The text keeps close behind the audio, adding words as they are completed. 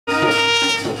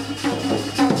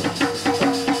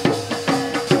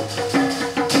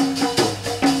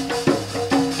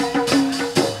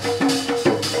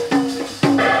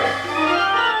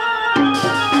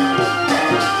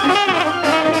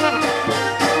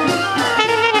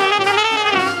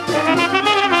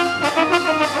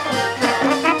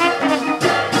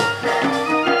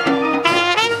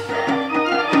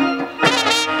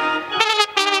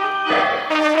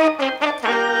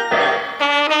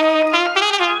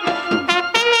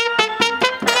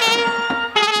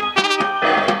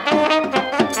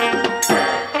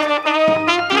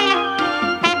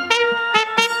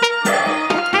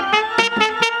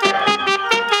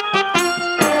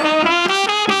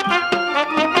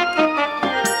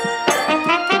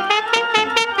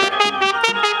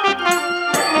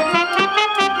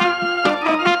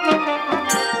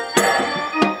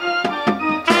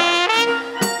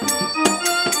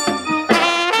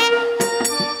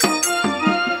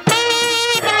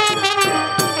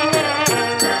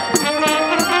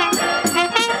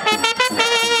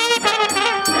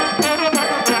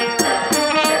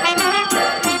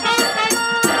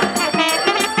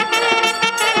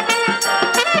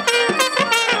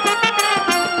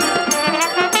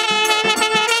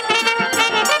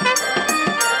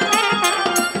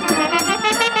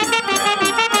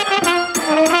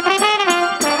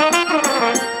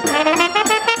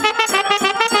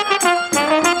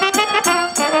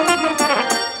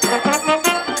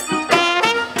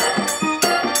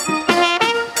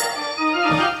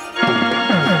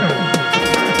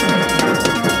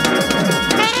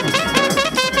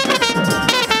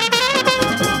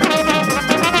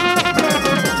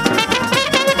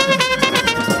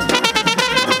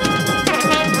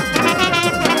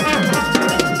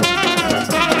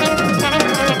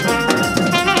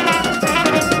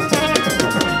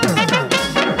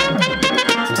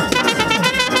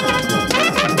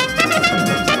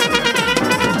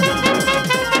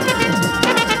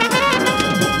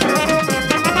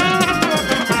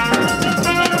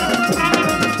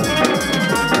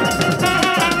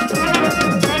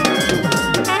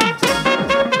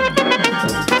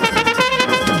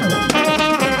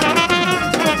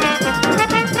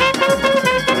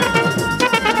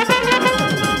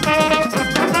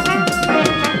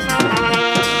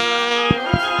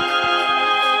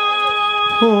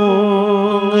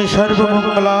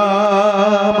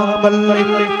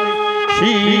सर्वमंगलामंगल्ये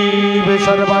शिव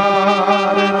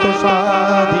सर्वार्थ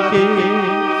साधिके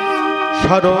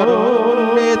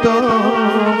शरण्ये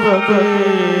त्र्यंबके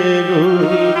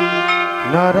गौरी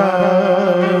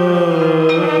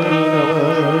नारायणी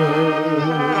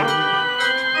नमः।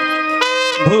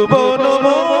 भुवन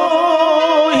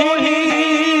मोहिनी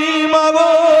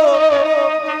मागो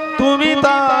तुमी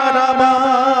तारा मा,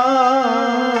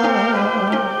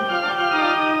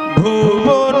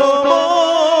 भुवन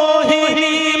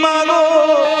मोहिनी मागो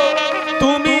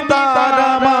तुमी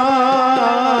तारा मा,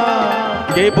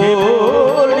 के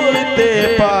बोलिते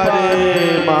पारे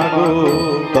मागो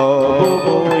तब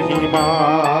महिमा,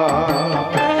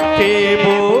 के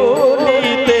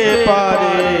बोलिते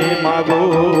पारे मागो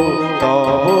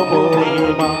तब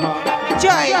महिमा।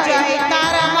 जय जय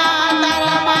तारा मा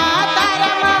तारा मा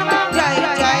तारा मा, जय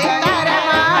जय तारा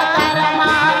मा तारा मा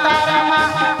तारा मा,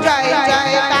 जय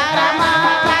जय तारा मा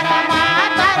तारा मा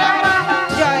तारा मा,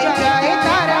 जय जय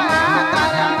तारा मा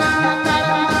तारा मा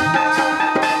तारा मा।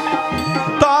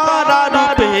 तारा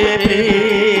रूपे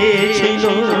ছিল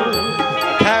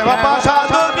খেবা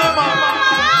সাধক মামা,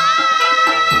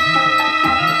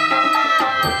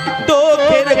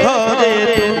 তোকের ঘরে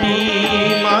তুমি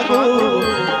মাগো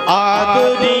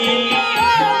আদরি,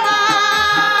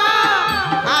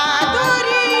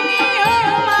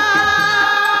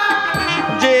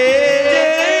 যে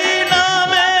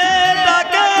নামে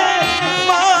ডাকে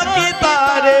মাকে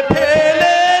তারে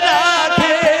ফেলে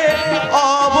রাখে,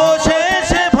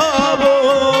 অবশেষে ভব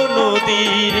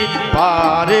নদীর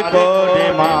পার করে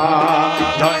মা।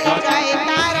 জয় जय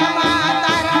तारा मा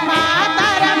तारा मा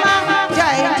तारा मा,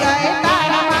 जय जय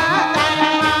तारा मा तारा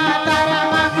मा तारा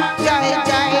मा, जय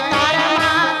जय तारा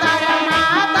मा तारा मा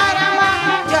तारा मा,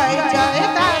 जय जय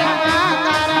तारा मा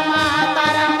तारा मा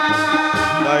तारा मा,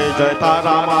 জয় জয়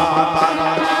তারা মা তারা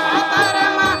तारा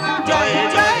मा, जय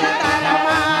जय तारा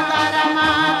मा तारा मा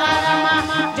तारा मा,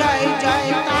 जय जय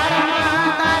तारा मा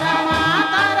तारा मा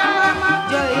तारा मा,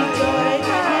 जय जय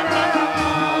तारा।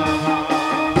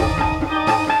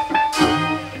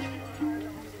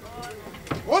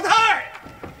 কোথায়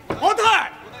কোথায়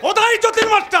কোথায় জ্যোতির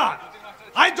মাস্টার?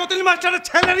 আই জ্যোতির মাস্টারের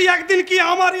ছেলেরই একদিন কি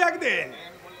আমারই একদিন?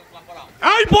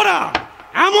 এই পড়া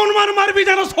এমন মার মারবি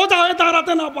যেন সোজা হয়ে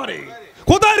দাঁড়াতে না পারে।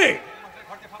 কোথায় রে?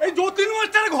 এই জ্যোতির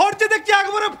মাস্টারের ঘর যে দেখছি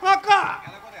একবারে ফাঁকা।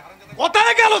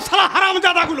 কোথায় গেল সারা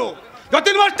হারামজাদাগুলো?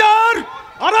 জ্যোতির মাস্টার,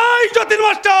 আরে জ্যোতির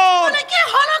মাস্টার! বলে কি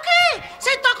হলো কি?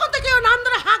 সেই তখন থেকে ও নাম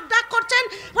ধরে হাঁক ডাক করছেন,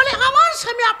 বলে আমার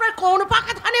স্বামী আপনার কোন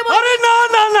পাকা ধানে মই? আরে না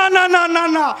না না না না না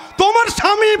না, তোমার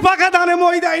স্বামী পাকা ধানে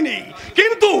মই দেয়নি,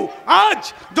 কিন্তু আজ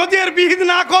যদি এর বিহিত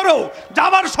না করো,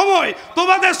 যাবার সময়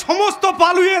তোমাদের সমস্ত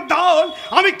পালুয়ের ধান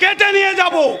আমি কেটে নিয়ে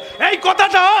যাব, এই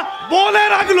কথাটা বলে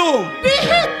রাখলুম।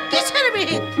 বিহিত? কিসের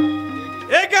বিহিত?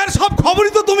 একের সব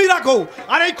খবরই তো তুমি রাখো,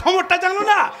 আর এই খবরটা জানো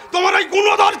না তোমার ওই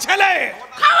গুণধর ছেলে।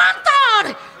 খবরদার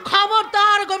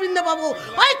খবরদার গোবিন্দ বাবু,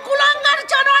 ওই কুলাঙ্গার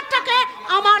জানোয়ারটাকে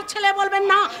আমার ছেলে বলবেন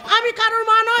না। আমি কারোর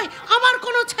মা নই, আমার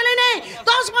কোনো ছেলে নেই।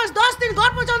 10 মাস 10 দিন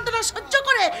গর্ভ যন্ত্রণা সহ্য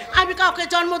করে আমি কাউকে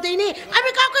জন্ম দিইনি, আমি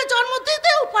কাউকে জন্ম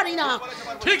দিতেও পারি না।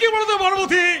 ঠিকই বলেছো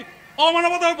বড়বতী,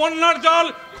 অমানবতার বন্যার জল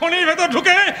খনির ভেতর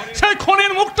ঢুকে সেই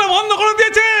খনির মুখটা বন্ধ করে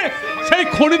দিয়েছে। সেই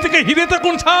খনি থেকে হিরেতে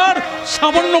কোন ছাড়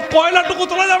সামান্য কয়লাটুকু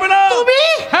তোলা যাবে না। তুমি?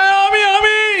 হ্যাঁ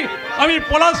আমি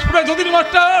পলাশপুরে জ্যোতির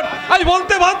মাস্টার আজ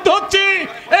বলতে বাধ্য হচ্ছি,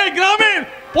 এই গ্রামের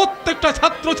প্রত্যেকটা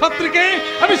ছাত্র ছাত্রীকে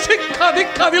আমি শিক্ষা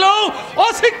দীক্ষা দিলেও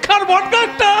অশিক্ষার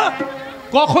বটগাছটা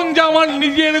কখন যে আমার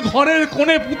নিজের ঘরের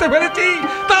কোণে পুঁতে ফেলেছি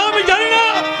তা আমি জানি না।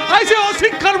 আজ সে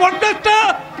অশিক্ষার বটগাছটা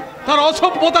তার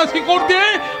অসভ্যতা শিকড় দিয়ে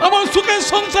আমার সুখের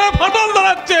সংসারে ফাটল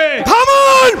দাঁড়াচ্ছে।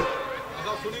 থামুন!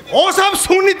 ওসব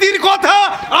সুনীতির কথা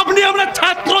আপনি আপনার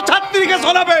ছাত্র ছাত্রীকে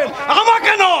শোনাবেন,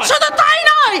 আমাকে নয়। শুধু তাই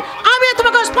নয়, আমি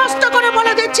তোমাকে স্পষ্ট করে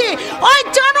বলে দিচ্ছি, ওই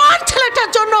জানোয়ার ছেলেটার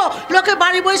জন্য লোকে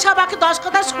বাড়ি বসে আমাকে 10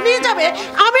 কথা শুনিয়ে যাবে,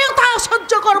 আমিও তা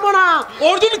সহ্য করব না।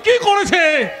 অর্জুন কি করেছে?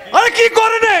 আরে কি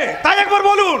করে রে তাই একবার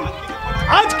বলুন।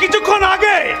 আজ কিছুক্ষণ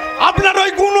আগে আপনার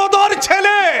ওই গুণধর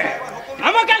ছেলে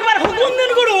আমাকে একবার হুকুম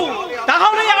দিন গুরু,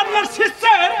 তাহলে আপনার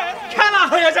শিষ্যের খেলা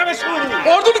হয়ে যাবে শুরু।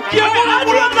 অর্জুন কি এমন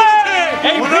অপরাধ করেছে?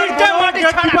 এই ভিড়টা মাটি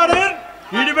ছাড়া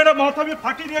হিড় মেরে মাথা আমি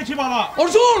ফাটিয়ে দিয়েছি বাবা।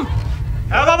 অর্জুন!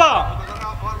 হ্যাঁ বাবা।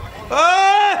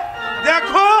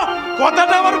 দেখো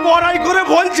কথাটা আবার বড়াই করে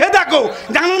বলছে, দেখো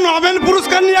জানো নোবেল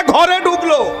পুরস্কার নিয়ে ঘরে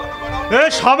ঢুকলো। এই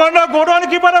সামান্য গোডন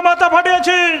কিপারে মাথা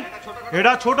ফাটিয়েছি,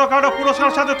 এটা ছোটখাটো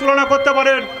পুরস্কারের সাথে তুলনা করতে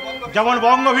পারেন, যেমন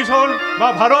বঙ্গভূষণ বা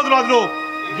ভারত রত্ন।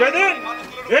 যেদিন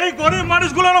এই গরিব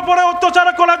মানুষগুলোর উপরে অত্যাচার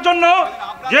করার জন্য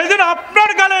যেদিন আপনার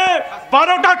গালে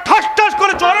 12টা ঠাস ঠাস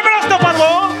করে চড়ে বেড়াতে পারবো,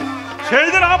 সেই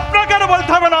দিন আপনাকে আর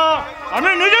বলতে হবে না আমি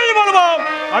নিজেই বলবো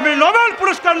আমি নোবেল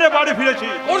পুরস্কার নিয়ে বাড়ি ফিরেছি।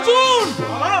 অর্জুন,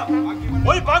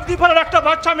 ওই বাগদিপাড়ার একটা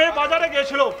বাচ্চা মেয়ে বাজারে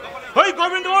গিয়েছিল। ওই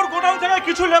গোবিন্দবাবুর গোডাউন থেকে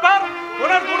কিছু লেবার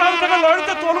ওনার গোডাউন থেকে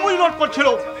লরিতে তরমুজ লোড করছিল।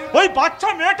 ওই বাচ্চা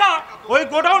মেয়েটা ওই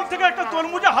গোডাউন থেকে একটা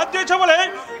তরমুজে হাত দিয়েছে বলে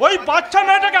ওই বাচ্চা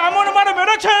মেয়েটাকে এমন মারে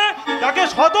মেরেছে তাকে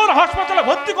সদর হাসপাতালে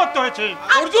ভর্তি করতে হয়েছে।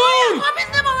 অর্জুন,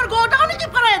 গোবিন্দ বাবুর গোডাউনে কি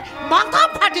পারে মাথা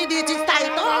ফাটিয়ে দিয়েছিস তাই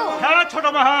তো? হ্যাঁ ছোট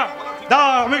মা, হ্যাঁ দা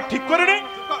আমি ঠিক করে নি।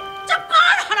 চুপ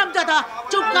কর হারামজাদা,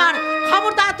 চুপ কর।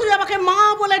 খবরদার তুই আমাকে মা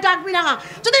বলে ডাকবি না।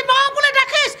 যদি মা বলে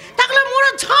ডাকিস তাহলে মোর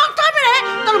ঝাঁটা মেরে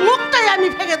তোর মুখটাই আমি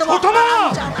ভেঙে দেবো।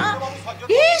 হারামজাদা।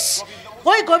 ইস,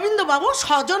 ওই গোবিন্দ বাবু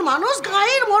সজন মানুষ,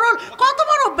 গায়ের মোড়ল, কত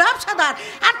বড় ব্যবসাদার,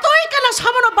 আর তুই কেন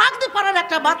সামান্য বাগদি পাড়ার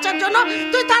একটা বাচ্চার জন্য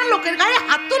তুই তার লোকের গায়ে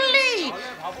হাত তুললি?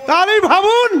 তাহলেই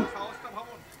ভাবুন,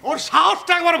 ওর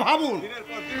সাহসটা একবার ভাবুন।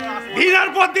 দিনের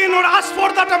পর দিন ওর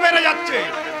আস্পর্ধাটা বেড়ে যাচ্ছে।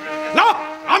 না,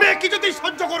 আমি কিছুতেই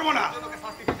সহ্য করব না।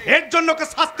 এর জন্য ওকে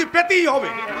শাস্তি পেতেই হবে।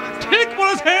 ঠিক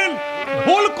বলেছেন,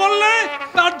 ভুল করলে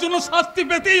তার জন্য শাস্তি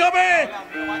পেতেই হবে।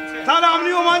 তাহলে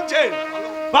আপনিও মানছেন?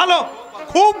 ভালো,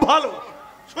 খুব ভালো।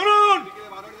 শুনুন,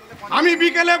 আমি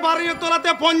বিকেলে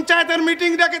বাড়িতলাতে পঞ্চায়েতের মিটিং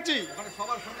ডেকেছি।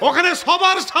 ওখানে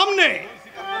সবার সামনে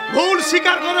ভুল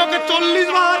স্বীকার করে ওকে 40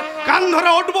 বার কান ধরে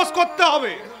ওঠবোস করতে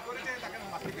হবে।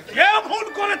 কে ভুল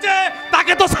করেছে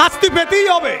তাকে তো শাস্তি পেতেই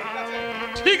হবে।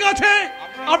 ঠিক আছে,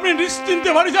 আপনি নিশ্চিন্তে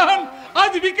বাড়ি যান।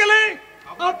 আজ বিকেলে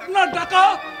আপনার ডাকা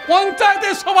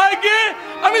পঞ্চায়েতের সবাইকে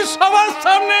আমি সবার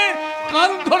সামনে কান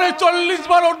ধরে 40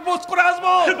 বার ওঠবোস করে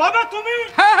আসবো। বাবা তুমি?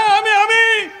 হ্যাঁ হ্যাঁ,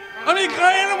 আমি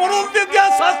গায়ের মরণদের দেওয়া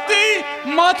শাস্তি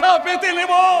মাথা পেতে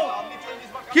নেব।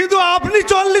 কিন্তু আপনি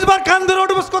 40 বার কান ধরে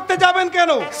ওঠবোস করতে যাবেন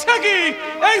কেন? সে কি,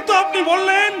 এই তো আপনি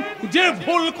বললেন যে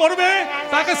ভুল করবে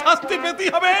তাকে শাস্তি পেতেই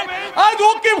হবে। আজ ও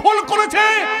কি ভুল করেছে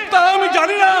তা আমি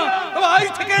জানি না, তবে আজ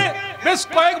থেকে বেশ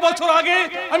কয়েক বছর আগে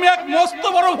আমি এক মস্ত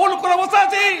বড় ভুল করে বসে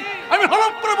আছি। আমি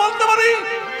হলফ করে বলতে পারি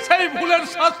সেই ভুলের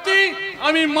শাস্তি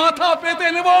আমি মাথা পেতে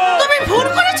নেব। তুমি ভুল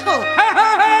করেছো? হ্যাঁ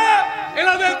হ্যাঁ হ্যাঁ,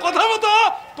 এনাদের কথা মতো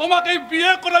তোমাকে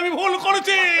বিয়ে করে আমি ভুল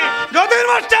করেছি। যতীন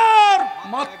মাস্টার,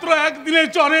 মাত্র একদিনের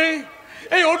চরে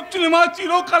এই অর্জুন মা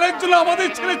চিরকালের জন্য আমাদের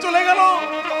ছেড়ে চলে গেল।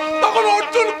 তখন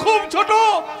অর্জুন খুব ছোট,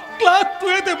 ক্লাস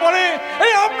 2-তে পড়ে।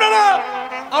 এই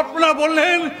আপনারা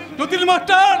বললেন যতীন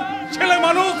মাস্টার ছেলে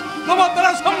মানুষ, তোমার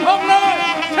দ্বারা সম্ভব নয়।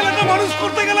 ছেলেকে মানুষ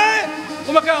করতে গেলে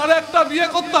তোমাকে আর একটা বিয়ে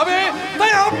করতে হবে।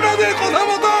 তাই আপনাদের কথা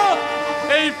মতো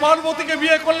এই পার্বতীকে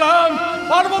বিয়ে করলাম।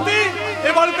 পার্বতী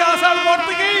এ বাড়িতে আসার পর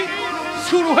থেকেই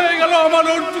শুরু হয়ে গেল আমার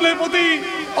অর্জুনের প্রতি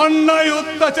অন্যায়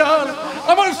অত্যাচার।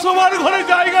 আমার সবার ঘরে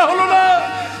জায়গা হলো না।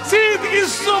 শীত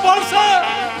গ্রীষ্ম বর্ষা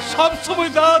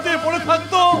সবসময় দাঁড়াতে পড়ে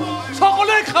থাকতো।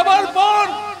 সকলে খাবার পর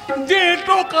যে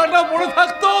এঁটো কাটা পড়ে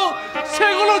থাকতো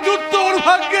সেগুলো জুটতো ওর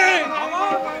ভাগ্যে।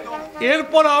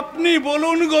 এরপর আপনি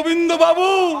বলুন গোবিন্দ বাবু,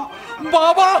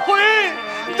 বাবা হয়ে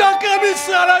যাকে আমি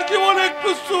সারা জীবন একটু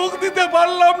সুখ দিতে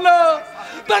পারলাম না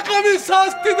তাকে আমি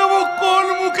শাস্তি দেবো কোন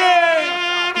মুখে?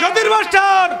 যতীন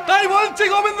মাস্টার, তাই বলছি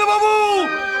গোবিন্দ বাবু,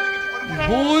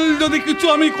 ভুল যদি কিছু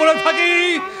আমি করে থাকি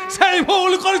সেই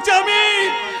ভুল করেছি আমি,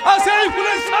 আর সেই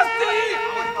ভুলের শাস্তি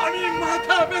আমি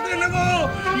মাথা পেতে নেব।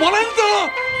 বলেন তো,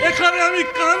 এখানে আমি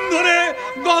কান ধরে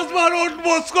 10 বার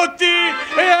ওঠবোস করছি।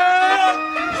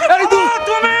 এই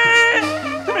তুমি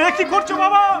কি করছো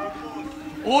বাবা?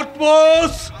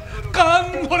 ওঠবোস, কান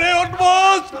ধরে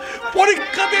ওঠবোস।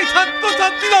 পরীক্ষাতে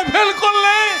ছাত্রছাত্রীরা ফেল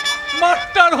করলে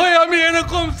মাস্টার হয়ে আমি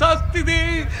এরকম শাস্তি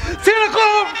দিই।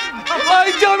 সেরকম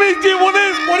আজ আমি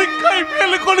জীবনের পরীক্ষায়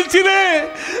ফেল করেছি রে,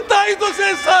 তাই তো সে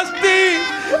শাস্তি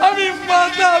আমি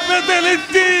মাথা পেতে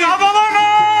নিচ্ছি।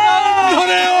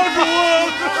 ধরে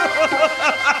ওঠবোস।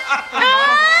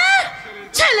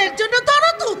 ছেলের জন্য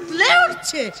দরদ উতলে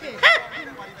উঠছে।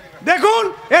 দেখুন,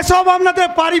 এসব আপনাদের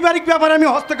পারিবারিক ব্যাপারে আমি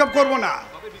হস্তক্ষেপ করব না।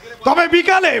 তবে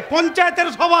বিকালে পঞ্চায়েতের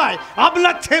সভায়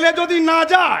আপনার ছেলে যদি না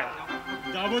যায়।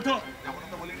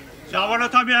 যাবো না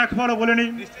তো আমি একবারও বলিনি,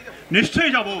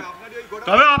 নিশ্চয়ই যাব।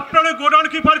 তবে আপনার গোডাউন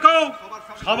কিপারকেও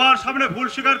সবার সামনে ভুল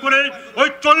স্বীকার করে ওই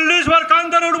 40 বার কান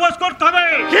ধরে উঠবোস করতে হবে।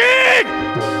 ঠিক,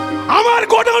 আমার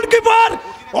গোডাউন কিপার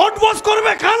ওঠবোস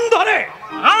করবে কান ধরে।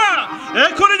 হ্যাঁ,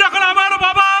 এখনই যখন আমার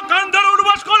বাবা কান ধরে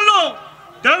উঠবোস করলো,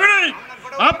 তেমনি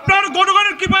আপনার গোডাউন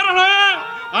কিপার হয়ে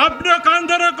আপনিও কান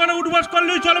ধরে করে উঠবোস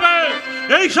করলেই চলবে।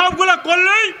 এই সবগুলো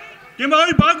করলেই কিংবা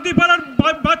ওই বাগদিপাড়ার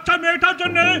বাচ্চা মেয়েটার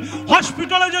জন্য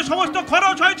হসপিটালে যে সমস্ত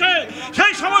খরচ হয়েছে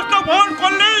সেই সমস্ত বহন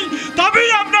করলেই তবেই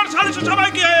আপনার সালিশ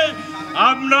সভায় গিয়ে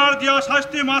আপনার দেওয়া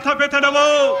শাস্তি মাথা পেতে নেব,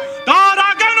 তার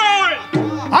আগে নয়।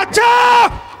 আচ্ছা,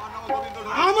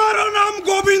 আমারও নাম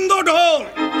গোবিন্দ ঢোল।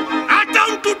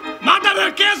 অ্যাটেম্পট টু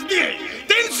মার্ডারের কেস দিয়ে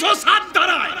 307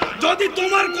 ধারায় যদি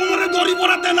তোমার কোমরে দড়ি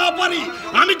পরাতে না পারি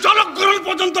আমি জলগ্রহণ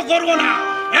পর্যন্ত করব না,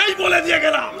 এই বলে দিয়ে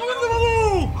গেলাম।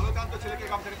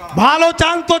 ভালো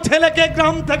চান তো ছেলেকে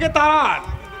গ্রাম থেকে তার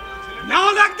না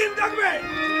হলে একদিন দেখবে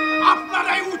আপনার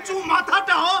এই উঁচু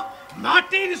মাথাটা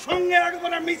মাটির সঙ্গে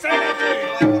একবারে মিশে গেছে।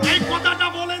 এই কথাটা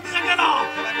বলে দিয়ে গেলাম।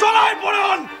 চলাই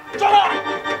পড়ুন, চলাই।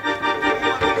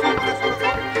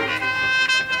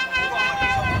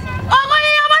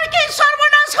 আমার কি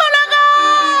সর্বনাশ হলো গো!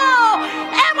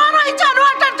 এবার ওই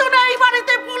জানোয়ারটার জন্য এই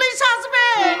বাড়িতে পুলিশ আসবে।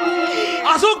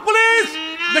 আসুক পুলিশ,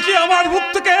 দেখি আমার বুক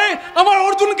থেকে আমার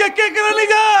অর্জুনকে কে কেড়ে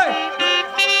নিয়ে যায়।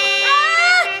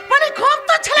 মানে খুব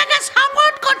তো ছেলেকে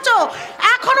সাপোর্ট করছো,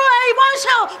 এখনো এই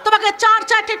বয়সেও তোমাকে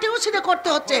 4-4টে টিউশনে করতে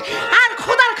হচ্ছে, আর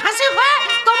খোদার খাসি হয়ে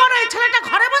তোমার ওই ছেলেটা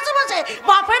ঘরে বসে বসে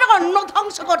বাপের অন্ন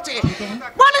ধ্বংস করছে।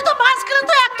 বলে তো মাস গেলে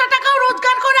তো 1 টাকাও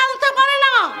রোজগার করে আনতে পারে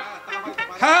না।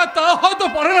 হ্যাঁ, তা হয়তো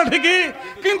পারে না ঠিকই,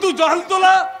 কিন্তু জল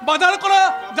তোলা, বাজার করা,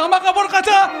 জামা কাপড়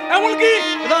কাচা, এমনকি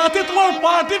রাতে তোমার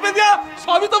পা টিপে দেওয়া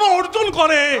সবই তোমার অর্জুন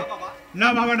করে। না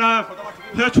বাবা না,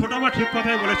 ছোট মা ঠিক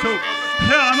কথাই বলেছো।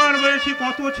 হ্যাঁ, আমার বয়সী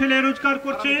কত ছেলে রোজগার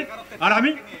করছে, আর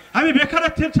আমি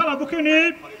বেকারত্বের ছাড়া বুকে নিয়ে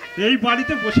এই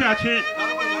বাড়িতে বসে আছে।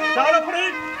 তার উপরে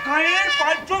গায়ের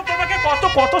পাঁচজন তোমাকে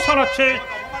কত শোনাচ্ছে,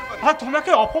 আর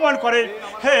তোমাকে অপমান করে।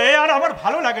 হ্যাঁ, আর আমার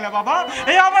ভালো লাগে না বাবা,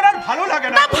 আমার আর ভালো লাগে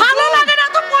না। ভালো লাগে না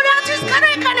তো পড়ে আছিস কেন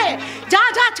এখানে? যা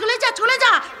যা, চলে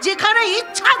যা যেখানে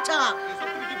ইচ্ছা যা।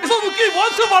 এসব কি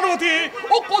বলছো পার্বতী?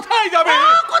 ও কোথায় যাবে?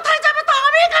 কোথায় যাবে তো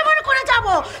আমি কেমন করে যাব?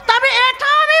 তবে এটা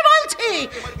আমি বলছি,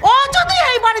 ও যদি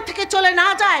এই বাড়ি থেকে চলে না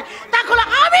যায় তাহলে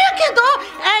আমি কিন্তু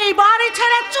এই বাড়ি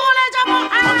ছেড়ে চলে যাব।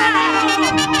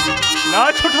 না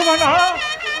ছোট মা, না,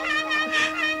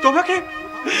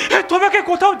 তোমাকে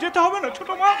কোথাও যেতে হবে না ছোট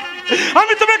মা,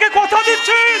 আমি তোমাকে কথা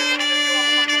দিচ্ছি।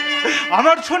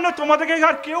 আমার জন্য তোমাদেরকে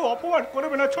আর কেউ অপমান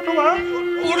করবে না ছোট মা।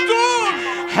 অর্জুন!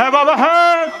 হ্যাঁ বাবা,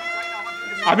 হ্যাঁ,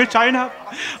 আমি চাই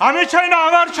না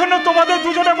আমার জন্য তোমাদের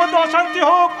দুজনের মধ্যে অশান্তি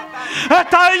হোক।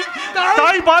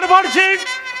 তাই বারবার যে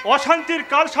অশান্তির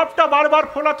কাল সাপটা বারবার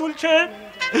ফোলা তুলছে,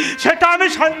 সেটা আমি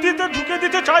শান্তিতে ঢুকে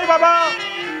দিতে চাই বাবা।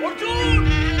 অর্জুন!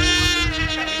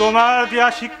 তোমার দেয়া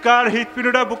শিক্ষার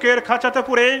হৃৎপিণ্ডটা বুকের খাঁচাতে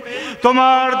পড়ে,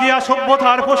 তোমার দেয়া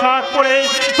সভ্যতার পোশাক পরে,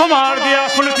 তোমার দেয়া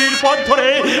সুনীতির পথ ধরে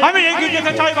আমি এগিয়ে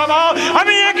যেতে চাই বাবা,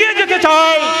 আমি এগিয়ে যেতে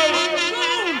চাই।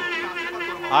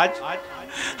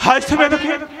 আজ তুমি আমাকে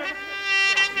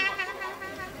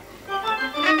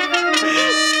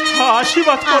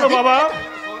আশীর্বাদ করো বাবা,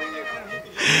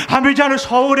 আমি যেন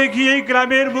শহরে গিয়ে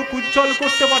গ্রামের মুখ উজ্জ্বল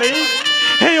করতে পারি।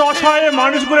 এই অসহায়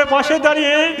মানুষগুলোর পাশে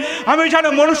দাঁড়িয়ে আমি যেন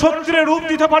মনুশক্তির রূপ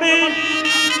দিতে পারি।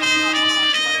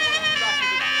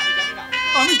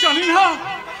 আমি জানি না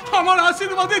আমার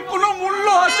আশীর্বাদে কোনো মূল্য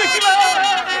আছে কিনা,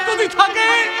 যদি থাকে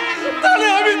তাহলে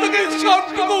আমি তোকে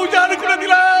সবটুকু উজাড় করে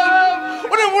দিলাম।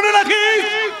 ওরে মনে রাখিস,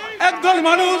 একদল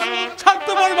মানুষ,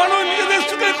 স্বার্থপর মানুষ নিজেদের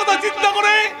সুখের কথা চিন্তা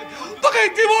করে তোকে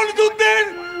জীবন যুদ্ধের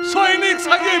সৈনিক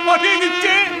সাজিয়ে পাঠিয়ে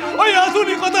দিচ্ছে ওই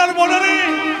আধুনিকতার বর্ডারে।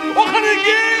 ওখানে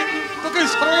গিয়ে তোকে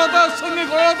সরলতার সঙ্গে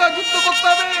গণতা যুদ্ধ করতে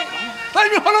হবে। তাই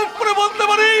আমি হলফ করে বলতে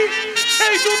পারি,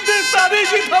 এই যুদ্ধে তারই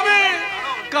জিত হবে,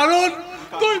 কারণ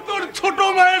তুই তোর ছোট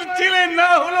মায়ের ছেলে না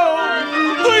হলো,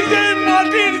 তুই যে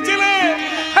মাটির ছেলে।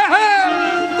 হ্যাঁ,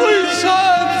 তুই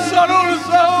সৎ সরল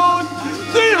সহজ,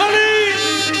 তুই হলি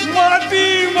মাটি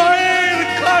মায়ের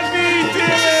খাঁটি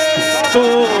ছেলে।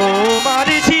 তোমার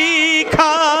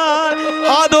শিখার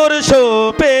আদর্শ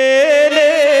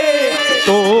পেলে,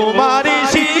 তোমার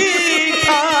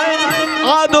শিখার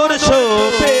আদর্শ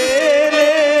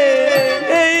পেলে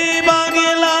এই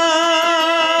বাংলার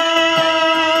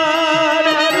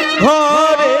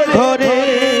ঘরে ঘরে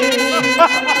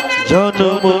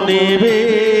জন্ম নেবে,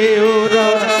 ওরা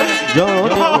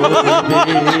জন্ম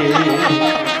নেবে।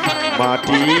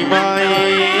 মাটি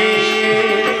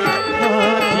মায়ের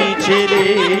খাঁটি ছেলে,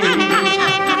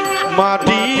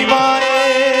 মাটি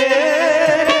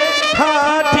মায়ের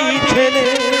খাঁটি ছেলে,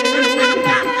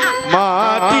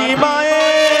 মাটি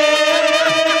মায়ের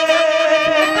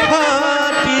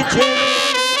খাঁটি ছেলে।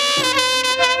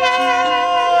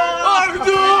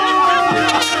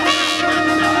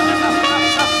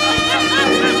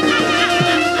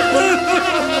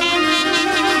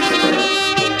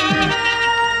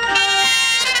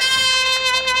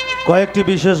 কয়েকটি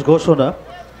বিশেষ ঘোষণা।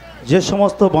 যে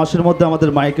সমস্ত বাঁশের মধ্যে আমাদের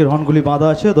মাইকের হর্নগুলি বাঁধা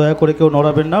আছে, দয়া করে কেউ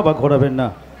নড়াবেন না বা ঘোরাবেন না।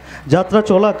 যাত্রা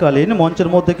চলাকালীন মঞ্চের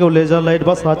মধ্যে কেউ লেজার লাইট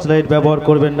বা সার্চ লাইট ব্যবহার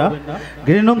করবেন না।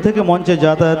 গ্রিন রুম থেকে মঞ্চে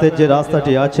যাতায়াতের যে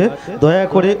রাস্তাটি আছে দয়া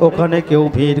করে ওখানে কেউ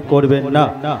ভিড় করবেন না।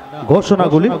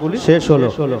 ঘোষণাগুলি শেষ হলো।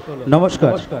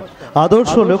 নমস্কার।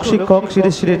 আদর্শ লোকশিক্ষক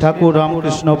শ্রী শ্রী ঠাকুর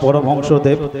রামকৃষ্ণ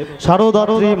পরমহংসদেব,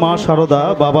 শারদাত্রী মা শারদা,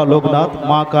 বাবা লোকনাথ,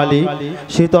 মা কালী,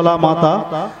 শীতলা মাতা,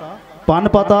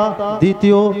 পানপাতা,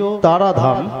 দ্বিতীয়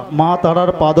তারাধাম মা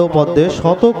তারার পাদপদ্মে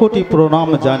শতকোটি প্রণাম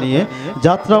জানিয়ে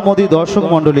যাত্রা মোদী দর্শক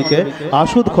মণ্ডলীকে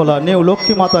আসুদখোলা নিউ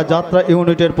লক্ষ্মী মাতা যাত্রা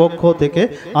ইউনিটের পক্ষ থেকে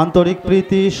আন্তরিক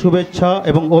প্রীতি, শুভেচ্ছা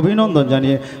এবং অভিনন্দন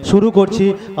জানিয়ে শুরু করছি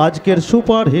আজকের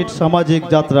সুপারহিট সামাজিক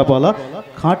যাত্রাপালা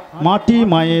মাটি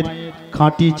মায়ের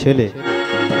খাঁটি ছেলে।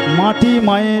 মাটি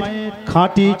মায়ের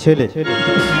খাঁটি ছেলে।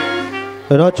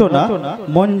 রচনা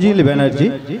মঞ্জিল ব্যানার্জি,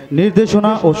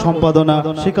 নির্দেশনা ও সম্পাদনা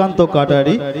শ্রীকান্ত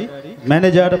কাটারি,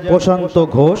 ম্যানেজার প্রশান্ত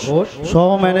ঘোষ, সহ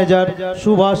ম্যানেজার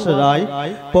সুভাষ রায়,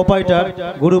 প্রোপাইটার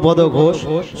গুরুপদ ঘোষ,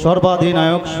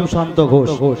 সর্বাধিনায়ক সুশান্ত ঘোষ।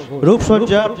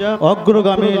 রূপসজ্জা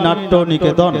অগ্রগামী নাট্য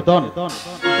নিকেতন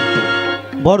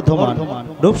বর্ধমান।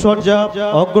 রূপসজ্জা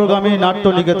অগ্রগামী নাট্য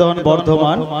নিকেতন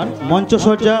বর্ধমান।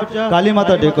 মঞ্চসজ্জা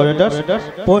কালীমাতা ডেকোরেটর,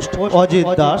 পোস্ট অজিত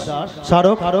দাস,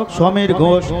 স্মারক সমীর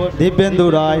ঘোষ, দিব্যেন্দু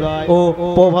রায় ও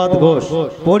প্রভাত ঘোষ।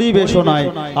 পরিবেশনায়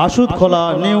আসুদখোলা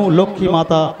নিউ লক্ষ্মী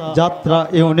মাতা যাত্রা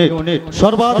ইউনিট,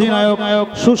 সর্বাধিনায়ক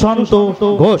সুশান্ত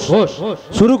ঘোষ।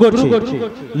 শুরু করছি।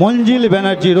 মঞ্জিল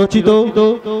ব্যানার্জি রচিত,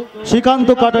 শ্রীকান্ত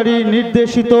কাটারি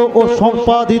নির্দেশিত ও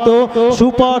সম্পাদিত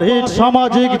সুপারহিট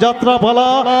সামাজিক যাত্রাপালা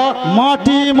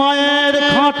মাটি মায়ের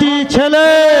খাঁটি ছেলে।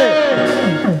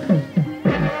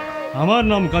 আমার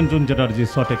নাম কাঞ্চন চ্যাটার্জি,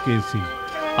 শটে কেসি।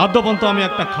 আদ্যপন্ত আমি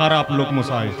একটা খারাপ লোক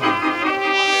মশাই।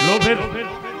 লোভের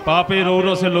পাপের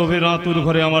ঔরসে লোভের আতুর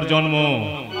ঘরে আমার জন্ম।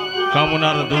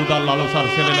 কামনার দৌদার লালসার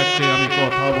ছেলে লাগছে আমি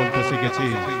কথা বলতে শিখেছি।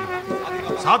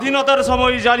 স্বাধীনতার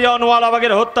সময়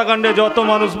জালিয়ানওয়ালাবাগের হত্যাকাণ্ডে যত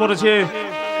মানুষ মরেছে,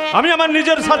 আমি আমার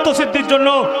নিজের স্বার্থসিদ্ধির জন্য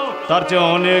তার চেয়ে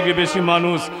অনেক বেশি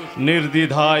মানুষ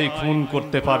নির্দ্বিধায় খুন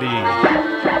করতে পারি।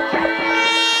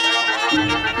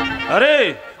 আরে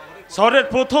শহরের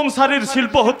প্রথম সারির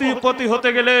শিল্পপতি হতে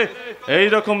গেলে এই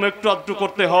রকম একটু আধটু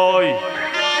করতে হয়।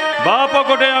 বা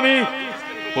পকেটে আমি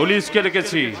পুলিশকে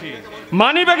রেখেছি,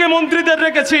 মানিব্যাগে মন্ত্রীদের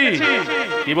রেখেছি।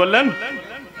 কি বললেন?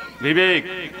 বিবেক,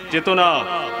 চেতনা,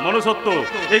 মনুষ্যত্ব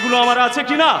এগুলো আমার আছে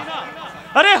কিনা?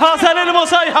 আরে হাসালেন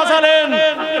মশাই, হাসালেন।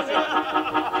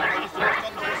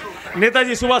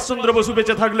 নেতাজি সুভাষচন্দ্র বসু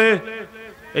বেঁচে থাকলে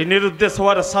এই নিরুদ্দেশ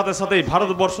হওয়ার সাথে সাথেই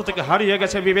ভারতবর্ষ থেকে হারিয়ে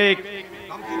গেছে বিবেক।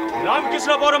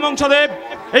 রামকৃষ্ণ পরমহংসদেব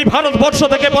এই ভারতবর্ষ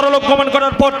থেকে পরলোক গমন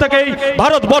করার পর থেকেই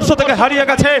ভারতবর্ষ থেকে হারিয়ে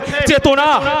গেছে চেতনা,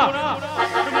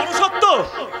 মনুষ্যত্ব।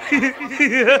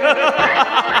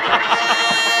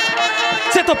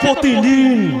 সে তো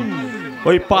প্রতিদিন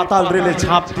ওই পাতাল রেলে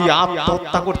ঝাঁপ দিয়ে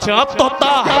আত্মহত্যা করছে,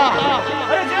 আত্মহত্যা।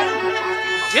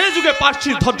 যে যুগে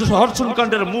পার্সির ধর্ষণ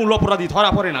কাণ্ডের মূল অপরাধী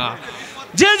ধরা পড়ে না,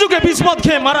 যে যুগে বিস্মত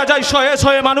খেয়ে মারা যায় শয়ে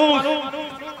শয়ে মানুষ,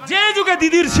 যে যুগে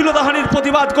দিদির শিলদাহানির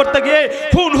প্রতিবাদ করতে গিয়ে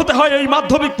খুন হতে হয় এই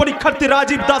মাধ্যমিক পরীক্ষার্থী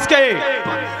রাজীব দাসকে,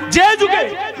 যে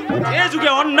যুগে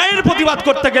অন্যায়ের প্রতিবাদ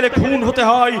করতে গেলে খুন হতে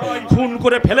হয়, খুন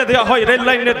করে ফেলে দেওয়া হয় রেল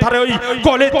লাইনের ধারে ওই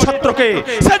কলেজ ছাত্রকে,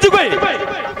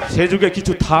 সে যুগে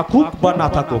কিছু থাকুক বা না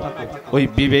থাকুক ওই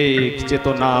বিবেক,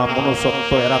 চেতনা,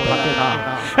 মনুষ্যত্ব এরা থাকে না।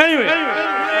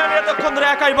 এতক্ষণ ধরে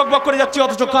একাই বকবক করে যাচ্ছি,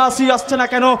 অথচ কাশি আসছে না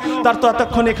কেন? তার তো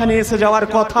এতক্ষণ এখানে এসে যাওয়ার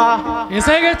কথা।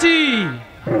 এসে গেছি,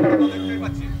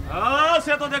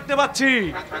 সে তো দেখতে পাচ্ছি,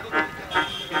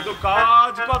 কিন্তু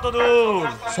কাজ কত দূর?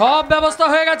 সব ব্যবস্থা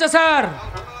হয়ে গেছে স্যার।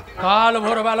 কাল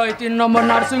ভোরবেলায় 3 নম্বর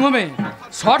নার্সিংহোমে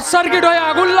শর্ট সার্কিট হয়ে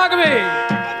আগুন লাগবে।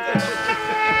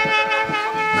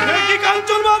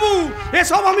 কাঞ্চন বাবু,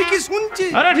 এসব আমি কি শুনছি?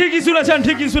 আরে ঠিকই শুনেছেন,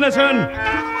 ঠিকই শুনেছেন।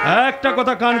 একটা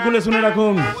কথা কান খুলে শুনে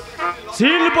রাখুন,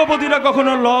 শিল্পপতিরা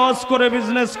কখনো লস করে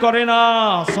বিজনেস করে না,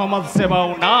 সমাজ সেবাও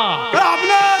না।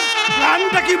 আপনার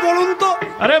প্ল্যানটা কি বলুন তো?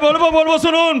 আরে বলবো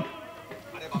শুনুন।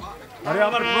 আরে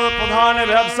আমার প্রধান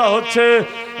ব্যবসা হচ্ছে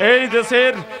এই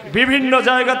দেশের বিভিন্ন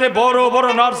জায়গাতে বড় বড়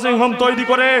নার্সিং হোম তৈরি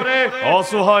করে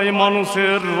অসহায়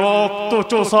মানুষের রক্ত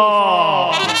চোষা।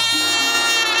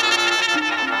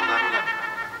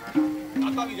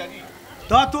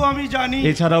 তা তো আমি জানি।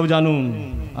 এছাড়াও জানুন,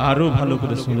 আরো ভালো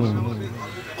করে শুনুন।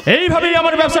 এইভাবেই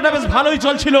আমার ব্যবসাটা বেশ ভালোই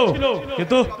চলছিল,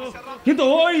 কিন্তু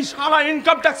ওই শালা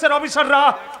ইনকাম ট্যাক্সের অফিসাররা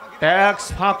ট্যাক্স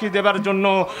ফাঁকি দেবার জন্য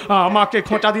আমাকে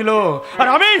খোঁচা দিল। আর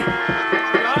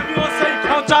আমিও সেই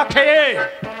খোঁচা খেয়ে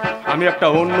আমি একটা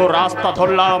অন্য রাস্তা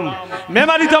ধরলাম।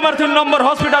 মেমারিতে আমার 3 নম্বর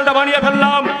হসপিটালটা বানিয়ে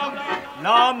ফেললাম,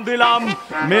 নাম দিলাম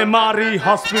মেমারি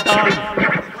হসপিটাল।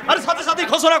 আর সাথে সাথে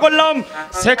ঘোষণা করলাম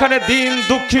সেখানে দিন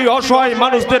দুঃখী অসহায়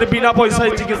মানুষদের বিনা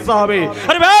পয়সায় চিকিৎসা হবে।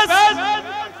 আরে ব্যাস,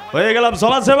 হয়ে গেলাম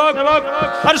সমাজসেবক।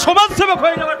 আর সমাজসেবক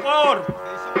হয়ে যাওয়ার পর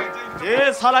যে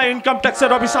সারা ইনকাম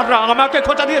ট্যাক্সের অফিসাররা আমাকে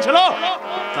খোঁচা দিয়েছিল,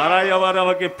 তারাই আবার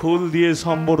আমাকে ফুল দিয়ে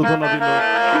সম্বর্ধনা দিল,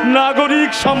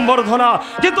 নাগরিক সম্বর্ধনা।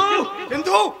 কিন্তু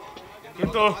কিন্তু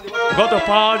কিন্তু গত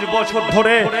 5 বছর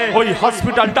ধরে ওই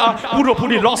হসপিটালটা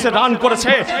পুরোপুরি লসে রান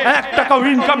করেছে, 1 টাকাও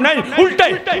ইনকাম নেই, উল্টে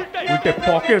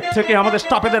পকেট থেকে আমাদের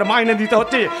স্টাফেদের মাইনে দিতে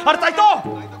হচ্ছে।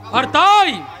 আর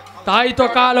তাই তো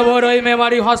কাল ভোর ওই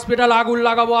মেমারি হসপিটাল আগুন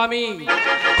লাগাবো আমি।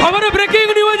 খবরে ব্রেকিং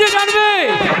নিউজে জানবে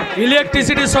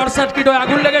ইলেকট্রিসিটি শর্ট সার্কিট হয়ে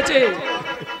আগুন লেগেছে।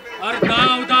 আর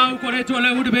দাও দাও করে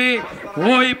চলে উঠবে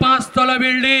ওই 5 তলা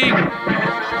বিল্ডিং।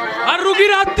 আর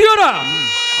রোগীর আত্মীয়রা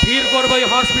ভিড় করবে ওই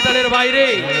হসপিটালের বাইরে,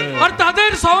 আর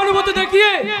তাদের সহানুভূতি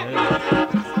দেখিয়ে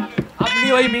আপনি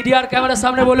ওই মিডিয়ার ক্যামেরার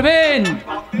সামনে বলবেন,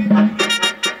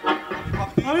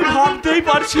 আমি ভাবতেই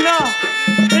পারছি না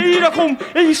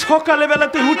এই সকালে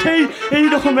বেলাতে উঠেই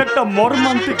এইরকম একটা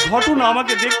মর্মান্তিক ঘটনা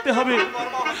আমাকে দেখতে হবে।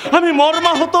 আমি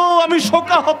মর্মাহত, আমি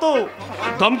শোকাহত।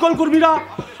 দমকল কর্মীরা,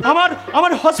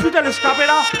 আমার হসপিটালের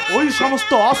স্টাফেরা ওই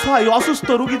সমস্ত অসহায় অসুস্থ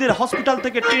রোগীদের হসপিটাল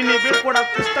থেকে টেনে বের করার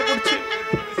চেষ্টা করছে।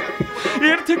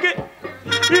 এর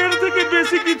থেকে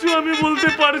বেশি কিছু আমি বলতে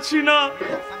পারছি না।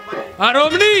 আর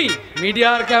অমনি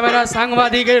মিডিয়ার ক্যামেরা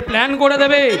সাংবাদিকের প্ল্যান করে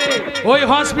দেবে ওই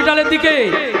হসপিটালের দিকে।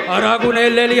 আর আগুনের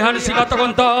লেলিহান শিখা তখন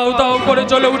তাও তাও করে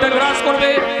চলে উঠে গ্রাস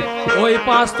করবে ওই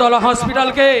 5 তলা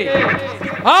হসপিটালকে।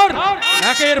 আর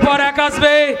একের পর এক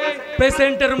আসবে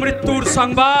পেশেন্টের মৃত্যুর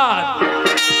সংবাদ।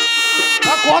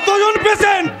 কতজন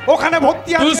পেশেন্ট ওখানে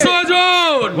ভর্তি আছে? 200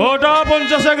 জন। গোটা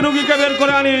 50 রোগীকে বের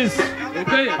করে আনিস,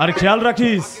 আর খেয়াল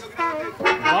রাখিস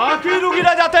বাকি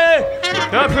রোগীরা যাতে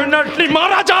ডেফিনেটলি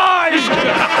মারা যায়।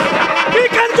 কি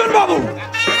কাঞ্চন বাবু,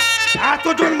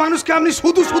 এতজন মানুষকে আপনি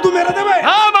শুধু মেরে দেবে?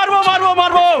 হ্যাঁ, মারবো।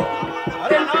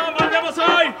 আরে না মারলে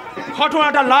মশাই,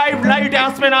 ঘটনাটা লাইভ লাইটে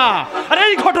আসবে না। আর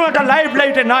এই ঘটনাটা লাইভ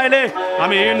লাইটে না এলে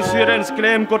আমি ইন্স্যুরেন্স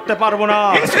ক্লেম করতে পারবো না।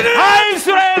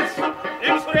 ইন্স্যুরেন্স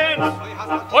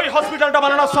ওই হসপিটালটা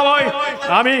বানানোর সময়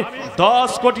আমি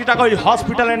 10 কোটি টাকা ওই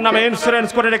হসপিটালের নামে ইন্স্যুরেন্স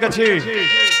করে রেখেছি।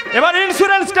 এবার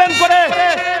ইন্স্যুরেন্স ক্লেম করে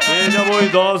পেয়ে যাবো ওই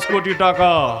 10 কোটি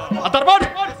টাকা। আর তারপর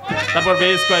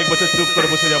বেশ কয়েক বছর চুপ করে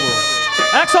বসে যাবো।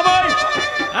 এক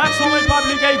সময়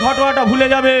পাবলিক এই ঘটনাটা ভুলে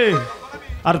যাবে।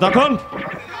 আর তখন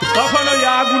ওই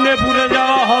আগুনে পুড়ে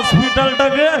যাওয়া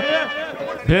হসপিটালটাকে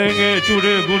ভেঙে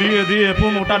চুড়ে গুড়িয়ে দিয়ে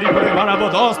প্রমোটারি করে বানাবো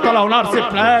 10 তলা ওনারশিপ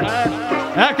ফ্ল্যাট।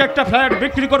 একটা ফ্ল্যাট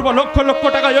বিক্রি করবো লক্ষ লক্ষ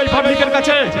টাকা ওই পাবলিকের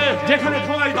কাছে। যেখানে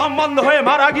ধোঁয়ায় দম বন্ধ হয়ে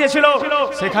মারা গিয়েছিল,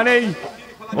 সেখানেই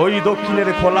ওই দক্ষিণের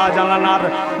খোলা জানালার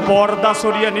পর্দা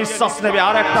সরিয়ে নিঃশ্বাস নেবে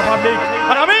আর একটা পাবলিক।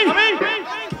 আর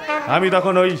আমি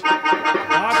তখন ওই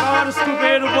আকার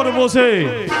স্তূপের উপর বসে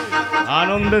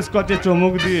আনন্দে স্কচে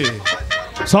চমক দিয়ে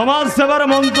সমাজ সেবার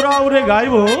মন্ত্র আউরে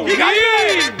গাইবো,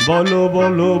 বলো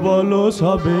বলো বলো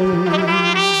সবে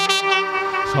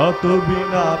শত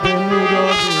বিনা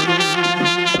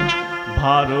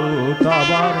ভারত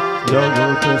আবার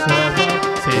জগৎ সবার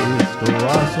শ্রেষ্ঠ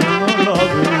আসন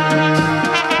লবে।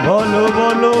 বলো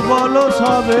বলো বলো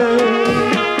সবে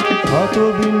শত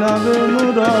বিনা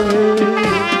রবে,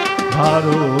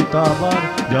 ভারত আবার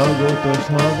জগৎ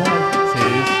সবার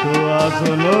শ্রেষ্ঠ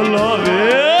আসন লবে।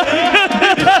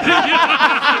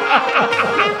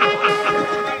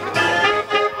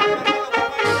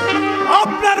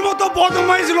 আপনার মতো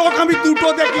বদমাইশ লোক আমি দুটো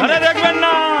দেখি। আরে দেখবেন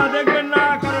না,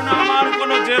 কারণ আমার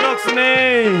কোনো জেরক্স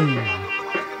নেই।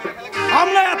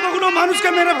 আমরা এতগুলো মানুষকে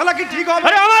মেরে ফেলা কি ঠিক হবে?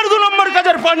 আরে আমার 2 নম্বর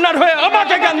কাজের পার্টনার হয়ে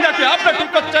আমাকে জ্ঞান দেখে আপনার ঠিক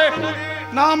করছে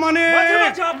না? মানে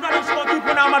আপনার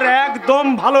সতীপনা আমার একদম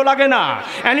ভালো লাগে না।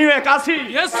 এনিওয়ে কাশি।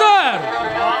 Yes sir.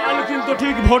 কিন্তু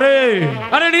ঠিক ভোরে।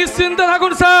 আরে নিশ্চিন্তে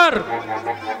থাকুন স্যার,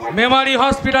 মেমারি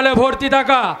হসপিটালে ভর্তি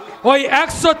থাকা ওই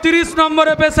 130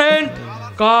 নম্বরের পেশেন্ট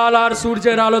কাল আর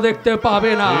সূর্যের আলো দেখতে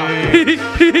পাবে না।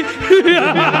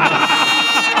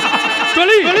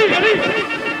 চলি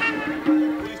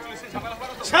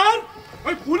স্যার,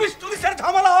 ওই পুলিশের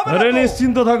ঝামেলা হবে? আরে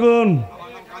নিশ্চিন্ত থাকুন,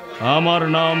 আমার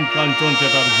নাম কাঞ্চন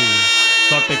চ্যাটার্জি,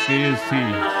 শর্টে কেসি।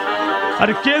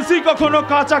 আরে কেসি কখনো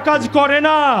কাঁচা কাজ করে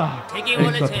না। ঠিকই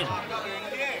বলেছেন,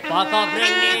 পাকা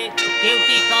ব্রেন নিয়ে কেউ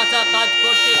কি কাঁচা কাজ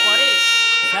করতে পারে?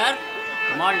 স্যার,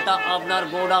 মালটা আপনার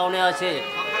গোডাউনে আছে,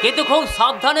 কিন্তু খুব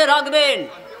সাবধানে রাখবেন।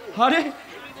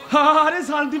 আরে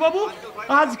শান্তি বাবু,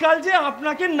 আজকাল যে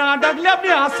আপনাকে না ডাকলে আপনি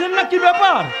আসেন না, কি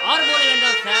ব্যাপার? আর বলবেন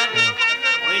না স্যার,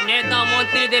 ওই নেতা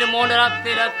মন্ত্রীদের মনে রাখতে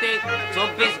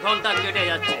 24 ঘন্টা কেটে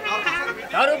যাচ্ছে।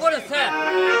 তার উপরে স্যার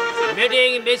মিটিং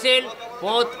মিছিল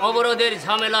পথ অবরোধের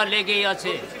ঝামেলা লেগেই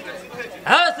আছে।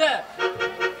 হ্যাঁ স্যার,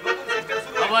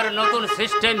 আবার নতুন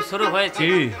সিস্টেম শুরু হয়েছে।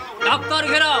 ডাক্তার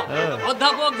ঘেরাও,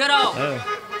 অধ্যাপক ঘেরাও,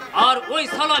 আর ওই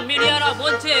শালা মিডিয়ারা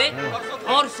বলছে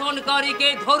ধর্ষণকারীকে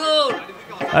ধরুন।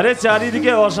 আরে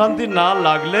চারিদিকে অশান্তি না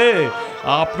লাগলে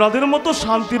আপনাদের মতো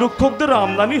শান্তিরক্ষকদের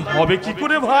আমদানি হবে কি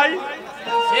করে ভাই?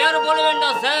 স্যার বলবেন না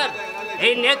স্যার,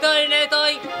 এই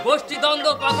নেতাই গোষ্ঠীদ্বন্দ্ব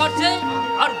পাকাচ্ছে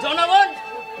আর জনগণ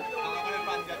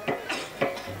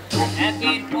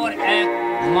একের পর এক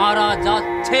মারা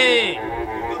যাচ্ছে।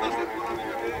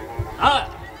 হ্যাঁ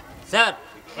স্যার,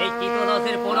 এই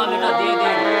কীটদাসের প্রণালীটা দিয়ে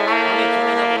দিন, আমি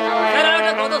চলে যাব। স্যার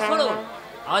একটা কথা শুনুন,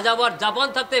 আজ আবার জাপান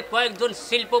থাকতে কয়েকজন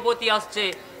শিল্পপতি আসছে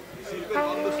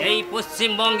এই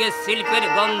পশ্চিমবঙ্গের শিল্পের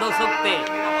গন্ধ শুকতে।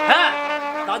 হ্যাঁ,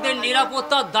 তাদের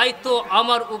নিরাপত্তার দায়িত্ব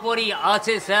আমার উপরই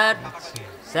আছে স্যার।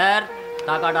 স্যার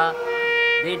টাকাটা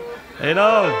দিন। এই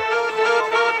নাও,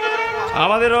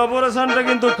 আমাদের অপারেশনটা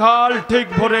কিন্তু খাল ঠিক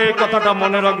ভরে, কথাটা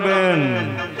মনে রাখবেন।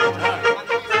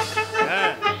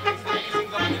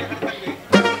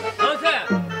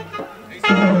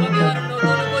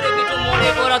 নতুন করে কিছু মনে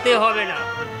করাতে হবে না,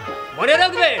 মনে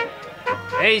রাখবে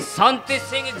এই শান্তি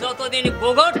সিং যতদিন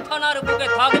গোঘাট থানার বুকে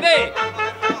থাকবে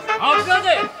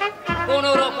আপনাদের কোন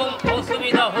রকম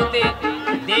অসুবিধা হতে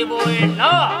দেব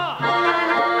না।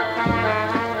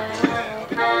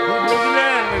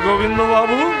 বুঝলেন গোবিন্দ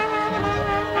বাবু?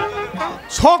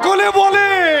 সকলে বলে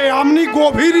আপনি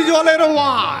গভীর জলের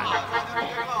মাছ,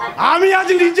 আমি আজ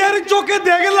নিজের চোখে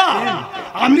দেখলাম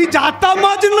আপনি যাত্রা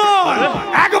মাছ নয়,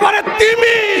 একবারে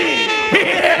তিমি।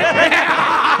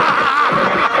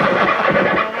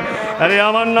 আরে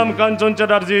আমার নাম কাঞ্চন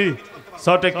চ্যাটার্জি,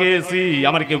 শটে কেসি,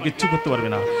 আমার কেউ কিচ্ছু করতে পারবে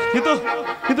না। কিন্তু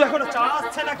কিন্তু এখনো চা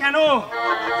আসছে না কেন?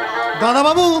 দাদা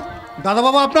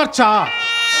বাবু আপনার চা।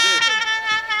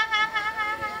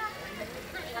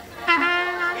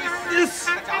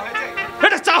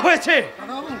 এটা চা হয়েছে।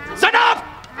 Shut up!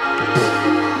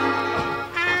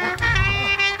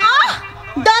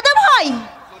 দাদা ভাই,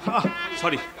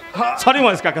 সরি সরি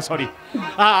মহেশ কাকা, সরি।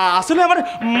 আসলে আমার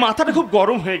মাথাটা খুব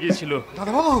গরম হয়ে গিয়েছিল।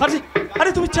 আরে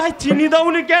আরে তুমি চায় চিনি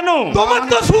দাওনি কেন? তোমার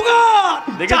তো সুগার,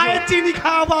 দেখেছো? চায়ে চিনি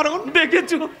খাওয়া বারণ।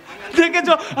 দেখেছো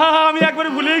দেখেছো, আমি একবারে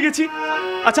ভুলে গেছি।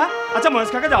 আচ্ছা আচ্ছা মহেশ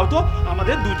কাকা, যাও তো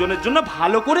আমাদের দুজনের জন্য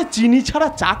ভালো করে চিনি ছাড়া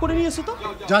চা করে নিয়ে এসো তো।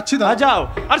 যাচ্ছি যাও।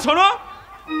 আর শোনো,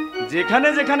 যেখানে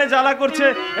যেখানে জ্বালা করছে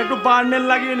একটু বার্নেল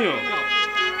লাগিয়ে নিও।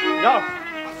 যাও।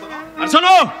 আর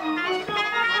শোনো,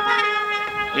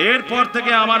 এরপর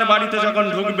থেকে আমার বাড়িতে যখন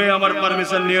ঢুকবে আমার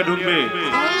পারমিশন নিয়ে ঢুকবে।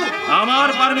 আমার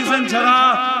পারমিশন ছাড়া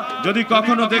যদি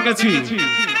কখনো দেখেছি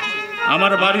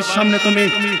আমার বাড়ির সামনে তুমি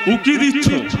উকি দিচ্ছ,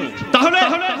 তাহলে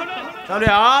তাহলে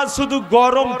আজ শুধু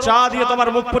গরম চা দিয়ে তোমার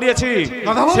মুখ পুড়িয়েছি,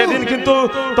 সেদিন কিন্তু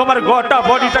তোমার গোটা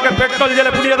বডিটাকে পেট্রোল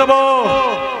জেলে পুড়িয়ে দেবো।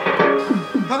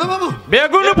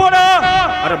 বেগুন পোড়া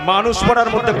আর মানুষ পোড়ার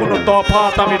মধ্যে কোনো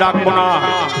তফাৎ আমি রাখবো না,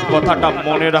 কথাটা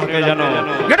মনে রাখে যেন।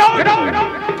 Get out, get out,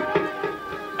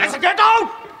 get out.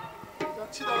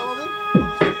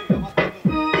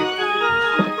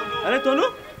 আরে তনু,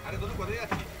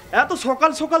 এত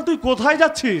সকাল সকাল তুই কোথায়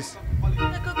যাচ্ছিস?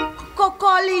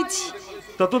 কলেজ।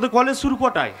 তা তোদের কলেজ শুরু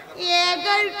কটায়?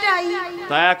 11টায়।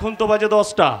 তা এখন তো বাজে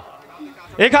 10টা।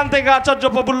 এখান থেকে আচার্য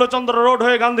প্রফুল্লচন্দ্র রোড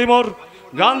হয়ে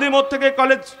গান্ধী মোড় থেকে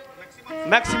কলেজ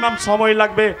ম্যাক্সিমাম সময়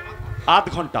লাগবে আধ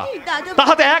ঘন্টা।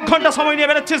 তাহলে 1 ঘন্টা সময় নিয়ে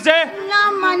বেরোচ্ছিস যে? না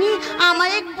মানে আমার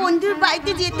এক বন্ধুর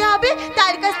বাড়িতে যেতে হবে,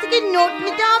 তার কাছ থেকে নোট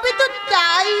নিতে হবে, তো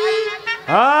তাই।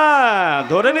 হ্যাঁ,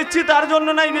 ধরে নিচ্ছি তার জন্য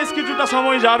নাই বেশ কিছুটা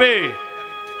সময় যাবে,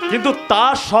 কিন্তু তা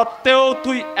সত্ত্বেও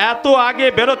তুই এত আগে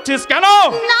বেরোচ্ছিস কেন?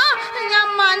 না না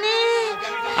মানে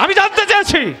আমি জানতে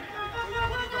চেয়েছি,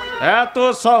 এত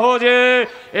সহজে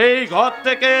এই ঘর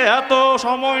থেকে এত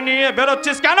সময় নিয়ে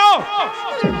বেরোচ্ছিস কেন?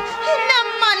 না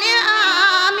মানে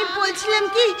আমি বলছিলাম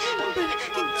কি,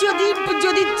 যদি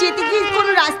যদি যেতে গিয়ে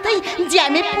কোনো রাস্তায়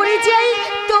জ্যামে পড়ে যাই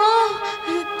তো।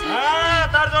 হ্যাঁ,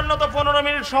 তার জন্য তো 15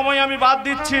 মিনিট সময় আমি বাদ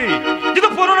দিচ্ছি, কিন্তু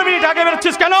 15 মিনিট আগে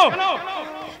বেরোচ্ছিস কেন?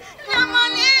 না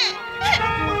মানে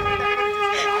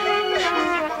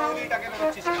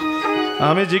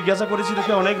আমি জিজ্ঞাসা করেছি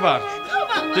তোকে অনেকবার,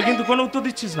 তুই কিন্তু কোনো উত্তর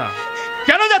দিচ্ছিস না।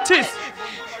 কেন যাচ্ছিস?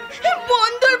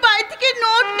 বন্ধুর বাড়ি থেকে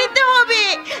নোট নিতে হবে,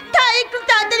 তাই একটু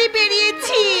তাড়াতাড়ি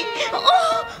বেরিয়েছি।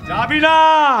 যাবি না,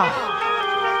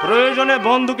 প্রয়োজনে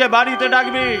বন্ধুকে বাড়িতে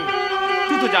ডাকবি।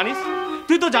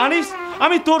 তুই তো জানিস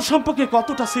আমি তোর সম্পর্কে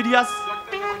কতটা সিরিয়াস।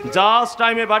 জাস্ট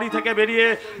টাইমে বাড়ি থেকে বেরিয়ে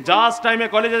জাস্ট টাইমে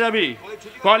কলেজে যাবি,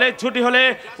 কলেজ ছুটি হলে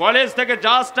কলেজ থেকে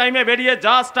জাস্ট টাইমে বেরিয়ে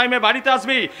জাস্ট টাইমে বাড়িতে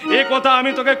আসবি। এই কথা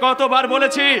আমি তোকে কতবার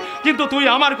বলেছি, কিন্তু তুই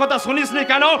আমার কথা শুনিসনি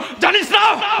কেন? জানিস না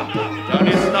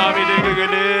আমি রেগে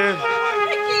গেলে।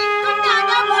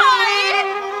 দাদা ভাই,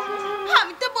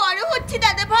 আমি তো বড় হচ্ছি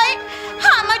দাদা ভাই,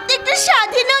 আমার তো একটু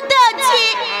স্বাধীনতা আছে।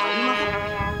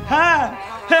 হ্যাঁ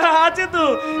আছে তো,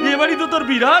 এবারই তো তোর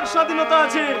বিরাট স্বাধীনতা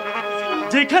আছে।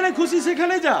 যেখানে খুশি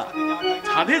সেখানে যা,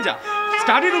 ছাদে যা,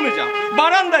 স্টাডি রুমে যা,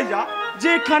 বারান্দায় যা,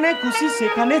 যেখানে খুশি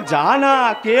সেখানে যা না,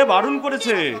 কে বারণ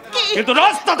করেছে? কিন্তু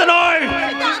রাস্তাতে নয়।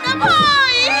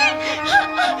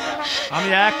 আমি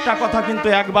একটা কথা কিন্তু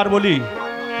একবার বলি,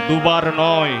 দুবার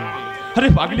নয়। আরে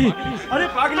পাগলি, আরে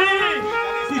পাগলি,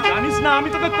 তুই জানিস না আমি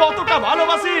তোকে কতটা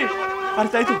ভালোবাসি।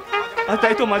 আর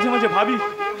তাই তো মাঝে মাঝে ভাবি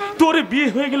তোর বিয়ে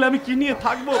হয়ে গেলে আমি কি নিয়ে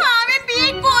থাকবো। আমি বিয়ে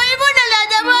করব না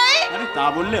দাদা ভাই। আরে তা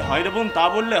বললে হয় রে বোন, তা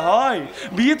বললে হয়?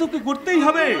 বিয়ে তোকে করতেই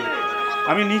হবে।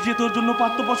 আমি নিজে তোর জন্য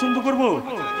পাত্র পছন্দ করব।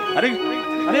 আরে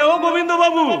আরে ও গোবিন্দ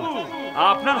বাবু,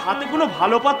 আপনার হাতে কোনো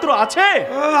ভালো পাত্র আছে?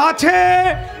 আছে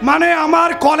মানে আমার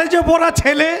কলেজে পড়া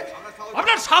ছেলে।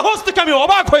 আপনার সাহস থেকে আমি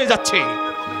অবাক হয়ে যাচ্ছি।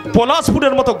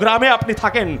 পলাশপুরের মতো গ্রামে আপনি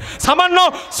থাকেন, সামান্য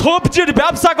সবজির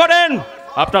ব্যবসা করেন,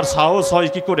 আপনার সাহস হয়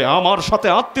কি করে আমার সাথে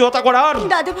আত্মীয়তা করার?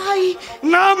 দাদা ভাই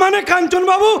না মানে কাঞ্চন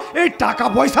বাবু, এই টাকা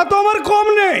পয়সা তো আমার কম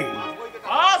নেই।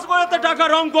 আজ বইতে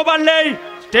টাকার অঙ্ক বাড়লেই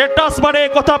স্ট্যাটাস বাড়ে,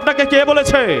 কথা আপনাকে কে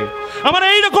বলেছে? আমার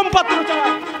এইরকম পাত্র চাই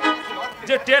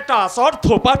যে স্ট্যাটাস, অর্থ,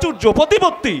 প্রাচুর্য,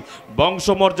 প্রতিপত্তি,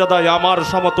 বংশমর্যাদায় আমার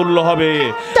সমতুল্য হবে।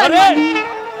 আরে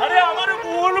আরে আমার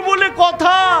মন বলে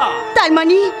কথা। তার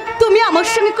মানে তুমি আমার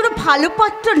সঙ্গে কোনো ভালো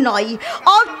পাত্র নয়,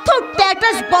 অর্থ,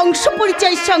 স্ট্যাটাস, বংশ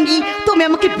পরিচয়ের সঙ্গে তুমি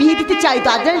আমাকে বিয়ে দিতে চাই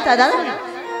দাদা।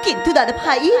 কিন্তু দাদা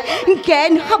ভাই,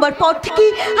 জ্ঞান হবার পর থেকে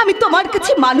আমি তোমার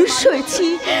কাছে মানুষ হয়েছি,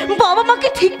 বাবা মাকে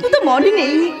ঠিক মতো মনে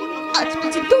নেই। আজ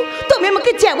পর্যন্ত তুমি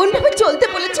আমাকে যেমন ভাবে চলতে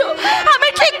বলেছো আমি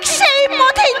ঠিক সেই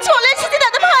পথেই চলে এসেছি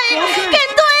দাদা ভাই,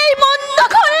 কিন্তু এই মন্দ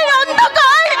ঘরের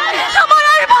অন্ধকার আমার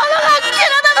আর ভালো লাগছে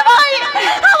না দাদা ভাই,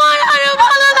 আমার আর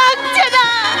ভালো লাগছে না।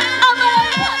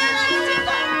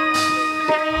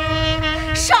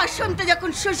 শাসনটা যখন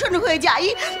শোষণ হয়ে যায়,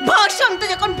 ভাষণটা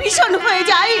যখন ভীষণ হয়ে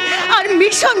যায়, আর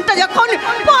মিশনটা যখন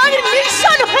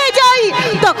পারমিশন হয়ে যায়,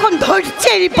 তখন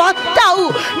ধৈর্যের বাঁধটাও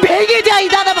ভেঙে যায়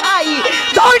দাদা ভাই,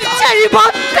 ধৈর্যের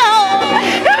বাঁধটাও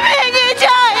ভেঙে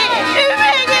যায়।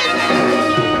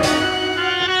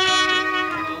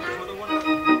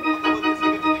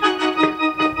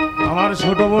 আমার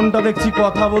ছোট বোনটা দেখছি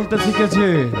কথা বলতে শিখেছে।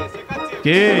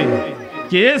 কে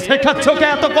কে শেখাচ্ছ কে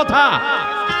এত কথা?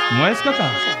 মহেশ কাকা,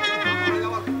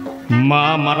 মা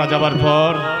মারা যাবার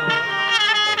পর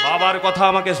বাবার কথা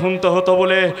আমাকে শুনতে হতো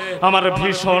বলে আমার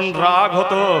ভীষণ রাগ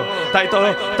হতো। তাই তো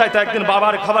একদিন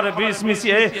বাবার খাবারে বিষ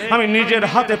মিশিয়ে আমি নিজের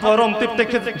হাতে পরম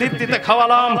তৃপ্তিতে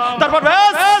খাওয়ালাম। তারপর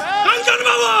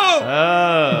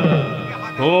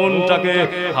ফোনটাকে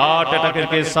হার্ট অ্যাটাকের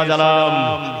কেস সাজালাম,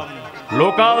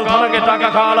 লোকাল থানাকে টাকা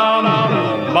খাওয়ালাম,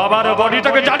 বাবার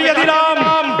বডিটাকে জ্বালিয়ে দিলাম।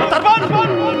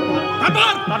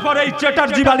 তারপর এই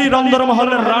চ্যাটার্জি বাড়ি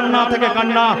রন্ধনমহলের রান্না থেকে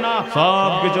কান্না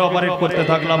সব কিছু অপারেট করতে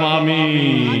থাকলাম আমি,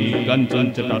 কাঞ্চন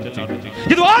চ্যাটার্জি।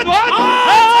 কিন্তু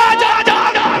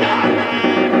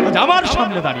আমার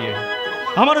সামনে দাঁড়িয়ে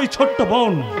আমার ওই ছোট্ট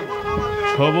বোন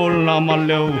সবল না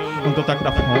মারলেও অন্তত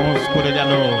একটা ফোঁস করে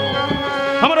গেল।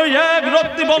 আমার ওই এক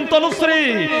রক্তিবন তনুশ্রী,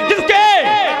 কিন্তু কে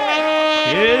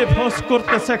ফোঁস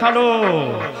করতে শেখালো?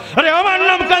 আরে আমার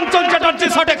নাম কাঞ্চন চ্যাটার্জি,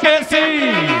 শটে খেয়েছি,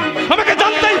 আমাকে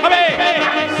জানতেই হবে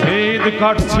শীত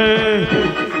কাটছে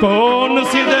কোন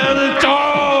শীতের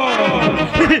চর।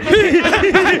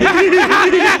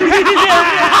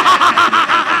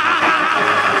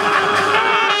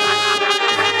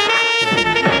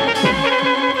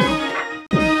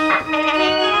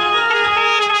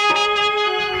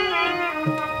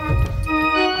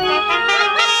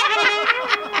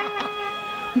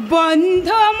 বন্ধ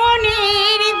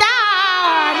মনের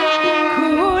দ্বার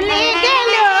খুলে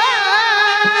গেল,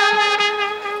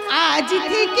 আজ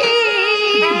থেকে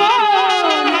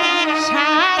মন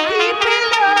সাথী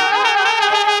পেল।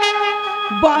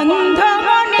 বন্ধ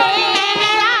মনের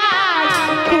দ্বার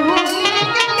খুলে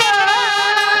গেল,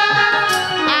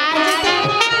 আজ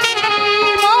থেকে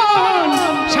মন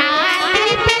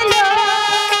সাথী পেল।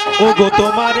 ওগো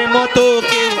তোমার মতো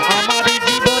কেউ আমার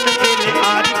জীবন পেলে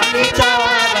আর কি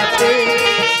চাওয়ার আছে?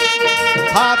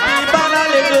 হাতি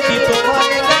বানালে যদি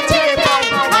তোমার কাছে পাই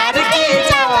আর কি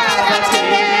চাওয়ার আছে?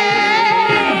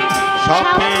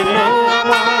 স্বপ্ন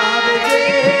আমার যে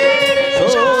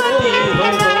সত্যি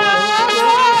হলো,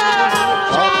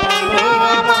 স্বপ্ন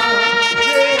আমার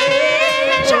যে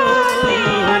সত্যি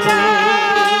হলো।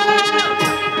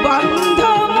 বন্ধ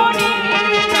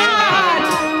মনের দ্বার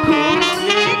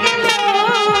খুলে গেল,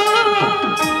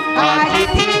 আজ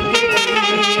থেকে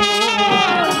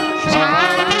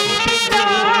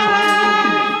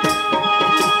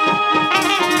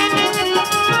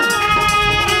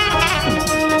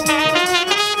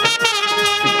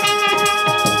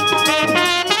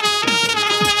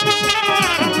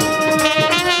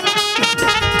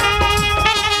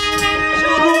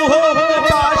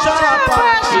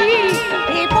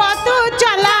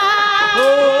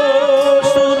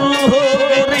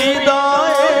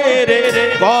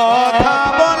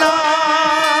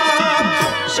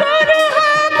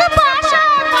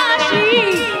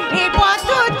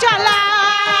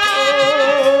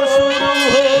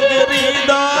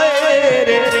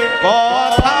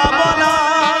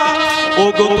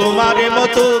গো তোমার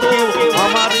মতো কেউ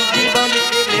আমার জীবনে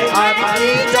এলে আর কি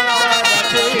চাওয়ার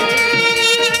আছে?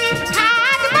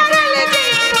 হাত বাড়ালে যে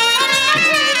তোমার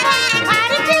কাছে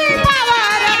আর কি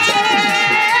পাওয়ার আছে?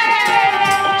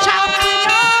 স্বপ্ন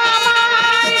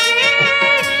আমার যে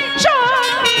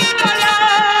সত্যি হলো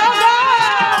গো।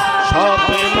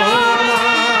 স্বপ্ন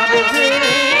আমার যে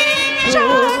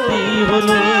সত্যি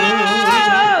হলো,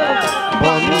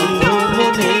 বন্ধ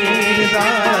মনের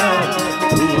দ্বার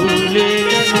খুলে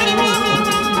গেল,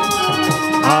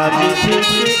 আজ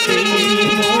থেকে এই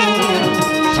মন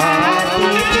শান্তি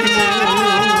পেল,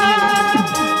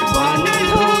 বন্ধ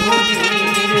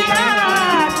মনের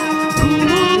দ্বার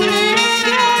খুলে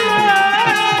গেল।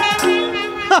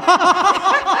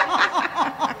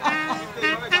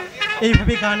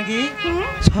 এইভাবে গান গেয়ে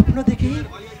স্বপ্ন দেখে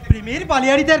প্রেমের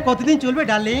বালিয়াড়িতে আর কতদিন চলবে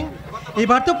ডার্লিং?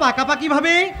 এবার তো পাকাপাকি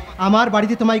ভাবে আমার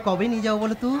বাড়িতে তোমায় কবে নিয়ে যাও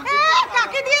বলো তো?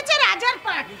 কাকে দিয়েছে রাজার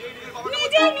পাট?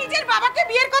 নিজের বাবাকে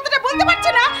বিয়ের কথাটা বলতে পারছে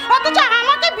না, অথচ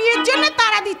আমাকে বিয়ের জন্য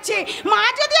তাড়া দিচ্ছে। মা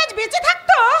যদি আজ বেঁচে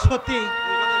থাকতো। সত্যি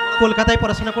কলকাতায়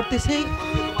পড়াশোনা করতেছে,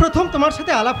 প্রথম তোমার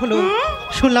সাথে আলাপ হলো,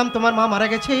 শুনলাম তোমার মা মারা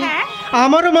গেছে।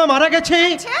 আমারও মা মারা গেছে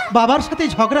বাবার সাথে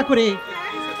ঝগড়া করে।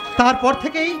 তারপর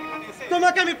থেকেই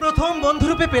তোমাকে আমি প্রথম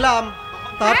বন্ধুরূপে পেলাম।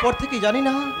 তারপর থেকে জানি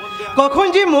না কখন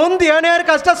যে মন দেয়া নেওয়ার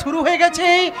কাজটা শুরু হয়ে গেছে।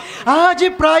 আজ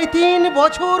প্রায় 3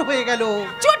 বছর হয়ে গেল।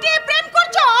 চুটিয়ে প্রেম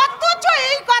করছো, অথচ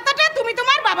এই কথাটা তুমি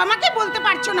তোমার বাবা মাকে বলতে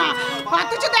পারছো না।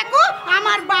 অথচ দেখো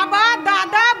আমার বাবা,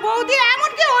 দাদা, বৌদি,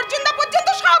 এমনকি অর্জুনদা পর্যন্ত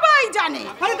সবাই জানে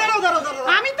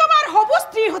আমি তোমার হবু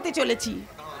স্ত্রী হতে চলেছি।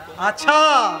 আচ্ছা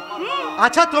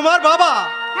আচ্ছা, তোমার বাবা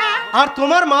আর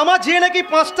তোমার মামা যে নাকি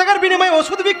 5 টাকার বিনিময়ে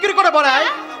ওষুধ বিক্রি করে বেড়ায়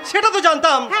সেটা তো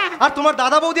জানতাম, আর তোমার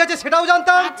দাদা বৌদি আছে সেটাও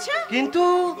জানতাম। কিন্তু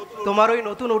তোমার ওই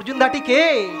নতুন অর্জুন দাটি কে?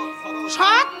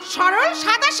 সৎ সরল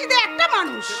সাদাসিধে একটা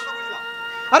মানুষ।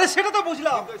 আরে সেটা তো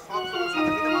বুঝলাম,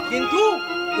 কিন্তু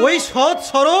ওই সৎ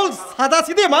সরল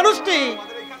সাদাসিধে মানুষটি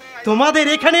তোমাদের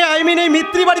এখানে এই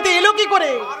মিত্রি বাড়িতে এলো কি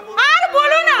করে? আর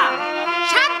বলো না,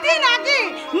 7 দিন আগে,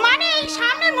 মানে এই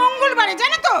সামনে মঙ্গলবারে,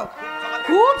 জানো তো,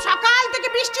 খুব সকাল থেকে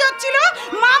বৃষ্টি হচ্ছিল।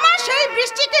 মামা সেই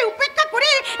বৃষ্টিকে উপেক্ষা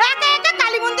করে একা একা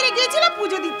কালী মন্দিরে গিয়েছিল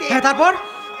পুজো দিতে।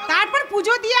 তারপর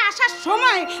পুজো দিয়ে আসার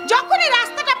সময় যখনই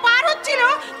রাস্তাটা পার হচ্ছিল,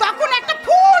 তখন একটা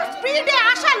ফুল স্পিডে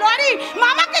আসা লরি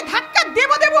মামাকে ধাক্কা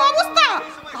দেব অবস্থা।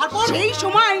 সেই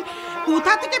সময়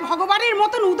কোথা থেকে ভগবানের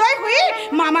মতন উদয় হয়ে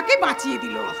মামাকে বাঁচিয়ে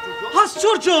দিল।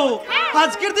 আশ্চর্য,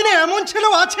 আজকের দিনে এমন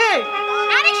ছেলেও আছে?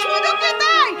 আরে শুধু কি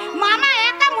তাই, মামা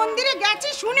একা মন্দিরে গেছে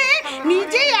শুনে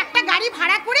নিজেই একটা গাড়ি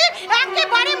ভাড়া করে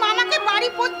একেবারে মামাকে বাড়ি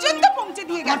পর্যন্ত পৌঁছে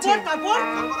দিয়ে গেছে।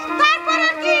 তারপর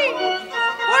আর কি,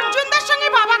 অর্জুনদার সঙ্গে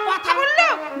বাবা কথা বললো,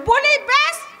 বলেই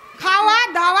ব্যাস খাওয়া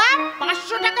দাওয়া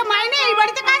 500 টাকা মাইনে এই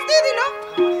বাড়িতে কাজ দিয়ে দিল।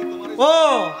 ও,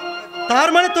 তার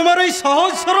মানে তোমার ওই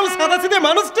সহজ সরল সাদাসিধে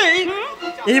মানুষটি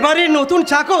এবারে নতুন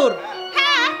চাকর?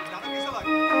 হ্যাঁ,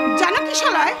 জানো কি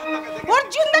শালায়,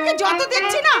 অর্জুনদাকে যত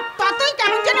দেখছি না ততই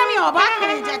কেমন যেন আমি অবাক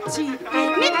হয়ে যাচ্ছি।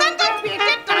 নিতান্ত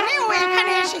পেটের টানে ও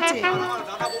এখানে এসেছে।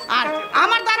 আর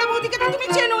আমার দাদা বৌদিকে তো তুমি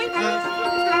চেনোই,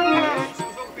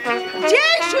 যে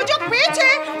সুযোগ পেয়েছে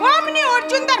অমনি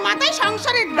অর্জুনদার মাথায়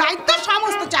সংসারের দায়িত্ব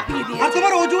সমস্ত চাপিয়ে দিয়ে। আর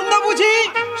তোমার অর্জুনদা বুঝি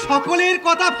সকলের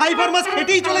কথা 5 মাস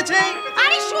খেটেই চলেছে?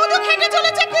 আরে শুধু খেটে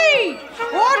চলেছে কি,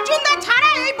 অর্জুনদা ছাড়া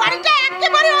এই বাড়িটা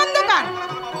একেবারে অন্ধকার।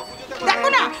 দেখো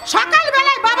না, সকাল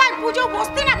বেলায় বাবার পুজো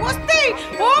বসতে না বসতে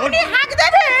অমনি হাঁক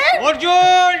দেবে,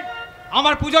 অর্জুন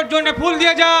আমার পূজার জন্য ফুল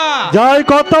দিয়ে যা। জয়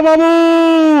কর্তা বাবু।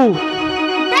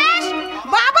 বেশ,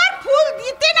 বাবার ফুল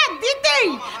দিতে না দিতেই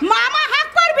মামা হাঁক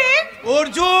করবে,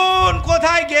 অর্জুন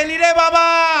কোথায় গেলি রে বাবা,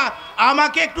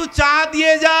 আমাকে একটু চা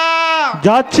দিয়ে যা।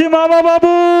 যাচ্ছি মামা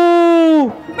বাবু।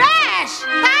 ব্যাস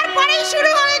তারপরেই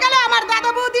শুরু হয়ে গেল আমার দাদা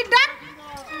বৌদির ডাক।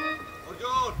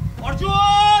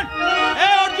 অর্জুন,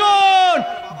 এই অর্জুন,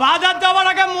 বাজার যাওয়ার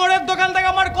আগে মোড়ের দোকান থেকে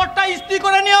আমার কোটটা ইস্ত্রি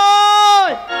করে নিও।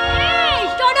 এই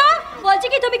শোনো, বলছি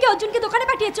কি তুমি কি অর্জুনকে দোকানে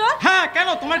পাঠিয়েছো? হ্যাঁ, কেন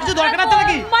তোমার কিছু দরকার আছে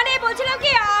নাকি? মানে বলছিলাম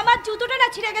কি, আমার জুতোটা না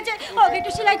ছিঁড়ে গেছে, ওকে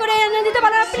একটু সেলাই করে এনে দিতে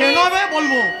পারো না প্লিজ? সেভাবে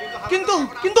বলবো,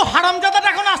 কিন্তু হারামজাদাটা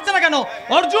এখন আসছে না কেন?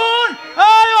 অর্জুন,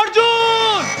 এই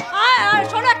অর্জুন! আর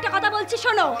শোনো, একটা কথা বলছি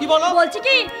শোনো। কি বলো? বলছি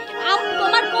কি,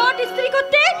 তোমার কোট ইস্ত্রি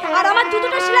করতে আর আমার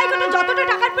জুতোটা সেলাই করতে যতটা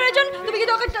টাকার প্রয়োজন তুমি কি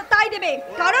ওকে তাই দেবে।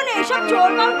 কারণ এইসব চোর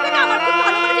বাবুকে না আমার খুব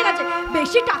ভালো করে জানা আছে,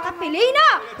 বেশি টাকা পেলেই না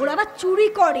ওরা আবার চুরি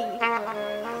করে।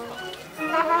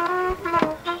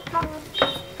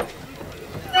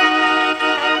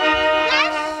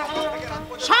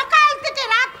 সকাল থেকে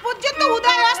রাত পর্যন্ত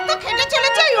উদয় অস্ত খেটে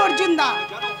চলেছে এই অর্জুনদা।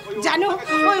 জানো,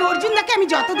 ওই অর্জুনদাকে আমি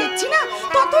যত দেখছি না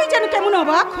ততই যেন কেমন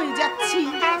অবাক হয়ে যাচ্ছি।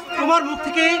 তোমার মুখ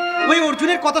থেকে ওই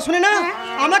অর্জুনের কথা শুনে না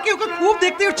আমাকে ওকে খুব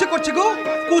দেখতে ইচ্ছে করছে গো।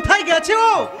 কোথায় গেছে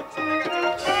ও?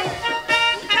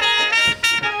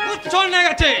 উচ্ছন্নে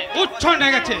গেছে, উচ্ছন্নে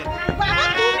গেছে। বাবা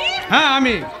তুমি? হ্যাঁ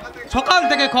আমি সকাল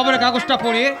থেকে খবরের কাগজটা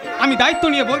পড়ে আমি দায়িত্ব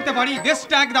নিয়ে বলতে পারি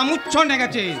দেশটা একদম উচ্ছন্নে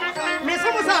গেছে।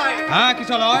 হ্যাঁ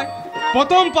কিশলয়,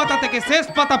 প্রথম পাতা থেকে শেষ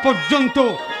পাতা পর্যন্ত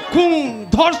খুন,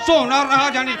 ধর্ষণ আর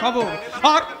রাহাজানির খবর,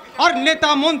 আর নেতা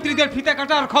মন্ত্রীদের ফিতে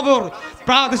কাটার খবর।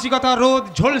 প্রাদেশিকতা রোদ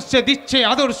ঝলসে দিচ্ছে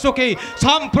আদর্শকে,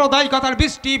 সাম্প্রদায়িকতার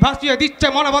বৃষ্টি ভাসিয়ে দিচ্ছে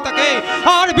মানবতাকে,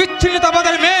 আর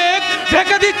বিচ্ছিন্নতাবাদের মেঘ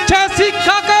ঢেকে দিচ্ছে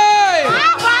শিক্ষাকে।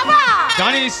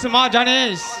 জানিস মা,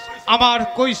 জানিস আমার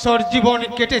কৈশোর জীবন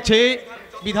কেটেছে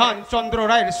বিধানচন্দ্র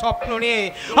রায়ের স্বপ্ন নিয়ে,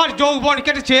 আর যৌবন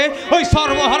কেটেছে ওই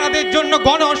সর্বহারাদের জন্য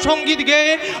গণসঙ্গীত গেয়ে,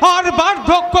 আর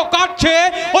বার্ধক্য কাটছে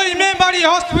ওই মেমারি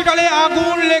হসপিটালে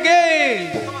আগুন লেগে।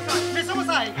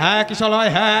 হ্যাঁ কিশলয়,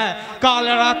 হ্যাঁ কাল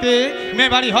রাতে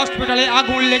মেমারি হসপিটালে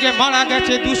আগুন লেগে মারা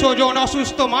গেছে 200 জন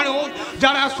অসুস্থ মানুষ,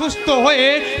 যারা সুস্থ হয়ে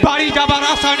বাড়ি যাবার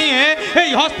আশা নিয়ে এই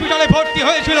হসপিটালে ভর্তি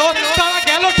হয়েছিল। তারা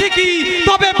গেল ঠিকই,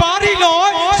 তবে বাড়ি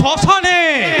নয় শ্মশানে।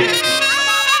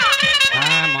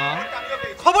 হ্যাঁ মা,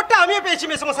 খবরটা আমিও পেয়েছি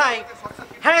মেসমশাই।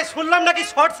 হ্যাঁ শুনলাম নাকি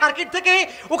শর্ট সার্কিট থেকে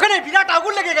ওখানে বিরাট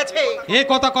আগুন লেগে গেছে। এই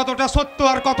কথা কতটা সত্য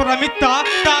আর কতটা মিথ্যা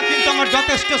তা কিন্তু আমার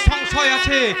যথেষ্ট সংশয়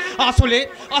আছে।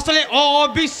 আসলে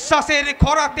অবিশ্বাসের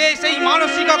খরাতে সেই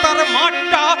মানসিকতার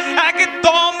মাঠটা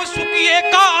একদম শুকিয়ে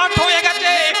কাঠ হয়ে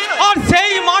গেছে, আর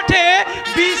সেই মাঠে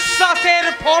বিশ্বাসের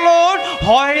ফলন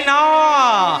হয় না।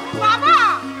 বাবা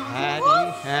হ্যাঁ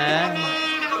হ্যাঁ,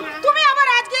 তুমি আবার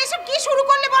আজকে এসব কি শুরু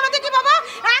করলে বলো দেখি বাবা?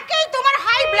 একেই তোমার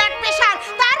হাই ব্লাড প্রেশার,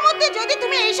 তার মধ্যে যদি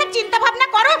তুমি এইসব চিন্তা ভাবনা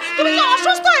করো তুমি কি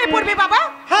অসুস্থ হয়ে পড়বে বাবা?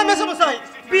 হ্যাঁ মেসমশাই,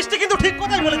 বৃষ্টি কিন্তু ঠিক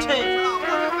কথাই বলেছে।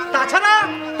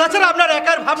 তাছাড়া আপনার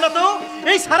একার ভাবনা তো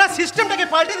এই সারা সিস্টেমটাকে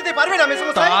পাল্টে দিতে পারবে না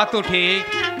মেসমশাই।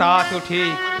 তা তো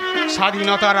ঠিক।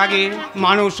 স্বাধীনতার আগে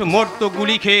মানুষ মরতো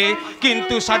গুলি খেয়ে,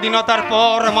 কিন্তু স্বাধীনতার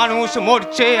পর মানুষ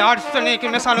মরছে আর্সেনিক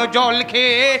মেশানো জল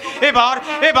খেয়ে।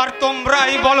 এবার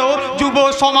তোমরাই বলো, যুব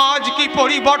সমাজ কি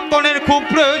পরিবর্তনের খুব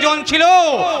প্রয়োজন ছিল?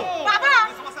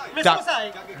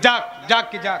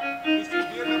 যাক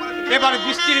এবার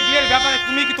বৃষ্টির বিয়ের ব্যাপারে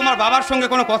তুমি কি তোমার বাবার সঙ্গে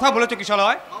কোনো কথা বলেছো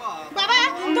কিশলয়? বাবা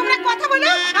তোমরা কথা বলো,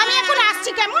 আমি এখন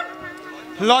আসছি। কেমন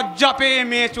লজ্জা পেয়ে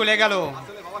মেয়ে চলে গেল।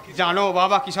 জানো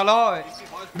বাবা কিশলয়,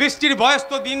 বৃষ্টির বয়স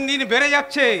তো দিন দিন বেড়ে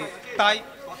যাচ্ছে,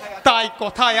 তাই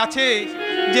কথায় আছে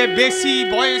যে বেশি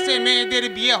বয়সে মেয়েদের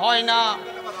বিয়ে হয় না।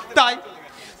 তাই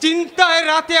চিন্তায়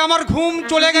রাতে আমার ঘুম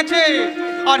চলে গেছে,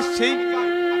 আর সেই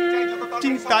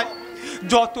চিন্তায়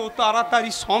যত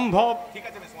তাড়াতাড়ি সম্ভব।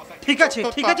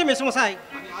 ঠিক আছে মেসমশাই,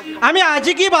 আমি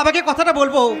আজই গিয়ে বাবাকে কথাটা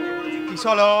বলবো।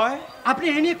 কিশলয়, আপনি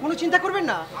এ নিয়ে কোনো চিন্তা করবেন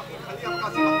না।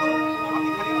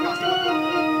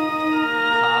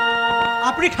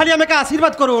 আপনি খালি আমাকে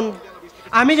আশীর্বাদ করুন,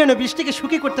 আমি যেন বৃষ্টিকে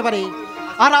সুখী করতে পারি,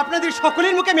 আর আপনাদের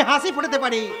সকলের মুখে আমি হাসি ফোটাতে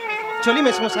পারি। চলি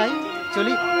মেসমশাই,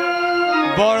 চলি।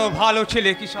 বড় ভালো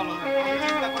ছেলে কিশলয়,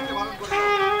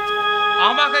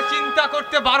 আমাকে চিন্তা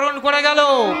করতে বারণ করে গেল,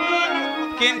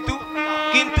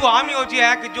 কিন্তু আমিও যে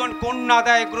একজন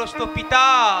কন্যাদায়গ্রস্ত পিতা,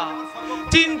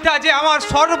 চিন্তা যে আমার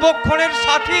সর্বক্ষণের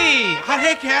সাথী।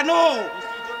 আরে কেন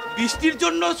বৃষ্টির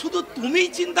জন্য শুধু তুমিই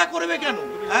চিন্তা করবে কেন?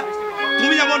 হ্যাঁ,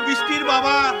 তুমি যেমন বৃষ্টির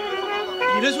বাবা,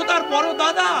 তার বড়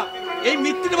দাদা, এই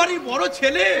মিত্রের বাড়ির বড়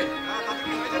ছেলে।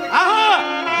 আহা,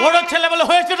 বড় ছেলে বলে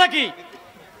হয়েছে নাকি?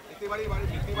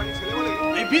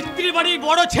 এই মিত্রের বাড়ির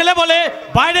বড় ছেলে বলে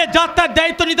বাইরে যাত্রার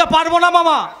দায়িত্ব নিতে পারবো না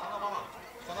মামা।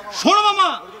 শোনো মামা,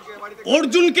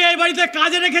 অর্জুনকে এই বাড়িতে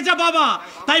কাজে রেখেছে বাবা,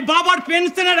 তাই বাবার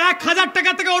পেনশনের 1000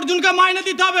 টাকা থেকে অর্জুনকে মাইনে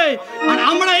দিতে হবে, আর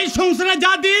আমরা এই সংসারে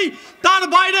যা দিই তার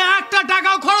বাইরে একটা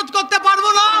টাকাও খরচ করতে পারবো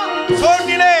না। শোন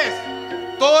নীলেশ,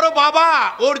 তোর বাবা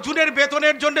অর্জুনের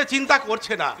বেতনের জন্য চিন্তা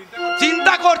করছে না,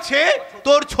 চিন্তা করছে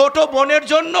তোর ছোট বোনের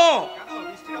জন্য।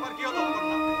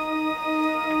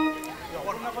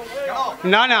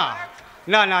 না না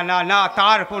না না না না,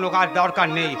 তার কোনো কাজ দরকার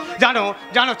নেই।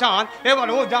 জানো চাঁদ, এবার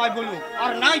ও যাই বলুক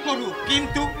আর নাই করুক,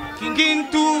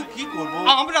 কিন্তু কি করবো,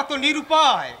 আমরা তো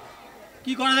নিরুপায়।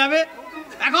 কি করা যাবে?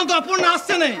 এখন তো অপর্ণা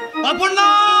আসছে না। অপর্ণা,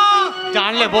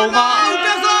 জানলে বৌমা,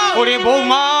 ওরে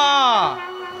বৌমা,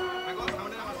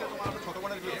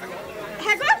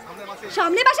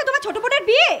 সামনে মাসে তোমার ছোট বোনের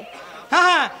বিয়ে?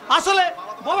 হ্যাঁ আসলে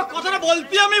বাবা কথাটা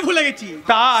বলতে আমি ভুলে গেছি।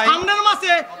 তাই সামনের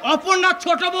মাসে অপর্ণার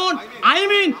ছোট বোন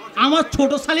আমার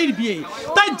ছোট শালির বিয়ে,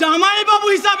 তাই জামাই বাবু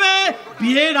হিসাবে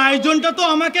বিয়ের আয়োজনটা তো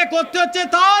আমাকে করতে হচ্ছে।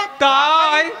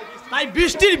 তাই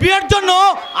বৃষ্টির বিয়ের জন্য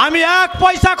আমি 1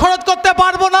 পয়সা খরচ করতে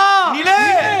পারবো না।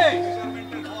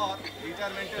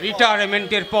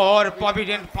 রিটায়ারমেন্টের পর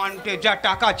প্রভিডেন্ট ফান্ডে যা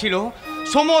টাকা ছিল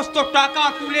সমস্ত টাকা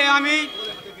তুলে আমি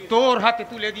তোর হাতে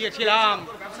তুলে দিয়েছিলাম।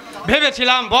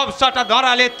 ভেবেছিলাম ব্যবসাটা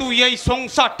দাঁড়ালে তুই এই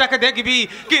সংসারটাকে দেখবি,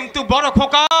 কিন্তু বড়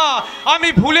খোকা, আমি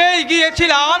ভুলেই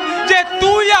গিয়েছিলাম যে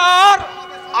তুই আর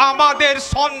আমাদের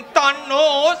সন্তান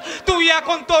নোস, তুই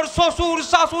এখন তোর শ্বশুর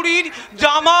শাশুড়ির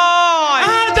জামাই।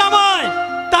 জামাই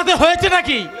তাতে হয়েছে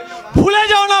নাকি? ভুলে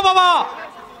যাও না বাবা,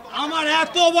 আমার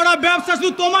এত বড় ব্যবসা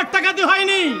শুধু তোমার টাকাতে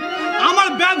হয়নি। আমার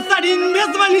ব্যবসার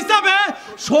ইনভেস্টমেন্ট হিসাবে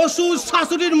শ্বশুর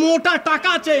শাশুড়ির মোটা টাকা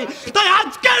আছে। তাই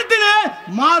আজকের দিনে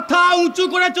মাথা উঁচু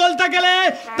করে চলতে গেলে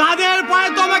তাদের পায়ে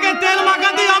তোমাকে তেল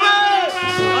মাখাতে হবে।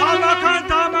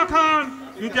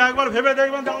 কিন্তু একবার ভেবে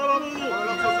দেখবেন দাদা বাবু,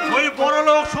 ওই বড়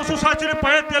লোক শ্বশুর শাশুড়ির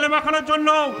পায়ে তেল মাখানোর জন্য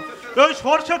ওই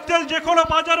সরষের তেল যে কোনো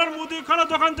বাজারের মুদিখানা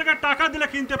দোকান থেকে টাকা দিলে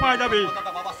কিনতে পাওয়া যাবে।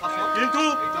 কিন্তু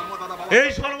এই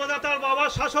সর্বদা তার বাবার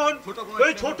শাসন,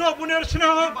 ওই ছোট বোনের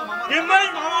স্নেহ, এমনি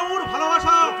মামাবুর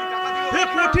ভালোবাসা,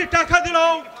 কোটি টাকা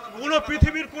দিলেও কোনো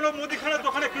পৃথিবীর কোনো মুদিখানার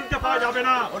দোকানে কিনতে পাওয়া যাবে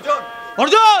না।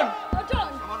 অর্জুন,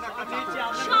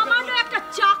 সামান্য একটা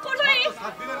চাকর হয়ে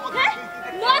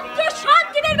মাত্র 7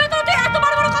 দিনের ভেতরে তুই এত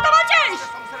বড় বড় কথা বলছিস?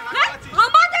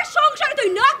 আমাদের সংসারে তুই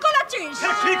নাক গলাচ্ছিস।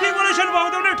 ঠিকই বলেছেন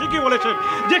বাবুদেব, ঠিকই বলেছেন।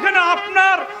 যেখানে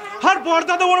আপনার আর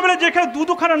বড়দাদা বলে যেখানে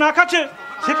দুখানা নাক আছে,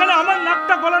 সেখানে আমার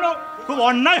নাকটা গলানো খুব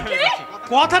অন্যায় হয়ে গেছে।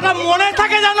 কথাটা মনে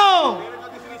থাকে জানো?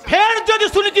 ফের যদি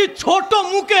শুনেছি ছোট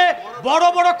মুখে বড়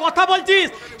বড় কথা বলছিস,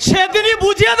 সেদিনই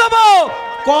বুঝিয়ে দেবো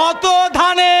কত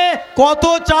ধানে কত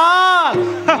চাল।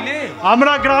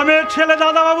 আমরা গ্রামের ছেলে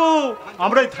দাদা বাবু,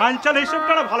 আমরা এই ধান চাল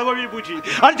হিসেবটা ভালোভাবেই বুঝি।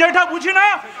 আর যেটা বুঝি না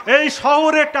এই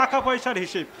শহরের টাকা পয়সার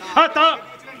হিসেব। হ্যাঁ, তা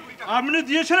আপনি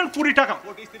দিয়েছিলেন 20 টাকা,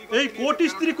 এই কোট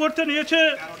ইস্ত্রি করতে নিয়েছে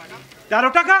 13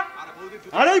 টাকা,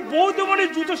 আর এই বৌদ্ধমণি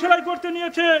জুতো সেলাই করতে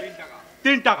নিয়েছে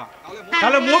 3 টাকা।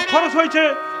 তাহলে মোট খরচ হয়েছে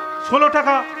 16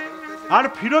 টাকা, আর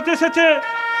ফেরত এসেছে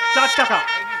 4 টাকা।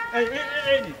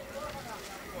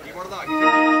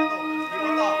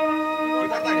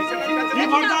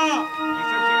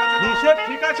 হিসেব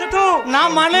ঠিক আছে তো? না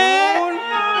মানে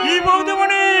কি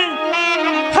বৌদ্ধমণি,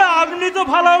 আপনি তো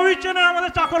ভালো হয়েছেন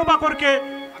আমাদের চাকর বাকরকে,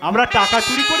 আমরা টাকা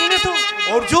চুরি করি না তো?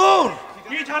 অর্জুন,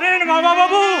 কি জানেন বাবা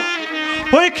বাবু,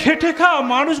 ওই খেটে খা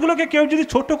মানুষগুলোকে কেউ যদি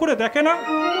ছোট করে দেখে না,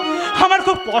 আমার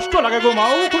খুব কষ্ট লাগে গো মা,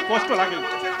 খুব কষ্ট লাগে।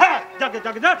 হ্যাঁ, যাকে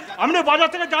যাকে যা, আপনি বাজার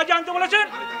থেকে যা যা আনতে বলেছেন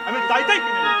আমি তাই তাই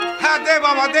কিনে নেব। হ্যাঁ দে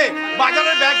বাবা দে,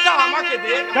 বাজারের ব্যাগটা আমাকে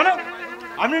দে। কেন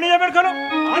আপনি নিয়ে যাবেন? কেন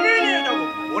আমি নিয়ে যাবো?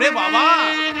 ওরে বাবা,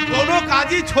 কোনো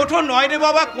কাজই ছোট নয় রে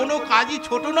বাবা, কোনো কাজই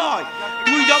ছোট নয়।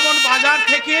 তুই যেমন বাজার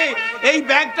থেকে এই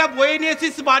ব্যাগটা বয়ে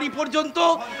নিয়েছিস বাড়ি পর্যন্ত,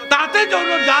 তাতে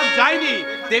জন্য যা যায়নি,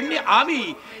 তেমনি আমি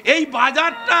এই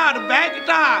বাজারটার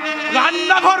ব্যাগটা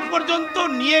রান্নাঘর পর্যন্ত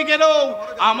নিয়ে গেলেও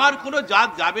আমার কোনো জাত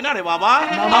যাবে না রে বাবা,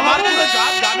 আমার কোনো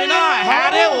জাত যাবে না। হ্যাঁ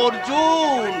রে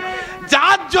অর্জুন,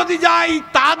 জাত যদি যাই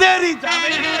তাদেরই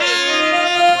যাবে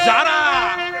যারা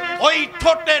ওই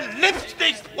ঠোঁটে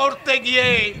লিপস্টিক পরতে গিয়ে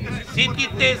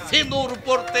সিটিতে সিঁদুর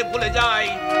পরতে ভুলে যায়,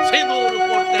 সিঁদুর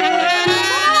পরতে ভুলে যায়।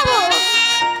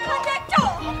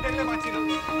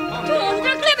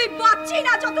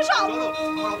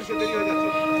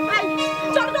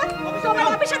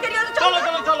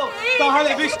 তাহলে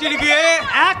বৃষ্টির বিয়ে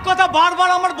এক কথা বারবার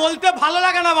আমার বলতে ভালো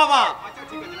লাগে না বাবা।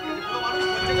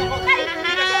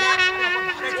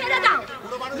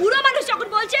 বুড়ো মানুষ যখন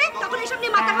বলছে তখন এসব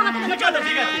নিয়ে মাথা ঘামাতে হবে।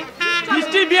 ঠিক আছে,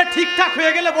 বৃষ্টির বিয়ে ঠিকঠাক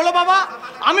হয়ে গেলে বলো বাবা,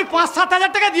 আমি 5-7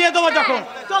 হাজার টাকা দিয়ে দেবো যখন।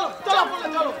 চলো চলো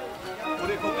চলো।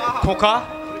 খোকা,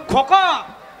 খোকা,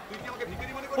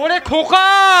 ওরে খোকা,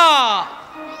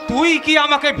 তুই কি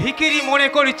আমাকে ভিখিরি মনে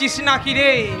করেছিস নাকি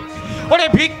রে? ওরে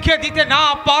ভিক্ষে দিতে না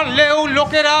পারলেও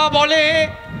লোকেরা বলে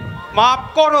মাফ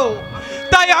করো,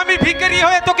 তাই আমি ভিখিরি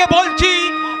হয়ে তোকে বলছি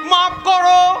মাফ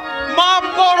করো, মাফ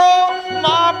করো,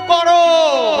 মাফ করো।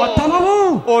 বাবু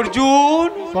অর্জুন,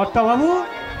 বাবু,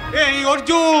 এই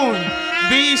অর্জুন,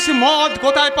 বিষ মদ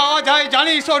কোথায় পাওয়া যায়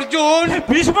জানিস অর্জুন?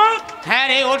 বিষ মদ? হ্যাঁ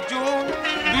রে অর্জুন,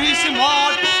 বিষ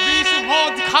মদ, বিষ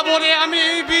মদ খাবো রে আমি,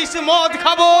 বিষ মদ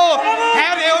খাবো।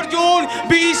 হ্যাঁ রে অর্জুন,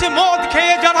 বিষ মদ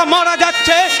খেয়ে যারা মারা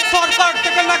যাচ্ছে সরকার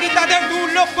থেকে নাকি তাদের 2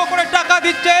 লক্ষ করে টাকা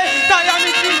দিচ্ছে, তাই আমি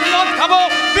বিষ মদ খাবো।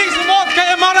 বিষ মদ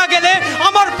খেয়ে মারা গেলে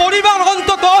আমার পরিবার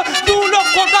অন্তত 2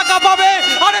 লক্ষ টাকা পাবে,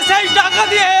 আর সেই টাকা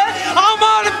দিয়ে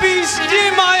আমার বৃষ্টি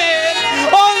মায়ের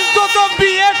অন্তত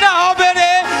বিয়েটা হবে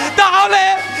রে। তাহলে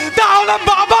তাহলে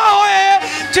বাবা হয়ে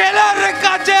ছেলের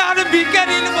কাছে আর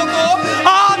ভিখারির মতো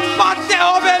হাত পাততে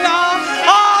হবে না,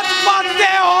 হাত পাততে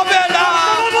হবে না।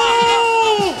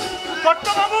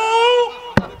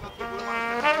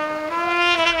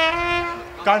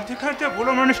 কাঁদতে কাঁদতে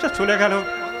বুড়ো মানুষটা চলে গেল।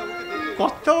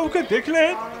 কর্তাবাবুকে দেখলে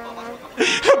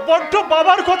বড্ড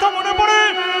বাবার কথা মনে পড়ে।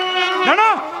 না না,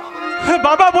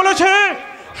 বাবা বলেছে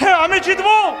আমি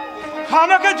জিতবো,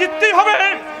 আমাকে জিততেই হবে।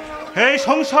 এই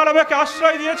সংসার আমাকে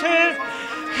আশ্রয় দিয়েছে,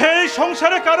 এই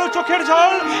সংসারে কারো চোখের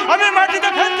জল আমি মাটিতে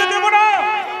ফেলতে দেব না।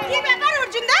 কি ব্যাপার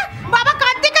অর্জুন দা, বাবা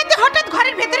কাঁদতে কাঁদতে হঠাৎ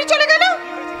ঘরের ভেতরে চলে গেল?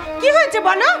 কি হয়েছে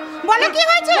বলো বলো কি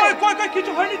হয়েছে?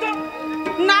 কিছু হয়নি তো?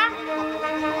 না।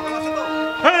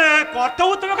 হ্যাঁ,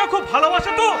 কর্তাও তোমাকে খুব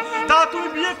ভালোবাসে তো, তা তুমি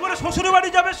বিয়ে করে শ্বশুরের বাড়ি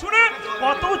যাবে শুনে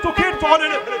কর্তাও চোখের জল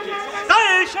এনে ফেলেছে। তাই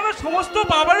এই সময় সমস্ত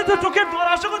বাবারই তো চোখের জল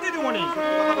আসে গো দিদিমণি।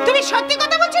 তুমি সত্যি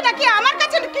কথা বলছো নাকি আমার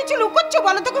কাছে কিছু লুকোচ্ছ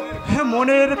বলো তো? হ্যাঁ,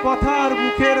 মনের কথা আর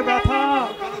বুকের ব্যথা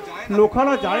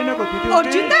লোকানো যায় না গো দিদিমণি।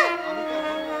 অর্জুন দা,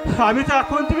 আমি তো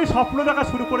এখন তুমি স্বপ্ন দেখা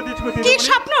শুরু করে দিয়েছি। কি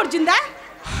স্বপ্ন অর্জুন দা?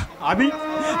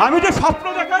 আমি যে স্বপ্ন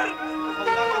দেখার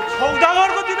সৌদাগর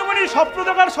গো দিদিমণি, স্বপ্ন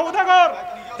দেখার সৌদাগর।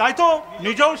 তাই তো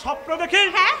নিজেও স্বপ্ন দেখি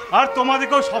আর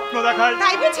তোমাদেরকেও স্বপ্ন দেখাই।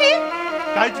 তাই বুঝি?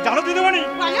 তাই জানো দিদিমণি,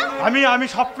 আমি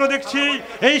স্বপ্ন দেখছি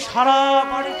এই সারা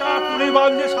বাড়িটা টুনি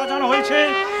বাল্ব দিয়ে সাজানো হয়েছে,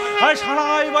 আর সারা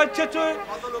বাড়িতে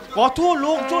কত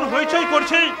লোকজন হইচই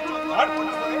করছে, আর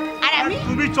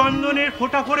তুমি চন্দনের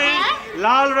ফোঁটা পরে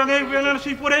লাল রঙের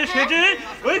বেনারসি পরে সেজে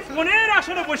ওই ফোনের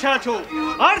আসনে বসে আছো,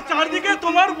 আর চারদিকে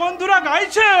তোমার বন্ধুরা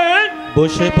গাইছে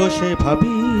বসে বসে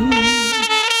ভাবি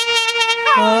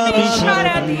আমি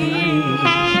সারাদিন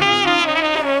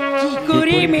কি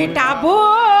করে মেটাবো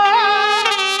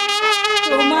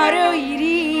তোমার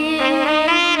ইরি,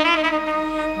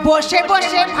 বসে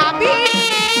বসে ভাবি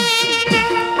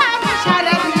আমি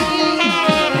সারাদিন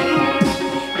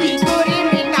কি করে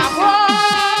মেটাবো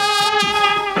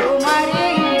তোমার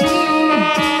ইরি,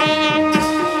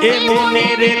 এ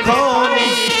মনের ক্ষণে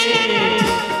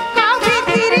কবে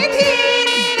ধীরে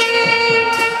ধীরে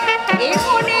এ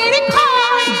মনের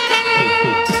ক্ষণে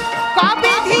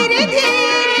কবে ধীরে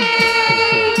ধীরে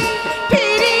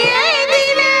ফিরিয়ে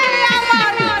দিলে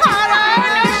আমার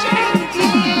হারানো স্মৃতি,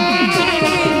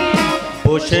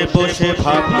 বসে বসে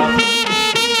ভাবি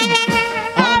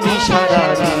আমি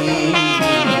সারাদিন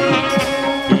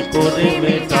কি করে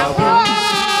মেটাবো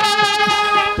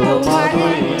তোমার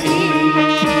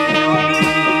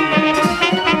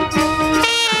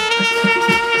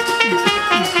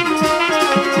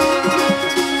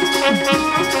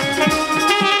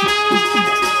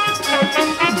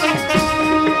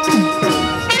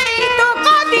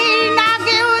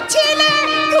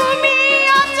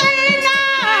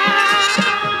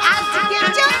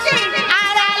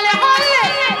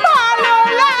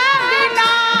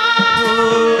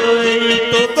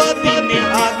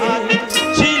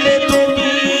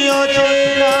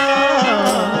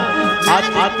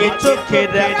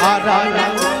চোখের আড়াল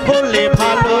হলে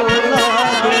ভালো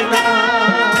লাগে না,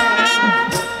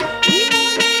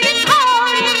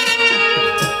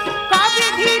 কবে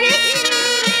ধীরে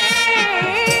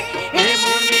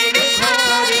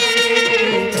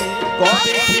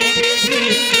কবে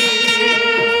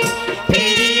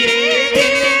ফিরিয়ে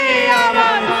দিলে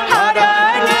আমার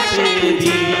হারানো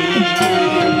স্মৃতি,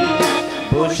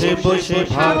 বসে বসে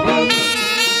ভাবি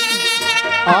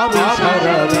আমি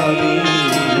সারাদিন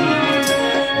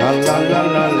লা লা লা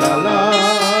লা লা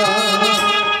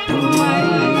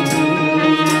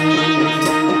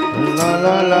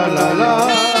লা লা লা লা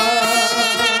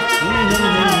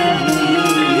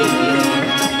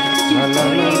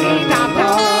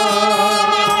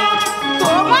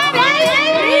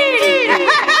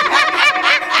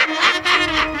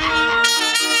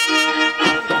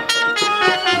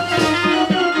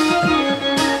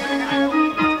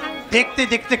দেখতে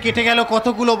দেখতে কেটে গেল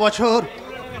কতগুলো বছর।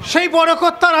 সেই বড়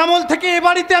কর্তার আমল থেকে এ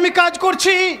বাড়িতে আমি কাজ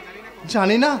করছি।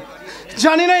 জানি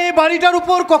না এই বাড়িটার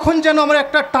উপর কখন যেন আমার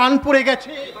একটা টান পড়ে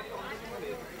গেছে।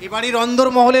 এ বাড়ির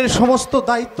অন্দরমহলের সমস্ত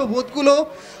দায়িত্ববোধগুলো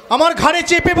আমার ঘাড়ে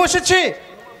চেপে বসেছে।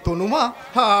 তনুমা,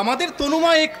 আমাদের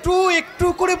তনুমা একটু একটু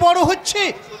করে বড় হচ্ছে।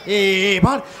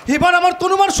 এবার আমার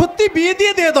তনুমার সত্যি বিয়ে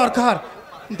দিয়ে দেওয়া দরকার।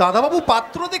 দাদাবাবু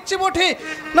পাত্র দেখছে বটে,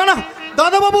 না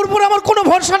দাদাবাবুর উপর আমার কোনো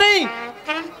ভরসা নেই।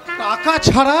 টাকা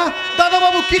ছাড়া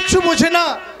দাদাবাবু কিচ্ছু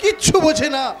বোঝে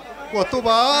না।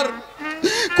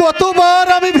 কতবার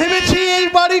আমি ভেবেছি এই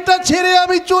বাড়িটা ছেড়ে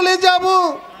আমি চলে যাব,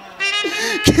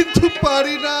 কিন্তু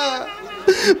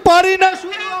পারি না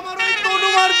শুধু আমার ওই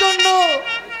তনুমার জন্য।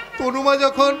 তনুমা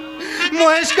যখন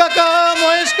মহেশ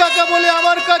কাকা বলে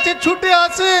আমার কাছে ছুটে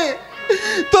আসে,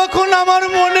 তখন আমার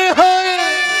মনে হয়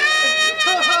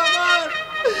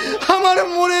আমার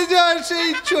মরে যায় সেই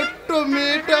ছোট্ট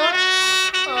মেয়েটা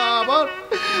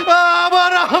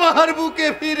আবার আমার বুকে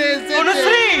ফিরে এসে।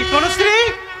 তনুশ্রী,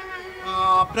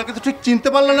 আপনাকে তো ঠিক চিনতে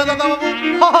পারলেন না দাদাবাবু।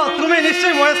 তুমি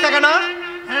নিশ্চয়ই মহেশ কাকা না?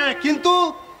 হ্যাঁ, কিন্তু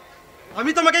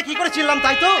আমি তোমাকে কি করে চিনলাম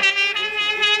তাই তো?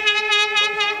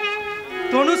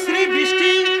 তনুশ্রী,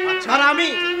 বৃষ্টি আর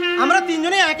আমরা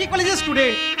তিনজনে একই কলেজের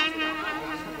স্টুডেন্ট।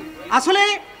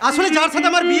 আসলে যার সাথে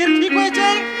আমার বিয়ের ঠিক হয়েছে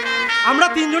আমরা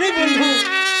তিনজনেই বন্ধু।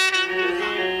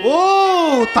 ও,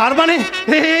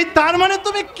 তার মানে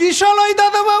তুমি কিশলয়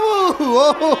দাদাবাবু?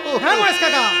 হ্যাঁ মহেশ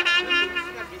কাকা,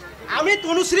 আমি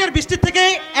তনুশ্রী আর বৃষ্টির থেকে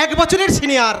 1 বছরের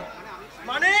সিনিয়র,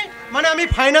 মানে মানে আমি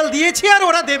ফাইনাল দিয়েছি আর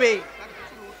ওরা দেবে,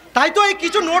 তাই তো এই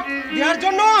কিছু নোট দেওয়ার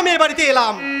জন্য আমি এই বাড়িতে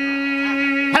এলাম।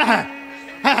 হ্যাঁ হ্যাঁ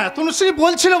হ্যাঁ হ্যাঁ, তনুশ্রী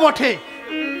বলছিল বটে,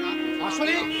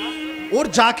 আসলে ওর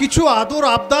যা কিছু আদর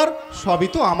আবদার সবই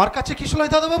তো আমার কাছে কিশোর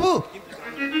দাদা বাবু।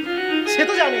 সে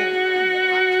তো জানি,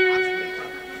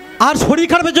 আর শরীর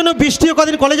খারাপের জন্য বৃষ্টিও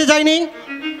কদিন কলেজে যায়নি,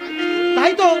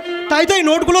 তাই তো এই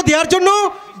নোটগুলো দেওয়ার জন্য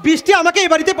বৃষ্টি আমাকে এই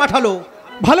বাড়িতে পাঠালো।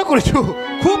 ভালো করেছো,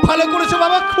 খুব ভালো করেছো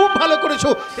বাবা, খুব ভালো করেছো।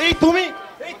 এই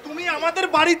তুমি আমাদের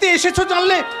বাড়িতে এসেছো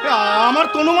জানলে আমার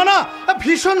তনুমানা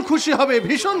ভীষণ খুশি হবে,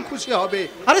 ভীষণ খুশি হবে।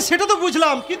 আরে সেটা তো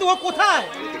বুঝলাম, কিন্তু ও কোথায়?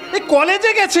 এই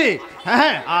কলেজে গেছে। হ্যাঁ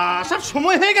হ্যাঁ, আসার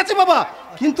সময় হয়ে গেছে বাবা,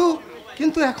 কিন্তু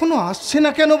কিন্তু এখনো আসছে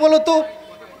না কেন বলো তো?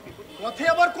 পথে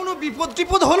আবার কোনো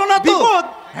বিপদ হলো না তো?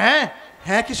 হ্যাঁ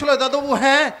হ্যাঁ কিশোর দাদাবাবু,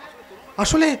 হ্যাঁ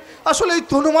আসলে আসলে এই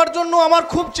তনুমার জন্য আমার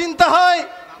খুব চিন্তা হয়।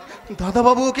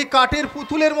 দাদাবাবু ওকে কাঠের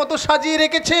পুতুলের মতো সাজিয়ে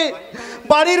রেখেছে,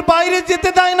 বাড়ির বাইরে যেতে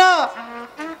দেয় না,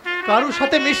 কারোর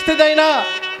সাথে মিশতে দেয় না,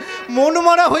 মন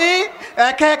মারা হয়ে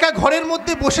একা একা ঘরের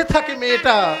মধ্যে বসে থাকে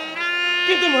মেয়েটা।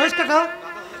 কিন্তু মহেশ কাকা,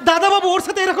 দাদাবাবু ওর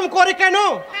সাথে এরকম করে কেন?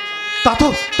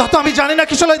 তা তো আমি জানি না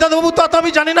কিশোর দাদাবাবু, তা তো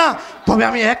আমি জানি না, তবে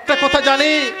আমি একটা কথা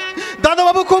জানি,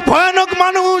 দাদাবাবু খুব ভয়ানক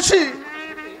মানুষ।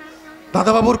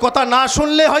 দাদাবাবুর কথা না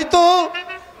শুনলে হয়তো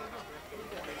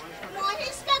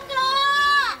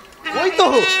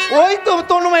ওই তো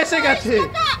তনুমা এসে গেছে।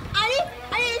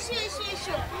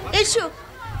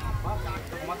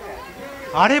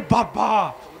 আরে বাবা,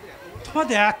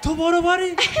 তোমাদের এত বড় বাড়ি!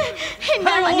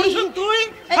 তুই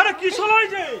আরে কি সময়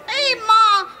যে এই মা,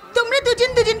 তোমরা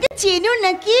দুজনকে চেনো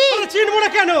নাকি? চিনবো না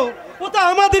কেন? ও তো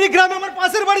আমাদেরই গ্রামে, আমার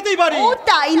পাশের বাড়িতেই বাড়ি। ও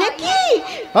তাই নাকি?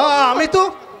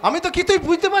 আমি তো কি তুই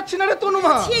বুঝতে পারছি না রে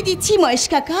তনুমা। বুঝিয়ে দিচ্ছি মহেশ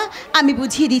কাকা, আমি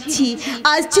বুঝিয়ে দিচ্ছি।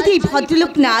 আজ যদি এই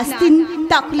ভদ্রলোক না আসতেন,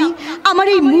 তাহলে আমার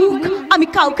এই মুখ আমি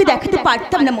কাউকে দেখাতে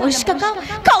পারতাম না মহেশ কাকা,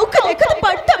 কাউকে দেখাতে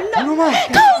পারতাম না,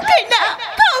 কাউকে না।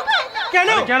 কেন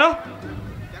কেন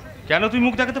কেন তুই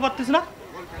মুখ দেখাতে পারতিস না?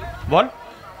 বল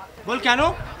বল কেন?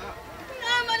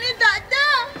 মানে দাদা,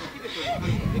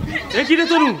 এ কি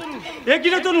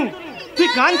রে তনু, তুই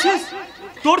কাঁদছিস?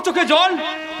 তোর চোখে জল?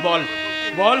 বল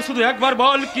বল, শুধু একবার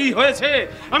বল কি হয়েছে।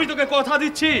 আমি তোকে কথা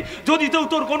দিচ্ছি, যদি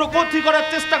তোর কোনো ক্ষতি করার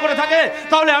চেষ্টা করে থাকে,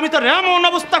 তাহলে আমি তোর এমন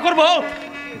অবস্থা করব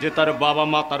যে তার বাবা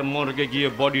মা তার মর্গে গিয়ে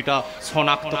বডিটা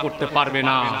শনাক্ত করতে পারবে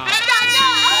না।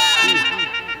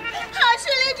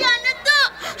 আসলে জানো তো,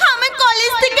 আমি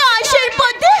কলেজ থেকে আসার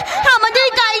পথে আমাদের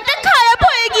গাড়িটা খারাপ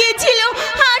হয়ে গিয়েছিল,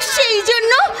 আর সেই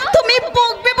জন্য তুমি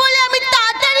বকবে বলে আমি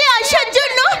তাড়াতাড়ি আসার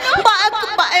জন্য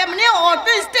মানে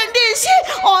অটো স্ট্যান্ডে এসে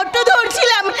অটো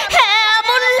ধরছিলাম। হ্যাঁ,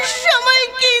 এমন সময়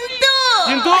কিন্তু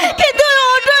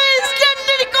অটো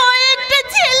স্ট্যান্ডের কয়েকটা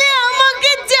ছেলে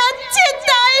আমাকে যাচ্ছে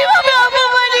তাই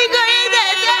অপমানি করে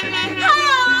দাদা,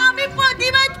 আমি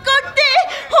প্রতিবাদ করতে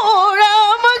ওরা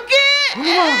আমাকে।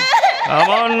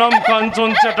 আমার নাম কাঞ্চন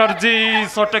চ্যাটার্জি,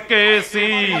 সটকেসি।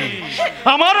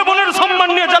 আমার বোনের সম্মান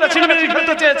নিয়ে যারা ছিনিমিনি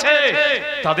খেলতে চেয়েছে,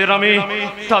 তাদের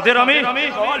আমি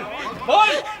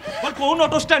বল কোন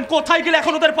অটো স্ট্যান্ড, কোথায় গেলে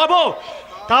এখন ওদের পাবো?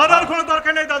 তার আর কোনো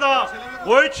দরকার নেই দাদা,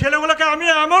 ওই ছেলেগুলোকে আমি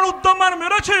এমন উদ্যম মার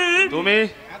মেরেছি। তুমি?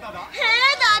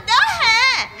 হ্যাঁ দাদা,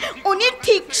 হ্যাঁ, উনি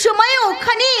ঠিক সময়ে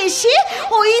ওখানে এসে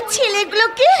ওই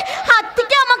ছেলেগুলোকে হাত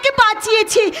থেকে আমাকে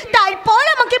বাঁচিয়েছে, তারপর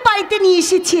আমাকে বাড়িতে নিয়ে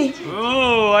এসেছে। ও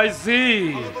আই সি।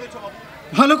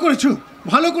 ভালো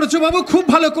করেছো বাবু, খুব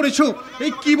ভালো করেছো।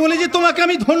 এই কি বলে যে তোমাকে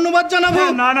আমি ধন্যবাদ জানাবো?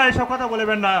 না না, এসব কথা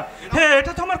বলবেন না, হ্যাঁ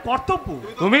এটা তো আমার কর্তব্য।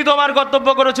 তুমি তোমার কর্তব্য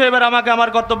করেছো, এবার আমাকে আমার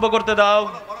কর্তব্য করতে দাও।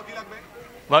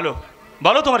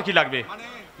 বলো তোমার কি লাগবে?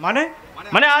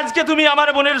 মানে আজকে তুমি আমার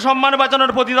বোনের সম্মান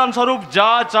বাঁচানোর প্রতিদান স্বরূপ যা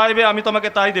চাইবে আমি তোমাকে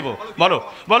তাই দেবো।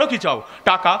 বলো কি চাও?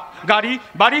 টাকা, গাড়ি,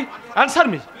 বাড়ি? Answer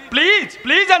me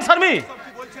please answer me.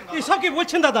 এসব কি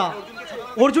বলছেন দাদা?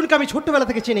 অর্জুনকে আমি ছোট্টবেলা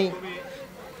থেকে চিনি।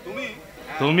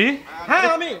 তুমি? হ্যাঁ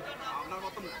আমি।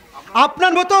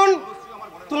 আপনার মতন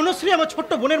তনুশ্রী আমার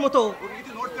ছোট্ট বোনের মতো,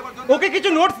 ওকে কিছু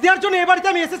নোটস দেওয়ার জন্য এ বাড়িতে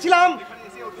আমি এসেছিলাম।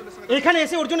 এখানে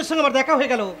এসে অর্জুনের সঙ্গে আমার দেখা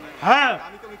হয়ে গেল। হ্যাঁ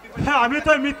হ্যাঁ, আমি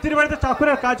তো মিত্তির বাড়িতে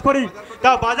চাকরের কাজ করি, তা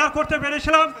বাজার করতে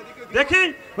বেরিয়েছিলাম, দেখি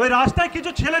ওই রাস্তায় কিছু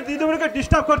ছেলে দিদিমণিকে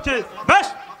ডিস্টার্ব করছে, বেশ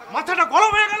মাথাটা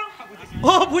গরম হয়ে গেল।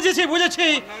 ও বুঝেছি,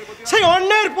 সেই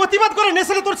অন্যায়ের প্রতিবাদ করে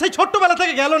নেশালে তোর সেই ছোট্টবেলা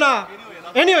থেকে গেল না।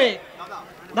 এনিওয়ে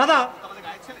দাদা,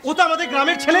 ও তো আমাদের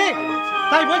গ্রামের ছেলে,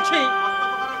 তাই বলছি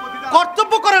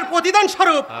কর্তব্য করার প্রতিদান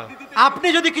স্বরূপ আপনি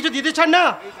যদি কিছু দিতে চান না,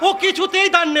 ও কিছুতেই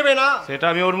দান নেবে না। সেটা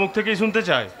আমি ওর মুখ থেকেই শুনতে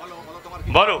চাই।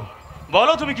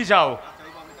 বলো তুমি কি চাও?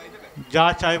 যা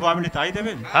চাইবো আপনি তাই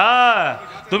দেবেন? হ্যাঁ,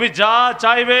 তুমি যা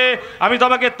চাইবে আমি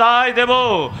তোমাকে তাই দেব।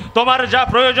 তোমার যা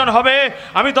প্রয়োজন হবে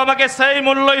আমি তোমাকে সেই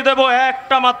মূল্যই দেব,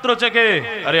 একটা মাত্র চেকে।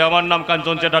 আরে আমার নাম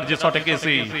কাঞ্চন চ্যাটার্জি, শটে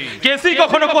কেসি। কেসি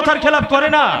কখনো কথার খেলাপ করে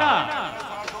না।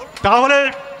 তাহলে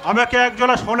আমাকে এক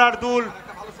জোড়া সোনার দুল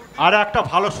আর একটা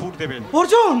ভালো স্যুট দেবেন।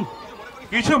 অর্জুন,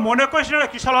 কিছু মনে করিস না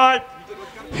কিশলয়,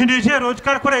 নিজে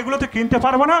রোজগার করে এগুলো তো কিনতে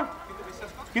পারবো না,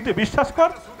 কিন্তু বিশ্বাস কর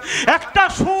একটা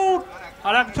স্যুট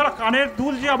আর এক জোড়া কানের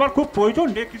দুল যে আমার খুব প্রয়োজন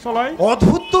রে কিশলয়।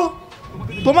 অদ্ভুত তো,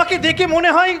 তোমাকে দেখে মনে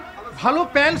হয় ভালো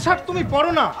প্যান্ট শার্ট তুমি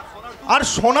পরো না, আর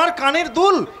সোনার কানের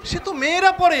দুল সে তো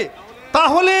মেয়েরা পরে।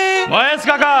 তাহলে মহেশ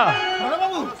কাকা,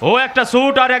 ও একটা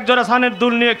স্যুট আর এক জোড়া কানের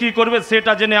দুল নিয়ে কি করবে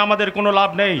সেটা জেনে আমাদের কোনো লাভ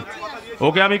নেই।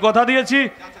 ওকে আমি কথা দিয়েছি,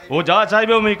 ও যা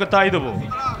চাইবে আমি তাই দেবো।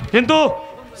 কিন্তু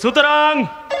সুতরাং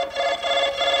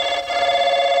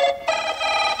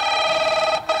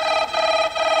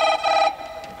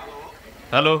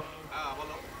হ্যালো,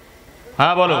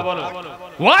 হ্যাঁ বলো।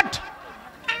 হোয়াট?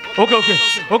 ওকে ওকে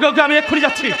ওকে ওকে আমি এক্ষুনি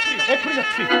যাচ্ছি, এক্ষুনি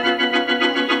যাচ্ছি।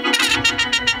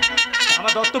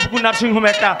 আমার দত্তপুকুর নার্সিংহোমে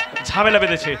একটা ঝামেলা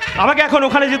বেঁধেছে, আমাকে এখন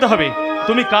ওখানে যেতে হবে।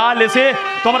 তুমি কাল এসে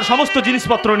তোমার সমস্ত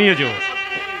জিনিসপত্র নিয়ে যাও।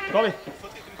 তবে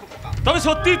তবে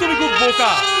সত্যিই তুমি খুব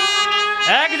বোকা।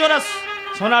 এক জোড়া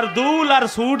সোনার দুল আর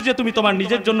স্যুট যে তুমি তোমার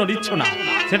নিজের জন্য নিচ্ছ না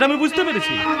সেটা আমি বুঝতে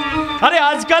পেরেছি। আরে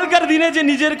আজকালকার দিনে যে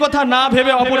নিজের কথা না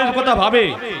ভেবে অপরের কথা ভাবে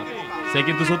সে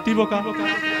কিন্তু সত্যি বোকা,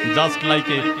 জাস্ট লাইক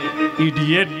এ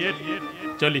ইডিয়েট।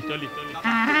 চলি,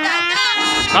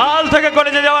 কাল থেকে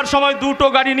কলেজে যাওয়ার সময় দুটো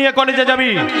গাড়ি নিয়ে কলেজে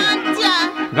যাবি।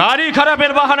 গাড়ি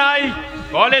খারাপের বাহানায়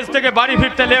কলেজ থেকে বাড়ি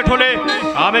ফিরতে লেট হলে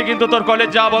আমি কিন্তু তোর কলেজ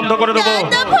যাওয়া বন্ধ করে দেবো।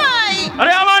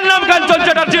 আরে আমার নাম কাঞ্চন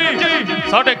চ্যাটার্জি,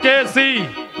 শটে কেসি।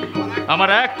 আমার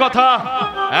এক কথা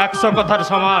 100 কথার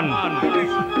সমান।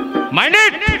 Mind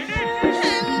it.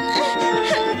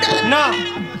 না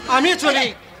আমিও চলি।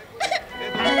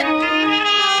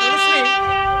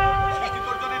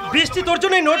 বৃষ্টি তোর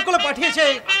জন্য এই নোটগুলো পাঠিয়েছে,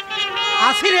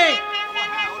 আসি রে।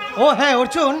 ও হ্যাঁ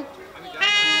অর্জুন,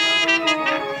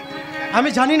 আমি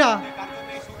জানি না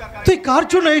তুই কার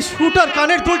জন্য এই স্যুট আর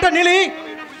কানের দুলটা নিলি,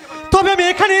 তবে আমি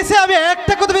এখানে এসে আমি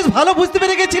একটা কথা বেশ ভালো বুঝতে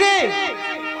পেরে গেছি রে।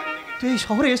 তুই এই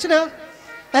শহরে এসে না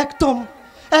একদম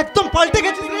একদম পাল্টে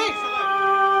গেছিস রে।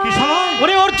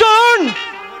 ওরে অর্জুন,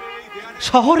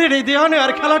 শহরের এই দেওয়ানে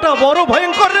আর খেলাটা বড়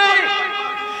ভয়ঙ্কর রে।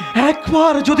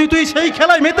 একবার যদি তুই সেই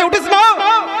খেলায় মেতে উঠিস না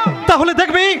তাহলে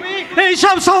দেখবি এই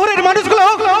সব শহরের মানুষগুলো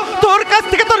তোর কাছ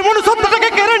থেকে তোর মনুষ্যত্বটাকে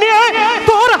কেড়ে নিয়ে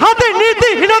তোর হাতে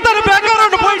নীতিহীনতার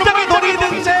ব্যাকরণ বইটাকে ধরিয়ে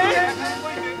দিচ্ছে।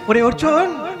 ওরে অর্জুন,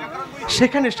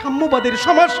 সেখানে সাম্যবাদের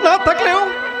সমাস না থাকলেও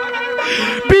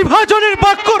বিভাজনের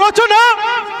বাক্য রচনা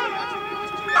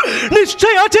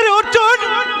নিশ্চয় আছে রে অর্জুন,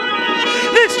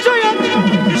 নিশ্চয় আছে।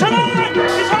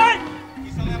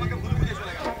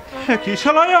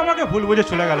 কিশলয় আমাকে ভুল বুঝে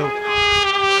চলে গেল।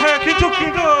 কিন্তু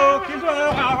কিন্তু কিন্তু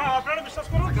আপনারা বিশ্বাস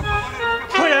করুন,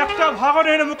 ওই একটা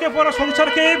ভাগনের মুখে পড়া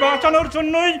সংসারকে বাঁচানোর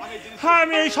জন্যই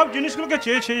আমি এই সব জিনিসগুলোকে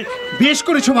চেয়েছি। বেশ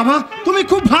করেছো বাবা, তুমি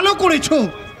খুব ভালো করেছো।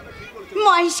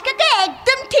 মহেশ কাকা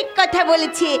একদম ঠিক কথা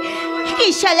বলেছে।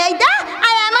 কিশলয় দা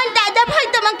আর আমার দাদা ভাই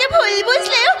তোমাকে ভুল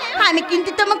বুঝলেও আমি কিন্তু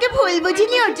তোমাকে ভুল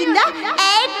বুঝিনি অর্জুন দা,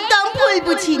 একদম ভুল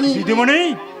বুঝিনি। দিদিমণি,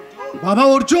 বাবা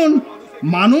অর্জুন,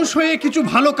 মানুষ হয়ে কিছু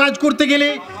ভালো কাজ করতে গেলে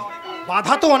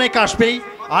বাধা তো অনেক আসবেই,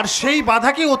 আর সেই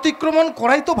বাধাকে অতিক্রমণ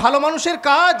করাই তো ভালো মানুষের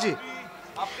কাজ।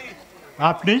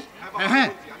 আপনি? হ্যাঁ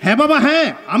হ্যাঁ বাবা, হ্যাঁ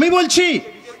আমি বলছি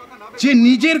যে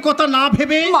নিজের কথা না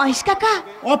ভেবে মহেশ কাকা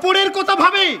অপরের কথা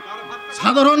ভাবে,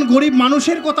 সাধারণ গরিব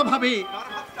মানুষের কথা ভাবে।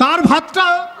 তার ভাতটা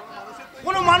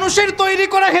কোনো মানুষের তৈরি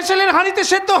করা হেসেলের হাঁড়িতে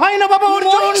সেদ্ধ হয় না বাবা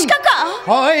অর্জুন। মহেশ কাকা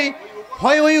হয়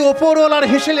হয় ওই ওপরওয়ালার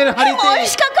হেসেলের হাঁড়িতে।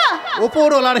 মহেশ কাকা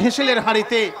ওপরওয়ালার হেসেলের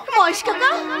হাঁড়িতে। মহেশ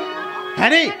কাকা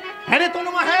হ্যাঁ রে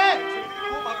তনুমা, হ্যাঁ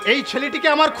এই ছেলেটিকে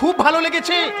আমার খুব ভালো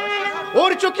লেগেছে।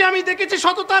 ওর চোখে আমি দেখেছি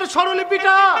সততার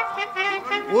স্বরলিপিটা,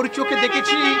 ওর চোখে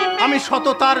দেখেছি আমি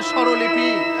সততার স্বরলিপি।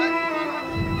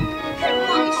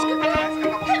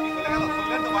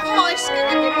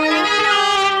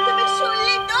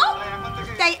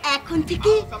 তাই এখন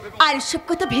থেকে আর সব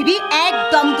কথা ভেবে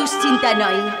একদম দুশ্চিন্তা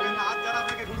নয়।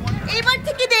 এবার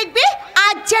থেকে দেখবে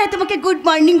আজ যারা তোমাকে গুড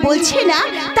মর্নিং বলছে না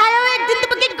তারাও একদিন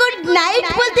তোমাকে গুড নাইট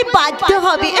বলতে বাধ্য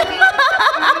হবে।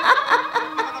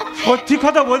 সত্যি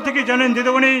কথা বলতে কি জানেন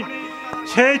দিদিমণি,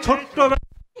 সেই ছোট্ট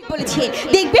বলেছে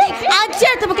দেখবে আজ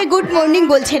যারা তোমাকে গুড মর্নিং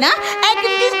বলছে না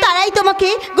একদিন তারাই তোমাকে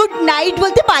গুড নাইট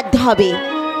বলতে বাধ্য হবে।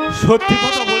 সত্যি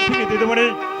কথা বলতে কি দিদিমণি,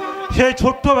 সেই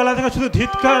ছোট্টবেলা থেকে শুধু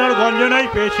ধিৎকার আর গঞ্জনাই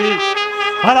পেয়েছি।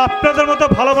 আর আপনাদের মতো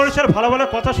ভালো মানুষের ভালো ভালো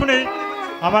কথা শুনে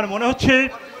আমার মনে হচ্ছে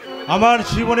আমার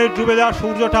জীবনের ডুবে যাওয়া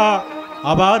সূর্যটা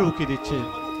আবার উকি দিচ্ছে।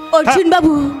 অর্জুন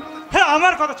বাবু, হ্যাঁ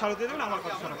আমার কথা ছাড়ো দিদি আমার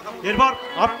কথা ছাড়ো, এরপর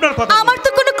আপনার কথা। আমার তো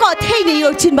কোনো কথাই নেই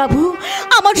অর্জুন বাবু,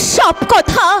 আমার সব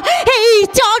কথা এই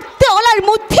চার দেওয়ালের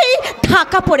মধ্যে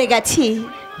ঢাকা পড়ে গেছে।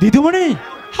 দিদিমণি।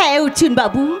 হ্যাঁ অর্জুন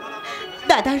বাবু,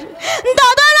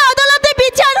 দাদার আদালতে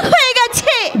বিচার হয়ে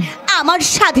গেছে, আমার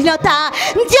স্বাধীনতা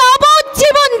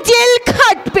যাবজ্জীবন জেল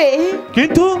খাটবে।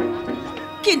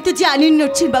 কিন্তু জানেন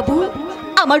অর্জুন বাবু,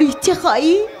 আমার ইচ্ছে হয়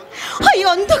ওই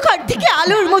অন্ধকার থেকে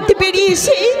আলোর মধ্যে বেরিয়ে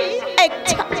এসে এক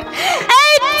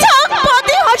ঝাঁক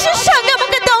পথে হাসির সঙ্গে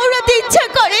আমাকে দৌড়াতে ইচ্ছা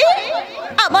করে,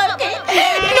 আমাকে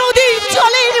নদীর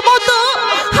জলের মতো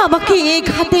আমাকে এ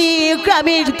ঘাটে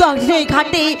গ্রামের দলে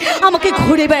ঘাটে আমাকে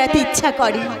ঘুরে বেড়াতে ইচ্ছা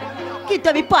করে, কিন্তু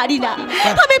আমি পারি না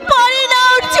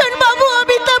অর্জুন বাবু,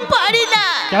 আমি তো পারি না।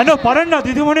 কেন পারেন না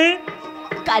দিদিমণি?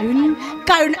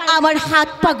 কারণ আমার হাত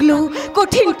পাগলো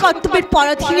কঠিন কর্তব্যের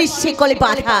পরাধীনের শেকলে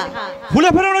বাঁধা। ভুলে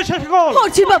ফেলো না শেকল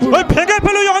অর্জুন বাবু, ওই ভেঙে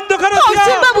ফেলো ওই অন্ধকারে।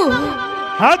 অর্জুন বাবু।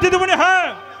 হ্যাঁ দিদিমণি, হ্যাঁ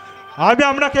আমি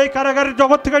আপনাকে এই কারাগারের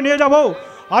জগৎ থেকে নিয়ে যাব।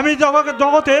 আমি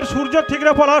জগতের সূর্যের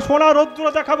ঠিকরে পড়া সোনা রৌদ্র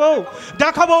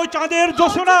দেখাবো ওই চাঁদের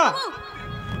জোছনা।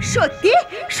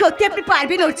 সত্যি আপনি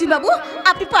পারবেন অর্জুন বাবু,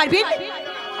 আপনি পারবেন?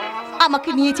 আমাকে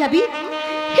নিয়ে যাবি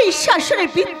এই শাসনের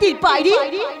ভিত্তির বাইরে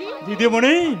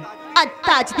দিদিমণি। আর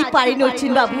তা যদি পারেন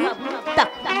অর্জুন বাবু,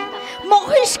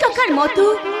 মহেশ কাকার মতো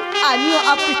আমিও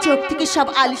আপনার চোখ থেকে সব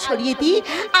আলো সরিয়ে দিই।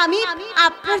 আমি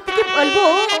আপনার থেকে বলবো।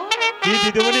 কি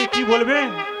দিদিমণি, কি বলবেন?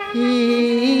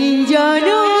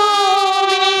 জানো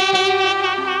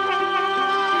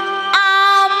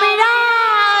আমরা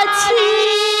আছি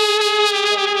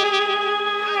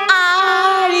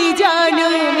আর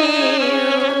জনমে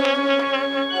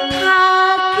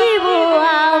থাকিব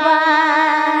আবার।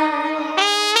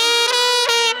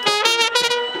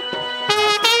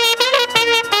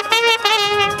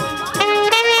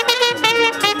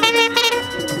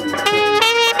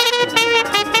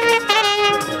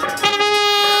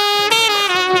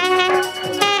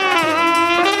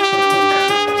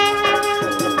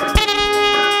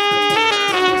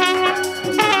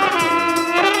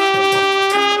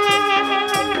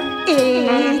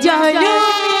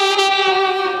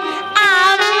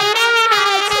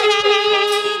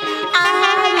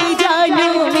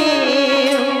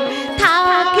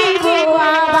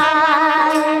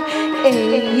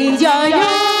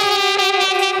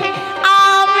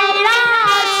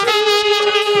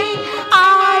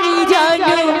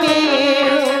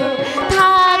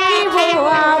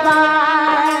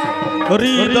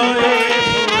 হৃদয়ে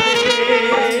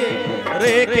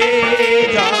রেখে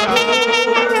যাবো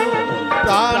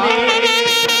প্রাণে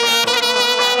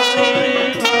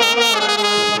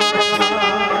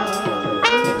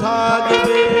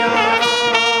থাকবে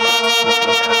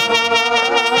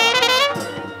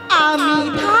আমি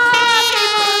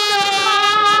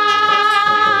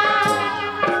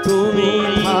তুমি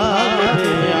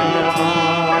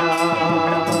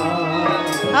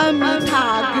আমি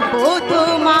থাকবো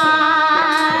তোমার।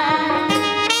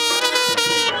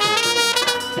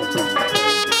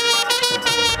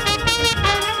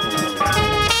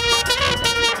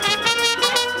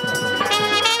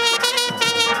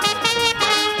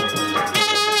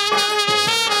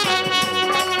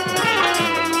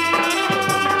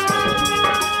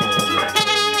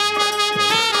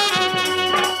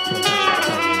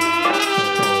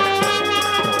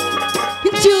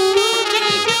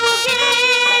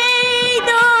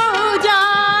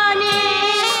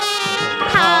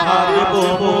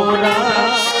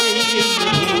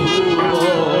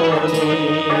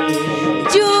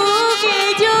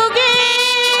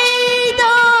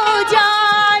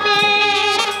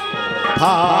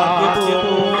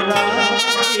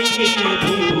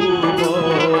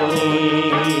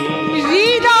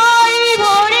 হৃদয়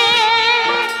ভরে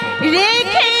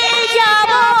রেখে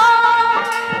যাব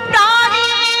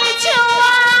প্রাণের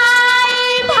ছোঁয়ায়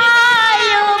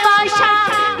ভালোবাসা,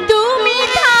 তুমি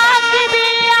থাকবে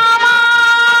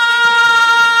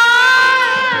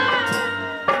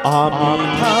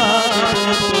আমি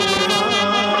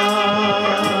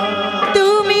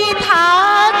তুমি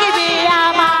থাকবে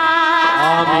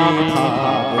আমার।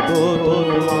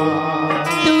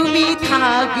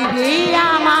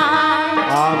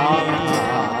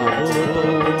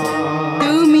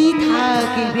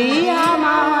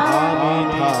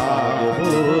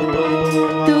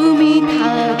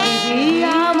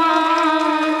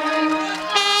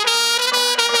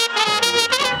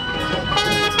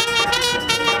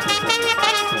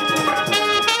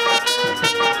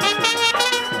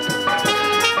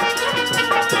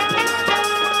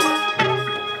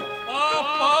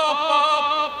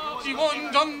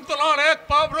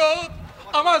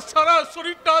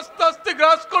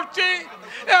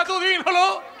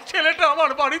 ছেলেটা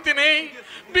আমার বাড়িতে নেই,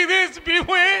 বিদেশ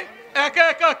বিভুয়ে একা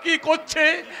একা কি করছে,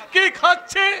 কি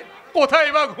খাচ্ছে, কোথায়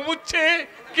বা ঘুমুচ্ছে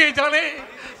কে জানে।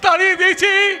 তাড়িয়ে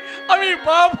দিয়েছি আমি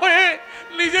বাপ হয়ে,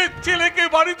 নিজের ছেলেকে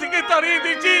বাড়ি থেকে তাড়িয়ে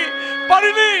দিয়েছি।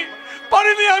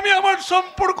 পারিনি আমি আমার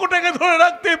সম্পর্কটাকে ধরে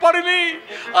রাখতে পারিনি।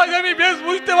 আজ আমি বেশ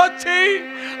বুঝতে পারছি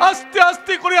আস্তে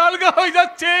আস্তে করে আলগা হয়ে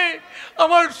যাচ্ছে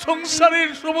আমার সংসারের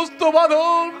সমস্ত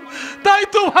বাঁধন। তাই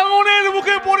তো ভাঙনের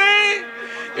মুখে পড়ে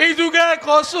এই যুগে এক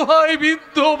অসহায়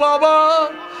বৃদ্ধ বাবা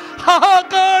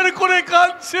হাহাকার করে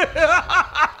কাঁদছে।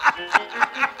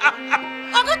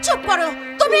 আগে চুপ করো,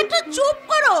 তুমি একটু চুপ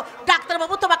করো।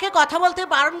 ডাক্তারবাবু তোমাকে কথা বলতে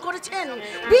বারণ করেছেন,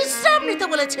 বিশ্রাম নিতে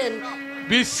বলেছেন।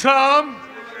 বিশ্রাম?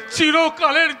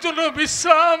 চিরকালের জন্য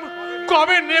বিশ্রাম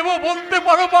কবে নেব বলতে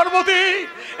পারো পার্বতী?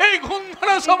 এই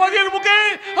ঘুমধরা সমাজের মুখে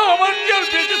আমার কি আর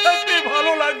বেঁচে থাকতে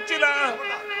ভালো লাগছে না।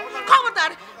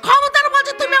 খবরদার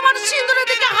বলছে তুমি আমার সিঁদুরের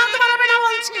দিকে হাত বাড়াবে না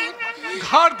বলছি।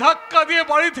 ঘাড় ধাক্কা দিয়ে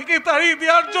বাড়ি থেকে তাড়িয়ে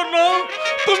দেওয়ার জন্য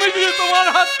তুমি যদি তোমার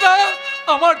হাতটা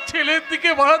আমার ছেলের দিকে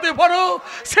বাড়াতে পারো,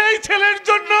 সেই ছেলের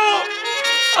জন্য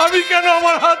আমি কেন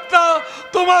আমার হাতটা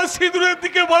তোমার সিঁদুরের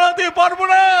দিকে বাড়াতে পারবো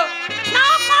না? না,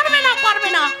 পারবে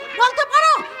না বলতে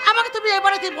পারো। আমাকে তুমি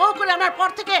এবারে বউ করে আনার পর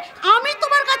থেকে আমি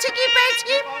তোমার কাছে কি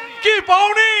পেয়েছি? কি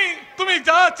পাওনি? তুমি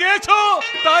যা চেয়েছো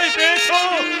তাই পেয়েছো।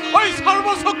 ওই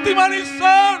সর্বশক্তিমান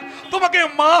ঈশ্বর তোমাকে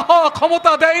মা হওয়া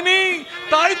ক্ষমতা দেয়নি,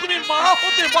 তাই তুমি মা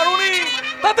হতে পারোনি।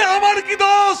 তাতে আমার কি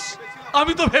দোষ?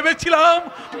 আমি তো ভেবেছিলাম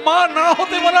মা না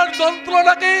হতে পারার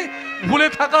যন্ত্রণাকে ভুলে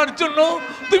থাকার জন্য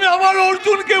তুমি আমার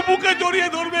অর্জুনকে বুকে জড়িয়ে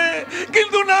ধরবে,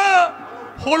 কিন্তু না,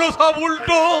 হলো সব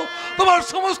উল্টো। তোমার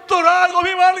সমস্ত রাগ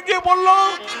অভিমানকে বললো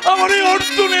আমার এই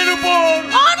অর্জুনের উপর।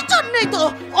 অর্জুন নেই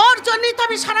তো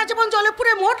আমি সারা জীবন জলে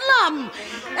পুড়ে মরলাম।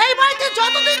 এই বাড়িতে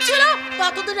যতদিন ছিল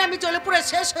ততদিন আমি জলে পুড়ে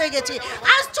শেষ হয়ে গেছি।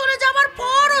 আজ চলে যাবার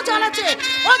পরও জ্বালাচ্ছে।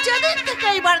 ও যেদিন থেকে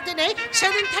এই বাড়িতে নেই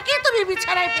সেদিন থেকেই তুমি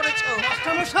বিছানায় পড়েছো।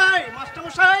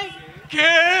 মাস্টারমশাই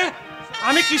কে?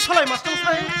 আমি কিশলয়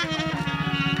মাস্টারমশাই।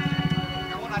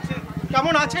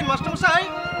 কেমন আছেন মাস্টারমশাই?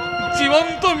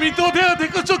 জীবন্ত মৃতদেহ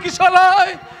দেখেছো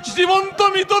কিশলয়? জীবন্ত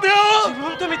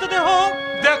মৃতদেহ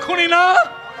দেখোনি না?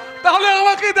 তাহলে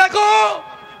আমাকে দেখো।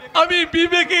 আমি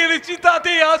বিবেকের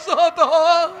চিতাতে আহত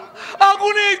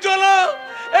আগুনে জ্বলা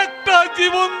একটা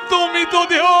জীবন্ত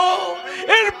মৃতদেহ।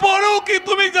 এরপরও কি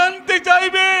তুমি জানতে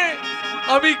চাইবে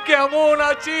আমি কেমন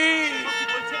আছি?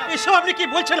 এসব আপনি কি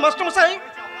বলছেন মাস্টারমশাই?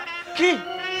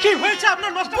 কি হয়েছে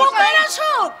আপনার মাস্টারমশাই?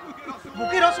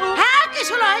 বুকের অসুখ? হ্যাঁ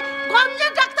কিশলয়,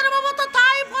 গঞ্জের ডাক্তারবাবু তো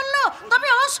তাই বললো। তবে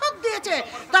ওষুধ দিয়েছে,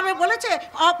 তবে বলেছে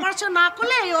অপারেশন না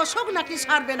করলে এই অসুখ নাকি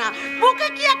সারবে না। বুকে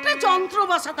কি একটা যন্ত্র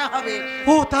বসাতে হবে।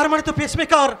 ও তার মানে তো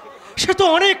পেসমেকার, সে তো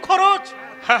অনেক খরচ।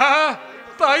 হ্যাঁ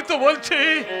তাই তো বলছি,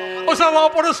 ওসব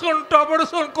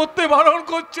অপারেশন করতে বারণ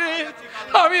করছে।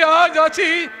 আমি আজ আছি,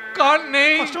 কাল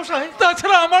নেই।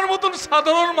 তাছাড়া আমার মতন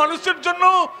সাধারণ মানুষের জন্য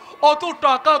অত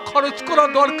টাকা খরচ করা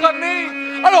দরকার নেই,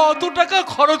 আর অত টাকা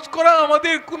খরচ করা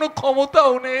আমাদের কোনো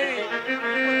ক্ষমতাও নেই।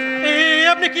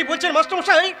 আপনি কি বলছেন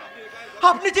মাস্টারমশাই?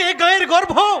 আপনি যে গায়ের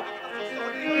গর্ভ,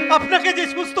 আপনাকে যে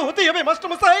সুস্থ হতেই হবে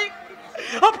মাস্টারমশাই,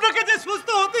 আপনাকে যে সুস্থ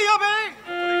হতেই হবে।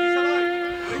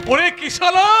 ওরে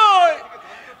কিশলয়,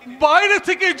 বাইরে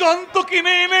থেকে যন্ত্র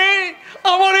কিনে এনে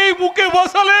আমার এই বুকে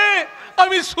বসালে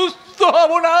আমি সুস্থ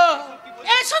হব না।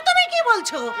 এসব তুমি কি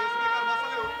বলছো?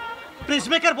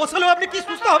 পেসমেকার বসালেও আপনি কি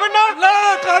সুস্থ হবেন না? না,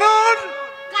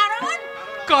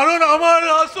 কারণ আমার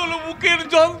আসল বুকের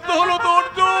যন্ত্র হলো তো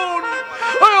অর্জুন।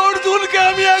 ওই অর্জুনকে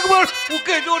আমি একবার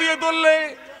বুকে জড়িয়ে ধরলে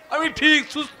আমি ঠিক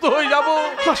সুস্থ হয়ে যাব।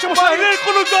 বাইরের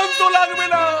কোনো যন্ত্র লাগবে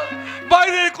না,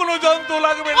 বাইরের কোনো যন্ত্র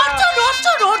লাগবে না।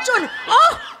 অর্জুন,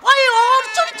 ওই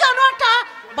অর্জুন জানোয়ারটা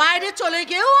বাইরে চলে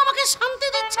গিয়েও আমাকে শান্তি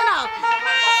দিচ্ছে না।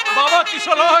 বাবা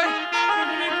কিশলয়,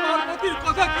 তুমি পার্বতীর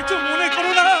কথা কিছু মনে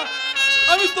করো না।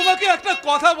 আমি তোমাকে একটা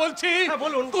কথা বলছি,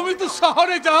 তুমি তো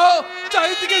শহরে যাও,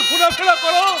 চারিদিকে ঘোরাফেরা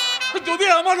করো। যদি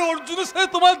আমার অর্জুনের সাথে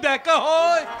তোমার দেখা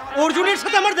হয়। অর্জুনের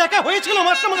সাথে আমার দেখা হয়েছিল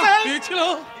মাস্টারমশাই। হয়েছিল?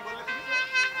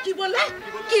 কি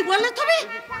বললে তুমি?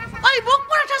 ওই বুক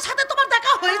পোড়াটার সাথে তোমার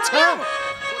দেখা হয়েছে?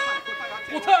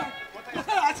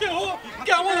 কোথায় আছে ও?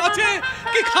 কেমন আছে?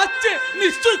 কি খাচ্ছে?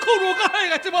 নিশ্চয়ই খুব রোগা হয়ে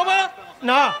গেছে বাবা।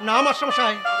 না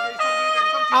মাস্টারমশাই,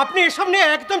 আপনি এসব নিয়ে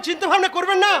একদম চিন্তা ভাবনা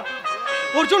করবেন না।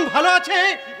 অর্জুন ভালো আছে।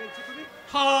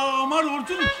 আমার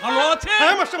অর্জুন ভালো আছে?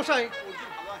 হ্যাঁ মাস্টারমশাই,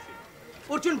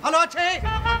 অর্জুন ভালো আছে।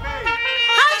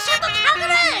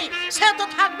 সে তো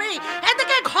থাকবেই।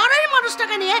 এদিকে ঘরের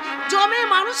মানুষটাকে নিয়ে জমে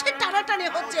মানুষের টানাটানি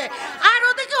হচ্ছে, আর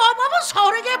ওদিকে অভাব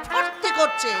শহরে গিয়ে ফুর্তি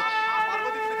করছে।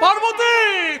 পার্বতী,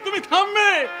 তুমি থামবে?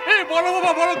 এই বলো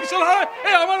বাবা, বলো কিশলয়,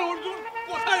 এই আমার অর্জুন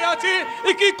কোথায় আছে,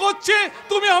 কি করছে?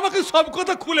 তুমি আমাকে সব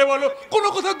কথা খুলে বলো, কোনো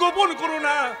কথা গোপন করো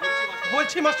না।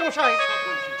 বলছি মাস্টারমশাই,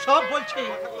 সব বলছি।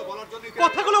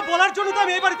 কথাগুলো বলার জন্য তো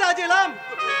আমি এই বাড়িতে আজ এলাম।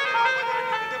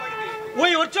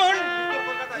 ওই অর্জুন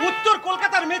উত্তর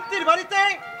কলকাতার মিত্তির বাড়িতে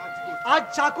আজ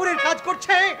চাকরের কাজ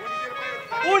করছে।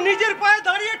 ও নিজের পায়ে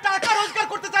দাঁড়িয়ে টাকা রোজগার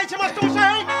করতে চাইছে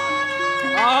মাস্টারমশাই।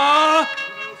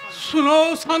 শুনো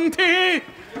শান্তি,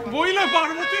 বইলে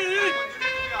পার্বতী,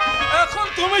 এখন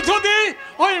তুমি যদি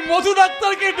ওই মধু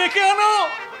ডাক্তারকে ডেকে আনো,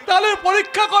 তাহলে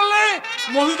পরীক্ষা করলে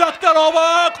মধু ডাক্তার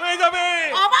অবাক হয়ে যাবে।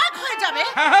 অবাক হয়ে যাবে?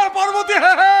 হ্যাঁ পার্বতী,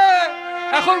 হ্যাঁ।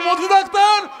 এখন মধু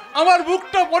ডাক্তার আমার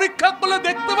বুকটা পরীক্ষা করলে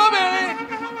দেখতে পাবে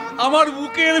আমার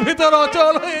বুকের ভেতর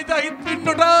অচল হয়ে যায়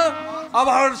হৃৎপিণ্ডটা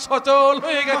আবার সচল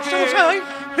হয়ে গেছে।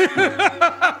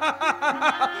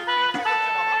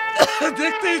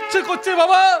 দেখতে ইচ্ছে করছে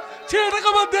বাবা, ছেলেটাকে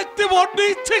আমার দেখতে বড্ড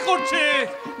ইচ্ছে করছে।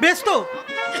 বেশ তো,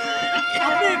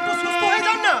 আপনি একটু সুস্থ হয়ে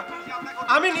যান না,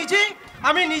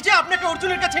 আমি নিজে আপনাকে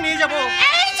অর্জুনের কাছে নিয়ে যাব।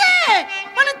 এই যে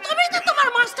মানে তুমি তো তোমার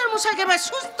মাস্টার মশাইকে ভাই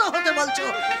সুস্থ হতে বলছো,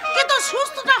 কিন্তু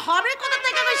সুস্থটা হবে কোথা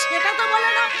থেকে ভাই সেটা তো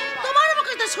বলে না। তোমার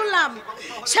মুখে তো শুনলাম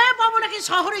সে বাবু নাকি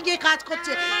শহরে গিয়ে কাজ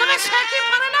করছে, তবে সে কি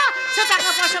পারে না সে টাকা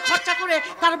পয়সা খরচা করে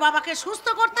তার বাবাকে সুস্থ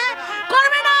করতে?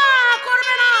 করবে না,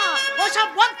 করবে না। ওসব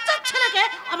বাচ্চার ছেলেকে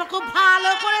আমার খুব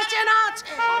ভালো করে চেনা আছে।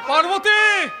 পার্বতী,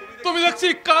 তুমি দেখছি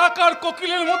কাক আর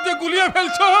কোকিলের মধ্যে গুলিয়ে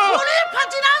ফেলছো। গুলিয়ে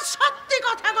ফেলছি না, সত্যি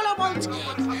কথাগুলো বলছি।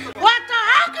 ও একটা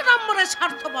এক নম্বরের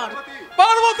স্বার্থপর।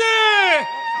 পার্বতী,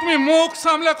 তুমি মুখ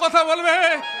সামলে কথা বলবে।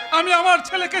 আমি আমার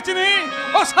ছেলেকে চিনি,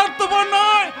 ও স্বার্থপর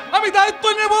নয়, আমি দায়িত্ব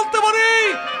নিয়ে বলতে পারি।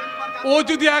 ও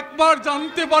যদি একবার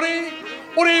জানতে পারে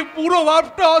ওরে পুরো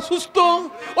বাপটা অসুস্থ,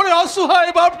 ওরে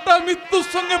অসহায় বাপটা মৃত্যুর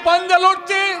সঙ্গে পাঞ্জা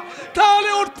লড়ছে, তাহলে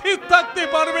ওর ঠিক থাকতে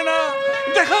পারবে না।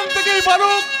 যেখান থেকেই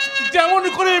পারুক, যেমন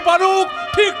করে পারুক,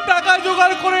 ঠিক টাকা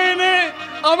জোগাড় করে এনে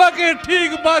আমাকে ঠিক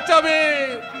বাঁচাবে।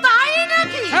 তাই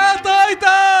নাকি? হ্যাঁ তাই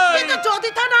তাই। কিন্তু যদি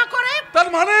তা না করে? তার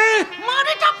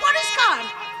মানেটা পরিষ্কার।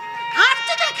 আর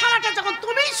যেটা খেলাটা যখন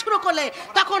তুমি শুরু করলে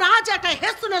তখন আজ একটা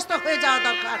হেস্তনেস্ত হয়ে যাওয়া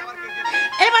দরকার।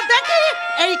 এবার দেখি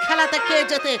এই খেলাতে কে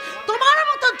জেতে, তোমার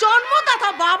মতো জন্মদাতা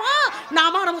বাবা না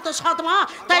আমার মতো সৎমা।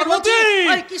 তাই বলছি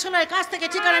ওই কিশোরের কাছ থেকে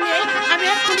ঠিকানা নিয়ে আমি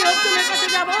এক্ষুনি অর্জুনের কাছে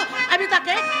যাব। আমি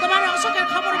তাকে তোমার অসুখের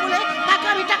খবর বলে তাকে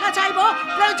আমি টাকা চাইবো,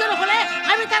 প্রয়োজন হলে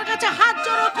আমি তার কাছে হাত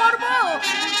জড়ো করব।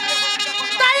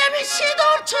 তাই আমি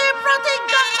সিঁদুর ছুঁয়ে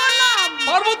প্রতিজ্ঞা করলাম,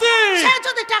 পার্বতী সে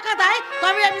যদি টাকা দেয়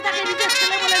তবে আমি তাকে নিজের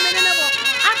ছেলে বলে মেনে নেব।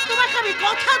 আর তোমাকে আমি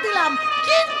কথা দিলাম,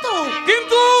 কিন্তু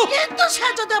কিন্তু কিন্তু সে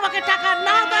যদি আমাকে টাকা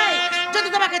না দেয়, যদি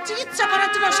তোমাকে চিকিৎসা করার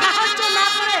জন্য সাহায্য না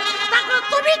করে, তাহলে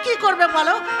তুমি কি করবে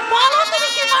বলো? বলো তুমি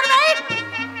কি করবে?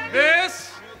 বেশ,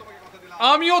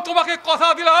 আমিও তোমাকে কথা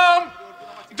দিলাম,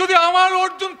 যদি আমার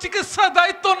অর্জুন চিকিৎসার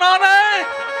দায়িত্ব না নেয়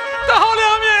তাহলে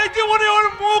আমি এই জীবনে ওর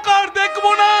মুখ আর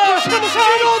দেখবো না।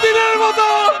 চিরদিনের মতো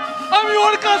আমি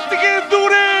ওর কাছ থেকে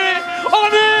দূরে,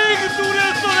 অনেক দূরে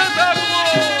সরে থাকবো।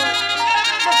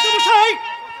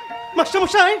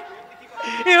 মাস্টারমশাই,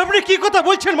 এ আপনি কি কথা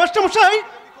বলছেন মাস্টারমশাই?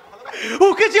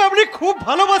 ওকে যে আপনি খুব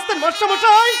ভালোবাসতেন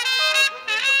মাস্টারমশাই।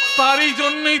 তারই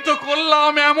জন্যই তো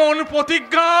করলাম এমন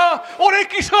প্রতিজ্ঞা। ওরে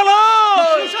কিশোরা,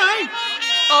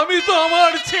 আমি তো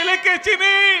আমার ছেলেকে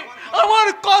চিনি, আমার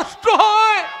কষ্ট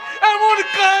হয় এমন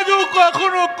কাজও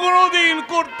কখনো কোনোদিন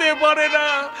করতে পারে না,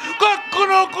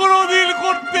 কখনো কোনোদিন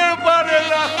করতে পারে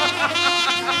না।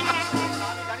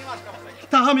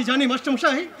 তা আমি জানি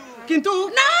মাস্টারমশাই, কিন্তু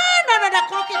না না না না,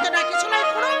 কোনো কিন্তু নয়, কিছু নয়,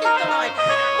 কোনো কিন্তু নয়।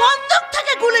 বন্দুক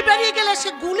থেকে গুলি বেরিয়ে গেলে সে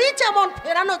গুলি যেমন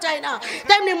ফেরানো যায় না,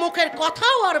 তেমনি মুখের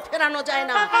কথাও আর ফেরানো যায়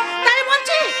না। তাই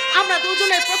বলছি আমরা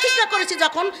দুজনে প্রতিজ্ঞা করেছি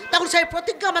যখন, তখন সেই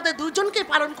প্রতিজ্ঞা আমাদের দুজনকে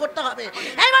পালন করতে হবে।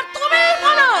 এবার তুমি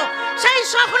বলো, সেই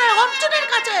শহরে অর্জুনের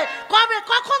কাছে কবে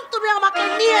কখন তুমি আমাকে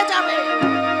নিয়ে যাবে?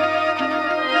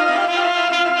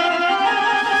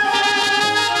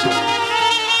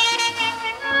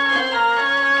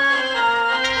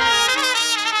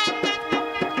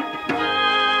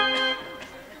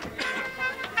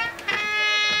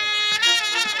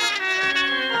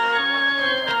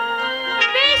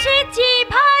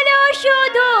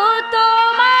 শুধু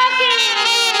তোমাকে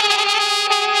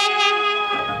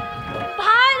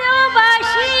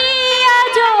ভালোবাসি,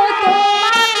 আজ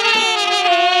তোমাকে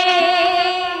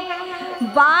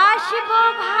বাসবো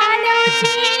ভালো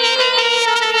চিরদিন,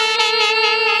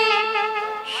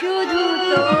 শুধু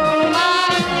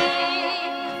তোমাকে,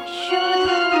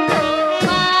 শুধু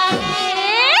তোমাকে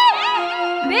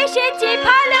বেসেছি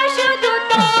ভালো, শুধু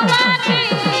তোমাকে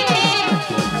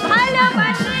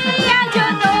ভালোবাসি, আজ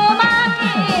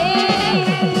তোমাকে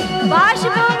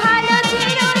বাসবো ভালো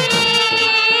চিরদিন,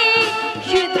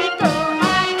 শুধু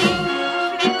তোমাকে,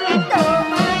 শুধু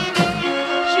তোমাকে,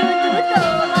 শুধু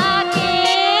তোমাকে।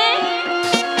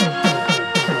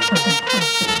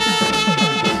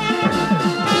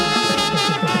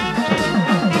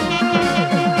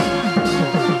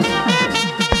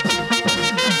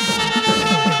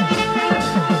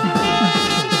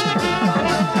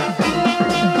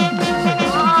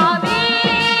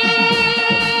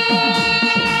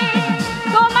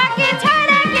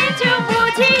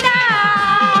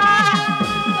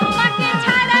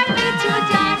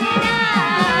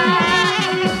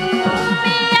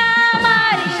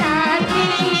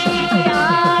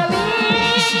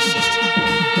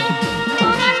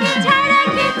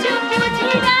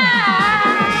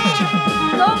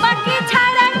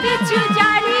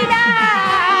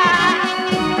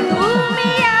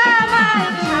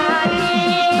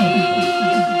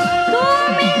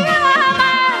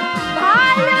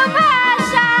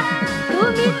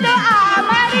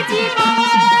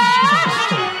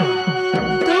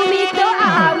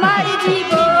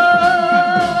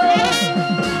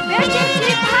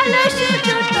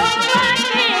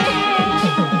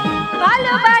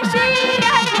 ভালোবাসি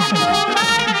আজ তোমায়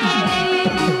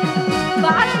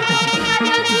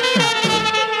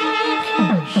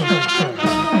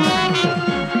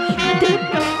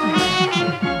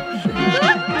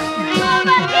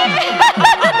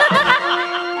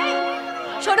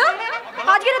শোনো,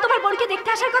 আজকে না তোমার বোনকে দেখতে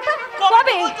আসার কথা।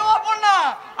 কবে? না,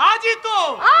 আজই তো।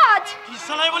 আজ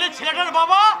কিশলাই বলে ছেলেটার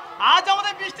বাবা আজ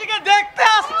আমাদের বৃষ্টিকে দেখতে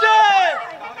আসছে।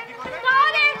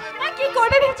 তাহলে কি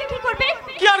করবে ভেবেছো? কি করবে?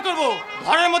 কি আর করবো,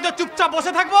 ঘরের মধ্যে চুপচাপ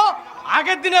বসে থাকবো।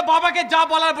 আগের দিনে বাবাকে যা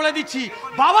বলার বলে দিচ্ছি,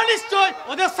 বাবা নিশ্চয়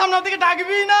ওদের সামনে ওদিকে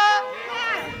ডাকবি না।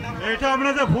 এটা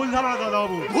আপনাদের ভুল ধারণা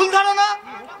দাদাবাবু। ভুল ধারণা?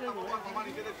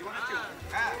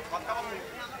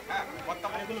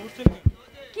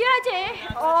 কি আছে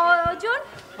অর্জুন?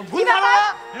 ভুল ধারণা?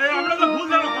 আপনাদের ভুল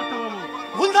ধারণা কর্তাবাবু।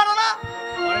 ভুল ধারণা?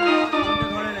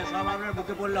 ধরে না, সব আপনার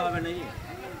বুকে পড়লে হবে নাকি?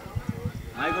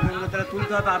 মাইক্রোফোনগুলো তারা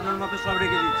তুলতে হবে, আপনার মতো সব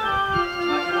রেখে দিচ্ছে।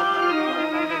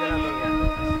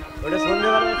 ওটা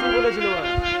সন্ধ্যেবেলা এসে বলেছিল।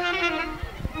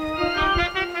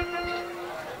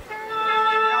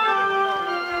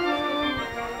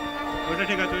 ওইটা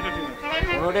ঠিক আছে, ওইটা ঠিক আছে,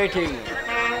 ওটাই ঠিক না।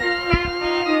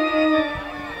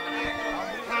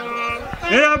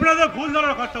 এই আপনাদের ভুল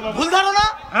ধারণা কর্তাবাবু। ভুল ধারণা?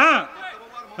 হ্যাঁ,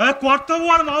 কর্তাবু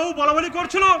আর মাও বলাবলি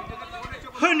করছিল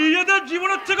নিজেদের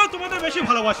জীবনের থেকে তোমাদের বেশি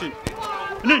ভালোবাসি।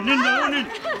 নিন নিন যাও, নিন।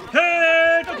 হে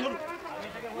এটা ধরুন।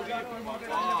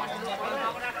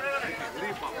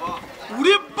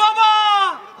 উরে বাবা,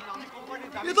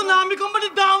 এ তো নামি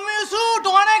কোম্পানির দামি স্যুট,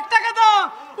 অনেক টাকা দাম।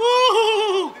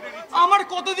 আমার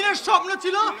কতদিনের স্বপ্ন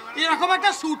ছিল এরকম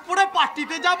একটা স্যুট পরে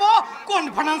পার্টিতে যাব,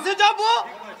 কনফারেন্সে যাব।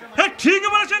 হ্যাঁ ঠিক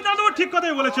বলেছেন দাদু, ঠিক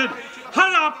কথাই বলেছেন।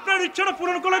 হ্যাঁ আপনার ইচ্ছাটা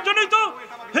পূরণ করার জন্যই তো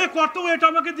হে কর্তাবু এটা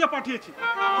আমাকে দিয়ে পাঠিয়েছি।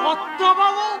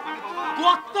 কর্তাবাবু?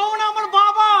 কর্তাবু না আমার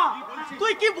বাবা।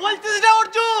 তুই কি বলছিস রে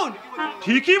অর্জুন?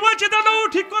 ঠিকই বলছি দাদাবাবু,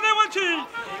 ঠিক কথাই বলছি।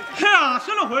 হ্যাঁ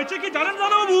আসলে হয়েছে কি জানেন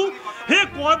দাদাবাবু, হে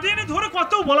কদিন ধরে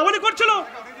কর্তাবু বলাবলি করছিল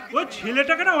ওই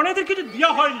ছেলেটাকে না অনেকদিন কিছু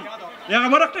দেওয়া হয়নি,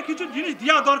 আমার একটা কিছু জিনিস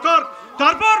দেওয়া দরকার।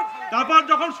 তারপর তারপর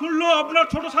যখন শুনলো আপনার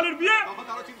ছোট শালীর বিয়ে,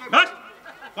 ব্যাস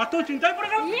কত চিন্তায় পড়ে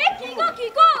গেল। কি গো কি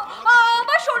গো,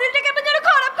 আমার শরীরটা কেমন যেন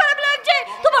খারাপ খারাপ লাগছে।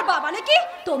 তোমার বাবা নাকি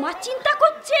তোমার চিন্তা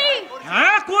করছে?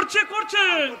 হ্যাঁ করছে করছে,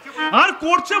 আর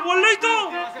করছে বললেই তো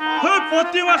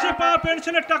প্রতি মাসে পাওয়া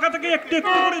পেনশনের টাকা থেকে একটু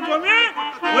একটু করে জমিয়ে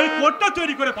ওই কোটটা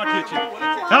তৈরি করে পাঠিয়েছে।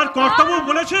 আর কর্তাবু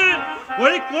বলেছে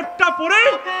ওই কোটটা পরে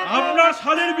আপনার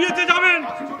শালীর বিয়েতে যাবেন।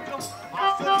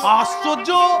 আশ্চর্য!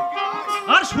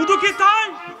 আর শুধু কি তাই,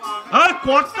 আর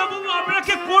কর্তাবু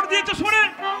আপনাকে কোট দিয়েছে শুনে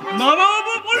মামা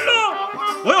বাবু বললো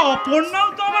ওই অপর্ণাও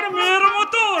তো আমার মেয়ের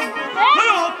মতন, ওই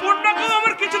অপর্ণাকেও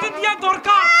আমার কিছুতে দেওয়া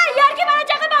দরকার। ইয়ার কি মানে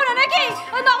জায়গা পাও না নাকি?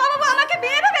 ওই বাবা বাবু আমাকে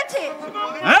বিয়ে ভেবেছে।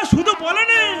 হ্যাঁ শুধু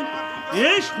বলেনি,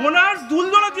 এই সোনার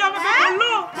দুলদোলা দিয়ে আমাকে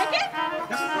বললো।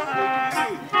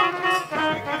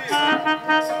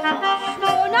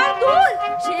 সোনার দুল?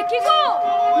 সে কি গো,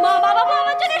 মা বাবা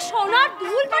আমার জন্য সোনার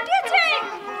দুল পাঠিয়েছে?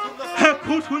 হ্যাঁ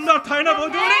খুব সুন্দর তাই না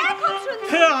বৌদি?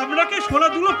 হ্যাঁ আপনাকে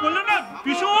সোনার দুল পরলে না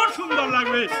ভীষণ সুন্দর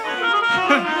লাগবে।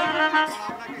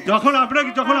 যখন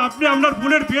আপনি আপনার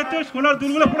বোনের বিয়েতে সোনার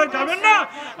দুলগুলো পরে যাবেন না,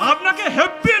 আপনাকে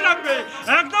হ্যাপি লাগবে,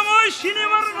 একদম ওই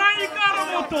সিনেমার নায়িকার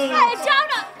মতো। যাও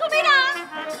না তুমি না।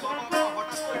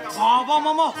 বাবা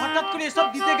মামা হঠাৎ করে এসব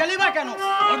দিতে গেলি বা কেন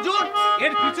অর্জুন?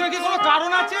 এর পিছনে কি কোনো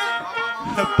কারণ আছে?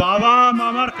 বাবা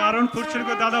মামার কারণ করছেন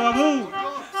গো দাদা বাবু।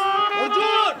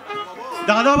 অর্জুন!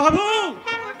 দাদা বাবু,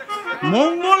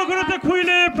 মঙ্গল গ্রহতে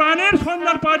খুইলে প্রাণের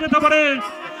সন্ধান পাওয়া যেতে পারে,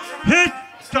 হে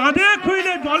চাঁদে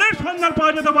খুইলে জলের সন্ধান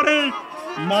পাওয়া যেতে পারে।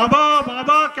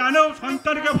 বাবা কেন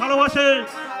সন্তানকে ভালোবাসে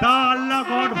তা আল্লাহ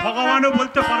গড ভগবানও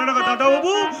বলতে পারে না দাদা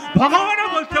বাবু, ভগবানও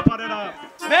বলতে পারে না।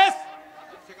 বেশ,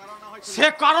 সে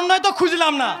কারণ নয় তো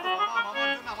খুঁজলাম না,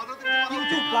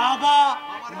 কিন্তু বাবা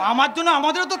মামার জন্য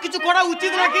আমাদেরও তো কিছু করা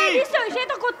উচিত নাকি? নিশ্চয়ই, সে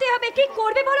তো করতে হবে। কি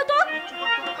করবে বলো তো?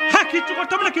 হ্যাঁ কিচ্ছু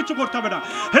করতে হবে না, কিচ্ছু করতে হবে না।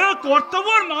 হ্যাঁ কর্তব্য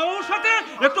মামার সাথে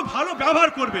একটু ভালো ব্যবহার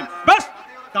করবেন, ব্যাস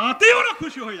তাতেই ওরা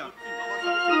খুশি হয়ে যাবে।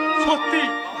 সত্যি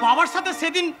বাবার সাথে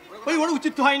সেদিন ওই ওর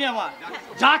উচিত হয়নি। আমার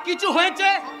যা কিছু হয়েছে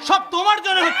সব তোমার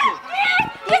জন্য হচ্ছে।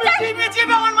 তুমি চিবিয়ে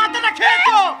চিবিয়ে আমার মাথাটা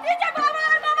খেয়েছো। বাবা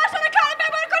আর মামার সাথে খারাপ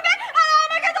ব্যবহার করবে আর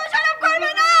আমাকে দোষারোপ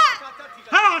করবে না।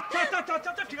 হ্যাঁ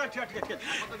আচ্ছা ঠিক আছে।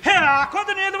 হ্যাঁ এখন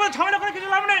তো নিয়ে দেবো, ঝামেলা করে কিছু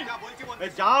লাভ নেই।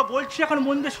 যা বলছি এখন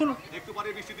মন দিয়ে শুনুন।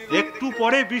 একটু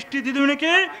পরে বৃষ্টি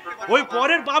দিদিমণিকে ওই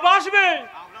পরের বাবা আসবে,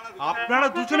 আপনারা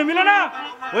দুজনে মিলে না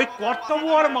ওই কর্তব্য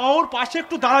আর মাওর পাশে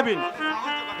একটু দাঁড়াবেন,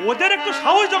 ওদের একটু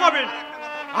সাহস জোগাবেন।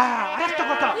 আর একটা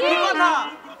কথা,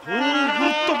 খুব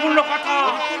গুরুত্বপূর্ণ কথা।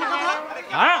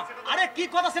 হ্যাঁ আরে কি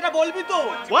কথা সেটা বলবি তো?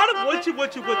 বলছি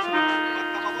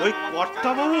ওই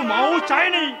কর্তাবাবু মাও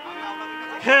চায়নি।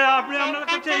 হ্যাঁ আপনি আপনার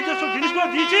কাছে এই যে সব জিনিসগুলো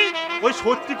দিয়েছি ওই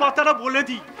সত্যি কথাটা বলে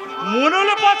দিই, মনে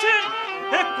হলে পাচ্ছে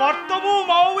এই কর্তব্য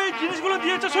মাও এই জিনিসগুলো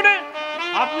দিয়েছে শুনে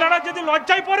আপনারা যদি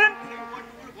লজ্জায় পড়েন,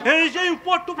 এই যে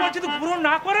উপর টুপর যদি পূরণ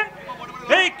না করেন,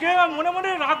 এই কে মনে মনে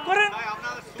রাগ করেন,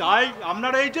 তাই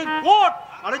আপনারা এই যে কোট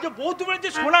আর এই যে বৌদ্ধমের যে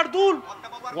সোনার দুল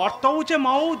কর্তব্য যে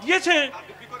মাও দিয়েছে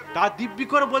তা দিব্যি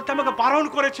করে বলতে আমাকে বারণ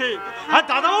করেছে। আর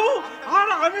দাদাবাবু, আর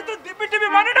আমি তো দিব্যি টিভি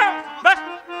মানি না। ব্যাস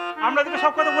আপনাদেরকে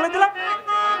সব কথা বলে দিলাম।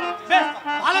 বেশ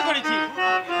ভালো করেছি,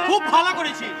 খুব ভালো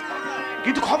করেছি।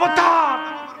 কিন্তু খবরদার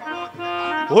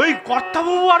ওই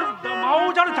কর্তাবাবু আর মাও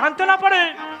যেন জানতে না পারে।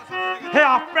 হ্যাঁ,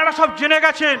 আপনারা সব জেনে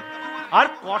গেছেন, আর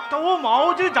কর্তাবাবু মাও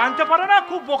যদি জানতে পারে না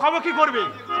খুব বকাবকি করবে।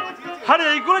 আর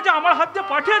এইগুলো যে আমার হাত দিয়ে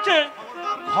পাঠিয়েছে,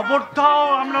 খবরটাও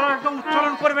আপনারা একদম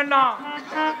উচ্চারণ করবেন না।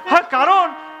 হ্যাঁ, কারণ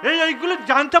এইগুলো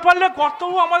জানতে পারলে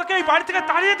কর্তাবাবু আমাদেরকে এই বাড়ি থেকে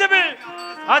তাড়িয়ে দেবে।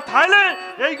 আর তাহলে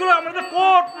এইগুলো আমাদের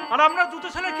কোট আর আমরা দুটো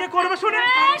ছেলে কে করবে শুনে?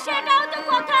 সেটাও তো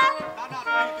কথা।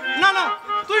 না না,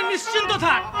 তুই নিশ্চিন্ত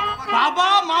থাক, বাবা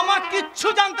মামা কিচ্ছু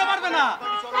জানতে পারবে না।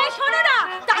 এই শোনো না,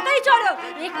 তাড়াতাড়ি চলো,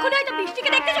 এক্ষুনি হয়তো বৃষ্টিকে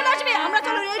দেখতে চলে আসবে। আমরা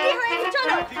চলো, রেডি হয়ে নি,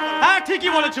 চলো। হ্যাঁ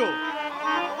ঠিকই বলেছো,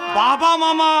 বাবা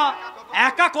মামা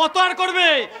একা কত আর করবে,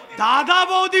 দাদা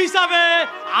বৌদি হিসাবে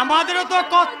আমাদেরও তো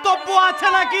কর্তব্য আছে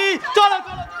নাকি? চলো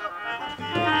চলো।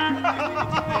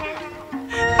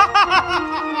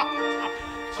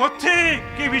 সত্যি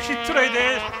কি বিচিত্র এই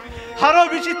দেশ, আরো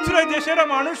বিচিত্র এই দেশের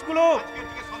মানুষগুলো।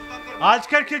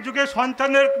 আজকের কি যুগে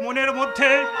সন্তানের মনের মধ্যে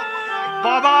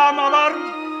বাবা মামার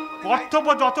কর্তব্য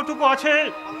যতটুকু আছে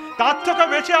তার থেকে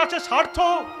বেশি আছে স্বার্থ।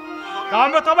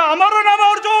 তবে আমারও নাম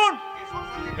অর্জুন।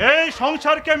 এই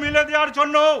সংসারকে মিলে দেওয়ার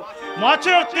জন্য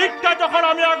মাছের তীরটা যখন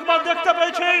আমি একবার দেখতে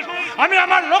পেয়েছি, আমি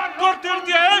আমার লক্ষ্য তীর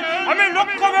দিয়ে আমি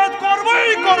লক্ষ্যভেদ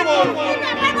করবই করব।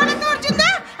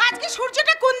 আজকে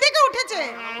সূর্যটা কোন দিকে উঠেছে?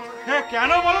 হ্যাঁ,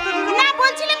 কেন বলো তো দিদি? না,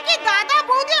 বলছিলাম কি দাদা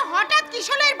বৌদি হঠাৎ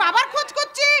কিশোরের বাবার খোঁজ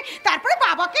করছে, তারপরে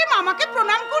বাবাকে মামাকে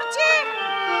প্রণাম করছে।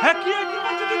 হ্যাঁ, কি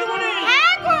বলছো দিদিমণি?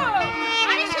 হ্যাঁ গো,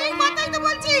 আরে সেই কথাই তো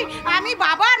বলছি। আমি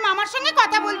বাবা আর মামার সঙ্গে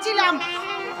কথা বলছিলাম,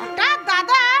 হঠাৎ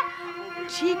দাদা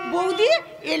ঠিক বৌদি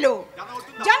এলো।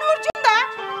 জানো অর্জুনদা,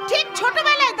 ঠিক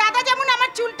ছোটবেলায় দাদা যেমন আমার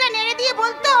চুলটা নেড়ে দিয়ে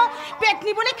বলতো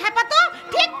পেতনি বলে খেপাতো,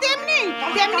 ঠিক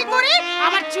তেমনি করে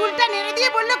আমার চুলটা নেড়ে দিয়ে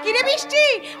বললো, কিরে বৃষ্টি,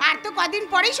 আর তো কদিন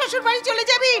পরেই শ্বশুর বাড়ি চলে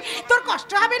যাবি, তোর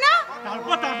কষ্ট হবে না?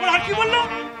 তারপর আর কি বললো?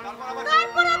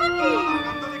 তারপর আবার কি,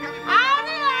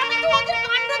 আমি তো ওদের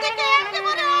কাণ্ড দেখে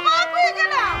একেবারে অবাক হয়ে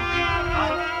গেলাম।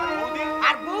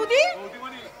 আর বৌদি?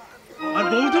 আর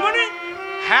বৌদি মানে?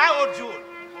 হ্যাঁ অর্জুন,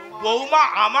 বৌমা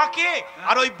আমাকে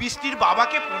আর ওই বৃষ্টির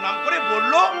বাবাকে প্রণাম করে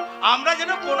বলল আমরা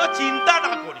যেন কোনো চিন্তা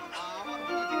না করি।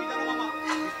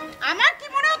 আমার কি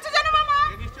মনে হচ্ছে জানো মামা,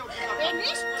 এই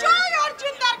নিশ্চয়ই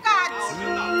অর্জুনদার কাজ।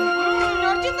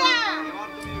 অর্জুনদা,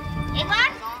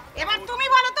 এবার তুমি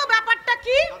বলো তো ব্যাপারটা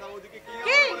কি?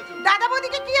 কি দাদা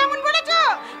বৌদিকে কি এমন বলেছো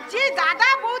যে দাদা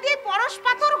বৌদি পরশ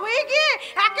পাথর হয়ে গিয়ে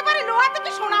একেবারে লোহা থেকে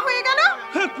সোনা হয়ে গেল?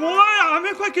 কই, আমি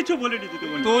কই কিছু বলিনি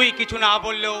দিদিমণি। তুই কিছু না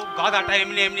বললেও গাধাটা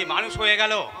এমনি এমনি মানুষ হয়ে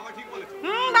গেল।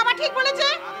 বাবা ঠিক বলেছে,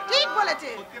 ঠিক বলেছে।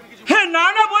 হ্যাঁ, না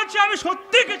না বলছি, আমি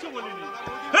সত্যি কিছু বলিনি।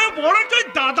 হ্যাঁ, বরঞ্চ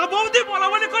দাদা বৌদি বলা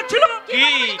বলি করছিল।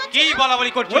 কি বলা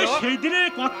বলি করছিল? সেই দিনে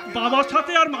বাবার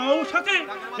সাথে আর মামার সাথে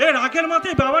এই রাগের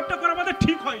মাথায় ব্যবহারটা করে আমাদের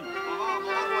ঠিক হয়নি।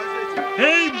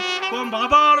 এই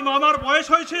বাবা আর মামার বয়স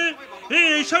হয়েছে,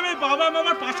 এই সময় বাবা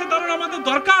মামার পাশে দাঁড়ানো আমাদের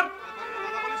দরকার।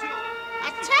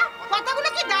 আচ্ছা, কথাগুলো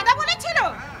কি দাদা বলেছিল?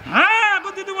 হ্যাঁ গো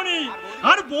দিদিমণি,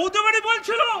 আর বৌদিমণি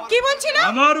বলছিল। কি বলছিল?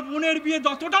 আমার বোনের বিয়ে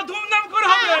যতটা ধুমধাম করে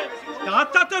হবে তার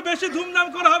তাতে বেশি ধুমধাম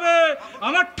করে হবে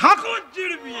আমার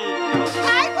ঠাকুরজির বিয়ে।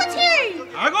 তাই বুঝি?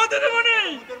 আগো দিদিমণি।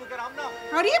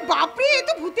 আরে বাপরে, এ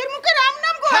তো ভূতের মুখে রাম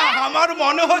নাম গো। আমার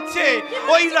মনে হচ্ছে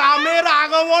ওই রামের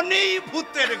আগমনেই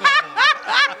ভূতের গল্প।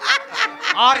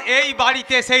 আর এই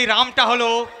বাড়িতে সেই রামটা হলো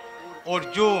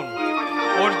অর্জুন।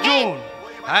 অর্জুন,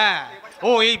 হ্যাঁ,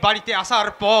 ও এই বাড়িতে আসার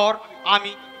পর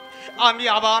আমি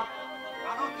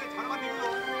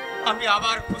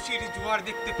আবার খুশির জোয়ার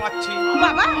দেখতে পাচ্ছি।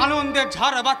 আনন্দের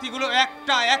ঝাড়বাতিগুলো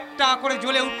একটা একটা করে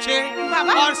জ্বলে উঠছে,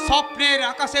 আর স্বপ্নের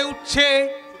আকাশে উঠছে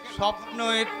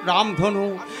স্বপ্নের রামধনু,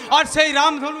 আর সেই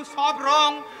রামধনু সব রং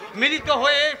মিলিত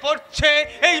হয়ে পড়ছে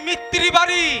এই মিত্রি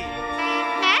বাড়ি।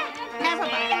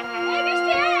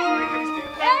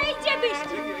 এই যে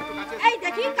বৃষ্টি, এই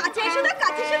দেখি কাছে এসো তো,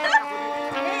 কাছে এসো তো,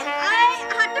 এই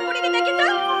হাতটা পড়ে গিয়ে দেখি তো।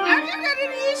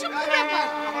 এইসব কি ব্যাপার?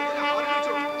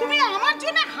 তুমি আমার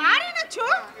জন্য হার এনেছো?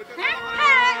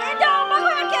 হ্যাঁ, এটা আমার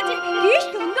ঘরে কি আছে? কি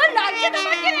সুন্দর লাগছে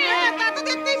তোমাকে। তা তো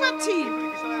দেখতেই পাচ্ছি।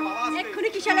 এক্ষুনি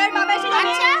কিশোরের বাবা এসে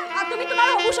যাচ্ছে, আর তুমি তোমার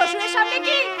হবু শ্বশুরের সামনে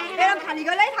কি এরকম খালি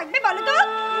গলায় থাকবে বলো তো?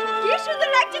 কি সুন্দর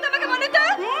লাগছে তোমাকে, বলো তো।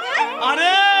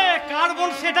 আরে কার বোন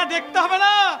সেটা দেখতে হবে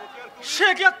না, সে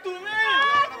কি আর তুমি?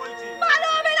 ভালো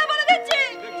হবে না বলে দিচ্ছি।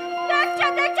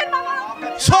 দেখছেন মামা?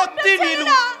 সত্যি নীলু,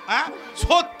 হ্যাঁ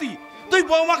সত্যি তুই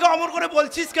বৌমাকে অমর করে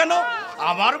বলছিস কেন?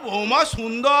 আমার বৌমা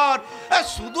সুন্দর,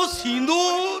 শুধু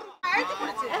সিঁদুর।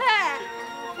 হ্যাঁ।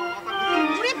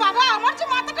 ওরে বাবা, আমার যে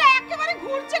মাথাটা একেবারে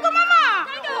ঘুরছে গো মামা।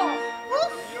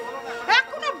 উফ,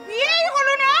 এখনো বিয়েই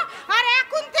হলো না আর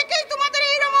এখন থেকেই তোমাদের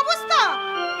এইরকম অবস্থা?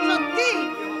 সত্যি?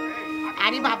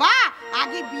 আরে বাবা,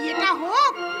 আগে বিয়েটা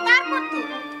হোক তারপর তো।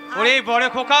 ওরে বড়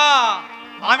খোকা,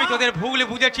 আমি তোদের ভুল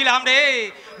বুঝেছিলাম রে,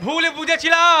 ভুল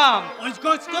বুঝেছিলাম।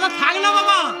 তোরা থাক না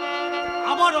বাবা,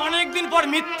 আবার অনেকদিন পর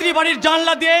মিত্রি বাড়ির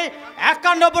জানলা দিয়ে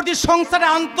 91টি সংসারে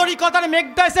আন্তরিকতার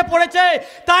মেঘটা এসে পড়েছে,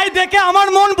 তাই দেখে আমার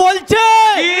মন বলছে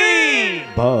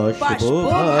বাসবো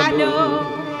ভালো,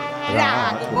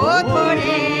 রাখবো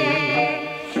ধরে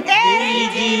এই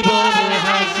জীবন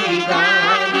হাসি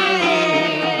গানে।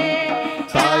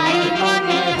 তাই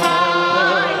মনে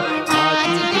হয়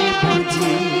আজকে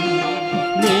বুঝি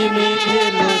নেমে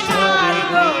এলো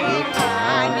স্বর্গ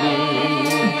এখানে।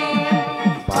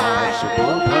 বাসবো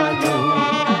ভালো,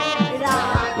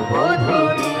 রাখবো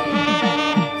ধরে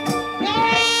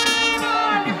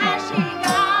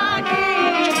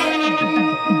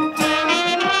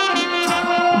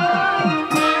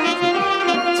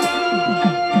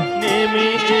নেমে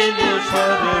এলো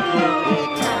স্বর্গ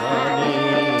এখানে।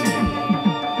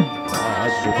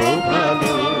 বাসবো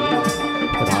ভালো,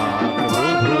 রাখবো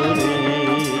ধরে।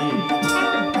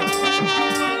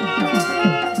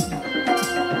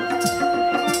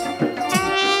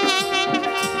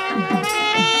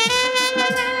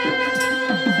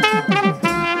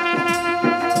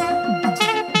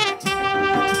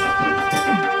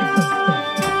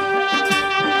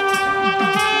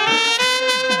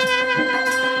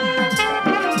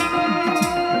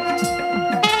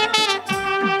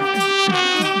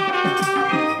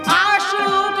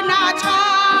 আসুক না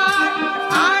ঝড়,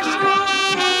 আসুক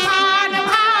তুফান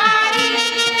ভারী,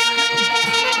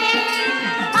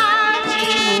 হাসি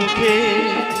মুখে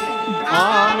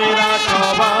আমরা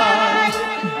সবাই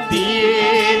দিয়ে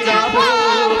যাব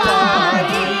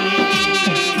বাড়ি।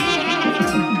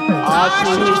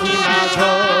 আসুক না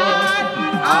ঝড়,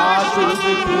 আসুক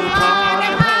তুফান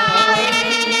ভারী,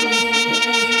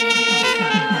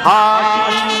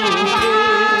 হাসি মুখে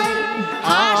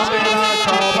আমরা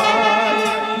সবাই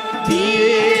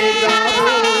দিয়ে যাব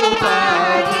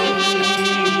বাড়ি।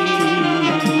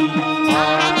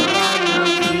 আমরা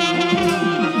নদী,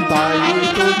 তাই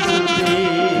তো ছুটে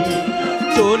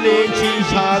চলেছি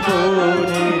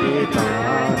সাগরের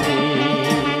টানে।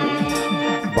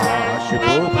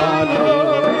 বাসবো ভালো,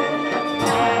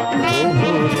 থাকবো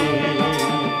ভরে,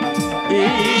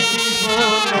 এই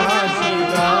জীবন হাসি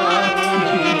গানে।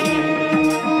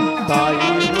 তাই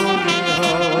মনে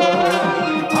হয়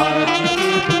আজকে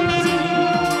বুঝি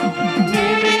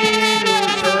নেমে এলো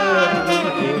স্বর্গ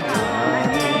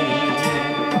এখানে।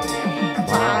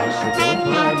 বাসবো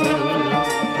ভালো,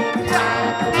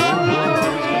 রাখবো ভরে।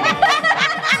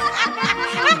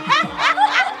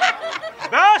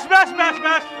 ব্যাস ব্যাস ব্যাস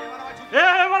ব্যাস,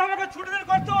 এবার আমাকে ছুটি দিন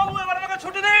করতে বাবু, এবার আমাকে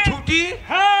ছুটি দিন। ছুটি?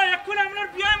 হ্যাঁ, এক্ষুনি আপনার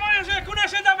বিয়ে মনে এসে এক্ষুনি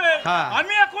এসে যাবে। হ্যাঁ।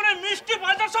 আমি এখন এই মিষ্টি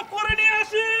বাজার সব করে নিয়ে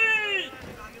আসি।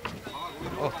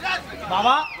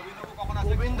 বাবা,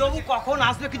 গোবিন্দবাবু কখন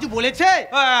আসবে কিছু বলেছে?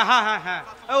 হ্যাঁ হ্যাঁ হ্যাঁ হ্যাঁ,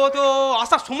 ও তো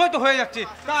আসার সময় তো হয়ে যাচ্ছে,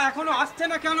 তা এখনো আসছে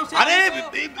না কেন? আরে,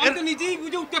 আমি তো নিজেই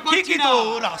বুঝে উঠতে পারছি ঠিকই না। তো,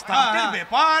 রাস্তাঘাটের হ্যাঁ,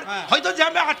 ব্যাপার, হ্যাঁ। হয়তো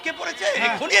জ্যামে আটকে পড়েছে,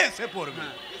 এখনই এসে পড়বে।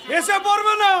 এসে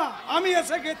পড়বে না, আমি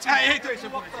এসে গেছি। এই তো এসে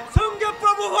পড়বে। সঙ্গে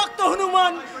প্রভু ভক্ত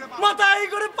হনুমান মাথায়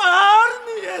করে পাহাড়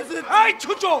নিয়ে এসে। এই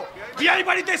ছুচো, বিয়াই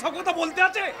বাড়িতে সব কথা বলতে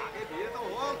আছে?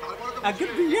 আগে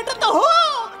বিয়েটা তো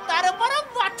হোক, তারপরে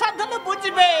বাচ্চা ধরে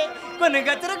বুঝবে কোন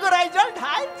গাছের গোড়ায় জল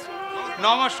ঢালছে।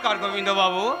 নমস্কার গোবিন্দ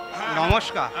বাবু,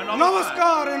 নমস্কার।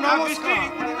 নমস্কার নমস্কার।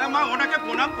 মা, ওনাকে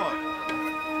প্রণাম কর।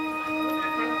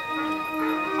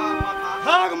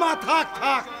 থাক মা, থাক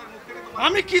থাক।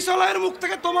 আমি কিশলয়ের মুখ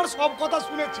থেকে তোমার সব কথা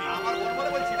শুনেছি।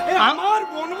 আমার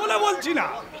বোন বলে বলছি না।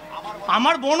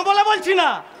 আমার বোন বলে বলছি না,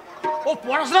 ও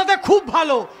পড়াশোনাতে খুব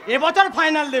ভালো, এবছর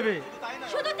ফাইনাল দেবে।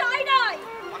 শুধু তাই নয়,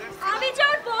 আমি যে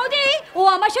ওর বৌদি, ও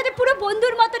আমার সাথে পুরো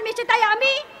বন্ধুর মতন মেশে, তাই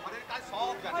আমি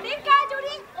অনেক কাজ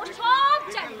করি, ও সব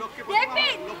জানি।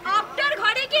 দেখবেন আপনার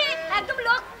ঘরে কি একদম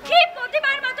লক্ষ্মী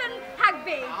প্রতিমার মতন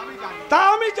থাকবে। তা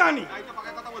আমি জানি,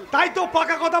 তাই তো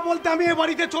পাকা কথা বলতে আমি এ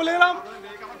বাড়িতে চলে এলাম।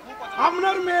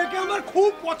 আপনার মেয়েকে আমার খুব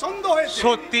পছন্দ হয়েছে।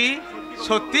 সত্যি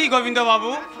সত্যি গোবিন্দ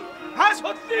বাবু? হ্যাঁ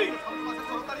সত্যি।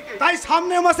 তাই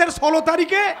সামনের মাসের 16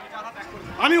 তারিখে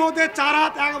আমি ওদের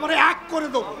চারাত একবারে এক করে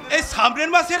দেবো। এই সামনের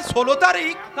মাসের 16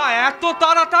 তারিখ? তা এত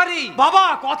তাড়াতাড়ি? বাবা,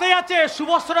 কথাই আছে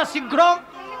শুভস্বরা শীঘ্র।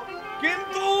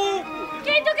 কিন্তু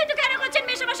কিন্তু কিন্তু কেন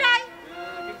মশাই।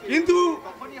 কিন্তু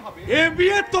এ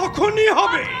বিয়ে তখনই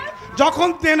হবে যখন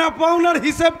দেনা পাওনার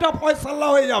হিসেবটা ফয়সালা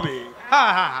হয়ে যাবে।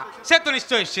 হ্যাঁ হ্যাঁ হ্যাঁ, সে তো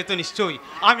নিশ্চয়ই, সে তো নিশ্চয়ই।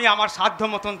 আমি আমার সাধ্য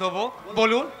মতন দেবো।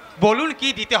 বলুন বলুন কি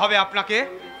দিতে হবে আপনাকে।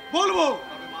 বলবো,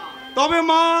 তবে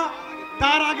মা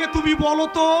তার আগে তুমি বলো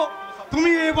তো,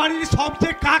 তুমি এ বাড়ির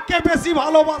সবচেয়ে কাকে বেশি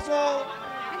ভালোবাসো?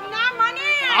 না মানে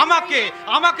আমাকে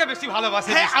আমাকে বেশি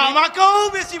ভালোবাসে। হ্যাঁ, আমাকেও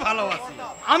বেশি ভালোবাসে।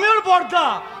 আমি ওর বর্দা,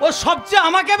 ও সবচেয়ে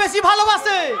আমাকে বেশি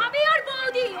ভালোবাসে। আমি ওর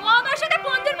বৌদি, ও আমার সাথে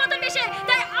বন্ধুর মতো মেশে,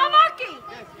 তাই আমাকে।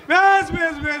 বেশ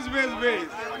বেশ বেশ বেশ বেশ,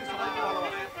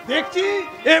 দেখছি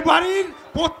এ বাড়ির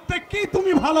প্রত্যেককেই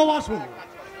তুমি ভালোবাসো।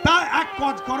 তা এক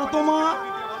কাজ করো তো মা,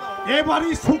 এ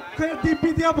বাড়ির সুখের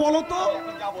দিব্যি দিয়ে বলো তো,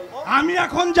 আমি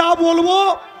এখন যা বলবো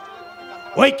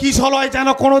ওই কিশলয় যেন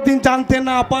কোনোদিন জানতে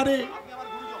না পারে।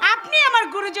 আপনি আমার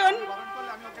গুরুজন,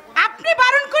 আপনি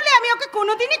বারণ করলে আমি ওকে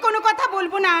কোনোদিনই কোনো কথা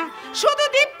বলবো না, শুধু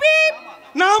দিব্যি।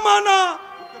 না মা না,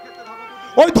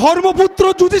 ওই ধর্মপুত্র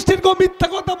যুধিষ্ঠিরকে মিথ্যা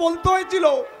কথা বলতে হয়েছিল,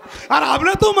 আর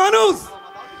আমরা তো মানুষ।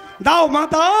 দাও মা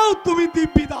দাও, তুমি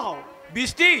দিব্যি দাও।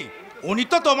 বৃষ্টি, উনি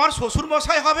তো তোমার শ্বশুর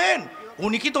মশাই হবেন,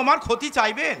 উনি কি তোমার ক্ষতি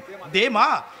চাইবেন? দে মা,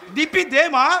 দিব্যি দে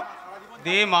মা।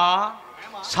 দে মা,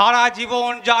 সারা জীবন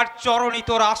যার চরণই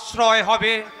তোর আশ্রয়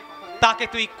হবে তাকে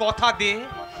তুই কথা দে।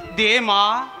 দে মা।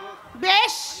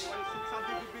 বেশ,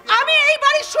 আমি এই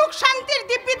বাড়ির সুখ শান্তির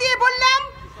দিব্যি দিয়ে বললাম,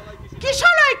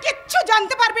 কিশলয় কিচ্ছু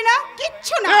জানতে পারবে না,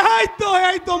 কিচ্ছু না।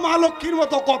 এই তো মা লক্ষ্মীর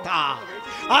মতো কথা।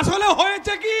 আসলে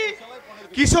হয়েছে কি,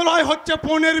 কিশলয় হচ্ছে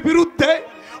পণের বিরুদ্ধে,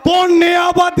 পণ নেয়া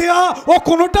বা দেয়া ও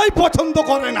কোনোটাই পছন্দ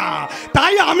করে না,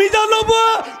 তাই আমি জানবো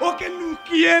ওকে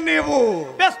লুকিয়ে নেব।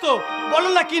 বেশ তো,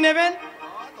 বলুন না কি নেবেন।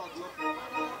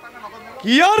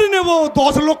 কি আর নেব,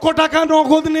 10 লক্ষ টাকা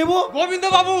নগদ নেব। গোবিন্দ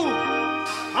বাবু,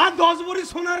 আর 10 ভরি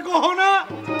সোনার গহনা।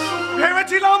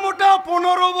 ভেবেছিলাম ওটা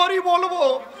 15 ভরি বলবো,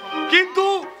 কিন্তু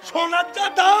সোনার যা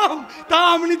দাম তা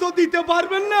আপনি তো দিতে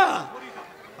পারবেন না,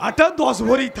 আটা 10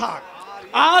 ভরি থাক।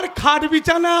 আর খাট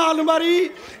বিছানা আলমারি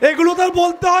এগুলো তো আর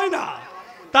বলতে হয় না,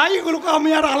 তাই এগুলোকে আমি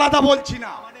আর আলাদা বলছি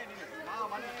না।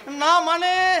 না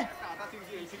মানে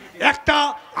একটা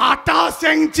 28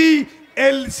 ইঞ্চি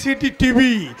LCD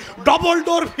TV, double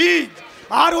door fridge,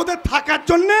 আর ওদের থাকার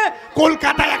জন্য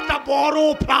কলকাতায় একটা বড়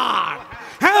ফ্ল্যাট।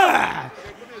 হ্যাঁ,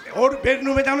 ওর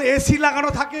বেডরুমে যেন এসি লাগানো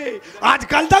থাকে,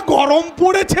 আজকালটা গরম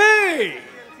পড়েছে।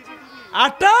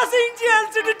 28 ইঞ্চি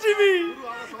এলসিডি টিভি,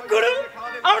 গুরু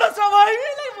আমরা সবাই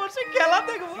মিলে বসে খেলা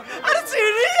দেখবো আর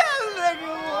সিরিয়াল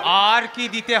দেখবো। আর কি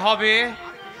দিতে হবে?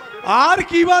 আর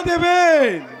কি বা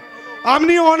দেবেন?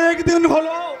 আপনি অনেক দিন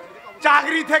হলো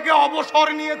চাকরি থেকে অবসর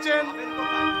নিয়েছেন,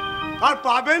 আর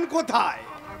পাবেন কোথায়?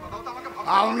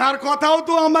 আপনার কথাও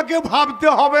তো আমাকে ভাবতে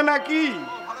হবে নাকি?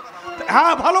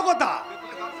 হ্যাঁ, ভালো কথা।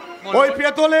 ওই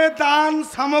পেতলের দান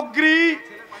সামগ্রী,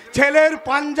 ছেলের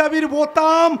পাঞ্জাবির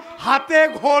বোতাম, হাতে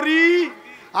ঘড়ি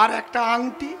আর একটা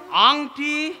আংটি।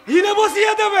 আংটি হিরে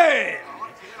বসিয়ে দেবে।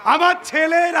 আমার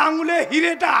ছেলের আঙুলে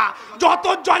হিরেটা যত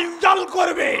জলজল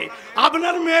করবে,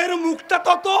 আপনার মেয়ের মুখটা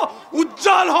তত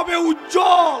উজ্জ্বল হবে,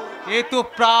 উজ্জ্বল। এ তো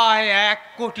প্রায় 1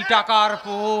 কোটি টাকার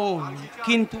পণ।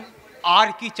 কিন্তু আর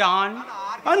কি চান?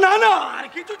 না না, আর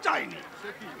কিছু চাইনি।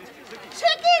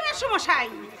 সে কি মেসোমশাই,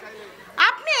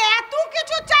 আপনি এত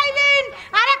কিছু চাইলেন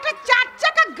আর একটা 4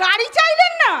 চাকা গাড়ি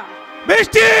চাইলেন না?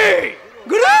 বৃষ্টি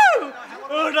গুরু,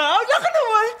 ওরাও যখন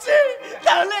বলছে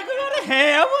তাহলে এখন আর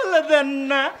হ্যাঁ বলে দেন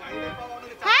না।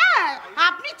 হ্যাঁ,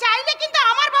 আপনি চাইলে কিন্তু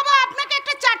আমার বাবা আপনাকে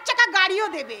একটা 4 চাকা গাড়িও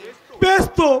দেবে। বেশ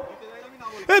তো,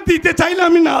 দিতে চাইলে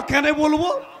আমি না কেন বলবো?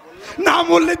 না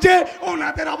বললে যে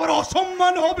ওনাদের আবার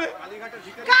অসম্মান হবে।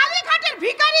 কালীঘাটের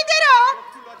ভিখারিদেরও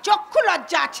চক্ষু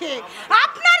লজ্জা আছে,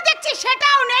 আপনার দেখছি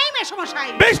সেটাও নেই মেসোমশাই।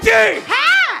 বৃষ্টি!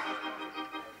 হ্যাঁ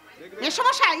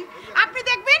মেসোমশাই, আপনি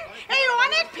দেখবেন এই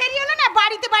অনেক ফেরিওয়ালা না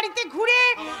বাড়িতে বাড়িতে ঘুরে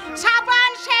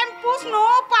সাবান, শ্যাম্পু, স্নো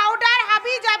পাউডার,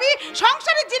 হাবি জাবি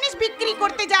সংসারের জিনিস বিক্রি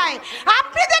করতে যায়।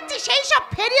 আপনি দেখছি সেই সব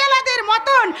ফেরিওয়ালাদের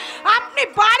মতন আপনি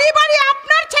বাড়ি বাড়ি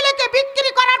আপনার ছেলেকে বিক্রি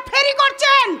করার ফেরি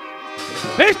করছেন।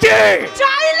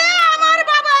 চাইলে আমার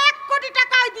বাবা 1 কোটি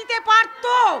টাকায় দিতে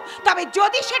পারতো, তবে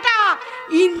যদি সেটা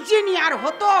ইঞ্জিনিয়ার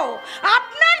হতো।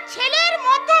 আপনার ছেলের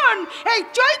মতন এই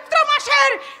চৈত্র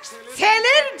মাসের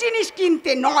ছেলের জিনিস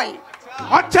কিনতে নয়।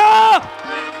 আচ্ছা,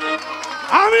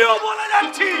 আমিও বলে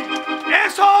যাচ্ছি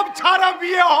এসব ছাড়া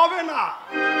বিয়ে হবে না।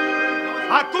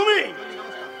 আর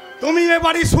তুমি এ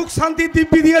বাড়ি সুখ শান্তি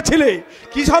দিব্যি দিয়েছিলে,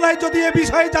 কিশলয় যদি এ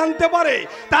বিষয়ে জানতে পারে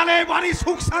তাহলে এ বাড়ি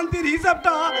সুখ শান্তির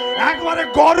হিসাবটা একবারে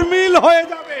গরমিল হয়ে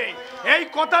যাবে। এই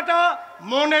কথাটা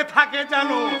মনে থাকে যেন,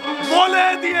 বলে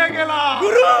দিয়ে গেলাম।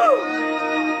 গুরু,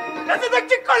 এটা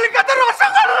দেখছি কলকাতার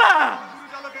রসগোল্লা।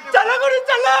 চালা করে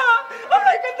চালা, আমরা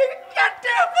এখান থেকে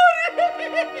কেটে পড়ি।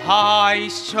 হায়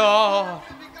ঈশ্বর,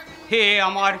 হে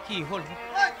আমার কি হলো?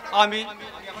 আমি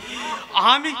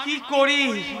আমি কি করি?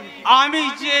 আমি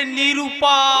যে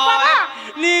নিরুপায়,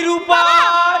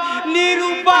 নিরুপায়,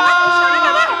 নিরুপায়।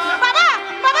 বাবা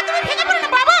বাবা তুমি ভেঙে পড়ো না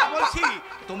বাবা। বলছি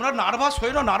তোমরা নার্ভাস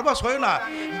হয়ে না, নার্ভাস হয়ে না,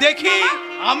 দেখি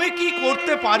আমি কি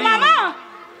করতে পারি। মামা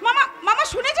মামা মামা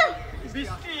শুনে যাও।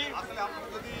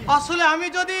 আসলে আমি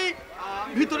যদি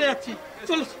ভিতরে যাচ্ছি,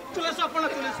 চলে চলে এসো আপনারা,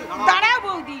 চলে এসো। দাঁড়াও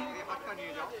বৌদি,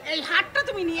 এই হাতটা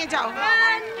তুমি নিয়ে যাও।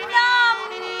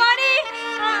 মানে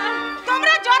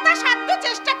তোমরা যথাসাধ্য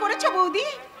চেষ্টা করেছো বৌদি,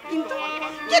 কিন্তু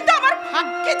কিন্তু আমার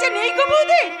ভাগ্যে যে নেই গো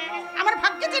বৌদি, আমার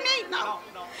ভাগ্যে যে নেই। নাও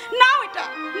নাও এটা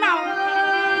নাও।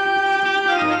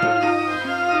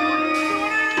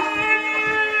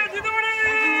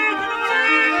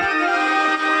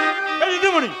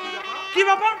 দিদিমণি কি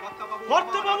ব্যাপার?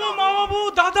 বাবু, মা বাবু,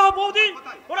 দাদা বৌদি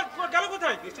ওরা গেল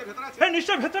কোথায়? হ্যাঁ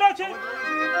নিশ্চয় ভেতরে আছে।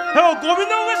 হ্যাঁ ও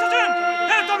গোবিন্দ বাবু এসেছেন।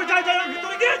 হ্যাঁ তবে যাই যাই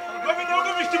ভিতরে গিয়ে গোবিন্দ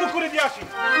বাবুকে মিষ্টি মুখ করে দিয়ে আসি।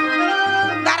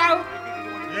 দাঁড়াও।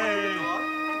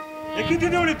 একই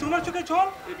দিদিমণি তোমার চোখে চল।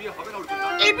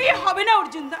 এ বিয়ে হবে না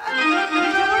অর্জুন দা।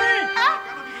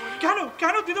 কেন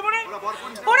কেন দিদিমণি?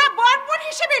 ওরা বরপণ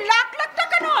হিসেবে লাখ লাখ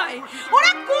টাকা নয়,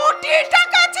 ওরা কোটি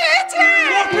টাকা চেয়েছে।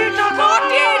 কোটি টাকা,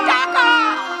 কোটি টাকা,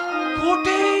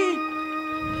 কোটি।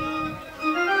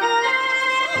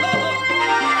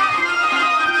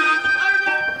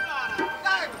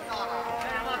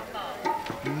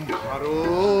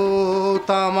 ভারত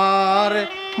আমার,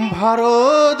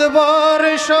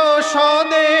 ভারতবর্ষ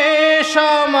স্বদেশ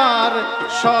আমার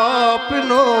স্বপ্ন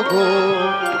গো,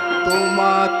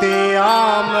 তোমাতে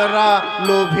আমরা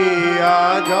লোভিয়া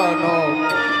জন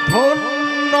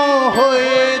ধন্য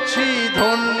হয়েছি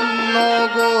ধন্য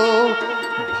গো।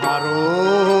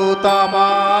 ভারত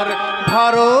আমার,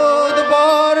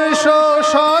 ভারতবর্ষ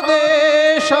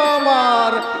স্বদেশ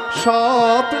আমার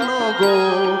স্বপ্ন গো,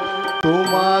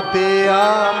 তোমাতে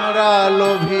আমরা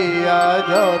লোভিয়া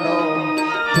জন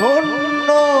ধন্য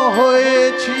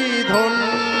হয়েছি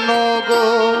ধন্য গো,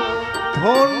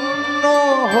 ধন্য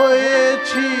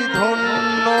হয়েছি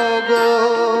ধন্য গো।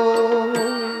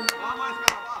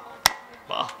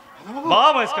 বাহ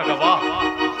মহেশ কাকা, বাহ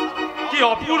কি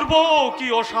অপূর্ব, কি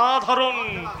অসাধারণ,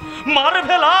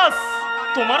 মার্ভেলাস।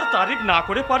 তোমার তারিফ না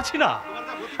করে পারছি না।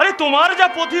 আরে তোমার যা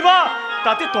প্রতিভা,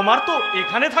 তাতে তোমার তো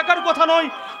এখানে থাকার কথা নয়,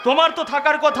 তোমার তো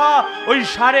থাকার কথা ওই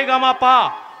সারেগামা পা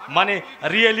মানে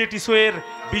রিয়েলিটি শো এর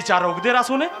বিচারকদের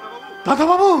আসনে। দাদা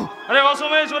বাবু, আরে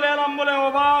অসময়ে চলে এলাম বলে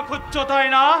অবাক হচ্ছ তাই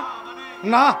না?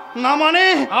 না না মানে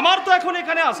আমার তো এখন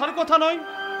এখানে আসার কথা নয়,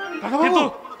 কিন্তু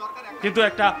কিন্তু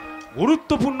একটা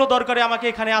গুরুত্বপূর্ণ দরকারে আমাকে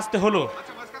এখানে আসতে হলো।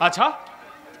 আচ্ছা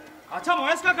আচ্ছা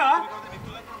মহেশ কাকা,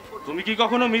 তুমি কি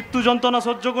কখনো মৃত্যু যন্ত্রণা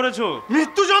সহ্য করেছো?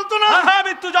 মৃত্যু যন্ত্রণা? হ্যাঁ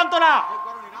মৃত্যু যন্ত্রণা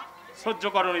সহ্য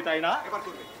করনি তাই না?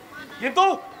 কিন্তু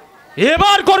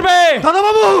এবার করবে। দাদা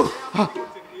বাবু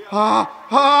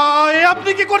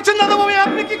আপনি কি করছেন? দাদা বাবু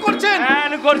আপনি কি করছেন?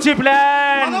 প্ল্যান করছি,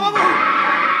 প্ল্যান।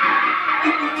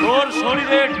 তোর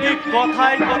শরীরে ঠিক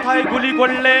কথায় কথায় গুলি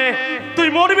করলে তুই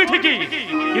মরবি ঠিকই,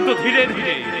 কিন্তু ধীরে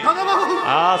ধীরে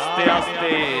আস্তে আস্তে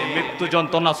মৃত্যু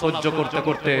যন্ত্রণা সহ্য করতে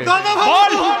করতে।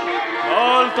 বল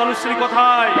বল তনুশ্রী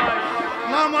কোথায়?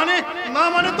 না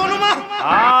মানে তনুমা।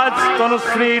 আজ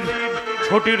তনুশ্রীর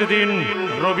ছুটির দিন,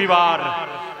 রবিবার,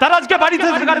 তার আজকে বাড়িতে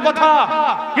থাকার কথা,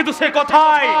 কিন্তু সে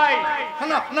কোথায়?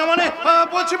 না মানে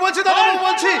বলছি দাদা বাবু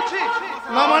বলছি,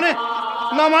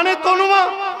 না মানে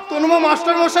তনুমা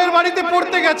মাস্টার মশাইয়ের বাড়িতে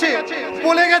পড়তে গেছে,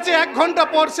 বলে গেছে 1 ঘন্টা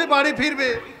পর সে বাড়ি ফিরবে।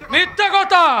 মিথ্যে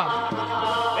কথা।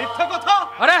 মিথ্যে কথা?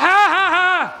 আরে হ্যাঁ হ্যাঁ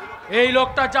হ্যাঁ, এই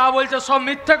লোকটা যা বলছে সব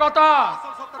মিথ্যে কথা।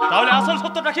 তাহলে আসল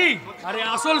সত্যটা কি? আরে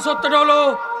আসল সত্যটা হলো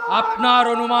আপনার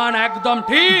অনুমান একদম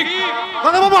ঠিক।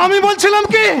 দাদা বাবু আমি বলছিলাম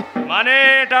কি, মানে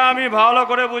এটা আমি ভালো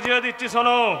করে বুঝিয়ে দিচ্ছি,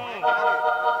 শোনো।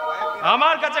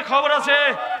 আমার কাছে খবর আছে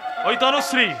ওই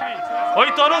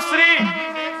তনুশ্রী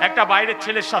একটা বাইরের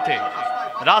ছেলের সাথে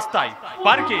রাস্তায়,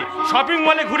 পার্কে, শপিং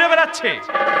মলে ঘুরে বেড়াচ্ছে।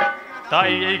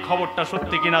 তাই এই খবরটা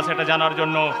সত্যি কিনা সেটা জানার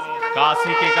জন্য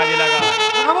কাশিকে কাজে লাগায়।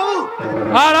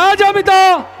 আর আজ আমি তো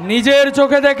নিজের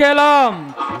চোখে দেখে এলাম।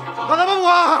 দাদা বাবু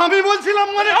আমি বলছিলাম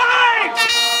মানে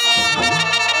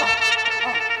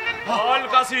বল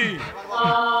কাশি,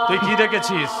 তুই কি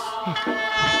দেখেছিস?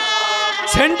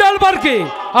 সেন্ট্রাল পার্কে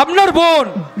আপনার বোন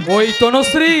ওই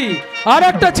তনুশ্রী আর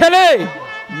একটা ছেলে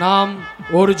নাম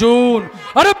অর্জুন,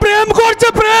 আরে প্রেম করছে,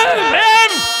 প্রেম।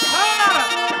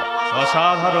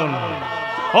 অসাধারণ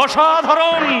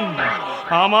অসাধারণ।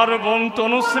 আমার বোন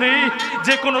তনুশ্রী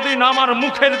যে কোনোদিন আমার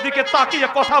মুখের দিকে তাকিয়ে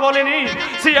কথা বলেনি,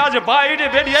 সে আজ বাইরে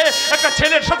বেরিয়ে একটা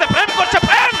ছেলের সাথে প্রেম করছে,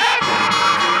 প্রেম।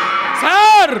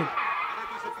 স্যার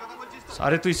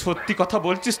আরে তুই সত্যি কথা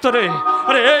বলছিস তো রে?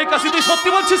 আরে এই কাশি তুই সত্যি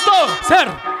বলছিস তো? স্যার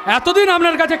এতদিন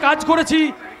আপনার কাছে কাজ করেছি,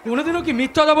 কোনোদিনও কি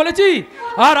মিথ্যা কথা বলেছি?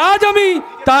 আর আজ আমি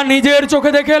তা নিজের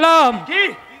চোখে দেখে এলাম। কি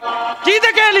কি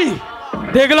দেখে এলি?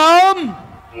 দেখলাম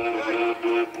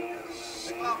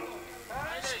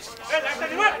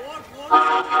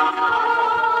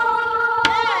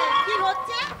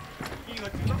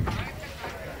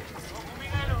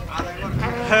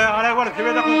হ্যাঁ, আর একবার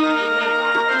ভেবে দেখো,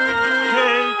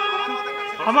 এই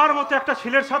আমার মতো একটা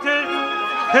ছেলের সাথে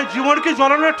এই জীবন কি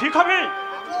জ্বলানো ঠিক হবে?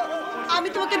 আমি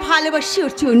তোমাকে ভালোবাসি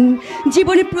অর্জুন।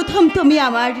 জীবনে প্রথম তুমি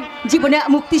আমার জীবনে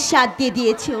মুক্তির স্বাদ দিয়ে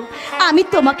দিয়েছো। আমি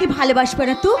তোমাকে ভালোবাসবো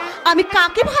না তো আমি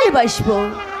কাকে ভালোবাসবো?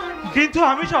 কিন্তু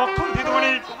আমি যে অক্ষম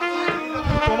দিদিমণি,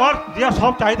 তোমার দেওয়া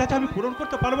সব চাহিদাকে আমি পূরণ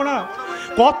করতে পারবো না।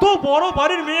 কত বড়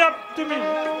বাড়ির মেয়ে তুমি,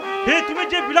 তুমি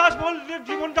যে বিলাসবহুল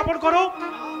জীবন যাপন করো,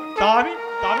 তা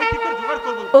আমি কি করে জোগাড়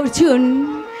করবো? অর্জুন,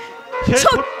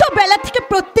 ছোট্টবেলা থেকে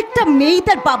প্রত্যেকটা মেয়ে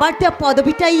তার বাবার দেওয়া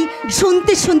পদবিটাই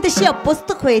শুনতে শুনতে সে অভ্যস্ত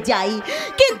হয়ে যায়,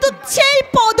 কিন্তু সেই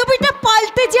পদবিটা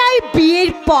পাল্টে যায়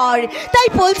বিয়ের পর। তাই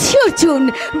বলছি অর্জুন,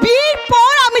 বিয়ের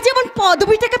পর আমি যেমন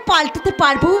পদবিটাকে পাল্টাতে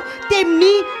পারবো,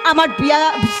 তেমনি আমার বিয়া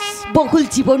বহুল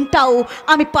জীবনটাও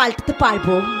আমি পাল্টাতে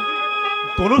পারবো।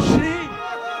 তনুশ্রী,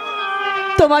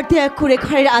 তোমার দেয়া কুড়ে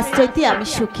ঘরের আশ্রয়তে আমি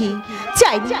সুখী।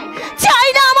 চাই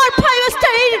না আমার 5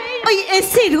 স্টারের ওই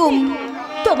এসি রুম।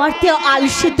 তোমার দেওয়া আলু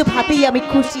সেদ্ধ ভাতেই আমি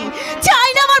খুশি। চাই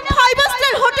না আমার 5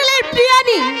 স্টার হোটেলের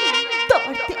বিরিয়ানি।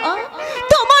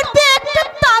 তোমার দেওয়া একটা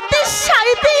তাঁতের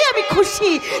শাড়িতেই আমি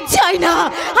খুশি।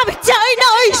 আমি চাই না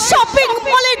ওই শপিং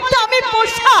মলের দামি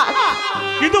পোশাক।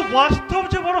 কিন্তু বাস্তব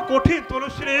যে বড় কঠিন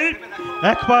তনুশ্রী।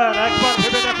 একবার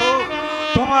ভেবে দেখো,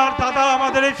 তোমার দাদা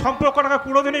আমাদের এই সম্পর্কটাকে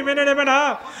কোনোদিনই মেনে নেবে না,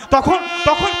 তখন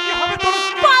কি হবে?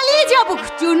 পালিয়ে যাবো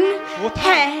অর্জুন।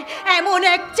 হ্যাঁ, এমন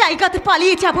এক জায়গাতে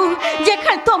পালিয়ে যাব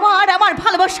যেখানে তোমার আমার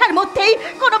ভালোবাসার মধ্যেই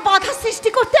কোনো বাধা সৃষ্টি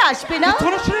করতে আসবে না।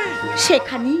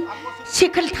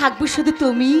 সেখানে থাকবো শুধু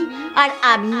তুমি আর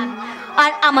আমি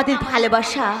আর আমাদের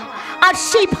ভালোবাসা। আর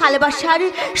সেই ভালোবাসার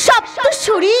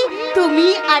সপ্তস্বরী তুমি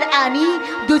আর আমি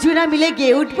দুজনা মিলে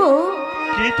গেয়ে উঠবো।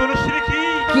 কি তনুশ্রী,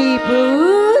 কি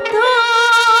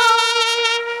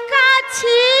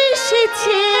কাছে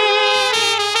এসেছে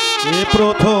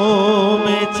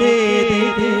প্রথমে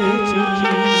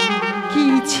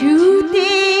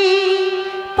কিছুতে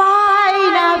পাই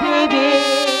না ভেবে,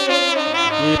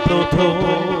 প্রথম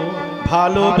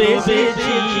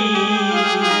ভালোবেসেছি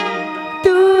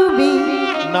তুমি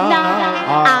না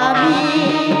আমি।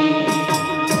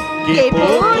 কে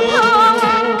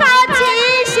প্রথম কাছে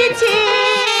এসেছে,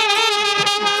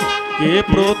 কে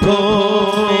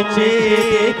প্রথম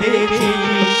দেখেছি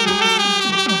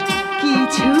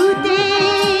কিছুতে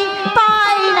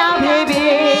পাই না ভেবে,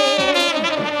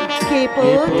 কে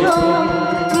প্রথম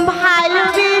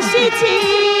ভালোবেসেছি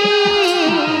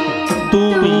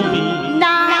তুমি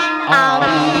না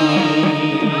আমি।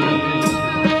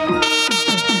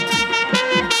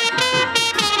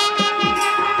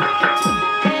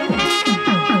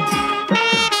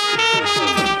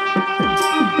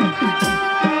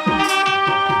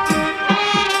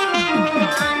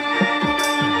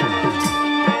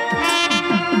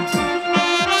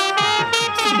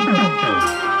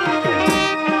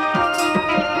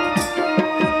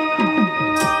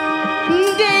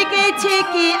 দেখেছে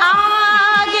কি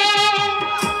আগে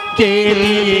কে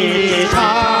দিয়েছে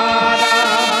সারা,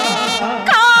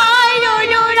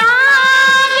 কারণ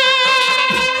রাগে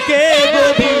কে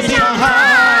গভীর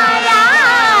সাহারা,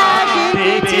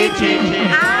 দেখেছে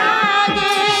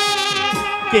আগে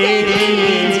কে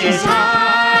দিয়েছে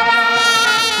সারা,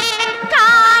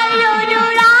 কারণ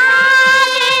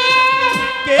রাগে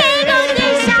কে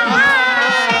গভীর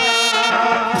সাহারা,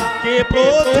 কে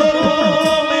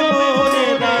প্রথম মনে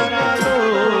দাঁড়ালো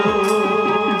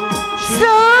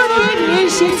স্রোতে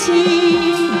এসেছি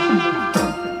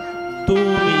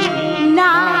তুমি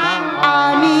না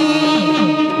আমি।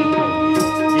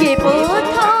 কে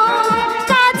প্রথম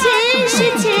কাছে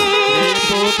এসেছে,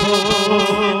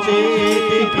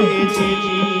 দেখেছি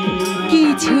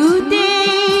কিছুতে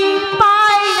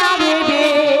পাই না ভেবে,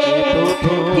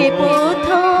 কে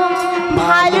প্রথম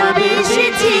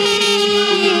ভালোবেসেছি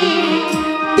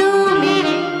তুমি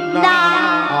না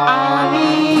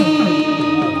আমি।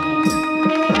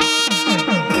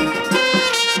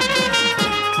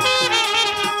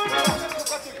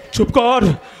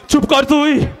 চুপ কর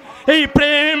তুই। এই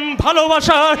প্রেম,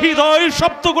 ভালোবাসা, হৃদয়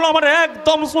শব্দগুলো আমার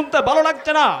একদম শুনতে ভালো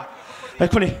লাগছে না।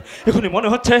 এখনই মনে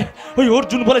হচ্ছে ওই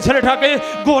অর্জুন বলে ছেলেটাকে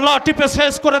গোলা টিপে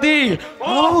শেষ করে দি।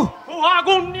 ও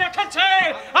আগুন নিয়ে খেছে,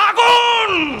 আগুন!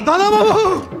 দাদা বাবু,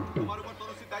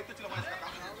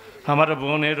 আমার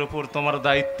বোনের উপর তোমার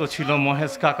দায়িত্ব ছিল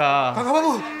মহেশ কাকা,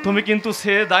 বাবু তুমি কিন্তু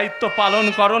সে দায়িত্ব পালন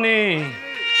করনি।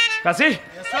 কাশি,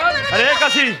 আরে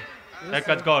কাশি, এক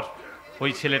কাজ কর,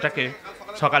 ওই ছেলেটাকে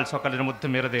সকাল সকালের মধ্যে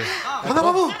মেরে দে।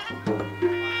 বাবু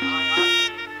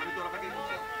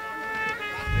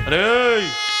আরে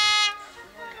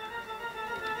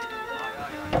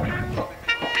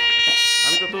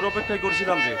আমি তো তোর অপেক্ষাই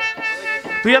করছিলাম রে,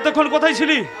 তুই এতক্ষণ কোথায়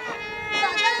ছিলি?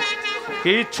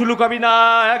 কিচ্ছু লুকাবি না,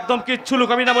 একদম কিচ্ছু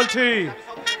লুকাবি না বলছি।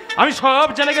 আমি সব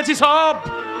জেনে গেছি, সব।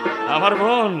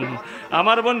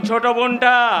 আমার বোন ছোট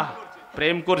বোনটা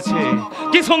প্রেম করছে।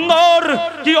 কি সুন্দর,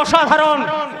 কি অসাধারণ।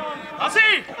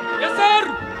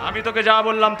 আমি তোকে যা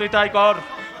বললাম তুই তাই কর,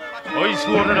 ওই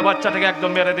শুয়োরের বাচ্চাটাকে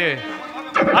একদম মেরে দে।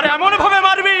 আরে এমন ভাবে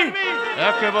মারবি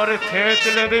একেবারে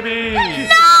থেতলে দিবি।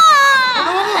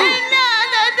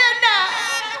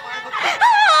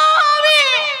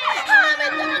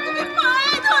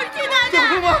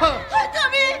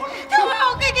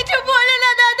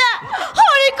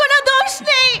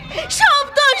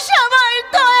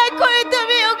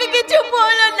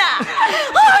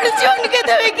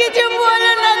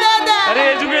 আরে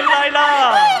যুগের লাইলা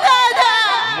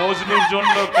মজনুর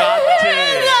জন্য কাঁদছে।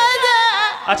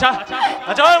 আচ্ছা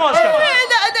আচ্ছা, ওই মাস্টার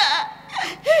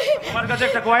আমার কাছে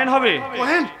একটা কয়েন হবে?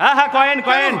 কয়েন? হ্যাঁ হ্যাঁ, কয়েন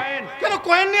কয়েন। কেন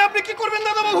কয়েন নিয়ে আপনি কি করবেন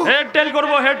দাদা বাবু? হেড টেল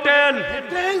করবো, হেড টেল।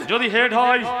 যদি হেড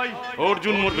হয়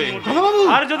অর্জুন মরবে,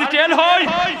 আর যদি টেল হয়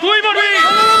তুই মরবি।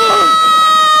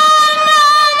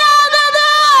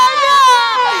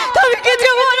 তুমি কিছু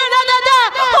বলো না দাদা,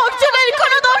 অর্জুনের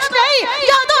কোনো দোষ নেই,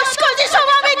 যা দোষ করছি সব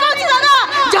আমি করছি দাদা।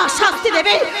 যা শাস্তি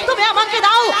দেবে তুমি আমাকে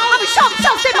দাও, আমি সব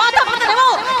শাস্তি মাথা পেতে দেবো,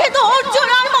 কিন্তু অর্জুন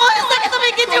আর মহেশকে তুমি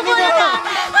কিছু বলো না।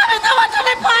 আমি তোমার জন্য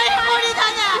পায়ে পড়ি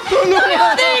দাদা, তুমি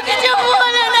ওদের কিছু বলো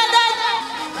না দাদা,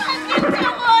 কিছু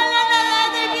বলো না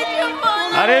দাদা, কিছু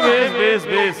বলো। আরে বেশ বেশ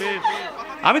বেশ,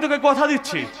 আমি তোকে কথা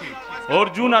দিচ্ছি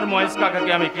অর্জুন আর মহেশ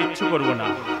কাকাকে আমি কিচ্ছু করবো না,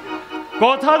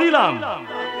 কথা দিলাম।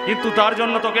 কিন্তু তার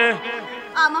জন্য তোকে,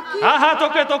 হ্যাঁ হ্যাঁ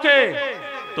তোকে তোকে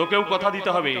তোকেও কথা দিতে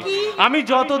হবে। আমি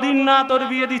যতদিন না তোর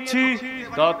বিয়ে দিচ্ছি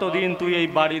ততদিন তুই এই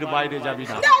বাড়ির বাইরে যাবি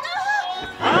না।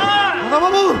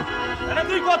 বাবু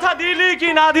তুই কথা দিলি কি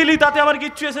না দিলি তাতে আমার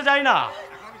কিচ্ছু এসে যায় না।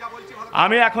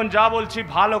 আমি এখন যা বলছি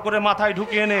ভালো করে মাথায়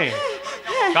ঢুকিয়ে নে।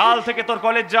 কাল থেকে তোর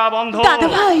কলেজ যা বন্ধ। দাদা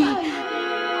ভাই,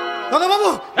 দাদা বাবু,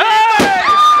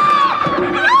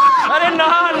 আরে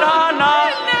না না না,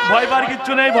 ভয় পার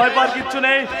কিচ্ছু নেই, ভয় পার কিচ্ছু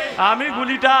নেই। আমি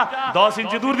গুলিটা 10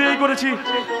 ইঞ্চি দূর দিয়েই করেছি,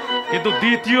 কিন্তু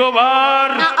দ্বিতীয়বার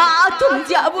তুমি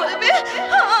যা বলবে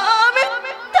আমি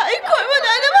তাই করবো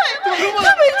দাদা ভাই,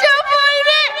 তুমি যা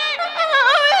বলবে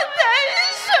আমি তাই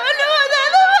শুনবো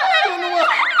দাদা ভাই।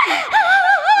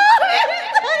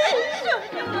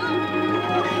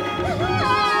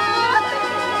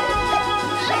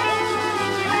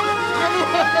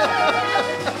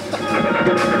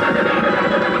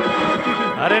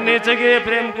 আরে নেচে গিয়ে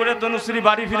প্রেম করে তনুশ্রী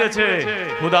বাড়ি ফিরেছে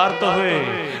ক্ষুধার্ত হয়ে,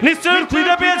 নিশ্চয়ই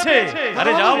খিদে পেয়েছে।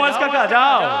 আরে যাও মাছ কাকা,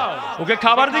 যাও ওকে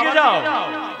খাবার দিকে যাও।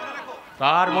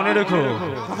 তার মনে রেখো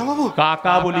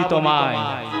কাকা বলি তোমায়,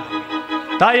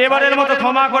 তাই এবারের মতো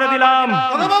ক্ষমা করে দিলাম।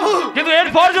 কিন্তু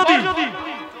এরপর যদি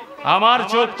আমার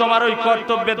চোখ তোমার ওই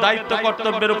কর্তব্যের দায়িত্ব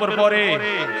কর্তব্যের উপর পড়ে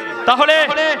তাহলে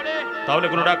তাহলে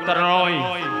কোনো ডাক্তার নয়,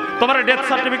 তোমার ডেথ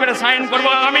সার্টিফিকেটে সাইন করবো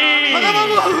আমি।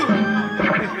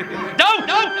 যাও,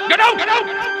 গেট আউট, গেট আউট।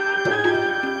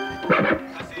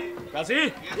 কাশি,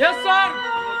 ইয়েস স্যার।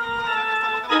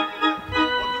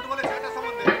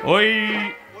 ওই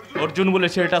অর্জুন বলে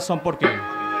ছেলেটার সম্পর্কে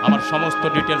আমার সমস্ত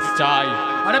ডিটেলস চাই।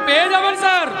 আরে পেয়ে যাবেন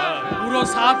স্যার, পুরো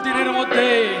 7 দিনের মধ্যে।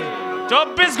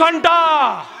 24 ঘন্টা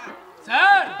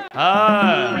স্যার?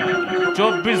 হ্যাঁ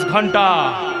 24 ঘন্টা।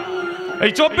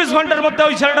 এই 24 ঘন্টার মধ্যে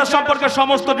ওই ছেলেটার সম্পর্কে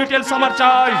সমস্ত ডিটেলস আমার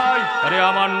চাই। আরে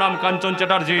আমার নাম কাঞ্চন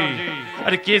চ্যাটার্জি।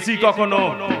 আরে কেসি কখনো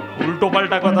উল্টো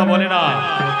পাল্টা কথা বলে না।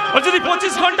 আর যদি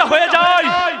 25 ঘন্টা হয়ে যায়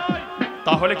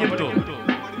তাহলে কিন্তু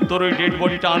তোর ওই ডেড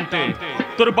বডিটা আনতে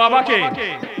তোর বাবাকে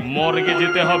মর্গে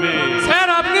যেতে হবে। স্যার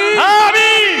আপনি?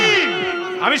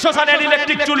 আমি শ্মশানের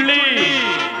ইলেকট্রিক চুল্লি,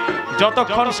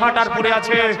 যতক্ষণ শাটার পড়ে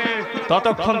আছে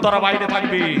ততক্ষণ তোরা বাইরে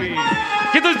থাকবি,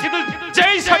 কিন্তু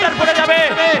যেই শাটার পড়ে যাবে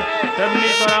তেমনি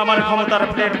তোরা আমার ক্ষমতার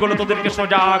প্লেটগুলো তোদেরকে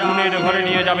সোজা আগুনের ঘরে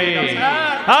নিয়ে যাবে।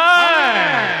 হ্যাঁ,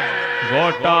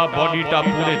 গোটা বডিটা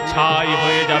পুরো ছাই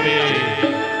হয়ে যাবে,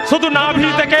 শুধু নাভি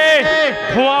থেকে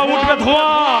ধোঁয়া উঠবে, ধোঁয়া,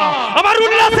 আমার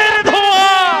উল্লাসের ধোঁয়া।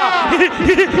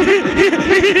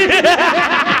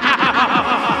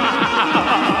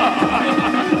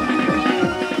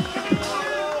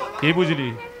 কি বুঝলি?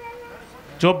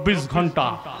 24 ঘন্টা,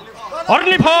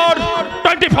 only for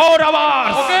 24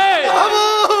 hours. ওকে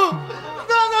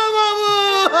দাদা বাবু,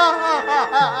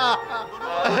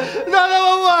 দাদা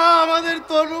বাবু আমাদের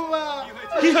তনুমা।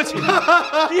 কি হয়েছে?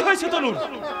 কি হয়েছে তনুর?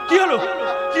 কি হলো?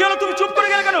 কি হলো? তুমি চুপ করে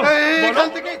গেলে কেন?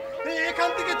 এখান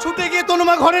থেকে ছুটে গিয়ে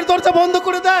তনুমা ঘরের দরজা বন্ধ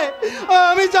করে দেয়।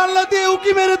 আমি জানলা দিয়ে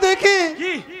উকি মেরে দেখি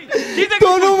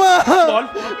তনুমা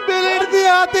বেলের দিয়ে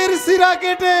হাতের শিরা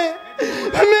কেটে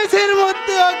মেঝের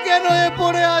মধ্যে অজ্ঞান হয়ে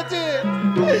পড়ে আছে।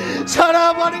 সারা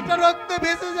বাড়িটা রক্তে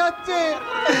ভেসে যাচ্ছে।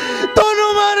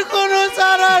 তনুমার কোনো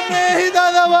চারা নেই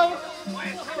দাদা বাবু।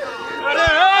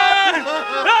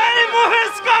 এই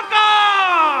মহেশ কাকা!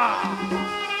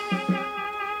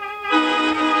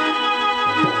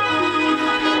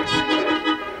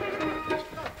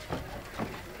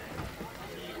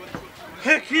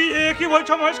 কি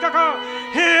বলছো মহেশ কাকা?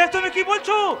 হে তুমি কি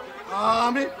বলছো?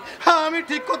 আমি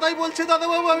ঠিক কথাই বলছি দাদা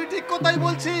বাবু, আমি ঠিক কথাই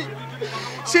বলছি।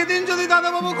 সেদিন যদি দাদা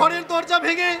বাবু ঘরের দরজা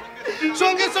ভেঙে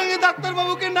সঙ্গে সঙ্গে ডাক্তার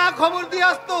বাবুকে না খবর দিয়ে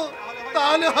আসতো,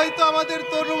 তাহলে হয়তো আমাদের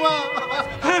তনুমা।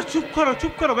 হ্যাঁ চুপ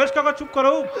করো মহেশ কাকা, চুপ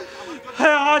করো।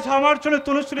 হ্যাঁ আজ আমার জন্য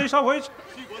তনুশ্রী এসব হয়েছে।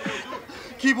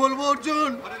 কি বলবো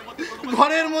অর্জুন,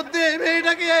 ঘরের মধ্যে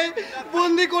মেয়েটাকে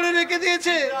বন্দি করে রেখে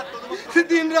দিয়েছে।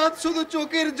 দিন রাত শুধু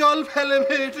চোখের জল ফেলে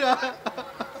মেয়েটা।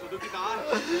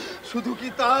 শুধু কি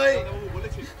তাই,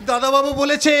 দাদা বাবু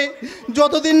বলেছে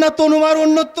যতদিন না তনুমার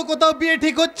অন্যত্র কোথাও বিয়ে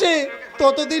ঠিক হচ্ছে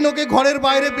ততদিন ওকে ঘরের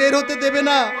বাইরে বের হতে দেবে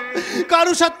না,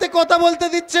 কারুর সাথে কথা বলতে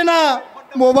দিচ্ছে না,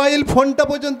 মোবাইল ফোনটা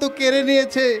পর্যন্ত কেড়ে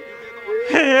নিয়েছে।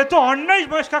 এ তো অন্যায়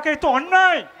মহেশ কাকা, এ তো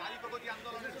অন্যায়।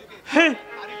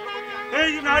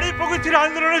 এই নারী প্রগতির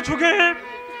আন্দোলনের যুগে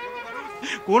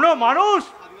কোনো মানুষ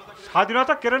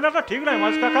স্বাধীনতা কেড়ে নেওয়াটা ঠিক নয়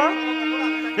মহেশ কাকা,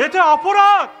 এতে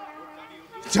অপরাধ।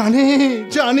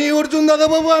 জানি অর্জুন দাদা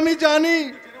বাবু, আমি জানি,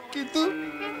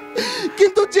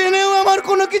 কিন্তু জেনেও আমার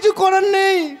কোনো কিছু করার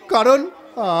নেই। কারণ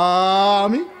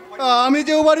আমি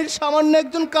যে ও বাড়ির সামান্য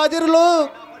একজন কাজের লোক,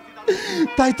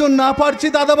 তাই তো না পারছি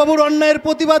দাদা বাবুর অন্যায়ের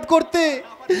প্রতিবাদ করতে,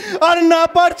 আর না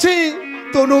পারছি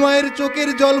তনুমায়ের চোখের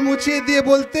জল মুছিয়ে দিয়ে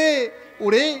বলতে,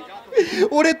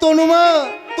 ওরে তনুমা,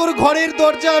 তোর ঘরের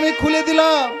দরজা আমি খুলে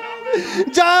দিলাম,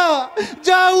 যা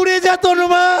যা উড়ে যা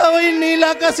তনুমা, ওই নীল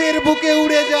আকাশের বুকে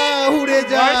উড়ে যা।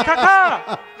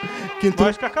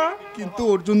 কিন্তু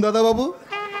অর্জুন দাদা বাবু,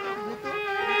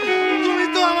 তুমি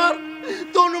তো আমার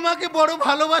তনুমাকে বড়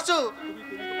ভালোবাসো,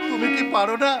 তুমি কি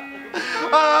পারো না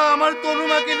আমার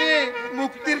তনুমাকে নিয়ে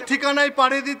মুক্তির ঠিকানায়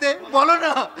পাড়ি দিতে?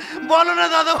 বলো না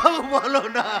দাদা বাবু, বলো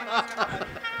না।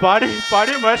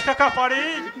 পারি মহেশ কাকা, পারি,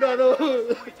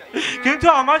 কিন্তু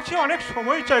আমার যে অনেক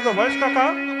সময় চাই গো মহেশ কাকা।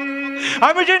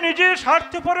 আমি যে নিজের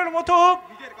স্বার্থপরের মতো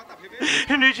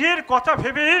নিজের কথা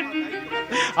ভেবে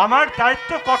আমার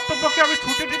দায়িত্ব কর্তব্যকে আমি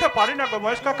ছুটে দিতে পারি না গো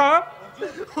মহেশ কাকা।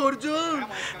 অর্জুন,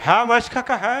 হ্যাঁ মহেশ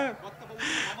কাকা, হ্যাঁ,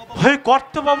 ওই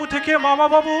কর্তবাবু থেকে মামা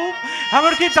বাবু,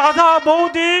 এমনকি দাদা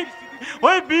বৌদি,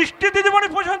 ওই বৃষ্টি দিদিমণি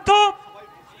পর্যন্ত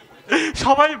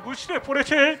সবাই বুঝতে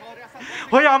পড়েছে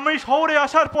ওই আমি শহরে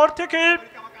আসার পর থেকে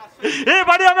এই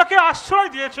বাড়ি আমাকে আশ্রয়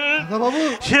দিয়েছে,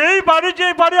 সেই বাড়ি যে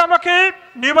বাড়ি আমাকে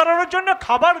নিবারণের জন্য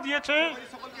খাবার দিয়েছে,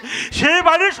 সেই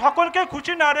বাড়ির সকলকে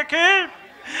খুশি না রেখে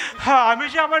আমি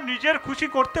যে আমার নিজের খুশি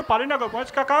করতে পারি না গো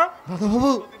মহেশ কাকা।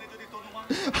 বাবু,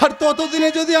 আর ততদিনে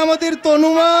যদি আমাদের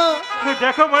তনুমা।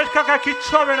 দেখো মহেশ কাকা,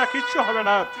 কিচ্ছু হবে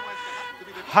না।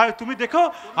 হ্যাঁ তুমি দেখো,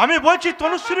 আমি বলছি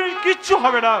তনুশ্রীর কিচ্ছু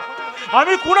হবে না,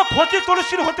 আমি কোনো ক্ষতি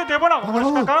তনুশ্রীর হতে দেবো না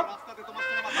মহেশ কাকা।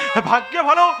 ভাগ্যে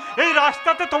ভালো এই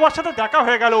রাস্তাতে তোমার সাথে দেখা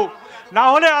হয়ে গেল, না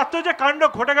হলে এত যে কাণ্ড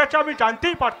ঘটে গেছে আমি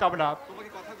জানতেই পারতাম না।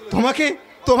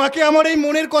 তোমাকে আমার এই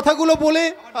মনের কথাগুলো বলে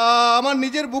আমার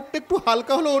নিজের বুকটা একটু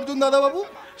হালকা হলো অর্জুন দাদা বাবু।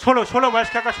 শোনো মহেশ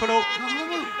কাকা, শোনো,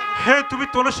 হ্যাঁ তুমি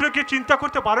তনুশ্রীকে চিন্তা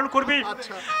করতে বারণ করবে,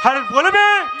 আর বলবে।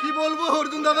 কি বলবো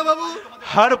অর্জুন দাদা বাবু?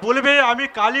 আর বলবে আমি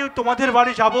কালই তোমাদের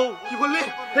বাড়ি যাব।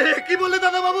 কি বললে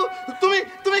দাদা বাবু?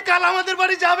 তুমি কাল আমাদের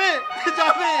বাড়ি যাবে?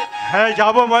 হ্যাঁ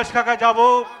যাব মহেশ কাকা, যাব।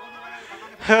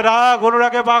 রাগ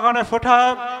অনুরাগে বাগানে ফোটা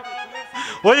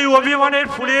ওই অভিমানের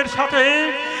ফুলের সাথে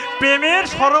প্রেমের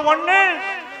স্বরবর্ণে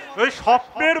ওই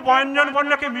স্বপ্নের ব্যঞ্জন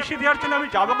বর্ণকে মিশিয়ে দেওয়ার জন্য আমি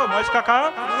যাবো গো মহেশ কাকা,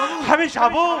 আমি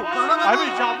যাব।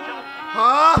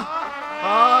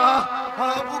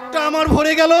 বুকটা আমার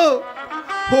ভরে গেল,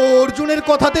 অর্জুনের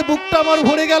কথাতে বুকটা আমার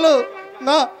ভরে গেল।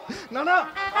 না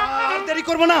আর দেরি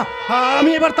করবো না,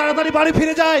 আমি এবার তাড়াতাড়ি বাড়ি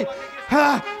ফিরে যাই।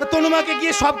 হ্যাঁ, তনুমাকে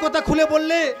গিয়ে সব কথা খুলে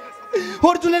বললে,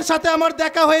 অর্জুনের সাথে আমার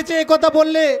দেখা হয়েছে এ কথা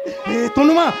বললে,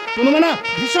 তনুমা না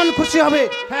ভীষণ খুশি হবে।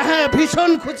 হ্যাঁ,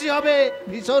 ভীষণ খুশি হবে।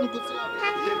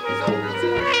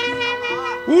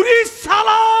 উরি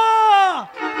শালা,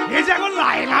 এই যে এখন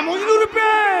লায়লা মজনুর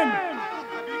প্রেম,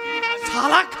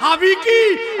 শালা খাবি কি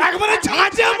একবারে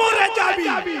ঝাঁঝে মরে যাবি।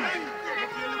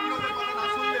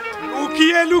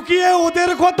 লুকিয়ে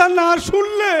ওদের কথা না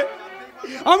শুনলে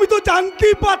আমি তো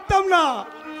জানতেই পারতাম না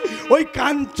ওই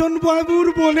কাঞ্চন বাবুর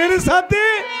বোনের সাথে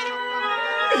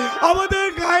আমাদের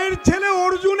গায়ের ছেলে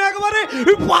অর্জুন একবারে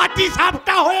পাটি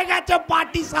সাপটা হয়ে গেছে,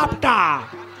 পাটি সাপটা।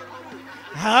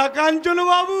 হ্যাঁ কাঞ্চন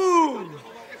বাবু,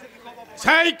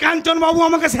 সেই কাঞ্চন বাবু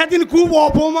আমাকে সেদিন খুব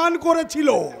অপমান করেছিল।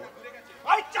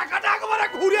 ওই চাকাটা একবারে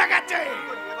ঘুরে গেছে।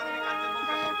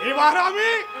 এবার আমি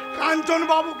কাঞ্চন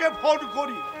বাবুকে ফোন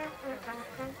করি।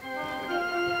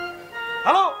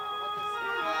 হ্যালো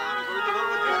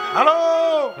হ্যালো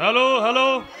হ্যালো হ্যালো,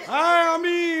 হ্যাঁ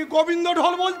আমি গোবিন্দ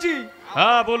ঢোল বলছি।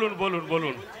 হ্যাঁ বলুন বলুন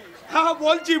বলুন। হ্যাঁ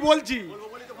বলছি।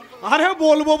 আরে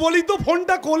বলবো বলি তো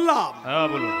ফোনটা করলাম। হ্যাঁ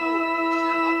বলুন।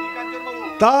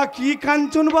 তা কি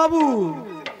কাঞ্চন বাবু,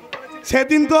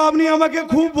 সেদিন তো আপনি আমাকে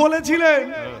খুব বলেছিলেন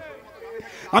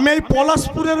আমি এই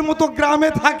পলাশপুরের মতো গ্রামে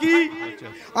থাকি,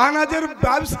 আনাজের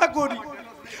ব্যবসা করি,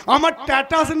 আমার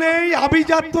স্ট্যাটাস নেই,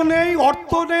 আভিজাত্য নেই,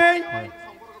 অর্থ নেই,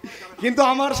 কিন্তু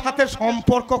আমার সাথে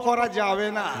সম্পর্ক করা যাবে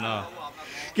না।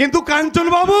 কিন্তু কাঞ্চন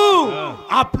বাবু,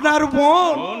 আপনার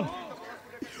বোন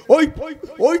ওই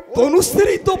ওই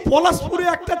তনুশ্রী তো পলাশপুরে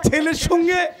একটা ছেলের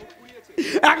সঙ্গে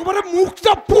একবারে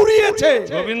মুখটা পুড়িয়েছে।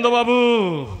 গোবিন্দ বাবু,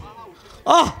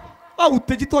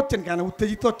 উত্তেজিত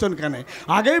হচ্ছেন কেন?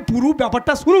 আগে পুরো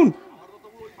ব্যাপারটা শুনুন।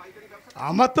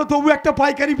 আমার তো তবু একটা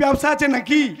পাইকারি ব্যবসা আছে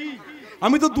নাকি,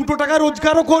 আমি তো 2 টাকা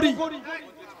রোজগারও করি,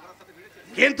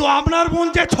 কিন্তু আপনার বোন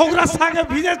যে ছোকরার সাথে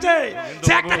ভিজেছে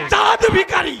সে একটা চাঁদ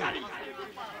ভিখারি।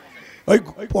 ওই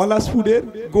পলাশপুরের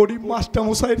গরিব মাস্টার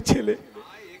মশাইয়ের ছেলে।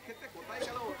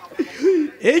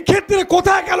 এই ক্ষেত্রে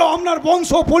কোথায় গেল আপনার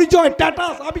বংশ পরিচয়,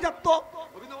 স্ট্যাটাস, আভিজাত্য?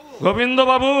 গোবিন্দ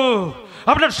বাবু,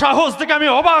 আপনার সাহস দেখে আমি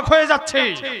অবাক হয়ে যাচ্ছি।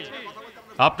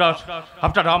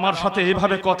 আপনার আমার সাথে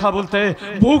এইভাবে কথা বলতে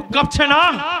বুক কাঁপছে না?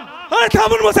 আরে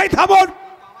থামুন মশাই, থামুন।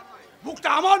 বুকটা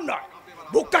আমার নয়,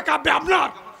 বুকটা কাঁপবে আপনার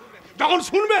যখন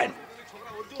শুনবেন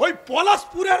ওই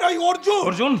পলাশপুরের ওই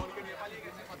অর্জুন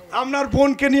আপনার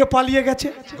বোনকে নিয়ে পালিয়ে গেছে।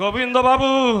 গোবিন্দ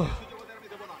বাবু,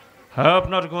 হ্যাঁ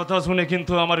আপনার কথা শুনে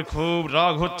কিন্তু আমার খুব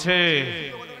রাগ হচ্ছে।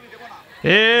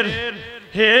 এর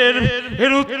এর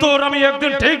এর উত্তর আমি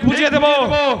একদিন ঠিক বুঝিয়ে দেব,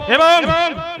 এবং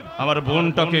আমার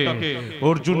বোনটাকে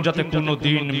অর্জুন যাতে কোনো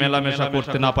দিন মেলামেশা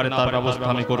করতে না পারে তার ব্যবস্থা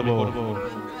আমি করব।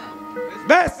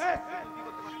 বেশ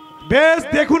বেশ,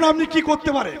 দেখুন আপনি কি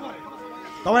করতে পারেন।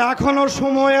 তবে এখনো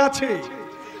সময় আছে।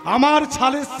 আমার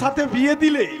ছালের সাথে বিয়ে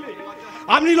দিলে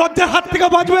আপনি লজ্জার হাত থেকে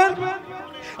বাঁচবেন,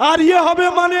 আর হবে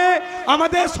মানে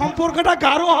আমাদের সম্পর্কটা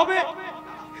গাঢ় হবে।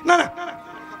 না না,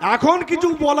 এখন কিছু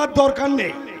বলার দরকার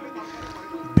নেই।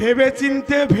 ভেবে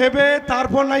চিনতে ভেবে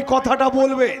তারপর নাই কথাটা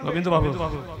বলবে। গোবিন্দ বাবু,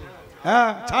 হ্যাঁ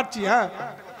ছাড়ছি। হ্যাঁ,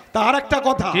 তার একটা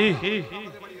কথা,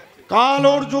 কাল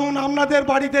অর্জুন আপনাদের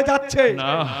বাড়িতে যাচ্ছে।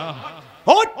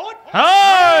 অর্জুন,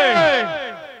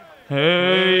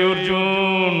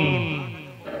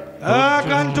 হ্যাঁ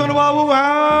কাঞ্চন বাবু,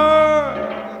 হ্যাঁ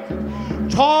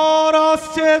ঝড়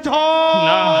আসছে,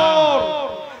 ঝড়।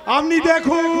 আপনি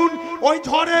দেখুন ওই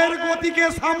ঝড়ের গতিকে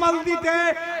সামাল দিতে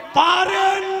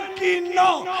পারেন কি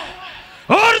না।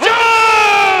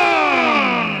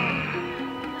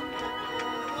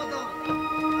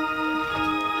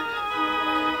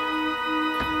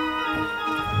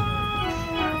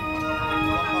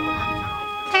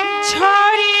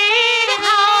 ঝড়ের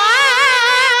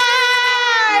হাওয়ায়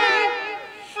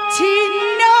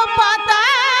ছিন্ন পাতা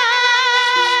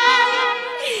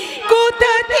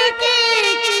কোথা থেকে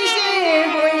কি যে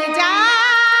হয়ে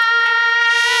যায়,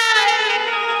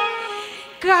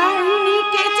 কার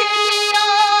লিখেছে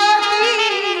নিয়তি,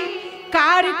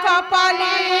 কার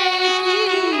কপালে কি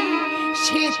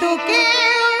সে তো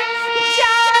কেউ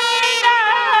জানে না।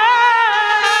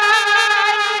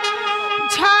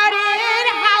 ঝড়ের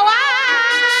হাওয়ায়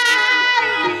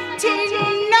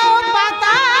ছিন্ন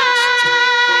পাতায়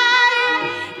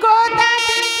কোথা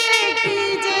থেকে কি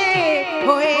যে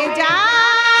হয়ে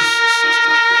যায়,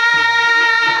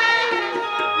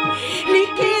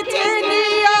 লিখেছে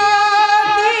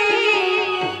নিয়তি,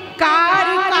 কার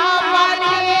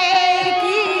কপালে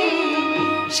কি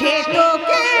সে তো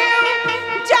কেউ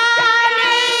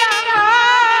জানে না।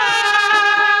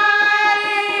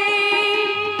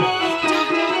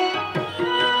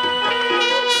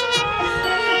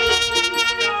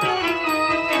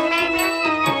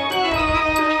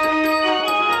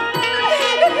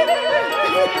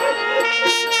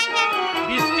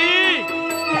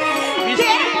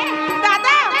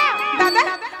 দাদা দাদা,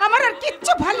 আমার আর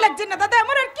কিচ্ছু ভাল লাগছে না দাদা,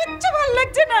 আমার আর কিচ্ছু ভাল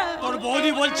লাগছে না। তোর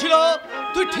বৌদি বলছিল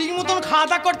তুই ঠিক মতন খাওয়া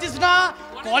দাওয়া করছিস না,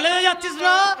 কলেজে যাচ্ছিস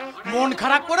না, মন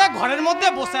খারাপ করে ঘরের মধ্যে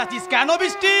বসে আছিস কেন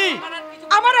বৃষ্টি?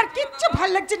 আমার আর কিচ্ছু ভাল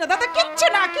লাগছে না দাদা, কিচ্ছু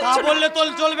না, তা কিচ্ছু না। বললে তোর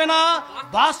চলবে না।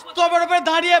 বাস্তবের উপরে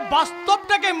দাঁড়িয়ে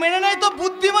বাস্তবটাকে মেনে নেয় তো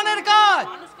বুদ্ধিমানের কাজ।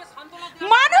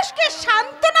 মানুষকে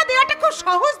সান্ত্বনা দেওয়াটা খুব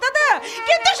সহজ দাদা,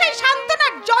 কিন্তু সেই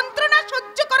সান্ত্বনার যন্ত্রণা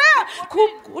সহ্য করা খুব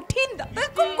কঠিন দাদা,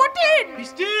 খুব কঠিন।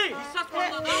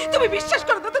 তুমি বিশ্বাস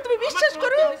করো দাদা, তুমি বিশ্বাস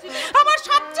করো, আমার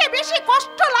সবচেয়ে বেশি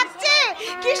কষ্ট লাগছে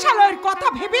কিশালয়ের কথা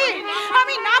ভেবে।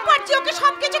 আমি না পারছি ওকে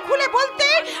সবকিছু খুলে বলতে,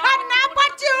 আর না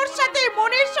পারছি ওর সাথে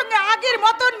মনের সঙ্গে আগের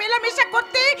মতন মেলামেশা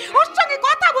করতে, ওর সঙ্গে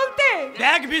কথা বলতে।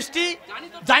 দেখ বৃষ্টি,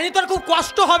 জানি তোর খুব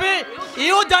কষ্ট হবে,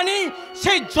 এও জানি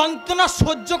সেই যন্ত্রণা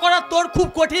সহ্য করা তোর খুব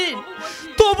কঠিন,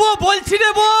 তবুও বলছি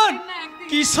রে বোন,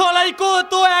 কিশলাইকো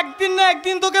তো একদিন না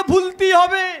একদিন তোকে ভুলতেই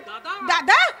হবে।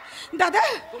 দাদা দাদা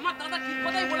তোমার দাদা ঠিক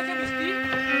কথাই বলেছে বৃষ্টি।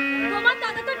 তোমার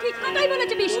দাদা তো ঠিক কথাই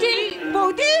বলেছে বৃষ্টি।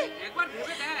 বৌদি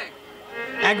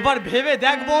একবার ভেবে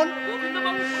দেখ বোন,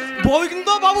 গোবিন্দ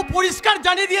বাবু পরিষ্কার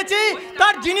জানিয়ে দিয়েছে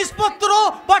তার জিনিসপত্র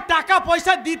বা টাকা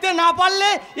পয়সা দিতে না পারলে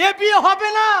এ বিয়ে হবে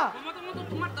না।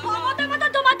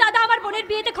 তোমার দাদা আমার বোনের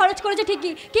বিয়েতে খরচ করেছে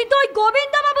ঠিকই, কিন্তু ওই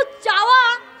গোবিন্দ বাবু চাওয়া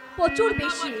প্রচুর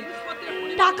বেশি,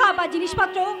 টাকা বা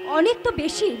জিনিসপত্র অনেক তো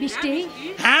বেশি বৃষ্টি।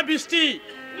 হ্যাঁ বৃষ্টি,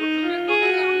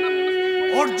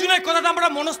 অর্জুনের কথাটা আমরা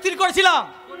মনস্থির করেছিলাম,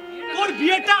 তোর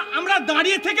বিয়েটা আমরা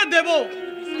দাঁড়িয়ে থেকে দেব,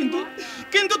 কিন্তু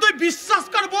কিন্তু তুই বিশ্বাস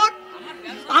কর বোন,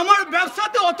 আমার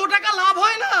ব্যবসাতে অত টাকা লাভ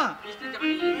হয় না।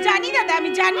 জানি দাদা, আমি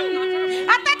জানি,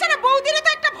 আর তাছাড়া বৌদিরও তো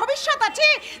একটা ভবিষ্যৎ আছে।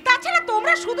 তাছাড়া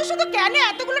তোমরা শুধু শুধু কেন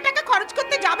এতগুলো টাকা খরচ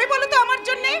করতে যাবে বলো তো আমার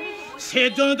জন্য?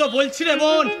 সেজন্য তো বলছি রে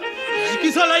বোন,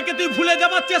 কিশলাইকে তুই ভুলে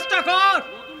যাবার চেষ্টা কর,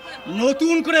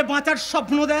 নতুন করে বাঁচার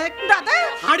স্বপ্ন দেখ দাদা,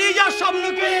 হারিয়ে যাওয়ার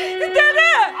স্বপ্নকে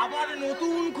দাদা আবার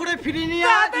নতুন করে ফিরিয়ে নিয়ে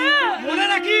আয়। মনে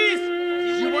রাখিস,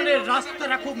 জীবনের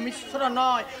রাস্তাটা খুব মিশ্র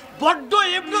নয়, বড্ড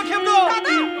এবড়ো খেবড়ো,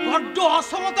 বড্ড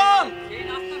অসমতল।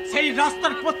 সেই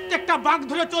রাস্তার প্রত্যেকটা বাঁক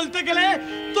ধরে চলতে গেলে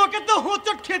তোকে তো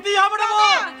হোঁচট খেতেই হবে না।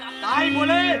 তাই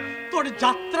বলে তোর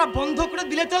যাত্রা বন্ধ করে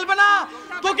দিলে চলবে না,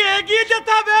 তোকে এগিয়ে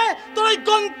যেতে হবে তোর ওই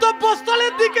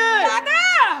গন্তব্যস্থলের দিকে।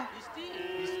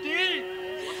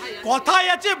 কথাই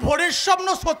আছে, ভোরের স্বপ্ন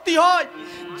সত্যি হয়।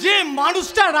 যে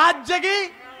মানুষটা রাত জেগে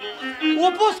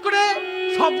উপোস করে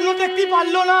স্বপ্ন দেখতে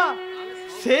পারলো না,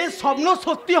 সে স্বপ্ন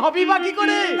সত্যি হবে বা কি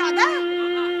করে?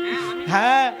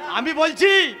 হ্যাঁ আমি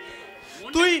বলছি,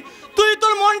 তুই তুই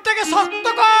তোর মনটাকে শক্ত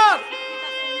কর।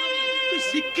 তুই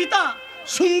শিক্ষিতা,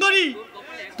 সুন্দরী,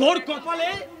 তোর কপালে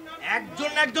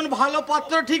একজন একজন ভালো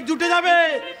পাত্র ঠিক জুটে যাবে।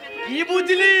 কি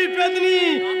বুঝলি পেদনি?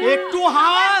 একটু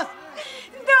হাস।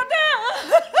 দাদা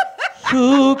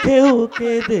সুখেও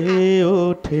কেঁদে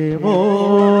ওঠে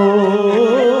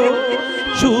মন,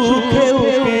 সুখেও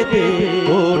কেঁদে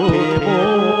ওঠে মন,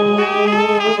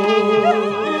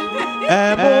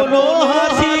 এমনও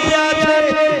হাসি আছে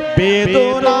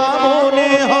বেদনা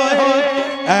মনে হয়,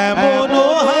 এমনও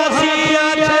হাসি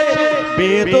আছে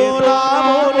বেদনা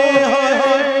মনে হয়,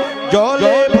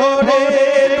 জলে ভরে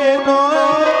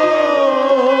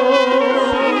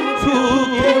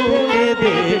সুখেও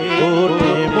কেঁদে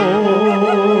ওঠে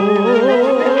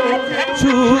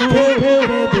সুখে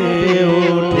কেঁদে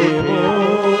ওঠে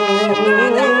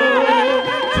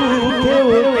সুখে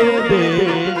কেঁদে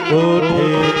ওঠে।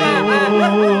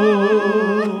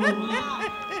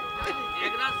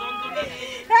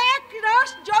 এক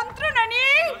রস যন্ত্রণা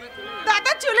নিয়ে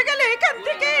দাদা চলে গেল এখান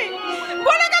থেকে,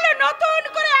 বলে গেল নতুন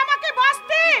করে আমাকে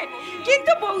বাঁচতে।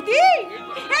 কিন্তু বৌদি,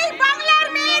 এই বাংলার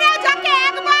মেয়েরা যাকে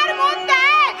একবার মন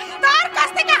দেয় তার কাছ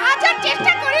থেকে হাজার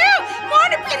চেষ্টা করেও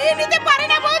মন ফিরিয়ে নিতে পারে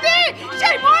না বৌদি,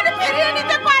 সেই মন ফিরিয়ে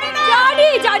নিতে পারে না। জানি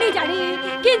জানি জানি,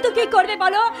 কিন্তু কি করবে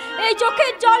বলো, এই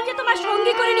চোখের জল যে তোমার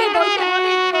সঙ্গী করে নিয়ে বলতে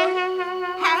হবে।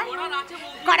 হ্যাঁ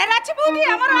করার আছে বৌদি,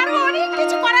 আমার আরো অনেক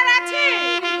কিছু করার আছে।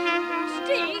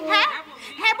 হ্যাঁ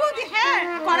হ্যাঁ বৌদি, হ্যাঁ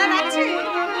করার আছে।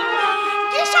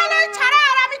 কিশলয় ছাড়া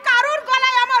আর আমি কারোর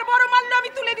গলায় আমার বড়মাল্য আমি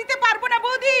তুলে দিতে পারবো না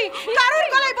বৌদি, কারোর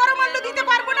গলায় বড়মাল্য দিতে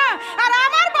পারবো না। আর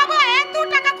আমার বাবা এত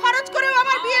টাকা খরচ করেও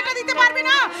আমার বিয়েটা দিতে পারবে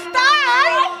না।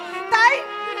 তাই তাই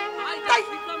তাই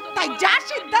তাই যা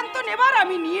সিদ্ধান্ত নেবার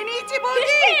আমি নিয়ে নিয়েছি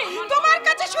বৌদি। তোমার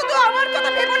কাছে শুধু আমার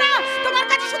কথা ভেবো না, তোমার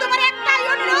কাছে শুধু আমার একটাই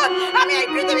অনুরোধ, আমি এই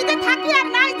পৃথিবীতে থাকি আর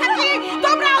নাই থাকি,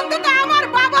 তোমরা অন্তত আমার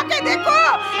বাবাকে দেখো,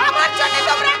 আমার জন্য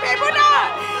তোমরা ভেবো না।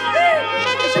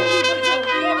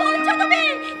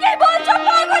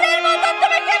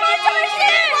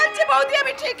 বৌদি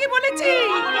আমি ঠিকই বলেছি,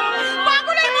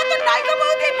 পাগলের মতন নয় গো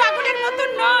বৌদি, পাগলের মতন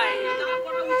নয়।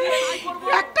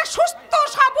 একটা সুস্থ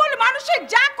সবল মানুষের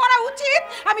যা করা উচিত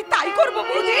আমি তাই করব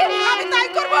বৌদি, আমি তাই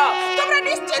করব। তোমরা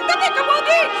নিশ্চিন্ত থেকো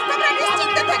বৌদি, তোমরা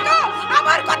নিশ্চিন্ত থেকো,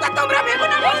 আমার কথা তোমরা ভেবো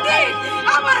না বৌদি,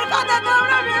 আমার কথা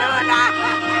তোমরা ভেবো না।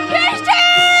 বৃষ্টি,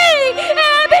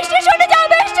 বৃষ্টি শুনে যাও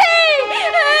বৃষ্টি,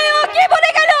 ও কি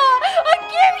বলে গেল, ও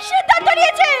কি সিদ্ধান্ত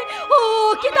নিয়েছে, ও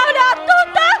কি তাহলে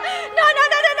আত্মহত্যা? না না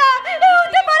না না না,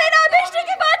 হতে পারে না,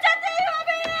 বৃষ্টিকে বাঁচাতেই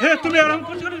হবে। হে তুমি আরাম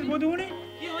করছো বধুমণি?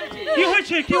 কি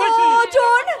হয়েছে? কি হয়েছে?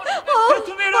 ওজন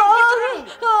তুমি এরকম করছো কেন?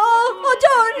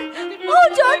 ওজন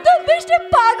ওজন তো বৃষ্টি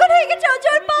পাগল হয়ে গেছে।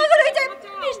 ওজন পাগল হয়ে যায়।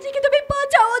 বৃষ্টিকে তুমি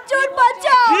বাঁচাও। ওজন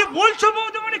বাঁচাও। কি বলছো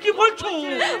বধুমণি? কি বলছো?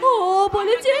 ও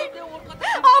বলেছে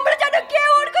আমরা যেন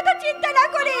কেউ ওর কথা চিন্তা না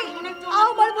করি।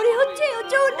 আমার মনে হচ্ছে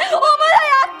ওজন ও মনে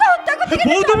হয় আত্মহত্যা করতে গেছে।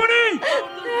 বধুমণি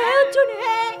ওজন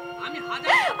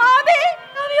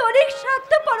আমি অনেক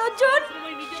স্বার্থপর। ওজন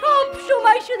সব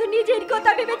সময় শুধু নিজের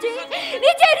কথা ভেবেছি,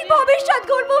 নিজের ভবিষ্যৎ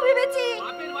গর্ব ভেবেছি,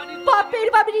 বাপের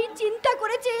বাড়ির চিন্তা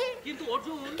করেছে।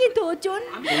 কিন্তু অর্জুন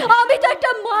আমি তো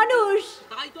একটা মানুষ,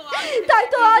 তাই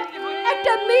তো আজ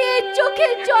একটা মেয়ের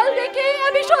চোখের জল দেখে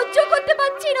আমি সহ্য করতে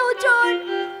পারছি না। অর্জুন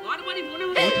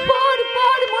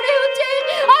বারবার মনে হচ্ছে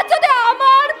আজ যদি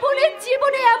আমার বোনের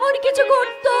জীবনে এমন কিছু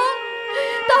ঘটতো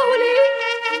তাহলে।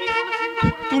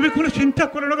 তুমি কোনো চিন্তা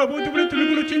করো না বধুমণি, তুমি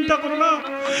কোনো চিন্তা করো না।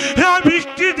 হ্যাঁ,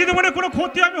 বৃষ্টির দিনে মানে কোনো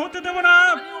ক্ষতি আমি হতে দেব না।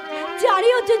 জানি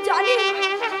অর্জুন জানি,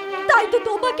 তাই তো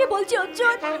তোমাকে বলছি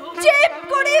অর্জুন, চেপ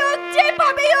করে হোক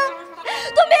যেভাবে হোক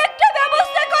তুমি একটা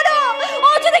ব্যবস্থা করো। ও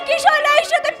যদি কিশোর রায়ের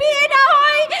সাথে বিয়ে না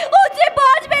হয় ও যে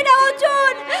বাঁচবে না।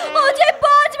 অর্জুন ও যে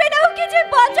বাঁচবে না, ওকে যে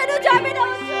বাঁচানো যাবে না।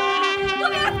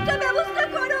 তুমি একটা ব্যবস্থা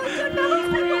করো অর্জুন,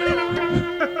 ব্যবস্থা করো।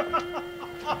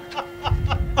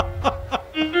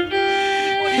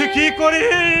 কি করি?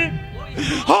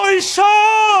 ও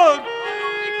ঈশ্বর,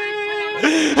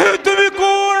 তুমি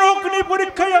কোন অগ্নি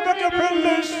পরীক্ষায় আমাকে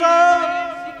ফেললে ঈশ্বর?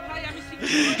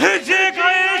 যে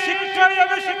গায়ের শিক্ষায়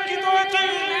আমি শিক্ষিত হয়েছি,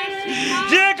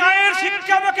 যে গায়ের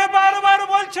শিক্ষা আমাকে বারবার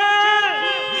বলছে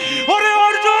ওরে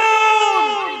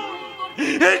অর্জুন,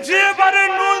 যে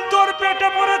বাড়ির নুন তোর পেটে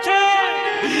পড়েছে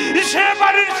সে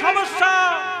বাড়ির সমস্যা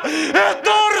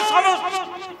তোর সমস্যা,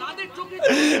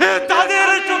 তাদের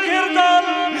চোখের জল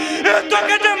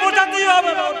তোকে যে মোজা দিয়ে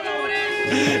হবে।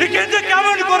 কিন্তু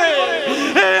কেমন করে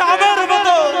আমার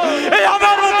মতো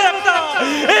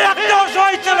একটা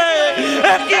অসহায় ছেলে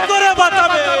কি করে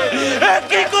বাঁচাবে?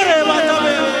 কি করে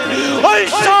বাঁচাবে? ওই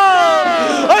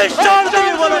ঈশ্বর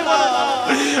তুমি বলে না,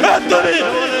 তুমি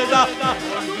বলে না।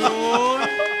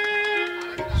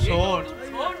 শোন,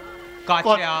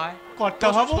 কাছে আয়,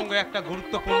 তোর সঙ্গে একটা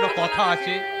গুরুত্বপূর্ণ কথা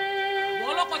আছে।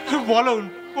 বলুন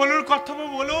বলুন কর্তব্য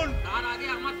বলুন।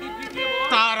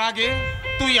 তার আগে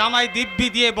তুই আমায় দিব্যি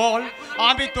দিয়ে বল,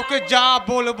 আমি তোকে যা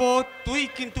বলবো তুই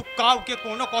কিন্তু কাউকে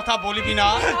কোনো কথা বলবি না।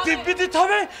 দিব্যি দিতে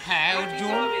হবে? হ্যাঁ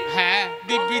অর্জুন, হ্যাঁ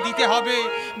দিব্যি দিতে হবে।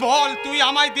 বল, তুই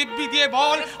আমায় দিব্যি দিয়ে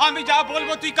বল, আমি যা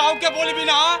বলবো তুই কাউকে বলবি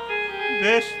না।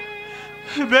 বেশ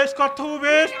বেশ কর্তব্য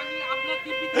বেশ,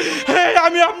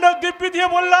 আমি আপনার দিব্যি দিয়ে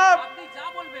বললাম।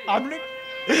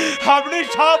 আপনি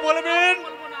যা বলবেন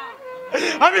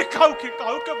আমি কাউকে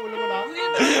বলবো না,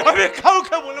 আমি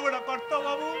কাউকে বলবো না কর্তা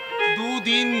বাবু।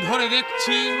 দুদিন ধরে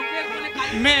দেখছি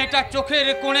মেয়েটা চোখের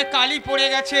কোণে কালি পড়ে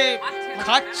গেছে,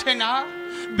 খাচ্ছে না,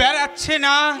 বেড়াচ্ছে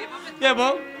না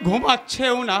এবং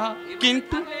ঘুমাচ্ছেও না।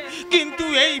 কিন্তু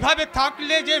এইভাবে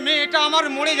থাকলে যে মেয়েটা আমার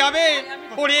মরে যাবে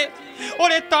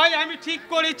ওরে তাই আমি ঠিক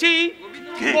করেছি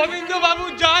গোবিন্দ বাবু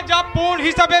যা পণ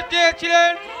হিসাবে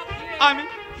চেয়েছিলেন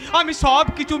আমি সব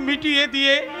কিছু মিটিয়ে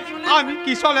দিয়ে আমি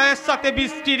কিশোরের সাথে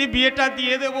বৃষ্টির বিয়েটা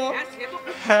দিয়ে দেব।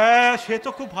 হ্যাঁ, সে তো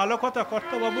খুব ভালো কথা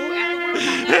কর্তা বাবু,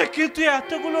 কিন্তু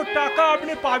এতগুলো টাকা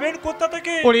আপনি পাবেন কোথা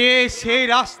থেকে? ওরে সেই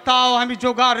রাস্তাও আমি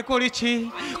জোগাড় করেছি,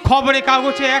 খবরের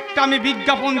কাগজে একটা আমি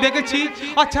বিজ্ঞাপন দেখেছি।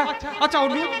 আচ্ছা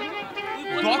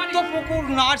দত্তপুকুর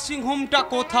নার্সিংহোমটা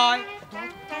কোথায়?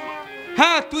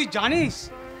 হ্যাঁ তুই জানিস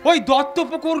ওই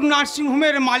দত্তপুকুর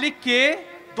নার্সিংহোমের মালিক কে?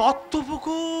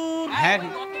 দত্তপুকুর?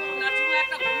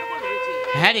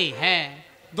 হ্যাঁ রে, হ্যাঁ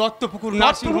দত্তপুকুর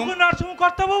নার্সিংহোম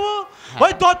কর্তা বাবু।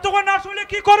 ওই দত্তপুকুর নার্সিংহোমে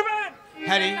কি করবেন?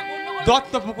 হ্যাঁ রে,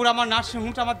 দত্তপুকুর আমার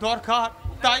নার্সিংহোমটা আমার দরকার,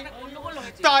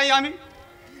 তাই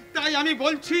আমি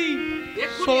বলছি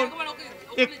শোন,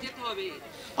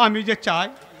 আমি যে চাই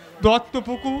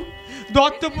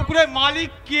দত্তপুকুরের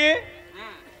মালিক কে?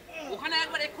 ওখানে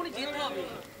একবার এক্ষুনি যেতে হবে।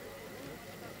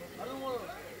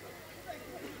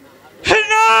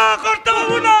 না কর্তা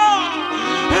বাবু, না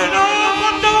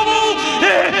কর্তা বাবু,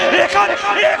 এই কাজ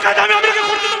আমি আপনাকে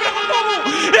করতে দেবো না কর্তা বাবু,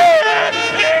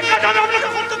 এই কাজ আমি আপনাকে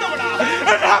করতে দেবো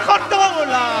না কর্তা বাবু,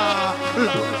 না।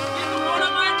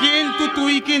 কিন্তু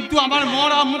তুই আমার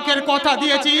মরা মুখের কথা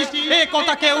দিয়েছিস, এই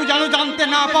কথা কেউ যেন জানতে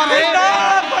না পারে।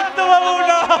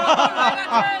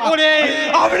 ওরে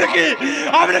আপনি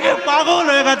কি পাগল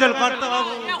হয়ে গেছেন কর্তা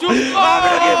বাবু?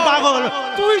 পাগল?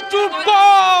 তুই চুপ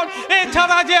কর,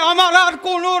 এছাড়া যে আমার আর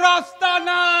কোনো রাস্তা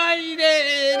নাই রে,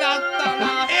 রাস্তা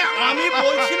নাই। আমি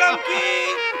বলছিলাম কি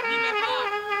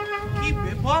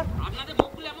ব্যাপার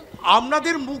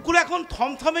আপনাদের মুখগুলো এখন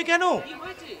থমথমে কেন?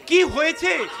 কি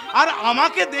হয়েছে? আর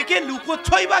আমাকে দেখে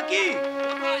লুকোচ্ছই বা কি?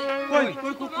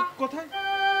 কোথায়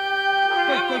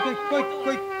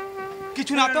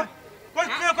কিছু না তো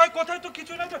কোথায় তো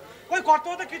কিছু না তো ওই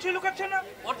কর্তব্য কিছুই লুকাচ্ছে না।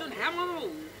 হ্যাঁ মামাবু,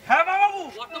 হ্যাঁ বাবু,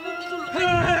 কর্তব্য কিছু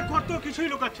কর্তব্য কিছুই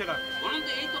লুকাচ্ছে না।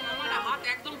 এই তো আমার হাত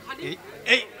একদম খালি।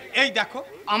 এই এই দেখো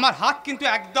আমার হাত কিন্তু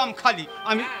একদম খালি।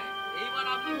 আমি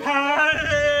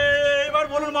এবার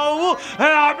বলুন বাবু,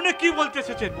 হ্যাঁ আপনি কি বলতে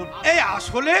এসেছেন বলুন। এই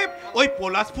আসলে ওই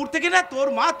পলাশপুর থেকে না তোর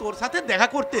মা তোর সাথে দেখা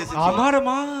করতে এসেছে। আমার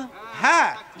মা? হ্যাঁ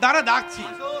দাঁড়া ডাকছি।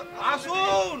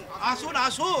 আসুন আসুন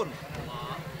আসুন।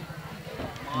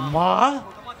 মা,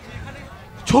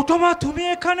 ছোট মা তুমি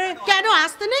এখানে কেন?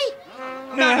 আসতে নেই?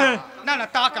 না না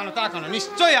তা কেন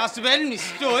নিশ্চয়ই আসবেন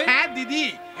নিশ্চয়ই। হ্যাঁ দিদি,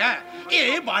 হ্যাঁ এ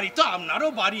বাড়ি তো আপনারও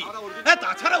বাড়ি। হ্যাঁ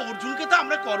তাছাড়া অর্জুনকে তো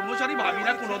আমরা কর্মচারী ভাবি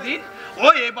না কোনোদিন, ও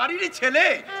এ বাড়িরই ছেলে।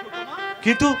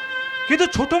 কিন্তু কিন্তু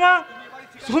ছোট মা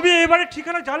তুমি এবারে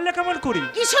ঠিকানা জানলে কেমন করি?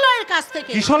 কিশলয়ের কাছ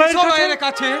থেকে। কিশলয়ের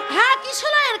কাছে? হ্যাঁ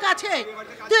কিশলয়ের কাছে।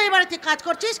 তুই এই বাড়িতে কাজ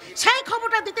করছিস, সেই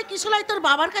খবরটা দিতে কিশলয় তোর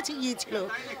বাবার কাছে গিয়েছিল।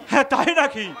 হ্যাঁ তাই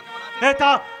নাকি?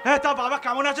 তা বাবা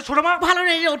কেমন আছে ছোট মা? ভালো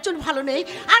নেই অর্জুন, ভালো নেই।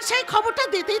 আর সেই খবরটা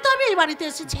দিতেই তো আমি এই বাড়িতে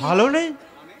এসেছি। ভালো নেই?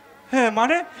 হ্যাঁ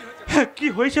মানে কি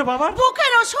হয়েছে বাবার?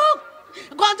 বুকের অসুখ।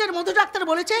 গঞ্জের মধু ডাক্তার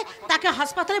বলেছে তাকে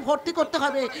হাসপাতালে ভর্তি করতে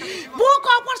হবে। বুক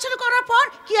অপারেশন করার পর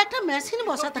কি একটা মেশিন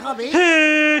বসাতে হবে।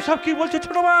 সব কি বলছো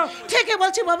ছোট মা? ঠিকই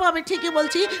বলছি বাবা, আমি ঠিকই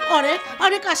বলছি।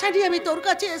 অনেক আশা নিয়ে আমি তোর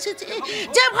কাছে এসেছি।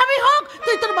 যেভাবে হোক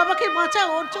তুই তোর বাবাকে বাঁচা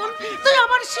অর্জুন। তুই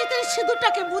আমার শীতের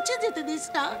সিঁদুরটাকে মুছে যেতে দিস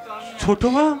না। ছোট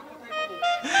মা,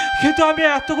 কিন্তু আমি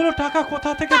এতগুলো টাকা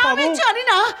কোথা থেকে পাবো? আমি জানি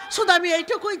না, শুধু আমি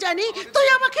এইটুকুই জানি তুই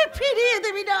আমাকে ফিরিয়ে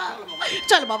দিবি না।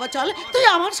 চল বাবা চল, তুই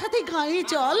আমার সাথে গাঁয়ে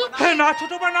চল। হ্যাঁ না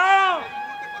ছোট মা না,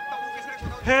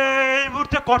 এই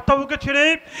মুহূর্তে কর্তব্যকে ছেড়ে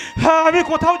আমি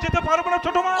কোথাও যেতে পারবো না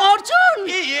ছোট মা। অর্জুন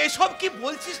এসব কি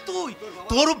বলছিস তুই?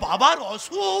 তোর বাবার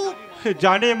অসুখ।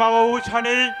 জানি মা বাবু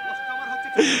জানি,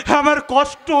 আমার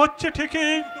কষ্ট হচ্ছে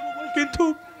ঠিকই,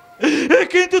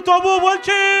 কিন্তু তবুও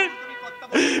বলছি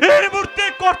এই মুহূর্তে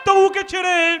কর্তব্যকে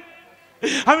ছেড়ে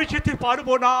আমি যেতে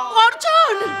পারবো না।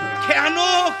 অর্জুন কেন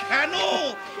কেন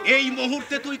এই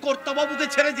মুহূর্তে তুই কর্তাবাবুকে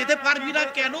ছেড়ে যেতে পারবি না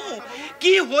কেন?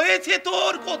 কি হয়েছে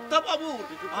তোর কর্তাবাবু?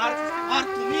 আর আর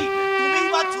তুমি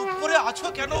বা চুপ করে আছো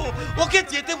কেন? ওকে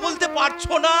যেতে বলতে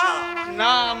পারছো না?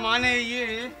 না মানে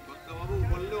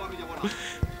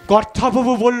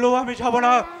কর্তাবাবু বললো আমি যাব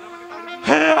না।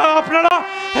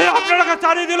 আপনারা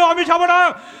চালিয়ে দিল আমি যাব না।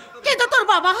 কিন্তু তোর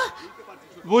বাবা?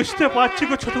 বুঝতে পারছি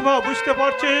গো ছোট মা, বুঝতে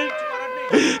পারছি।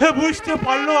 বুঝতে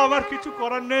পারলো আমার কিছু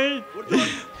করার নেই।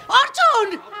 অর্জুন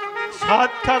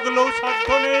সাধ্য থাকলেও সাধ্য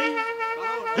নেই,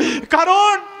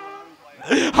 কারণ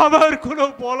আমার কোনো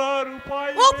বলার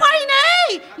উপায় নেই।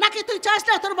 নাকি তুই চাস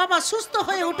না তোর বাবা সুস্থ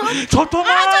হয়ে উঠুন? ছোট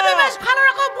মা, আজ আমি বেশ ভালো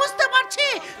রকম বুঝতে পারছি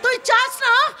তুই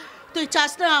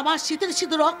চাস না আমার শীতের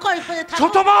সিঁদুর অক্ষয় হয়ে থাকে।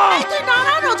 ছোট মা, তুই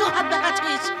নানান অজুহাত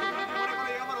দেখাচ্ছিস।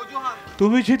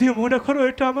 তুমি যদি মনে করো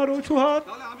এটা আমার অজুহাত,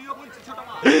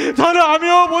 তাহলে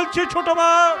আমিও বলছি ছোট মা,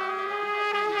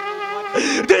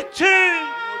 দিচ্ছি,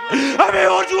 আমি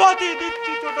অজুহাতই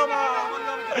দিচ্ছি ছোট মা।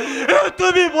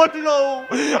 তুমি বললো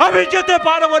আমি যেতে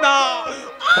পারবো না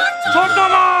ছোট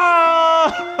মা।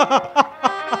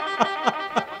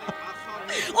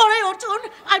 ওরে অর্জুন,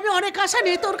 আমি অনেক আশা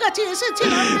নিয়ে তোর কাছে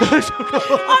এসেছিলাম।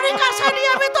 অনেক আশা নিয়ে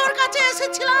আমি তোর কাছে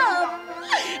এসেছিলাম।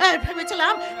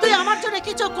 ভেবেছিলাম তুই আমার জন্য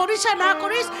কিছু করিস আর না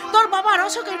করিস, তোর বাবার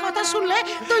অসুখের কথা শুনলে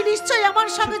তুই নিশ্চয়ই আমার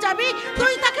সঙ্গে যাবি,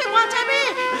 তুই তাকে বাঁচাবি।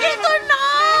 কিন্তু না,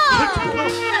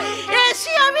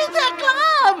 এসে আমি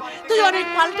দেখলাম তুই অনেক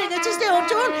পাল্টে গেছিস রে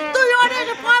অর্জুন, তুই অনেক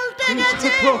পাল্টে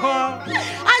গেছিস।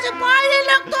 আজ বাইরের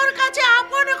লোক তোর কাছে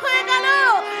আপন হয়ে গেল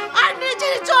আর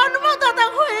নিজের জন্মদাতা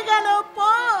হয়ে গেল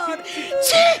পর।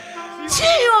 ছি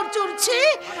ছি অর্জুন ছি,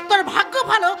 তোর ভাগ্য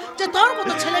ভালো যে তোর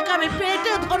মতো ছেলেকে আমি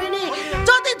পেটে ধরিনি।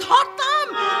 যদি ধরতাম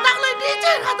তাহলে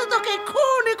নিজের হাতে তোকে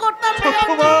খুন করতাম।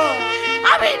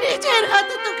 আমি নিজের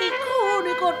হাতে তোকে খুন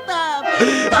করতাম।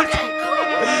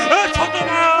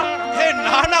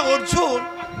 না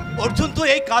অর্জুন তো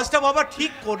এই কাজটা বাবা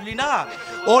ঠিক করলি না।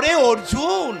 ওরে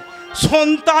অর্জুন,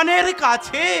 সন্তানের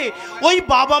কাছে ওই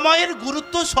বাবা মায়ের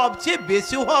গুরুত্ব সবচেয়ে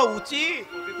বেশি হওয়া উচিত।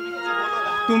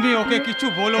 তুমি ওকে কিছু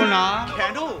বলো না।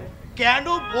 কেন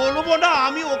বলবো না?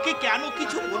 আমি ওকে কেন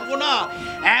কিছু বলবো না?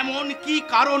 এমন কি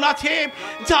কারণ আছে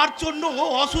যার জন্য ও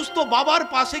অসুস্থ বাবার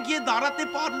পাশে গিয়ে দাঁড়াতে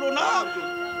পারলো না?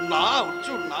 না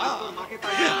অর্জুন না,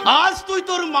 আজ তুই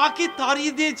তোর মাকে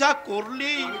তাড়িয়ে দিয়ে যা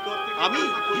করলি,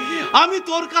 আমি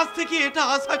তোর কাছ থেকে এটা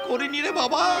আশা করিনি রে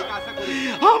বাবা।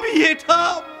 আমি এটা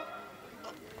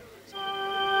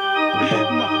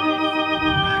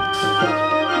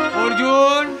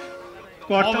অর্জুন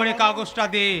খবরে কাগজটা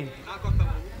দে।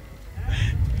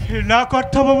 না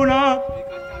কর্তাবাবু না,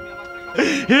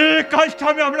 এই কাজটা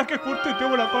আমি আপনাকে করতে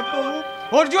দেবো না কর্তা বাবু।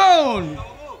 অর্জুন,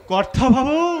 কর্তা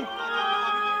বাবু,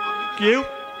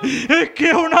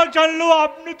 কেউ না জানলেও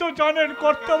আপনি তো জানেন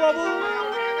কর্তা বাবু,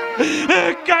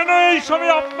 কেন এই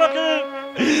সময় আপনাকে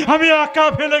আমি একা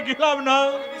ফেলে গেলাম না।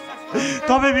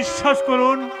 তবে বিশ্বাস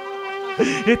করুন,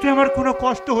 এতে আমার কোনো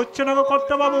কষ্ট হচ্ছে না গো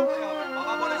কর্তা বাবু।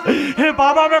 হে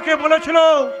বাবা আমাকে বলেছিল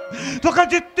তোকে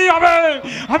জিততেই হবে,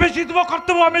 আমি জিতবো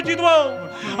কর্তা বাবু, আমি জিতবো।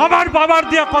 আমার বাবার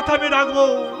দেওয়া কথা আমি রাখবো।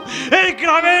 এই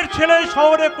গ্রামের ছেলে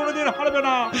শহরে কোনোদিন হারবে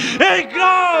না। এই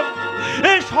গ্রাম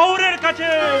এই শহরের কাছে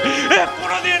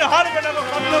কোনোদিন হারবে না গো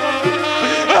কর্তা বাবু,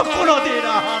 কোনোদিন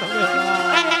হারবে না।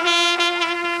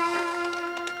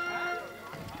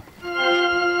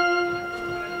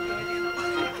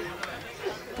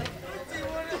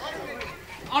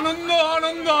 আনন্দ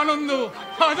আনন্দ আনন্দ,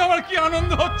 আজ আমার কি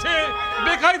আনন্দ হচ্ছে।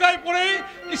 বেকায়দায় পড়ে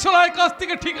কিশোরায় কাছ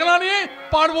থেকে ঠিকানা নিয়ে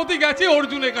পার্বতী গেছে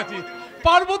অর্জুনের কাছে।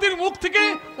 পার্বতীর মুখ থেকে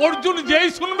অর্জুন যেই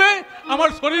শুনবে আমার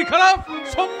শরীর খারাপ,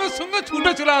 সঙ্গে সঙ্গে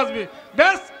ছুটে চলে আসবে।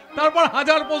 ব্যাস, তারপর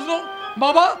হাজার প্রশ্ন,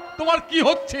 বাবা তোমার কি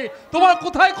হচ্ছে, তোমার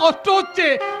কোথায় কষ্ট হচ্ছে।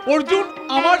 অর্জুন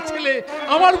আমার ছেলে,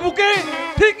 আমার বুকে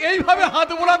ঠিক এইভাবে হাত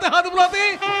বোলাতে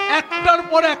একটার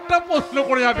পর একটা প্রশ্ন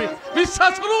করে যাবে।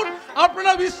 বিশ্বাস করুন,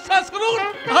 আপনারা বিশ্বাস করুন,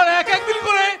 আর একদিন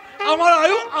করে আমার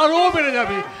আয়ু আরো বেড়ে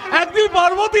যাবে। একদিন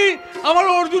পার্বতী আমার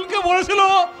অর্জুনকে বলেছিল,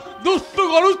 দুষ্টু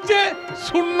গরুর চেয়ে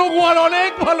শূন্য গোয়াল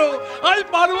অনেক ভালো। আজ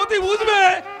পার্বতী বুঝবে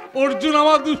অর্জুন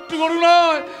আমার দুষ্টু গরু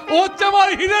নয়, ও হচ্ছে আমার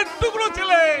হীরের টুকরো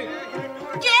ছেলে।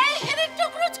 কে হীরের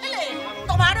টুকরো ছেলে?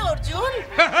 তোমার অর্জুন?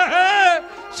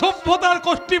 সভ্যতার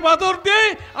কষ্টি পাথর দিয়ে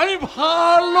আমি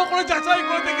ভালো করে যাচাই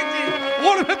করে দেখেছি,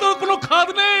 ওর ভেতর কোনো খাদ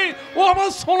নেই। ও আমার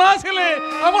সোনা ছেলে,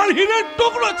 আমার হীরের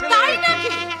টুকরো ছেলে। তাই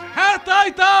নাকি? হ্যাঁ তাই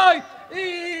তাই।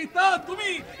 তা তুমি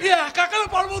একা কেন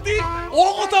পার্বতী? ও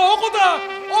কথা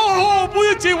ও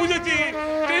বুঝেছি।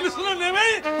 টেনশনে নেমে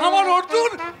আমার অর্জুন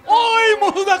ওই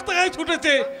মধু ডাক্তারখানায়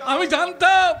ছুটেছে। আমি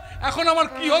জানতাম এখন আমার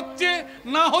কি হচ্ছে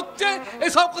না হচ্ছে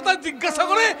এসব কথা জিজ্ঞাসা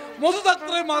করে মধু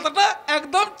ডাক্তারের মাথাটা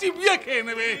একদম চিবিয়ে খেয়ে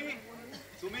নেবে।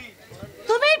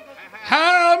 তুমি?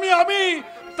 হ্যাঁ আমি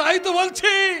তাই তো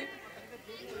বলছি।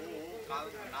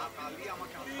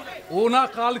 ও না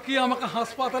কাল কি আমাকে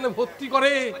হাসপাতালে ভর্তি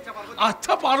করে।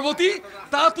 আচ্ছা পার্বতী,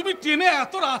 তা তুমি ট্রেনে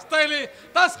এত রাস্তা এলে,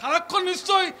 তা সারাক্ষণ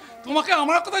নিশ্চয় তোমাকে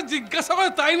আমার কথা জিজ্ঞাসা করে,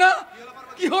 তাই না?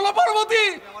 কি হলো পার্বতী,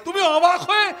 তুমি অবাক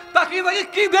হয়ে তাকিয়ে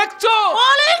কি দেখছো?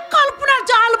 অনেক কল্পনার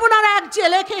জাল বোনার এক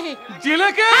জেলেকে।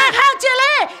 জেলেকে? হ্যাঁ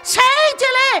জেলে, সেই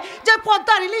জেলে যে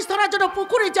পদ্মার ইলিশ ধরার জন্য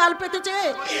পুকুরে জাল পেতেছে,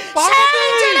 সেই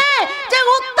জেলে যে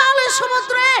উত্তাল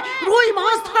সমুদ্রে রুই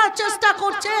মাছ ধরার চেষ্টা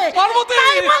করছে।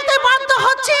 তাই বলতে বাধ্য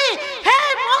হচ্ছি, হে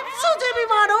মৎস্যজীবী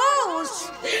মানুষ,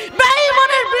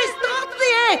 বেঈমানের বিস্তার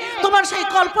দিয়ে তোমার সেই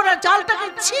কল্পনার জালটাকে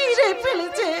ছিঁড়ে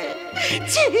ফেলেছে।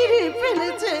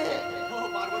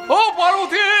 ও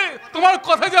পার্বতী, তোমার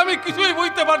কথা যে আমি কিছুই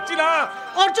বুঝতে পারছি না।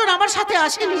 অর্জুন আমার সাথে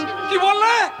আসেনি। কি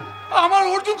বললে? আমার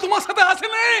অর্জুন তোমার সাথে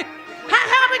আসেনি?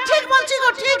 হ্যাঁ আমি ঠিক বলছি গো,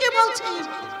 ঠিকই বলছি।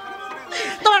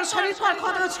 তোমার শরীর পার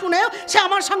কথা শুনেও সে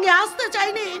আমার সঙ্গে আসতে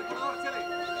চায়নি।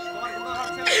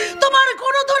 তোমার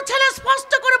গুরুধর ছেলে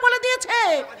স্পষ্ট করে বলে দিয়েছে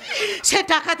সে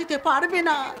টাকা দিতে পারবে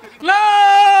না। না,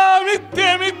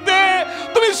 মিথ্যে,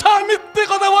 তুমি সব মিথ্যে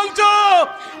কথা বলছো।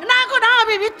 না গো না,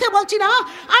 আমি মিথ্যে বলছি না,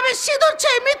 আমি সিঁদুর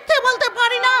ছেয়ে মিথ্যে বলতে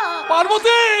পারি না।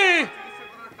 পার্বতী,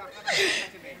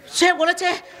 সে বলেছে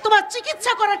তোমার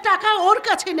চিকিৎসা করার টাকা ওর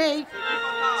কাছে নেই।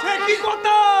 সে কি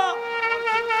কথা?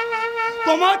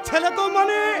 তোমার ছেলে তো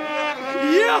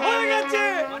হয়ে গেছে,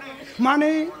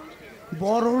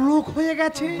 বড় লোক হয়ে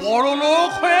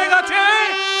গেছে।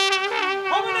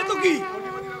 হবে না তো কি?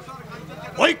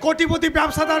 ওই কোটিপতি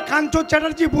ব্যবসাদার কাঞ্চন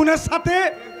চ্যাটার্জি বোনের সাথে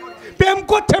প্রেম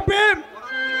করছে। প্রেম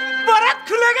বরাত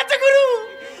খুলে গেছে গুরু।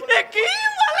 কি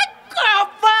বলে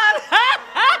কপাল!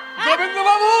 গোবিন্দ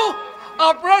বাবু,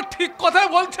 আপনারা ঠিক কথাই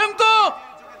বলছেন তো?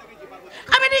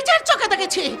 আমি নিজের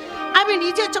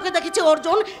চোখে দেখেছি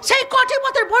অর্জুন সেই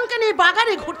কোটিপতির বোনকে নিয়ে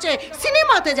বাগানে ঘুরছে,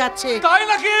 সিনেমাতে যাচ্ছে। তাই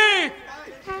নাকি?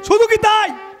 শুধু কি তাই,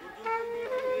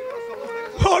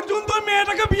 অর্জুন তো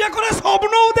মেয়েটাকে বিয়ে করে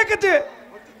স্বপ্নও দেখেছে।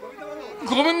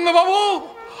 গোবিন্দ বাবু,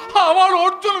 আমার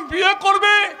অর্জুন বিয়ে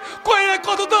করবে, কই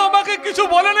কথা তো আমাকে কিছু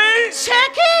বলেনি। সে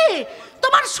কি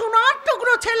তোমার সোনার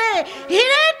টুকরো ছেলে,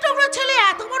 হীরের টুকরো ছেলে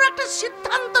এত বড় একটা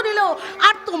সিদ্ধান্ত নিল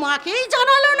আর তোমাকেই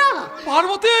জানালো না?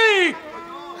 পার্বতী,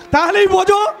 তাহলেই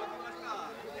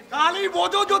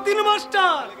বোঝো যতীন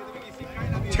মাস্টার,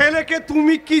 ছেলেকে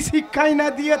তুমি কি শিক্ষাই না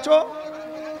দিয়েছো।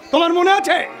 তোমার মনে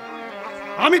আছে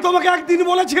আমি তোমাকে একদিন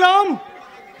বলেছিলাম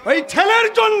ওই ছেলের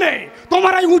জন্যে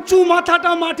তোমার এই উঁচু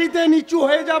মাথাটা মাটিতে নিচু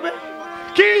হয়ে যাবে?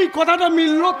 কি কথাটা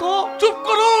মিললো তো? চুপ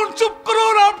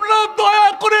করুন, আপনার দয়া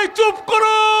করে চুপ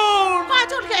করুন।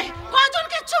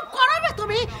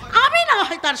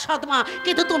 সৎমা,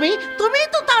 কিন্তু তুমি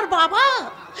তো তার বাবা।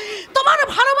 তোমার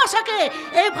ভালোবাসাকে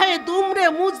এইভাবে দুমড়ে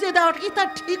মুচড়ে দেওয়া কি তার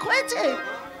ঠিক হয়েছে?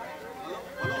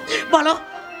 বলো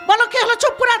বলো, কি হলো?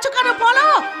 চুপ করে আছো কেন? বলো,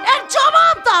 এর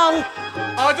জবাব দাও।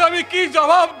 আজ আমি কি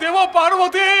জবাব দেব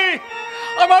পার্বতী?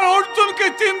 আমার অর্জুনকে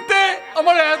চিনতে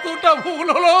আমার এতটা ভুল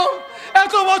হলো।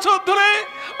 এত বছর ধরে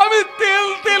আমি তেল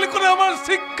তেল করে আমার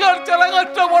শিক্ষার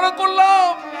চালাগাছটা বড় করলাম,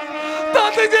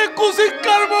 তাতে যে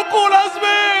কুশিক্ষার বকুল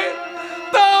আসবে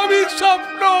তা আমি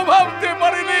স্বপ্ন ভাবতে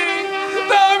পারিনি,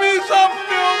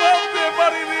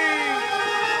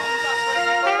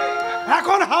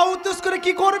 এখন হাউস করে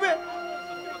কি করবে?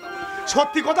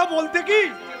 সত্যি কথা বলতে কি,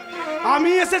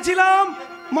 আমি এসেছিলাম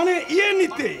মানে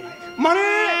নিতে, মানে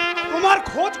তোমার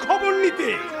খোঁজ খবর নিতে।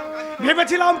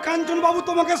 ভেবেছিলাম কাঞ্চন বাবু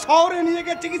তোমাকে শহরে নিয়ে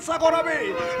গিয়ে চিকিৎসা করাবে,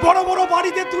 বড় বড়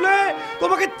বাড়িতে তুলে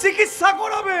তোমাকে চিকিৎসা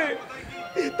করাবে।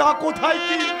 তা কোথায়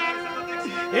কি,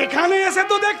 এখানে এসে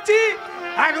তো দেখছি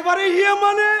একবারে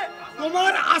মানে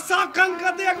তোমার আশা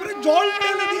আকাঙ্ক্ষাতে একবারে জল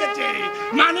ঢেলে দিয়েছে,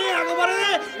 মানে একবারে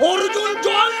অর্জুন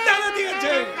জল ঢেলে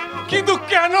দিয়েছে। কিন্তু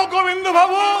কেন গোবিন্দ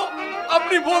বাবু,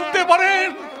 আপনি বলতে পারেন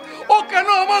ও কেন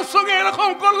আমার সঙ্গে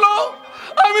এরকম করলো?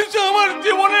 আমি যে আমার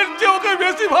জীবনের চেয়ে ওকে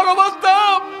বেশি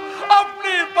ভালোবাসতাম।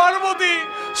 আপনি পার্বতী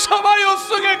সবাই ওর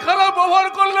সঙ্গে খারাপ ব্যবহার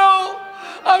করলো,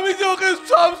 আমি যে ওকে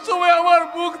সব সময় আমার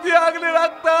বুক দিয়ে আগলে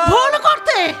রাখতাম। ভুল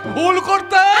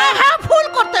করতে হ্যাঁ, ভুল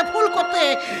করতে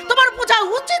তোমার বোঝা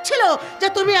উচিত ছিল যে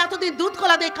তুমি এতদিন দুধ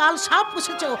কলা দিয়ে কাল সাপ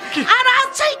পুষেছো, আর আজ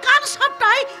সেই কাল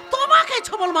সাপটাই তোমাকে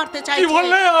ছোবল মারতে চাইছে। কি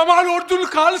বললে? আমার অর্জুন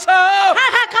কাল সাপ?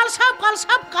 হ্যাঁ,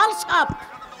 কাল সাপ।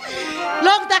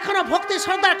 লোক দেখানো ভক্তি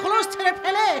শ্রদ্ধার খোলস ছেড়ে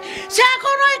ফেলে সে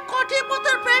এখন ওই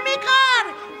কোটিপতির প্রেমিকার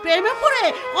প্রেমে পড়ে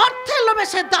অর্থের লোভে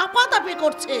সে দাপাদাপি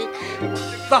করছে।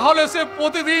 তাহলে সে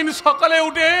প্রতিদিন সকালে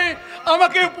উঠে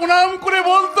আমাকে প্রণাম করে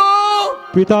বলতো,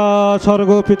 পিতা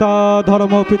স্বর্গ পিতা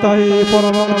ধর্ম পিতা হে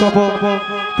পরম তপ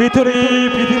পিতরি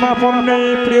পৃথিমা পণ্যে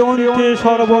প্রিয়ন্তে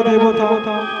সর্বদেবতা।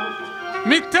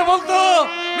 মিথ্যে বলতো,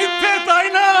 মিথ্যে তাই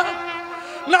না?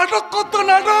 নাটক করতো,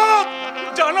 নাটক।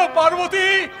 জানো পার্বতী,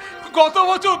 গত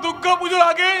বছর দুর্গা পুজোর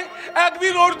আগে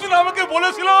একদিন অর্জুন আমাকে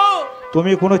বলেছিল,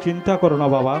 তুমি কোনো চিন্তা করো না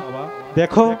বাবা,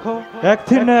 দেখো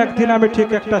একদিন না একদিন আমি ঠিক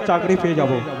একটা চাকরি পেয়ে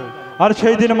যাব, আর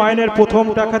সেই দিন মাইনের প্রথম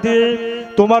টাকা দিয়ে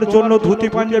তোমার জন্য ধুতি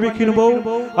পাঞ্জাবি কিনবো,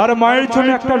 আর মায়ের জন্য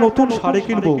একটা নতুন শাড়ি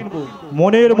কিনবো,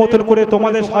 মনের মতন করে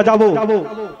তোমাদের সাজাবো।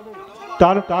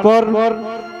 তারপর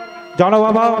জানো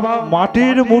বাবা,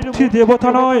 মাটির মূর্তি দেবতা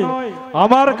নয়,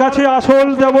 আমার কাছে আসল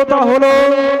দেবতা হলো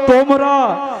তোমরা।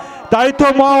 তাই তো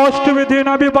মা অষ্টমী দিন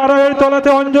আমি বারোয়ের তলাতে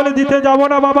অঞ্জলি দিতে যাব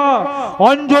না বাবা,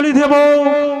 অঞ্জলি দেব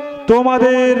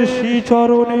তোমাদের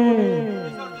শ্রীচরণে।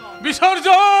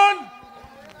 বিসর্জন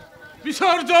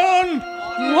বিসর্জন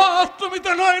মা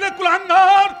অষ্টমীতে নয় রে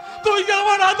কুলাঙ্গার, তুই যে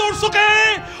আমার আদর্শকে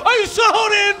ওই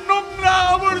শহরের নোংরা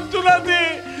আবর্জনাতে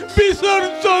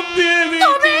বিসর্জন দিয়ে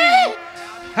দিয়েছিস।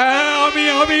 হ্যাঁ,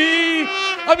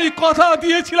 আমি কথা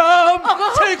দিয়েছিলাম,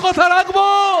 সেই কথা রাখবো।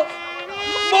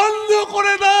 বন্ধ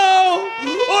করে দাও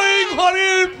ওই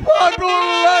ঘরের ফাটল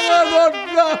লাগা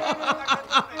দরজা।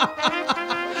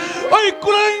 ওই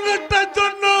কুলাঙ্গারটার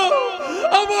জন্য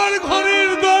আমার ঘরের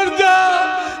দরজা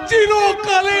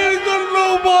চিরকালের জন্য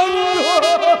বন্ধ।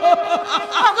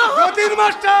 জ্যোতির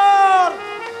মাস্টার,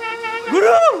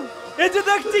 গুরু, এই যে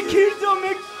দেখছি ক্ষীর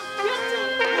জমে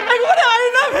একবারে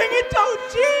আয়না ভেঙে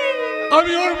চাউছি।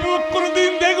 আমি ওর মুখ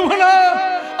কোনোদিন দেখবো না,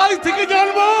 আজ থেকে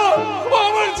জানবো ও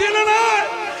আমার ছেলে না,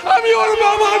 আমি ওর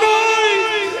বাবা নই।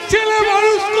 ছেলে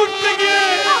মানুষ করতে গিয়ে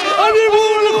আমি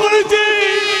ভুল করেছি,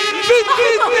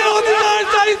 পিতৃত্বে অধিকার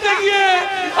চাইতে গিয়ে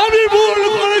আমি ভুল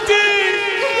করেছি।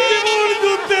 জীবন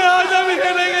যুদ্ধে আজ আমি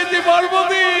হেরে গেছি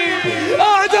পার্বতী,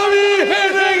 আজ আমি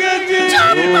হেরে গেছি।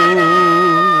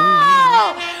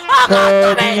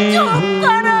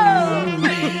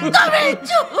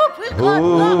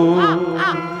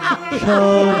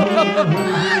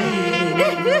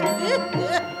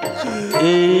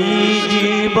 এই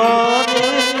জীবনে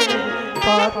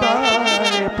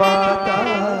পাতায়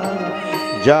পাতায়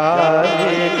যা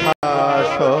লেখা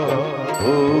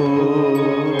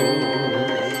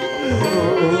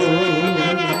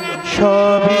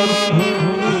সবই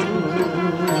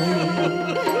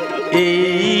এই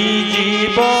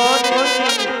জীবনে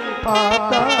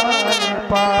পাতায়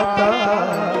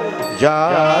পাতায় যা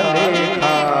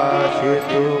লেখা সে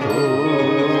তো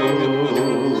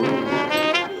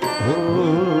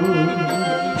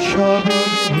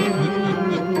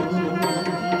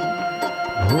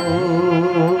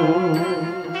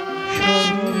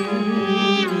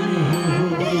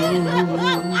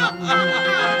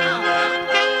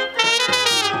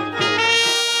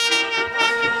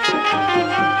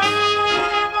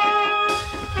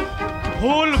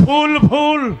ভুল ভুল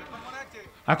ভুল।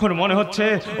 এখন মনে হচ্ছে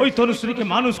ওই তনুশ্রীকে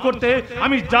মানুষ করতে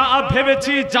আমি যা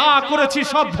ভেবেছি যা করেছি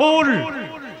সব ভুল।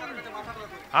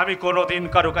 আমি কোনোদিন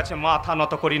কারো কাছে মাথা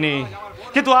নত করিনি,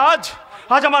 কিন্তু আজ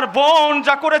আজ আমার বোন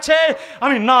যা করেছে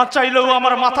আমি না চাইলেও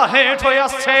আমার মাথা হেঁট হয়ে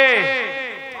আসছে।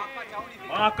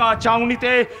 আঁকা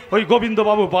চাউনিতে ওই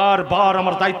গোবিন্দবাবু বারবার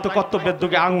আমার দায়িত্ব কর্তব্যের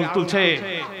দিকে আঙুল তুলছে,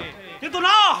 কিন্তু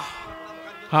না,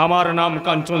 আমার নাম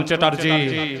কাঞ্চন চ্যাটার্জি,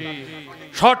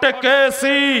 শটে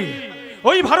কেসি।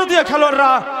 ওই ভারতীয়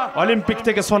খেলোয়াড়রা অলিম্পিক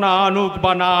থেকে সোনা আনুক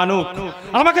বা না আনুক,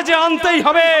 আমাকে যে আনতেই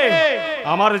হবে।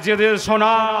 আমার জেদের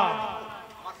সোনা,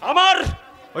 আমার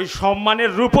ওই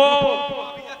সম্মানের রূপ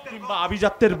কিংবা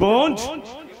আভিজাত্যের বোঝ।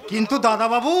 কিন্তু দাদা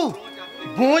বাবু,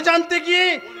 বোঝ আনতে গিয়ে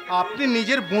আপনি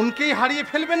নিজের বোনকেই হারিয়ে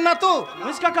ফেলবেন না তো?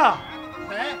 কাকা,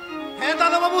 হ্যাঁ হ্যাঁ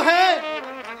দাদা বাবু, হ্যাঁ।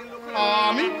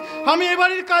 আমি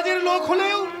এবারের কাজের লোক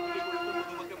হলেও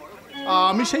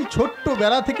আমি সেই ছোট্ট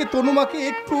বেলা থেকে তনুমাকে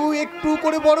একটু একটু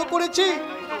করে বড় করেছি।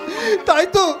 তাই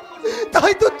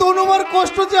তো তনুমার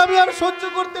কষ্ট যে আমি আর সহ্য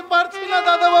করতে পারছি না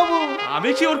দাদা বাবু। আমি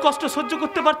কি ওর কষ্ট সহ্য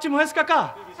করতে পারছি মহেশ কাকা?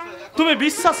 তুমি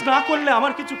বিশ্বাস না করলে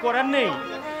আমার কিছু করার নেই,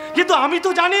 কিন্তু আমি তো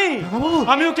জানি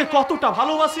আমি ওকে কতটা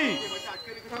ভালোবাসি।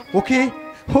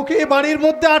 ওকে বাড়ির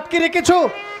মধ্যে আটকে রেখেছো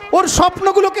ওর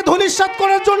স্বপ্নগুলোকে ধূলিসাৎ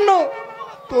করার জন্য।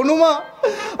 তনুমা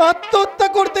আত্মহত্যা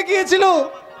করতে গিয়েছিল,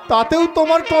 তাতেও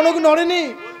তোমার টনক নড়েনি।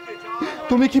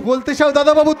 তুমি কি বলতে চাও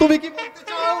দাদা বাবু? তুমি কি বলতে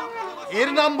চাও এর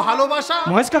নাম ভালোবাসা?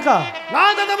 মহেশ কাকা, না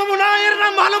দাদা বাবু, না, এর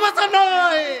নাম ভালোবাসা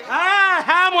নয়। হ্যাঁ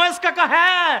হ্যাঁ মহেশ কাকা,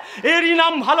 হ্যাঁ, এরই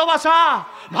নাম ভালোবাসা।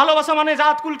 ভালোবাসা মানে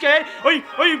জাতকুলকে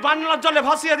ওই বাংলার জলে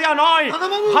ভাসিয়ে দেওয়া নয়।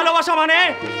 ভালোবাসা মানে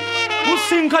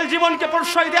উচ্ছৃঙ্খল জীবনকে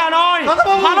প্রশ্রয় দেওয়া নয়।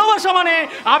 ভালোবাসা মানে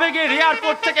আবেগের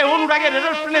এয়ারপোর্ট থেকে অনুরাগের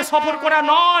এরোপ্লেনে সফর করা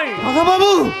নয়। দাদা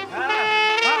বাবু,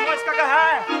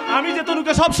 হ্যাঁ, আমি যে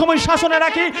তনুকে সব সময় শাসনে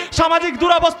রাখি, সামাজিক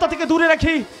দুরবস্থা থেকে দূরে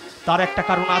রাখি, তার একটা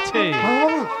কারণ আছে।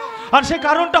 আর সেই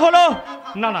কারণটা হলো,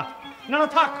 না না না না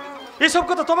থাক, এসব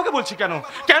কথা তোমাকে বলছি কেন?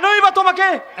 কেনই বা তোমাকে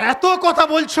এত কথা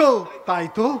বলছো? তাই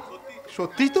তো,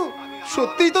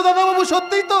 সত্যিই তো দাদা বাবু,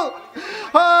 সত্যিই তো।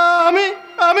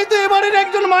 আমি তো এবারের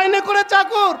একজন মাইনে করে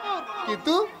চাকর,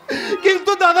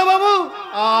 কিন্তু দাদা বাবু,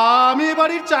 আমি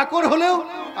এবারের চাকর হলেও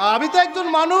আমি তো একজন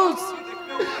মানুষ।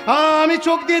 আমি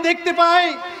চোখ দিয়ে দেখতে পাই,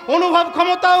 অনুভব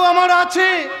ক্ষমতাও আমার আছে।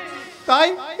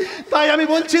 তাই আমি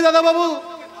বলছি দাদা বাবু,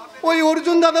 ওই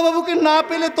অর্জুন দাদা বাবুকে না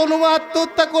পেলে তনুমা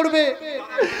আত্মহত্যা করবে।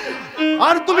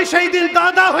 আর তুমি সেই দিন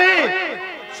দাদা হয়ে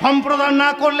সম্প্রদান না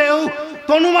করলেও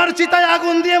তনুমার চিতায়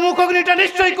আগুন দিয়ে মুখগ্নিটা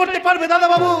নিশ্চয়ই করতে পারবে দাদা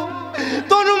বাবু।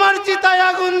 তনুমার চিতায়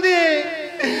আগুন দিয়ে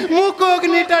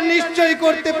মুখগ্নিটা নিশ্চয়ই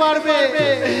করতে পারবে,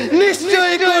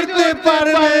 নিশ্চয়ই করতে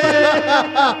পারবে।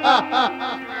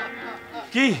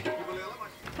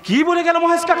 কি বলে গেল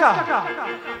মহেশ কাকা?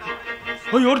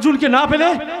 ওই অর্জুনকে না পেলে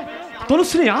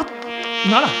তনুশ্রী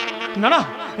না না না না,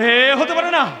 এ হতে পারে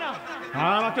না।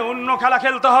 আমাকে অন্য খেলা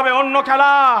খেলতে হবে, অন্য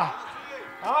খেলা।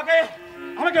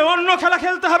 আমাকে অন্য খেলা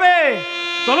খেলতে হবে।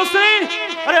 তনুশ্রী,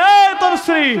 আরে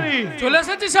তনুশ্রী, চলে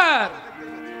এসেছি স্যার।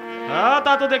 হ্যাঁ,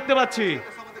 তা তো দেখতে পাচ্ছি।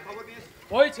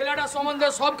 ওই ছেলেটার সম্বন্ধে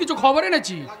সবকিছু খবর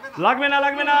এনেছি।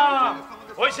 লাগবে না,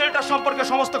 ওই ছেলেটার সম্পর্কে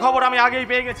সমস্ত খবর আমি আগেই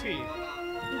পেয়ে গেছি।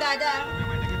 দাদা,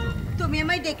 তুমি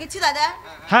আমায় ডেকেছো দাদা?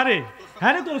 হ্যাঁ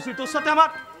রে তনুশ্রী, তোর সাথে আমার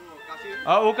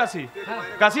ও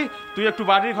কাশি, তুই একটু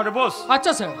বাড়ির ঘরে বস।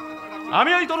 আচ্ছা স্যার।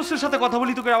 আমি ওই তনুশ্রীর সাথে কথা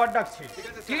বলি, তোকে আবার ডাকছি।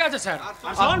 ঠিক আছে স্যার।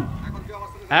 শোন,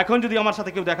 এখন যদি আমার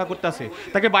সাথে কেউ দেখা করতে আসে,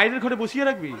 তাকে বাইরের ঘরে বসিয়ে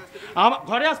রাখবি,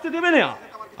 ঘরে আসতে দেবে না।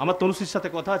 আমার তনুশ্রীর সাথে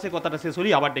কথা আছে, কথাটা শেষ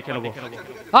হলেই আবার ডেকে নেবো।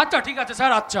 আচ্ছা ঠিক আছে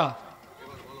স্যার। আচ্ছা,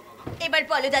 এবার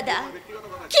বলো দাদা,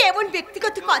 কি এমন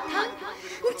ব্যক্তিগত কথা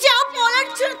যা বলার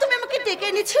জন্য তুমি আমাকে ডেকে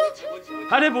এনেছো?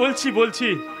 আরে বলছি।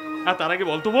 আর তার আগে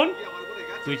বলতো বোন,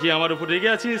 তুই কি আমার উপর রেগে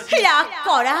আছিস? রাগ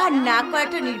করা আর না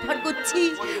করাটা নির্ভর করছি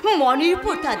মনের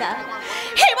উপর দাদা।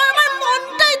 এবার আমার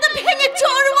মনটাই তো ভেঙে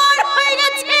চুরমার হয়ে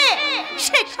গেছে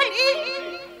সেখানে।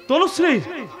 তনুশ্রী,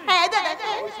 হ্যাঁ দাদা,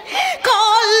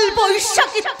 কাল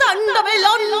বৈশাখী তাণ্ডবে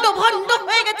লন্ডভন্ড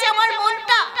হয়ে গেছে আমার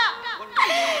মনটা।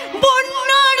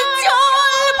 বন্যার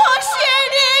জল ভাসিয়ে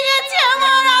নিয়ে গেছে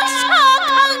আমার আশা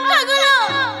আকাঙ্ক্ষাগুলো।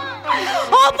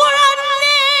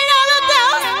 অপরাহ্নের আলোতে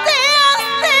আস্তে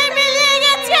আস্তে মিলিয়ে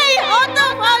গেছে এই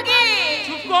হতভাগে।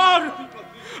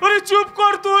 চুপ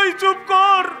কর,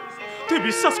 তুই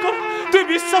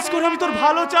বিশ্বাস কর, আমি তোর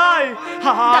ভালো চাই।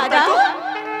 দাদা,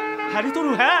 হ্যাঁ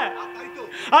তরু, হ্যাঁ।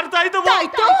 আর তাই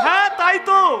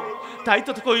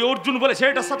তো তোকে ওই অর্জুন বলে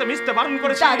ছেলেটার সাথে মিশতে বারণ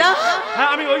করেছে। হ্যাঁ,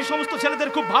 আমি ওই সমস্ত ছেলেদের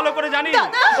খুব ভালো করে জানি।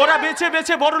 ওরা বেছে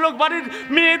বেছে বড়লোক বাড়ির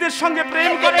মেয়েদের সঙ্গে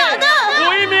প্রেম করে।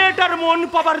 ওই মেয়েটার মন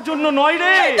পাবার জন্য নয়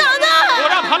রে,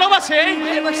 ওরা ভালোবাসে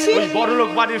ওই বড়লোক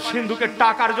বাড়ির সিন্ধুকের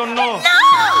টাকার জন্য।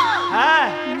 হ্যাঁ,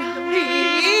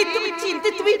 তুমি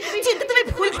চিন্তা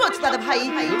ভুল করছো দাদা ভাই,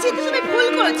 চিন্তা তুমি ভুল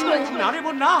করছো। না রে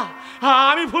বোন না,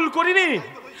 আমি ভুল করিনি।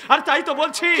 আর তাই তো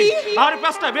বলছি, আর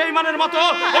পাঁচটা বেঈমানের মতো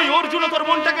ওই অর্জুন তোর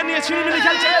মনটাকে নিয়ে ছিনিমিনি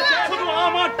খেলছে শুধু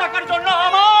আমার টাকার জন্য।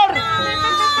 আমার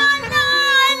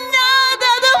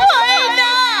দাদা ভাই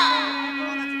না,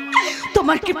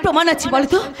 তোমার কি প্রমাণ আছে বলো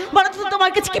তো?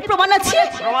 তোমার কাছে কি প্রমাণ আছে?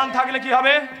 প্রমাণ থাকলে কি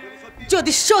হবে?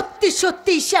 যদি সত্যি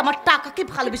সত্যি সে আমার টাকাকে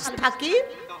ভালোবেসে থাকে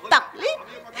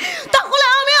তাহলে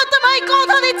আমিও তোমায়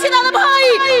কথা দিচ্ছি দাদা ভাই,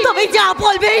 তুমি যা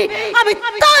বলবে আমি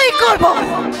তাই করব।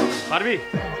 পারবি?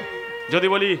 যদি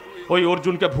বলি ওই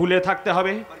অর্জুনকে ভুলে থাকতে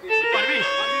হবে, পারবি?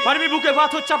 পারবি বুকে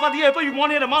পাথর চাপা দিয়ে ওই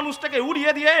মনের মানুষটাকে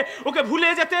উড়িয়ে দিয়ে ওকে ভুলে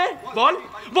যেতে? বল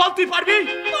বল, তুই পারবি?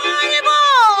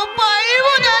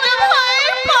 পারবো দাদা ভাই,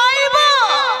 পারবো।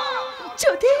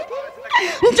 যদি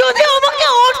আমাকে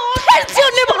অর্থের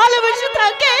জন্য ভালোবেসে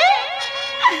থাকে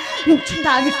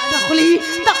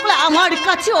তাহলে আমার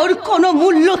কাছে ওর কোনো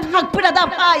মূল্য থাকবে না দাদা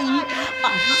ভাই।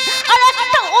 আর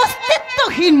একটা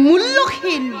অস্তিত্বহীন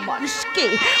মূল্যহীন মানুষকে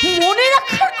মনে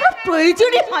রাখার কোনো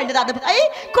প্রয়োজনই হয় না দাদা ভাই,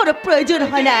 কোনো প্রয়োজন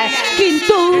হয় না।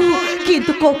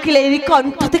 কিন্তু কোকিলের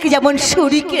কণ্ঠ থেকে যেমন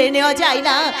সুরি কেড়ে নেওয়া যায়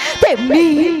না, তেমনি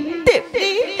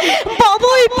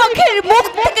বাবুই পাখির মুখ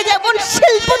থেকে যেমন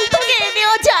শিল্পত্ব কেড়ে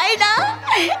নেওয়া যায় না,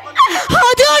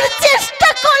 হাজার চেষ্টা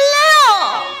করলেও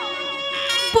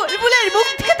বুলবুলের মুখ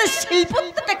থেকে তো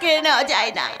শিল্পত্বটা কেড়ে নেওয়া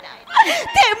যায় না,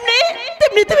 তেমনি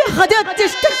তুমি হাজার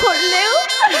চেষ্টা করলেও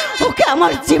ওকে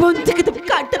আমার জীবন থেকে তুমি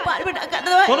কাটতে পারবে না।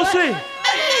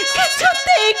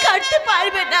 কিছুতেই কাটতে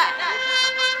পারবে না।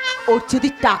 ওর যদি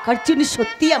টাকার জন্য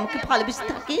সত্যি আমাকে ভালোবেসে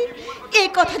থাকে এই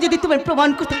কথা যদি তুমি প্রমাণ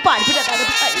করতে পারবে না দাদা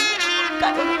ভাই,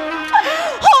 কারণ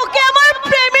ওকে আমার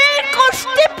প্রেমের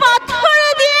কষ্টে পাথর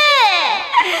দিয়ে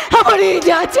আমার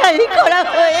যাচাই করা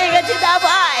হয়ে গেছে দাদা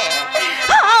ভাই,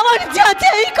 আমার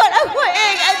যাচাই করা হয়ে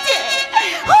গেছে।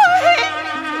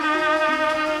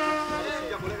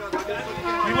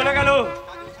 কি বলে গেল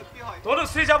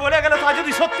তনুশ্রী? যা বলে গেল তা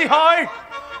যদি সত্যি হয়,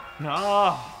 না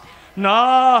না,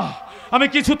 আমি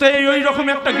কিছুতেই ওই রকম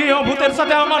একটা গৃহ ভূতের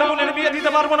সাথে আমার বোনের বিয়ে দিতে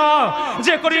পারবো না।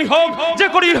 যে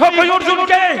করি হোক ওই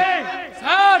অর্জুনকে।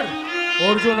 স্যার,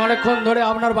 অর্জুন অনেকক্ষণ ধরে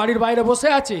আপনার বাড়ির বাইরে বসে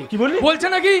আছে। কি বললি? বলছে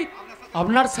নাকি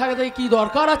আপনার সাথে কি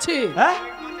দরকার আছে। হ্যাঁ,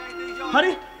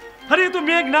 আরে তো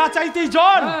মেঘ না চাইতেই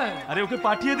জল। আরে ওকে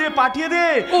পাঠিয়ে দে।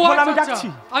 আমি যাচ্ছি,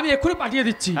 আমি এক্ষুনি পাঠিয়ে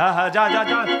দিচ্ছি। হ্যাঁ, যা।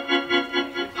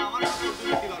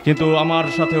 কিন্তু আমার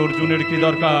সাথে অর্জুনের কি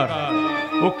দরকার?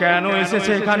 ও কেন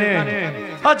এসেছে এখানে?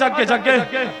 যাকে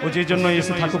ও যে জন্য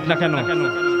এসে থাকুক না কেন,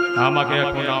 আমাকে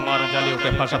এখন আমার জালে ওকে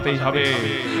ফাঁসাতেই হবে।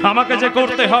 আমাকে যে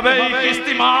করতে হবে এই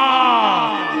কিস্তি মা।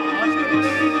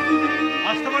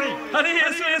 আরে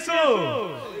এসো,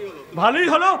 ভালোই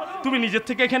হলো তুমি নিজের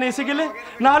থেকে এখানে এসে গেলে,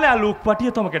 না হলে আর লোক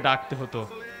পাঠিয়ে তোমাকে ডাকতে হতো।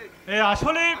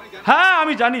 আসলে হ্যাঁ,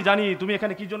 আমি জানি তুমি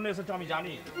এখানে কি জন্য এসেছো, আমি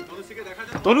জানি।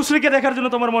 তনুশ্রীকে দেখার জন্য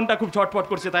তোমার মনটা খুব ছটফট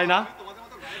করছে, তাই না?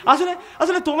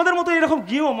 আসলে তোমাদের মতো এরকম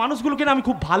গিয়েও মানুষগুলোকে আমি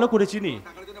খুব ভালো করে চিনি।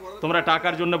 তোমরা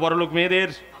টাকার জন্য বড়লোক মেয়েদের।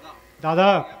 দাদা,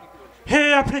 হে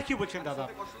আপনি কি বলছেন দাদা?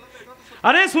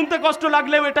 আরে শুনতে কষ্ট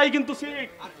লাগলেও এটাই কিন্তু ঠিক।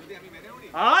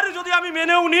 আর যদি আমি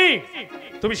মেনেও নি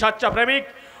তুমি সাচ্চা প্রেমিক,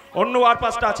 অন্য আর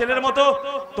পাঁচটা ছেলের মতো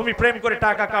তুমি প্রেম করে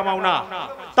টাকা কামাও না,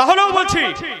 তাহলেও বলছি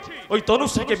ওই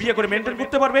তনুশ্রীকে বিয়ে করে মেনটেন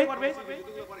করতে পারবে?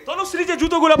 তনুশ্রী যে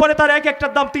জুতোগুলো পরে তার এক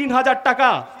একটার দাম 3000 টাকা।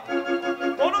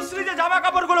 তনুশ্রী যে জামা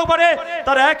কাপড়গুলো পরে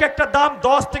তার এক একটার দাম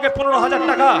 10 থেকে 15,000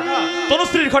 টাকা।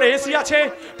 তনুশ্রীর ঘরে এসি আছে,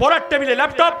 পড়ার টেবিলে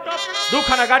ল্যাপটপ,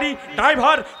 দুখানা গাড়ি,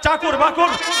 ড্রাইভার, চাকর বাকর।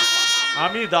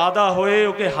 আমি দাদা হয়ে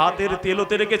ওকে হাতের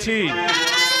তেলোতে রেখেছি।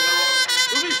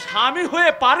 তুমি স্বামী হয়ে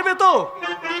পারবে তো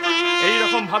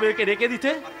এইরকম ভাবে ওকে রেখে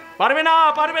দিতে? পারবে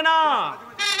না,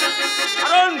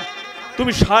 কারণ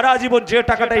তুমি সারা জীবন যে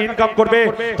টাকাটা ইনকাম করবে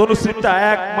তনুশ্রীটা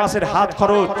 1 মাসের হাত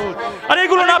খরচ। আর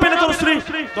এগুলো না পেলে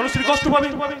তনুশ্রী কষ্ট পাবে।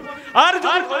 আর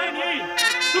যদি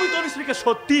তুমি তনুশ্রীকে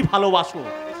সত্যি ভালোবাসো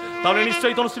তাহলে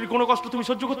নিশ্চয়ই তনুশ্রীর কোনো কষ্ট তুমি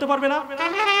সহ্য করতে পারবে না।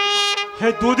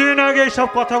 হ্যাঁ, 2 দিন আগে সব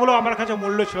কথাগুলো আমার কাছে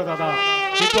মূল্য ছিল দাদা,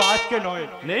 কিন্তু আজকে নয়।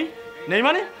 নেই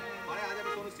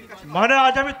মানে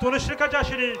আজ আমি তনুশ্রীর কাছে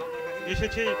আসিনি,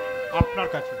 এসেছি আপনার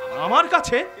কাছে। আমার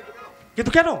কাছে?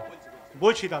 কিন্তু কেন?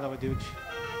 বলছি দাদা, বলছি।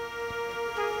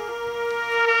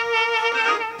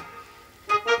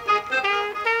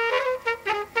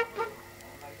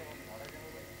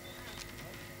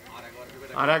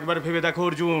 আর একবার ভেবে দেখো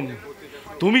অর্জুন,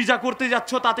 তুমি যা করতে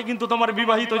যাচ্ছ তাতে কিন্তু তোমার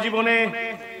বিবাহিত জীবনে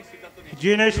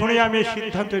জেনে শুনে আমি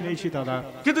সিদ্ধান্ত নিয়েছি দাদা।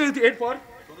 কিন্তু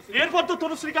এরপর তো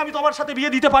তনুশ্রীকে আমি তোমার সাথে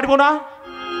বিয়ে দিতে পারবো না।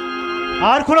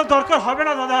 আর কোনো দরকার হবে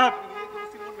না দাদা,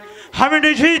 আমি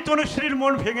নিজেই তনুশ্রীর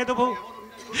মন ভেঙে দেবো।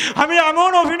 আমি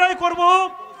এমন অভিনয় করব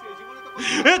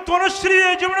তনুশ্রী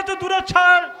এই জীবনে তো দূরে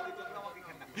ছাড়,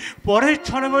 পরের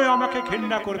ছড়ায় আমাকে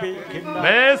ঘেন্না করবে।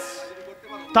 বেশ,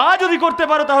 তা যদি করতে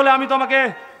পারো তাহলে আমি তোমাকে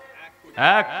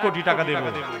 1 কোটি টাকা দেব।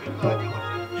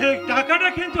 এই টাকাটা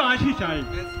কিন্তু 80 চাই।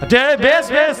 বেশ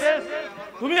বেশ,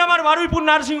 তুমি আমার বারুইপুর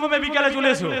নার্সিং হোমে বিকেলে চলে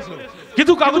এসো,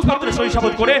 কিন্তু কাগজপত্র সই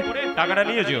সাবত করে টাকাটা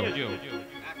নিয়ে যেও।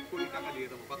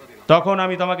 তখন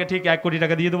আমি তোমাকে ঠিক 1 কোটি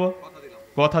টাকা দিয়ে দেবো,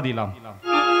 কথা দিলাম।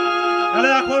 তাহলে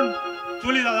এখন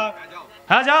চলি দাদা।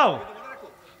 হ্যাঁ যাও,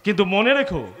 কিন্তু মনে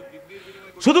রেখো,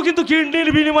 শুধু কিন্তু কিডনির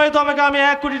বিনিময়ে তো আমাকে আমি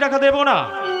 1 কোটি টাকা দেবো না,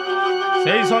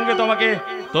 সেই সঙ্গে তোমাকে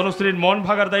তনুশ্রীর মন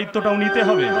ভাগার দায়িত্বটাও নিতে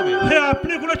হবে।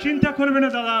 আপনি কোনো চিন্তা করবেন না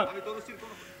দাদা,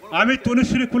 আমি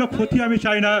তনুশ্রীর কোনো ক্ষতি আমি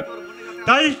চাই না,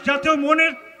 তাই যাতে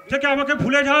মনের থেকে আমাকে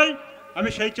ভুলে যায় আমি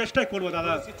সেই চেষ্টাই করবো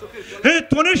দাদা। এই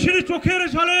তনুশ্রীর চোখের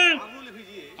জলে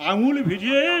আঙুল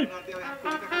ভিজিয়ে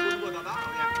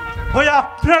ওই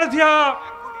আপনার দিয়া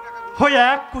ওই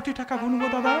 1 কোটি টাকা গুনবো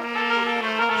দাদা,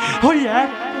 ওই 1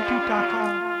 কোটি টাকা।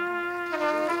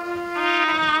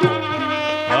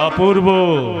 অপূর্ব,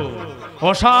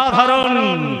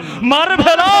 অসাধারণ,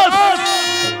 মার্ভেলাস।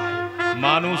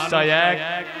 মানুষ চাই এক,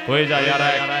 হয়ে যায় আর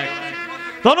এক।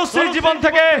 তনুশ্রীর জীবন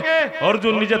থেকে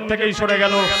অর্জুন নিজের থেকেই সরে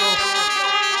গেল,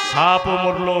 সাপও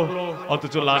মরলো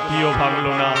অথচ লাঠিও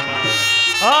ভাঙলো না।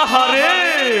 আহারে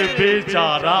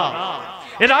বেচারা,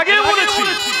 এর আগে বলেছি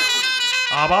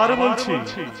আবার বলছি,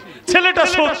 ছেলেটা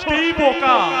সত্যিই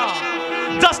বোকা,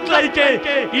 জাস্ট লাইক এ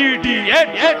ইডিয়েট।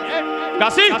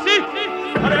 কাশি,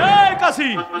 আরে কাশি।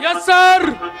 Yes sir.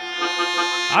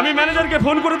 আমি ম্যানেজারকে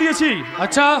ফোন করে দিয়েছি।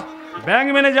 আচ্ছা। ব্যাংক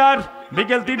ম্যানেজার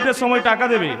বিকেল 3টের সময় টাকা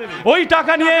দেবে, ওই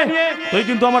টাকা নিয়ে তুই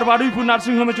কিন্তু আমার বারুইপুর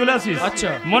নার্সিং হোমে চলে আসিস। আচ্ছা,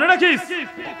 মনে রাখিস,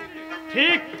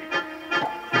 ঠিক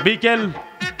বিকেল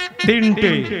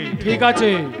 3টে। ঠিক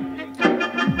আছে।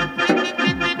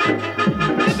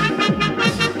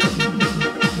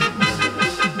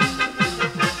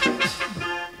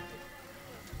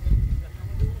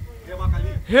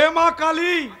 হে মা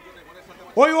কালী,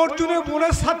 ওই অর্জুনের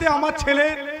বোনের সাথে আমার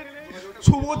ছেলের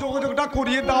শুভ যোগাযোগটা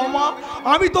করিয়ে দাও মা,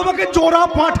 আমি তোমাকে জোড়া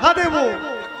পাঠা দেব।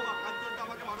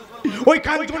 ওই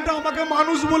কাঞ্চনটা আমাকে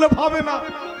মানুষ বলে ভাবে না,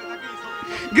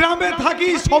 গ্রামে থাকি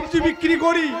সবজি বিক্রি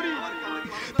করি,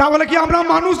 তাহলে কি আমরা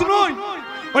মানুষ নই?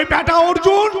 ওই বেটা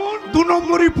অর্জুন 2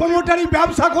 নম্বরই প্রমোটারি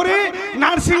ব্যবসা করে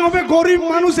নার্সিং হোমে গরিব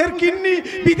মানুষের কিডনি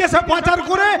বিদেশে পাচার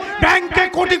করে ব্যাংকে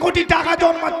কোটি কোটি টাকা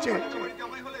জমাচ্ছে।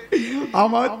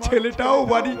 আমার ছেলেটাও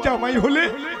বাড়ি জামাই হলে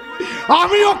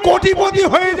আমিও কোটিপতি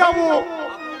হয়ে যাব।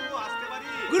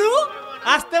 গুরু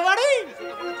আসতে পারি?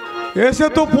 এসে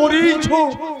তো পড়েইছো,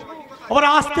 আবার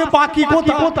আসতে বাকি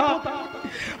কথা।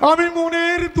 আমি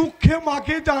মনের দুঃখে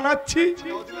মাকে জানাচ্ছি,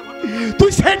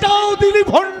 তুই সেটাও দিলি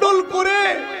ভন্ডল করে।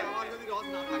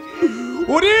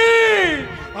 ওরে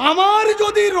আমার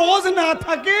যদি রোজ না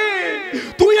থাকে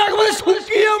তুই একবারে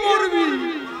শুকিয়ে মরবি।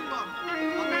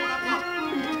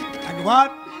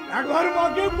 একবার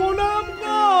মাকে প্রণাম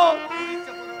কর,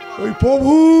 ওই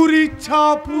প্রভুর ইচ্ছা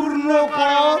পূর্ণ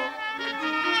কর।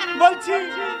 বলছি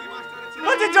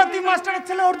জ্যোতি মাস্টারের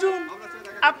ছেলে অর্জুন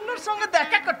আপনার সঙ্গে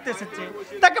দেখা করতে এসেছে,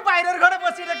 তাকে বাইরের ঘরে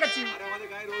বসিয়ে রেখেছি।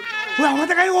 ওই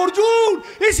আমাদের গায়ে অর্জুন,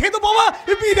 এই সে তো বাবা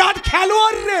বিরাট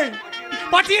খেলোয়াড় রে,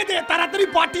 পাঠিয়ে দে, তাড়াতাড়ি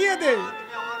পাঠিয়ে দে।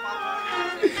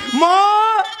 মা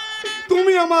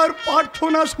তুমি আমার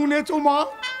প্রার্থনা শুনেছো মা?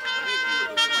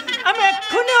 আমি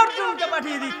এক্ষুনি অর্জুনকে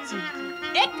পাঠিয়ে দিচ্ছি,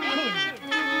 এক্ষুনি।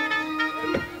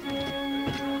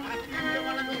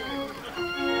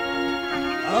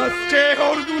 আসছে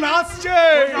অর্জুন আসছে।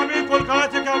 আমি কলকাতা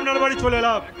থেকে আপনার বাড়ি চলে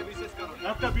এলাম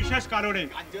একটা বিশেষ কারণে।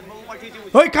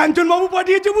 ওই কাঞ্চন বাবু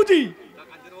পাঠিয়েছে বুঝি?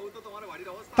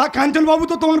 তা কাঞ্চন বাবু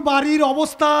তো তোমার বাড়ির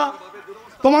অবস্থা,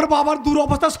 তোমার বাবার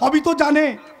দুরবস্থা সবই তো জানে,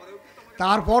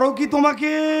 তারপরও কি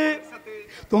তোমাকে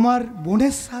তোমার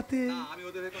বোনের সাথে?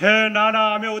 হ্যাঁ, না না,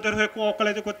 আমি ওদের হয়ে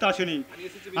কলেজে করতে আসিনি,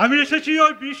 আমি এসেছি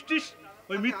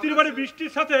ওই মিত্তির বাড়ি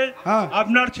বৃষ্টির সাথে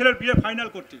আপনার ছেলের বিয়ে ফাইনাল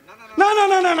করতে। না না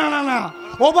না না না না না,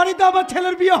 ও বাড়িতে আবার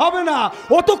ছেলের বিয়ে হবে না,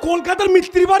 ও তো কলকাতার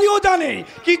মিস্ত্রি বাড়িও জানে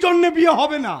কি জন্য বিয়ে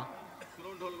হবে না।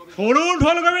 শুনুন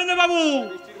ঢোল গোবিন্দ বাবু,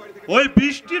 ওই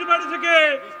বৃষ্টির বাড়ি থেকে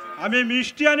আমি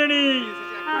মিষ্টি আনিনি,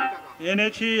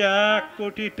 এনেছি 1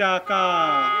 কোটি টাকা।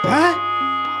 হ্যাঁ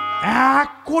 1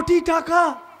 কোটি টাকা?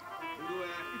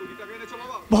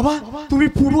 বাবা তুমি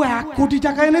পুরো 1 কোটি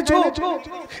টাকা এনেছো?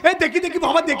 এই দেখি দেখি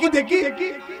বাবা, দেখি দেখি।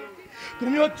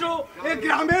 তুমি হচ্ছ এই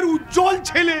গ্রামের উজ্জ্বল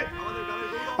ছেলে,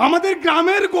 আমাদের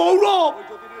গ্রামের গৌরব।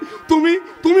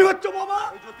 তুমি হচ্ছ বাবা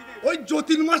ওই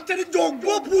যতীন মাস্টারের যোগ্য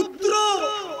পুত্র।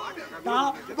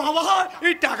 বাবা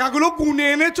এই টাকাগুলো গুনে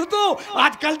এনেছো তো?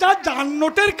 আজকাল যা জান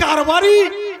নোটের কারবারি।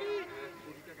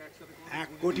 1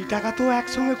 কোটি টাকা তো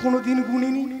একসঙ্গে কোনোদিন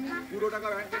গুনিনি,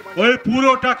 ওই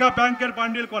পুরো টাকা ব্যাংকের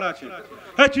বান্ডিল করা আছে,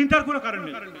 চিন্তার কোনো কারণ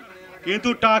নেই। কিন্তু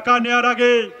টাকা নেওয়ার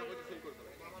আগে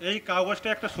এই কাগজটা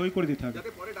একটা সই করে দিতে হবে,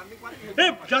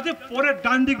 যাতে পরে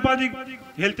ডান দিক বাঁ দিক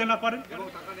হেলতে না পারে।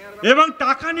 এবং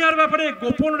টাকা নেওয়ার ব্যাপারে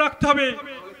গোপন রাখতে হবে,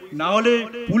 না হলে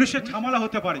পুলিশের ঝামেলা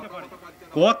হতে পারে।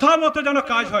 কথা মতো যেন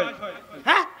কাজ হয়।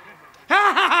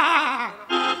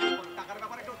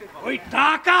 ওই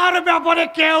টাকার ব্যাপারে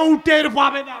কেউ টের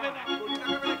পাবে না।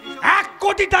 1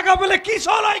 কোটি টাকা বলে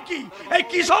কিশোর হয় কি, এই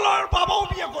কিশোরের বাবাও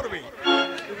বিয়ে করবে।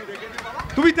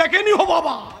 তুমি দেখে নিও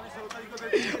বাবা,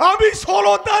 আমি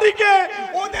 16 তারিখে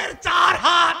ওদের 4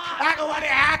 হাত একেবারে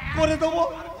 1 করে দেবো,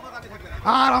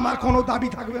 আর আমার কোনো দাবি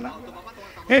থাকবে না।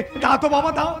 দাও তো বাবা,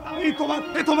 দাও,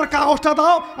 এই তোমার কাগজটা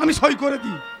দাও, আমি সই করে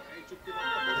দিই।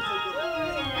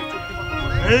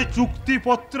 এই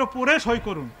চুক্তিপত্র পড়ে সই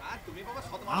করুন।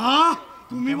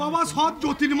 তুমি বাবা সৎ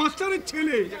যতীন মাস্টারের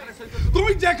ছেলে,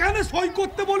 তুমি যেখানে সই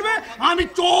করতে বলবে আমি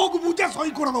চোখ বুঝে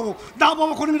সই করে দেবো। দাও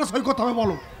বাবা, কোন মিনিটে সই করতে হবে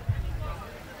বলো।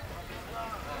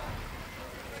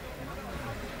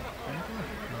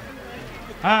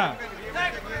 হ্যাঁ,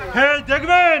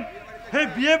 দেখবেন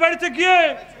বিয়ে বাড়িতে গিয়ে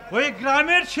ওই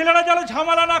গ্রামের ছেলেরা যেন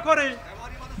ঝামেলা না করে।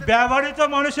 ব্যবহৃত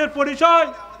মানুষের পরিচয়,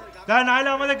 তাই নাহলে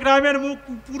আমাদের গ্রামের মুখ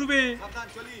পূর্বে।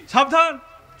 সাবধান,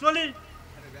 চলি।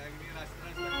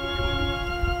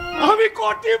 আমি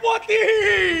কোটিপতি,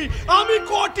 আমি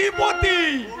কোটিপতি।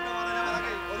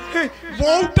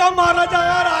 বউটা মারা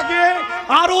যাওয়ার আগে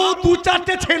আরো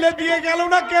 2-4টে ছেলে দিয়ে গেল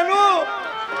না কেন?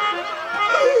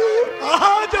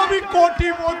 আজ আমি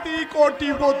কোটিপতি,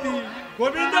 কোটিপতি।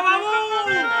 গোবিন্দ বাবু,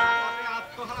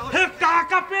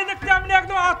 টাকা পেয়ে দেখতে আপনি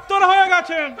একদম আত্মর হয়ে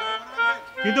গেছেন,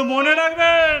 কিন্তু মনে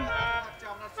রাখবেন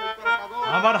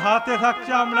আমার হাতে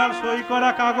থাকছে আপনার সই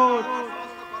করা কাগজ,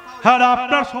 আর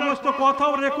আপনার সমস্ত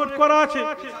কথাও রেকর্ড করা আছে।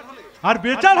 আর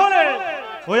বেচার হলে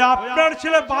ওই আপনার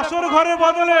ছেলে বাসর ঘরের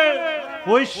বদলে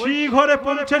ওই সি ঘরে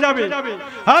পৌঁছে যাবে,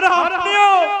 আর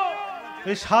আপনিও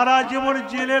এই সারা জীবন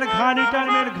জেলের ঘানি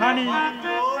টাইমের ঘানি।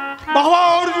 বাবা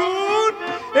অর্জুন,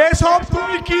 এসব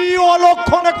তুমি কি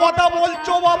অলক্ষণে কথা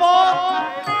বলছো বাবা?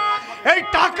 এই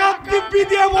টাকা দিব্যি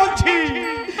দিয়ে বলছি,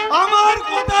 আমার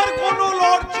কথার কোনো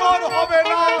লড়চড় হবে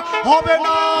না, হবে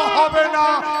না, হবে না,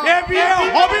 এ বিয়ে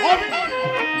হবে।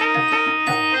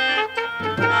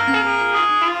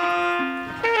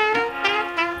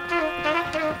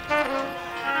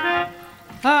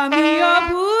 আমিও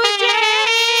বুঝে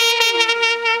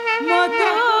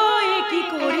মতো কি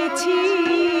করেছি,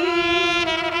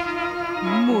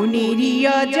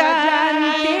 মনেরিয়া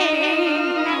জানতে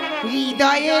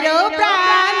হৃদয়ের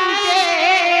প্রান্তে,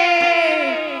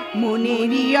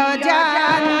 মনেরিয়া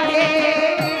জানতে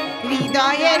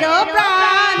হৃদয়ের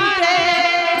প্রান্তে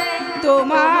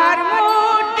তোমার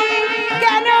মূর্তি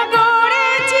কেন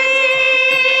গড়েছি,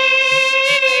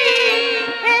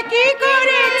 কি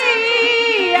করেছি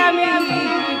আমি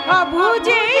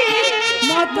অবুঝে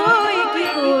মতো কি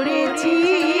করেছি,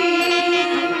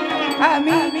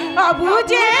 আমি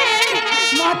অবুঝে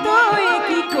মতো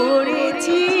কি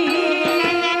করেছি।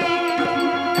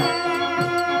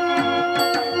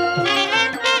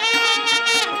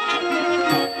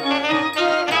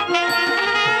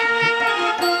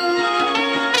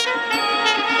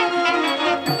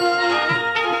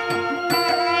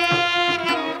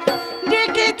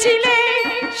 ডেকেছিলে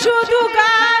শুধু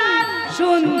গান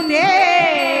শুনতে,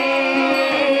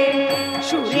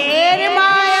 সুরের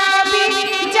মায়াবী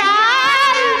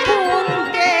জাল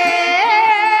বুনতে,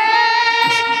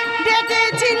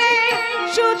 ডেকেছিলে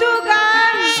শুধু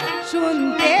গান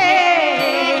শুনতে,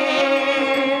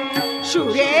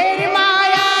 সুরের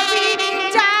মায়াবী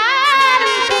জাল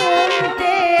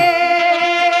বুনতে,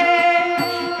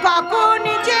 কখন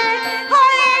যে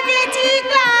হয়ে গেছি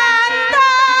ক্লান্ত,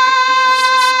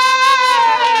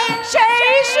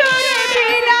 সেই সুরে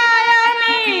বিনায়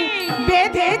আমি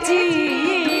বেঁধেছি,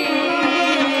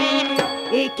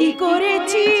 এ কি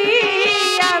করেছি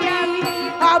আমি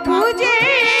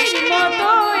অবুঝের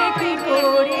মতো কি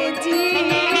করেছি,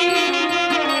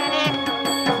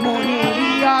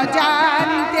 মনেরই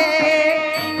অজান্তে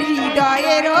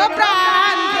হৃদয়ের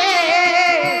প্রান্তে,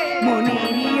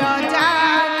 মনেরই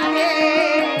অজান্তে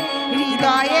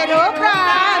হৃদয়ের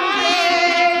প্রান্তে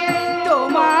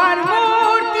তোমার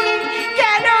মূর্তি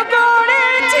কেন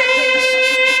গড়েছি,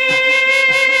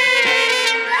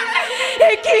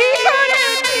 কি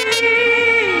করেছি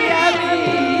আমি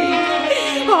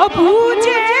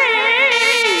অবুঝে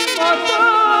মতো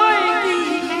কি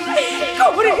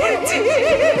করেছি।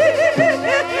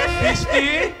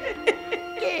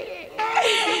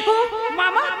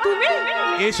 মামা তুমি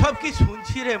এসব কি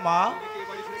শুনছি রে মা?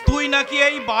 তুই নাকি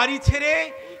এই বাড়ি ছেড়ে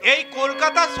এই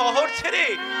কলকাতা শহর ছেড়ে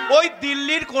ওই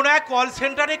দিল্লির কোন এক কল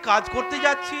সেন্টারে কাজ করতে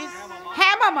যাচ্ছিস?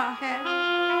 হ্যাঁ মামা, হ্যাঁ।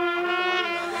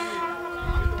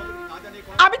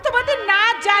 আমি তোমাদের না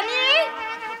জানি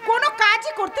কোনো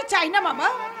কাজই করতে চাই না মামা,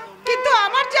 কিন্তু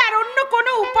আমার যে আর অন্য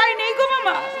কোনো উপায় নেই গো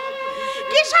মামা।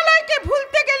 কিশালয়কে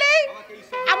ভুলতে গেলে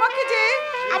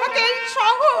আমাকে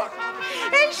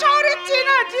এই শহরের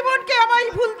চেনা জীবনকে আমায়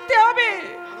ভুলতে হবে,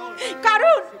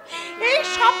 কারণ এই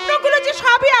স্বপ্নগুলো যে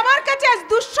সবই আমার কাছে আজ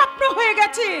দুঃস্বপ্ন হয়ে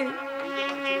গেছে।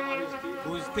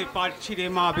 বুঝতে পারছি রে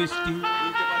মা বৃষ্টি,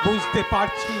 বুঝতে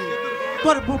পারছি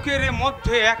তোর বুকের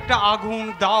মধ্যে একটা আগুন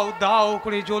দাও দাও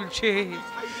করে জ্বলছে।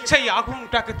 সেই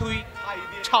আগুনটাকে তুই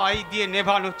ছাই দিয়ে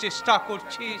নেভানোর চেষ্টা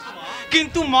করছিস,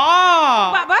 কিন্তু মা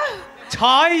বাবা,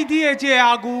 ছাই দিয়ে যে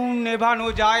আগুন নেভানো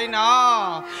যায় না,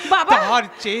 তার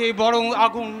চেয়ে বরং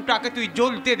আগুনটাকে তুই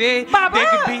জ্বলতে দে।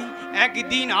 দেখবি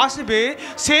একদিন আসবে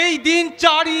সেই দিন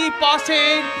চারিপাশে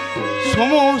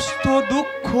সমস্ত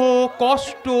দুঃখ,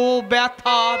 কষ্ট,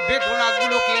 ব্যথা,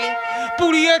 বেদনাগুলোকে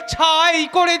পুড়িয়ে ছাই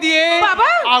করে দিয়ে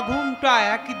আগুনটা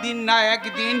একদিন না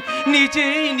একদিন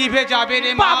নিজেই নিভে যাবে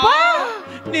রে মা,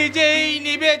 নিজেই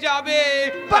নিভে যাবে।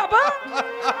 বাবা,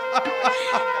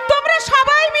 তোমরা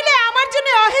সবাই মিলে আমার জন্য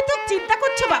অহেতুক চিন্তা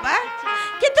করছো বাবা,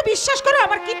 কিন্তু বিশ্বাস করো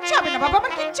আমার কিচ্ছু হবে না বাবা,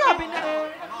 আমার কিচ্ছু হবে না।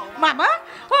 মামা,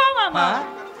 ও মামা,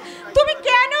 তুমি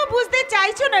কেন বুঝতে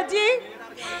চাইছো না যে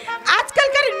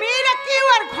আজকালকার মেয়েরা কেউ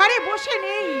আর ঘরে বসে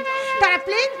নেই, তারা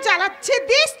প্লেন চালাচ্ছে,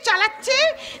 দেশ চালাচ্ছে।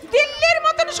 দিল্লির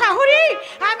মতন শহরে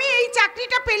আমি এই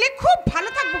চাকরিটা পেলে খুব ভালো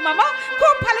থাকবো মামা,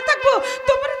 খুব ভালো থাকবো।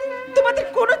 তোমাদের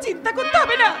কোনো চিন্তা করতে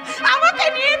হবে না, আমাকে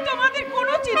নিয়ে তোমাদের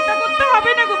কোনো চিন্তা করতে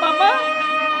হবে না গো মামা।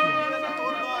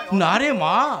 না রে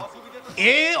মা,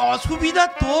 এ অসুবিধা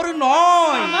তোর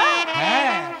নয়,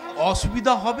 হ্যাঁ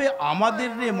অসুবিধা হবে আমাদের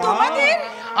রে মা।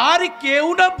 আর কেউ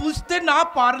না বুঝতে না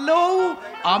পারলেও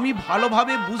আমি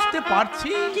ভালোভাবে বুঝতে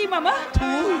পারছি। কি মামা?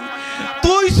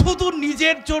 তুই শুধু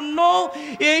নিজের জন্য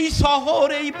এই শহর,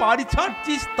 এই বাড়ি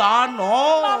ছাড়ছিস তা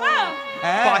নয়,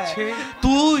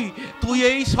 তুই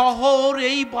এই শহর,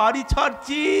 এই বাড়ি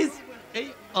ছাড়ছিস এই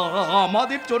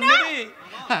আমাদের জন্য রে,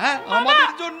 হ্যাঁ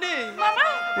আমাদের জন্য।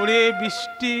 ওরে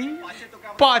বৃষ্টি,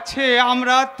 পাছে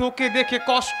আমরা তোকে দেখে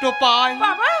কষ্ট পাই,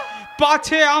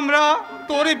 পাছে আমরা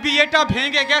তোর বিয়েটা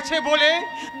ভেঙে গেছে বলে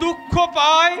দুঃখ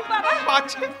পাই,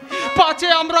 পাছে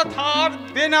আমরা ধার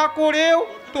দেনা করেও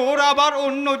তোর আবার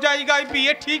অন্য জায়গায়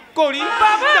বিয়ে ঠিক করি।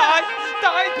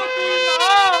 তাই তো তুই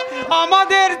না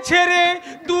আমাদের ছেড়ে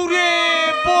দূরে,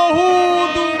 বহু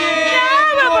দূরে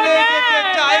চলে যেতে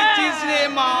চাইছিস রে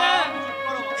মা।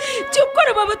 চুপ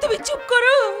করো বাবা, তুমি চুপ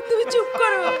করো, তুমি চুপ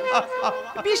করো।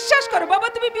 বিশ্বাস করো বাবা,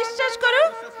 তুমি বিশ্বাস করো,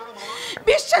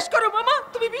 বিশ্বাস করো মামা,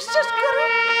 তুমি বিশ্বাস করো।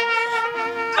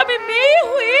 আমি মেয়ে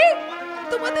হয়ে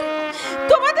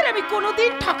তোমাদের আমি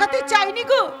কোনোদিন ঠকাতে চাইনি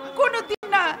গো, কোনোদিন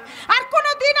না, আর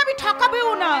কোনোদিন আমি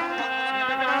ঠকাবেও না।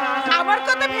 আমার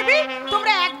কথা ভেবে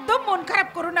তোমরা একদম মন খারাপ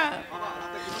করো না।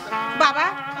 বাবা,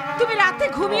 তুমি রাতে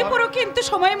ঘুমিয়ে পড়ো কিন্তু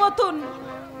সময় মতন।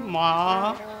 মা,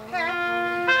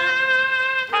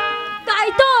 তাই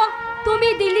তো তুমি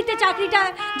দিল্লিতে চাকরিটা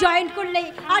জয়েন করলে,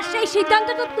 আর সেই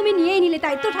সিদ্ধান্তটা তুমি নিয়েই নিলে,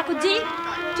 তাই তো ঠাকুরজি?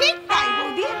 ঠিক তাই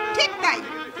বৌদি, ঠিক তাই।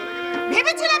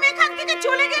 ভেবেছিলাম এখান থেকে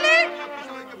চলে গেলে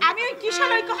আমি ওই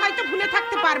কিশালয়কে হয়তো ভুলে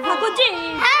থাকতে পারবো। ঠাকুরজি,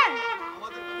 হ্যাঁ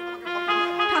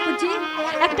ঠাকুরজি,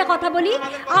 একটা কথা বলি,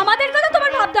 আমাদের কথা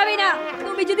তোমার ভাবতে হবে না।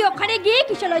 তুমি যদি ওখানে গিয়ে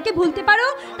কিশালয়কে ভুলতে পারো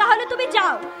তাহলে তুমি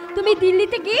যাও, তুমি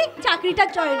দিল্লিতে গিয়ে চাকরিটা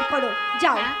জয়েন করো,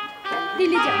 যাও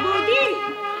দিল্লি যাও। বৌদি,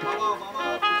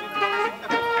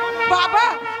 বাবা,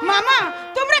 মামা,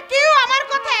 তোমরা কেউ আমার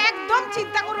কথা একদম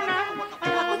চিন্তা করো না।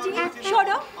 ঠাকুরজি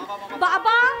শোনো,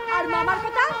 বাবা আর মামার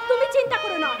কথা তুমি চিন্তা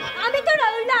করো না, আমি তো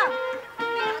রইলাম,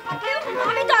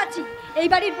 আমি তো আছি। এই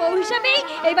বাড়ির বউ হিসাবেই,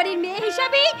 এই বাড়ির মেয়ে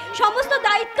হিসাবেই সমস্ত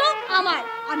দায়িত্ব আমার,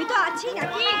 আমি তো আছি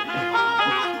নাকি?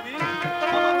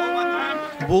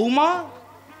 বৌমা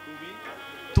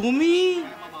তুমি?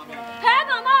 হ্যাঁ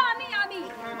মামা, আমি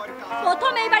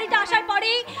প্রথম এই বাড়িতে আসার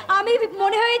পরেই আমি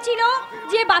মনে হয়েছিল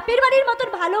যে বাপের বাড়ির মতন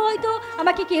ভালো হয়তো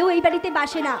আমাকে কেউ এই বাড়িতে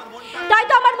বাসে না, তাই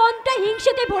তো আমার মনটা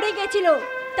হিংসেতে ভরে গেছিল,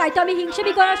 তাই তো আমি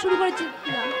হিংসেমি করা শুরু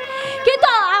করেছিলাম। কিন্তু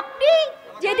আপনি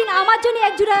যেদিন আমার জন্য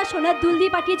একজোড়া সোনার দুল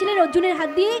দিয়ে পাঠিয়েছিলেন অর্জুনের হাত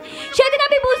দিয়ে, সেদিন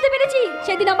আমি বুঝতে পেরেছি,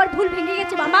 সেদিন আমার ভুল ভেঙে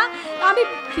গেছে মামা। আমি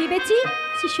ভেবেছি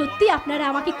সত্যি আপনারা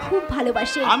আমাকে খুব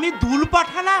ভালোবাসেন। আমি দুল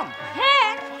পাঠালাম? হ্যাঁ,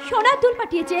 সোনার দুল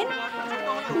পাঠিয়েছেন।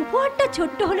 উপহারটা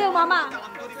ছোট্ট হলেও মামা,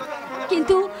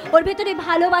 কিন্তু ওর ভেতরে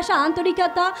ভালোবাসা,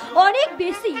 আন্তরিকতা অনেক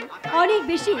বেশি, অনেক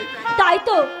বেশি। তাই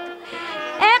তো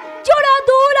এক জোড়া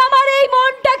দুল আমার এই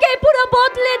মনটাকে পুরো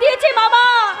বদলে দিয়েছে মামা,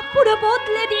 পুরো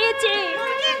বদলে দিয়েছে।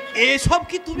 এসব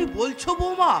কি তুমি বলছো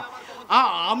বৌমা?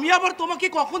 আমি আবার তোমাকে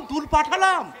কখন দুল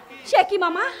পাঠালাম? সে কি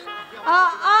মামা,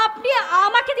 আপনি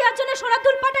আমাকে দেওয়ার জন্য সোনার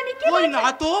দুল পাঠানি কি? ওই না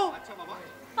তো।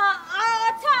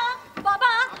 আচ্ছা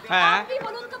বাবা, হ্যাঁ। আপনি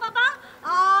বলুন তো বাবা,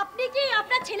 আপনি কি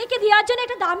আপনার ছেলেকে দেওয়ার জন্য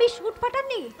একটা দামি স্যুট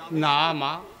পাঠাননি? না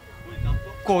মা,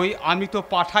 কই আমি তো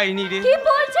পাঠাইনি রে। কি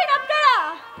বলছেন আপনারা?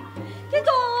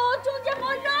 কিন্তু অর্জুন যে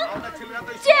বললো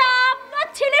যে আপনার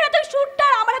ছেলের হাতে স্যুটটা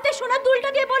আমার হাতে সোনার দুলটা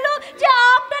দিয়ে বললো যে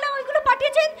আপনারা ওইগুলো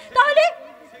পাঠিয়েছেন, তাহলে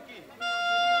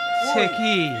সে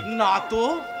কি? না তো।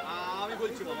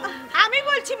 আমি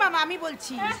বলছি মামা, আমি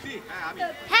বলছি।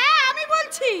 হ্যাঁ আমি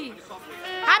বলছি,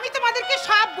 আমি তোমাদেরকে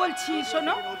সব বলছি।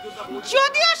 শোনো,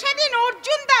 যদিও সেদিন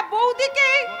অর্জুন দা বৌদিকে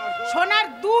সোনার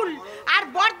দুল আর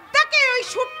বর্দাকে ওই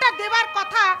স্যুটটা দেবার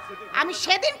কথা, আমি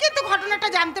সেদিন কিন্তু ঘটনাটা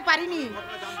জানতে পারিনি।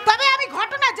 তবে আমি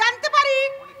ঘটনা জানতে পারি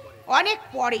অনেক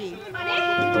পরে।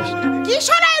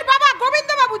 কিশোরের বাবা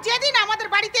গোবিন্দবাবু যেদিন আমাদের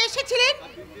বাড়িতে এসেছিলেন,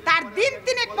 তার দিন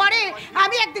তিনেক পরে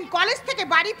আমি একদিন কলেজ থেকে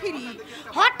বাড়ি ফিরি।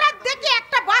 হঠাৎ দেখি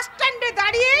একটা বাস স্ট্যান্ডে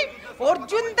দাঁড়িয়ে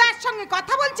অর্জুন দার সঙ্গে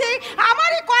কথা বলছে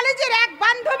আমারই কলেজের এক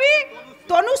বান্ধবী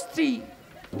তনুশ্রী।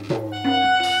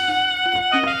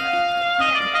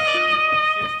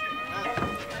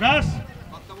 ব্যাস,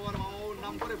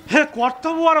 হে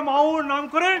কর্তব্য আর মাউর নাম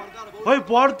করে ওই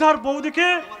বর্দার বৌদিকে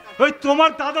ওই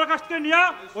তোমার দাদার কাছ থেকে নিয়ে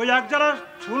ওই এক যারা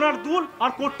সোনার দুল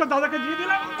আর কোটটা দাদাকে দিয়ে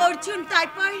দিলাম। অর্জুন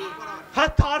তারপর?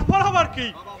 হ্যাঁ তারপর আবার কি,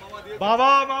 বাবা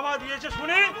মামা দিয়েছে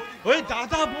শুনে ওই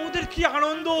দাদা বৌদের কি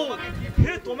আনন্দ।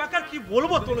 হে তোমাকে আর কি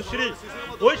বলবো তনুশ্রী,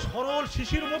 ওই সরল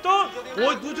শিশির মতো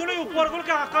ওই দুজনেই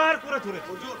উপহারগুলোকে আকার করে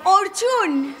ধরেছে।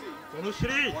 অর্জুন,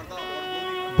 তনুশ্রী,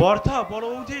 বর্দা বড়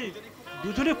বৌদি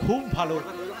দুজনে খুব ভালো।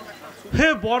 হে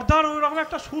বর্দার ওই রকম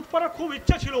একটা স্যুট পরার খুব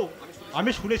ইচ্ছা ছিল,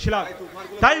 আমি শুনেছিলাম।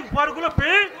 তাই উপহারগুলো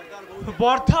পেয়ে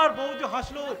বর্দা আর বৌদি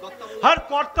হাসলো, আর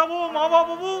কর্তাবু মা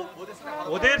বাবু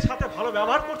ওদের সাথে ভালো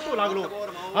ব্যবহার করতেও লাগলো।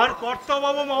 আর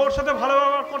কর্তাবাবু মা ওর সাথে ভালো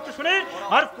ব্যবহার করতে শুনে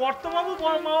আর কর্তাবাবু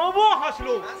মা বাবু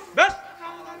হাসলো। ব্যাস,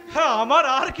 হ্যাঁ আমার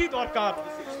আর কি দরকার।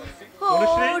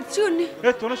 তনুশ্রী,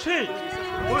 তনুশ্রী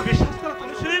তুমি বিশ্বাস করো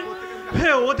তনুশ্রী,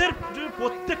 হ্যাঁ ওদের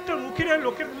প্রত্যেকটা মুখের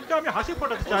লোকের মুখে আমি হাসি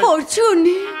ফোটাতে চাই। অর্জুন,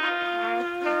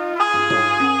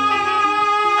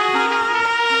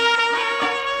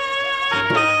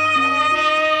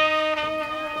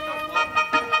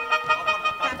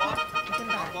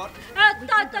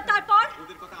 তারপর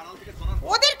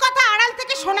ওদের কথা আড়াল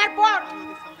থেকে শোনার পর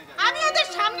আমি ওদের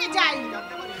সামনে যাই,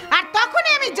 আর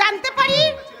তখনই আমি জানতে পারি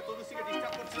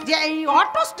যে এই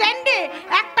অটো স্ট্যান্ডে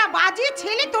একটা বাজে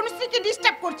ছেলে তনুশ্রীকে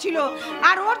ডিস্টার্ব করছিল,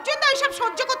 আর অর্জুন দা এসব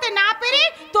সহ্য করতে না পেরে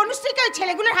তনুশ্রীকে ওই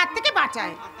ছেলেগুলোর হাত থেকে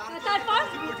বাঁচায়। তারপর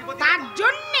তার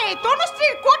জন্য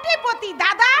তনুশ্রীর কোটিপতি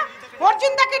দাদা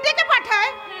অর্জুন দাকে ডেকে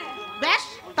পাঠায়। ব্যাস,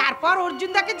 তারপর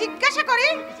অর্জুন দাকে জিজ্ঞাসা করে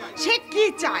সে কি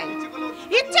চায়।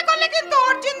 ইচ্ছে করলে কিন্তু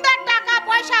অর্জুন দার টাকা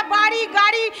পয়সা, বাড়ি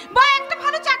গাড়ি বা একটা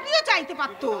ভালো চাকরিও চাইতে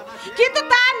পারতো, কিন্তু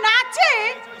তা না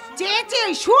চেয়েছে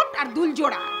ওই স্যুট আর দুল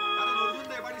জোড়া।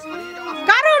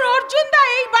 কারণ অর্জুন দা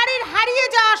এই বাড়ির হারিয়ে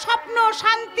যাওয়া স্বপ্ন,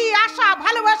 শান্তি, আশা,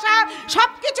 ভালোবাসা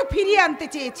সবকিছু ফিরিয়ে আনতে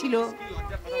চেয়েছিল।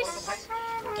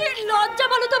 কি লজ্জা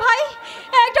বলো তো ভাই,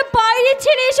 একটা বাইরে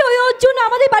ছেড়ে এসে ওই অর্জুন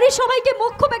আমাদের বাড়ির সবাইকে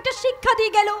মোক্ষম একটা শিক্ষা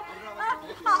দিয়ে গেল।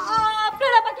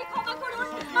 আপনারা আমাকে ক্ষমা করুন,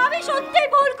 আমি সত্যি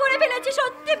ভুল করে ফেলেছি,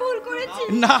 সত্যি ভুল করেছি।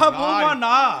 না বৌমা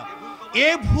না, এ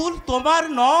ভুল তোমার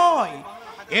নয়,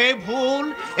 এ ভুল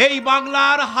এই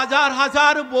বাংলার হাজার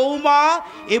হাজার বৌমা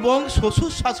এবং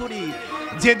শ্বশুর শাশুড়ি।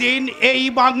 যেদিন এই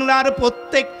বাংলার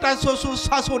প্রত্যেকটা শ্বশুর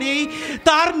শাশুড়ি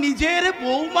তার নিজের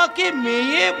বৌমাকে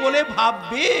মেয়ে বলে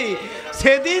ভাববে,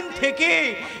 সেদিন থেকে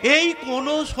এই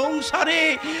কোনো সংসারে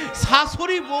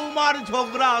শাশুড়ি বৌমার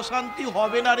ঝগড়া অশান্তি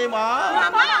হবে না রে মা।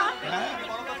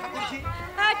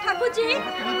 ঠাকুরজি,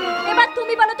 এবার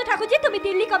তুমি বলো তো ঠাকুরজি, তুমি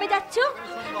দিল্লি কবে যাচ্ছ?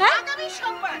 আগামী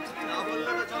সোমবার।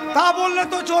 তা বললে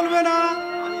তো চলবে না,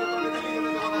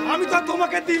 আমি তো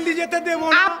তোমাকে দিল্লি যেতে দেব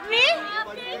না। আপনি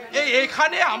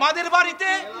এখানে আমাদের বাড়িতে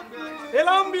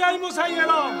এলাম বিআই মশাই,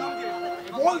 এলাম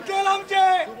বলতে এলাম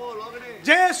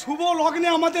যে শুভ লগ্নে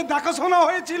আমাদের দেখাশোনা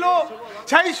হয়েছিল,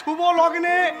 সেই শুভ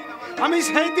লগ্নে আমি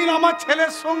সেই দিন আমার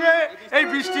ছেলের সঙ্গে এই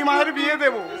বৃষ্টি মায়ের বিয়ে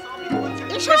দেব।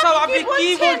 এসব আপনি কি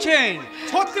বলছেন?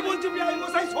 সত্যি বলছি বিআই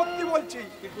মশাই, সত্যি বলছি।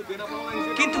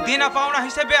 কিন্তু দেনা পাওনা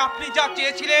হিসেবে আপনি যা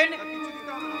চেয়েছিলেন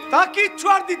তা কিচ্ছু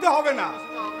আর দিতে হবে না,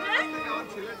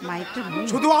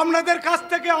 শুধু আপনাদের কাছ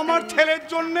থেকে আমার ছেলের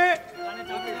জন্য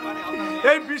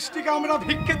এই বৃষ্টিকে আমরা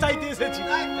ভিক্ষে চাইতে এসেছি।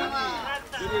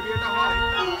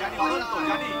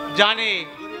 জানি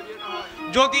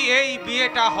যদি এই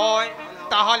বিয়েটা হয়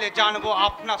তাহলে জানবো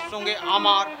আপনার সঙ্গে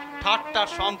আমার ঠাট্টার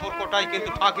সম্পর্কটাই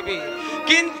কিন্তু থাকবে,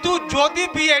 কিন্তু যদি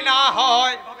বিয়ে না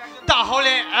হয়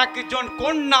তাহলে একজন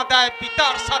কন্যাদায়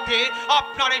পিতার সাথে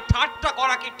আপনার এই ঠাট্টা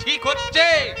করা কি ঠিক হচ্ছে?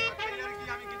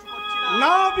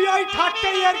 না বিয়াই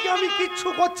ঠাট্টাই আর কি, আমি কিচ্ছু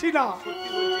করছি না,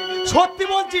 সত্যি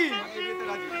বলছি।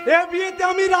 এ বিয়েতে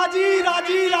আমি রাজি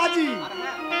রাজি রাজি।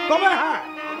 তবে হ্যাঁ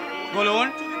বলুন,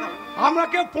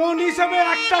 আমাকে ফোন হিসেবে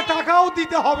একটা টাকাও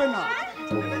দিতে হবে না।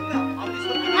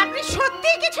 আপনি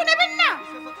সত্যিই কিছু নেবেন না?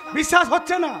 বিশ্বাস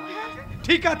হচ্ছে না?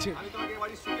 ঠিক আছে,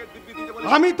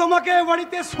 আমি তোমাকে এ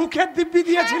বাড়িতে সুখের দিব্যি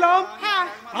দিয়েছিলাম,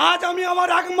 আজ আমি আমার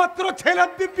একমাত্র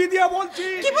ছেলের দিব্যি দিয়ে বলছি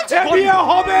এ বিয়ে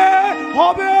হবে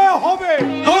হবে হবে।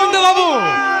 বাবু,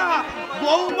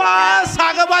 বৌমা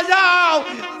শাক বাজাও,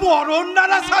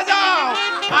 বরণডালা সাজাও,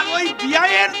 আর ওই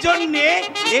বিয়ের জন্য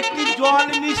একটি জল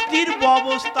মিষ্টির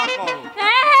ব্যবস্থা করো।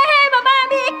 হ্যাঁ হ্যাঁ হ্যাঁ বাবা,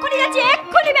 আমি এক্ষুনি যাচ্ছি,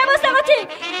 এক্ষুনি ব্যবস্থা করছি।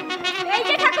 এই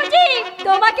যে ঠাকুরজি,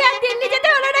 তোমাকে আর দিল্লি যেতে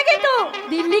হলো না কিন্তু।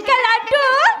 দিল্লি কা লাড্ডু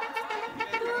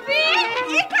তুমি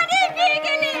এখানে পেয়ে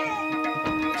গেলে।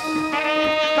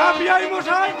 তা বিয়াই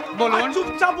মশাই বলুন।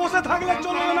 চুপচাপ বসে থাকলে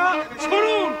চলবে না।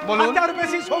 শুনুন, বলুন। আর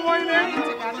বেশি সময় নেই।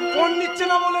 ফোন নিচ্ছে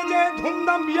না বলে যে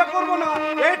ধুমধাম বিয়ে করবো না,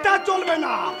 এটা চলবে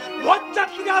না।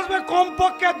 বরযাত্রী আসবে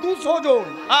কমপক্ষে 200 জন।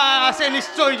 সে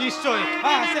নিশ্চয়ই নিশ্চয়ই,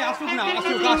 সে আসুক না,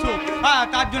 আসুক আসুক।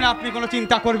 তার জন্য আপনি কোনো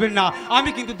চিন্তা করবেন না, আমি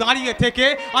কিন্তু দাঁড়িয়ে থেকে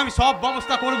আমি সব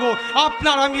ব্যবস্থা করব।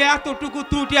 আপনার আমি এতটুকু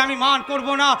ত্রুটি আমি মান করব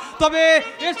না। তবে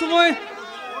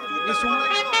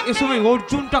এ সময়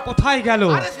অর্জুনটা কোথায় গেল?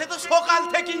 আরে সে তো সকাল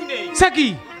থেকেই নেই। সে কি,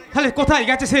 তাহলে কোথায়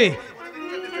গেছে সে?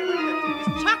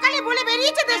 সকালে বলে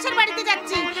বেরিয়েছে দেশের বাড়িতে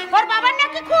যাচ্ছি, ওর বাবার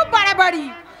নাকি খুব বাড়াবাড়ি।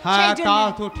 হ্যাঁ তা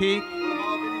তো ঠিক,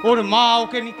 ওর মা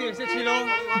ওকে নিতে এসেছিল,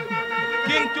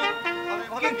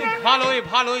 কিন্তু ভালোই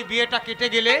ভালোই বিয়েটা কেটে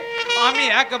গেলে আমি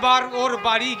একবার ওর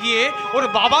বাড়ি গিয়ে ওর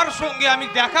বাবার সঙ্গে আমি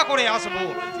দেখা করে আসবো।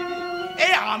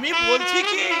 এই আমি বলছি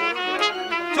কি,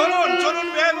 চলুন চলুন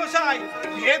মশাই,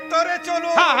 ভেতরে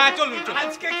চলুন। হ্যাঁ হ্যাঁ চলুন।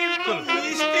 আজকে কিন্তু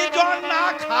মিষ্টি জল না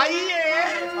খাইয়ে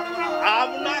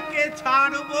আপনাকে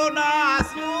ছাড়বো না।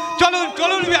 চলুন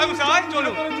চলুন মশাই,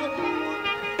 চলুন।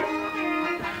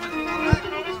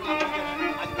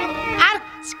 আর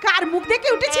কার মুখ দেখে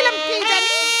উঠেছিলাম কি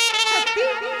জানি, সত্যি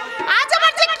আজ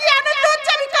আমার যে কি আনন্দ হচ্ছে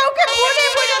আমি কাউকে বলে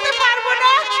বোঝাতে পারবো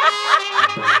না।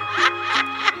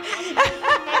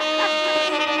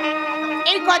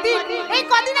 এই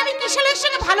কদিন আমি কিশোরের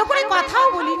সঙ্গে ভালো করে কথাও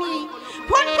বলিনি,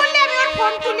 ফোন করলে আমি ওর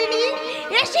ফোন তুলিনি,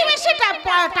 এসে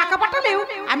টাকা পাঠালেও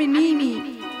আমি নিইনি।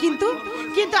 কিন্তু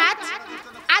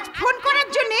আজ ফোন করার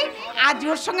জন্য, আজ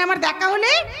ওর সঙ্গে আমার দেখা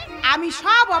হলে আমি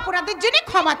সব অপরাধের জন্য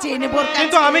ক্ষমা চেয়ে নেব।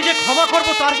 কিন্তু আমি যে ক্ষমা করব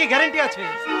তার কি গ্যারান্টি আছে?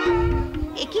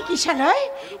 এ কি কিশালয়,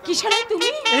 কিশালয় তুমি?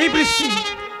 এই বৃষ্টি,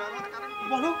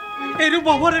 বলো এরূপ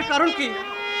ব্যবহারের কারণ কি?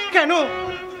 কেন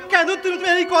কেন তুমি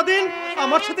এই কদিন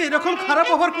আমার সাথে এরকম খারাপ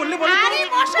ব্যবহার করলে?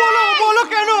 বলো বলো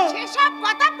কেন? সেসব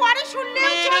কথা পরে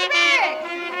শুনলেও চলবে,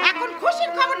 এখন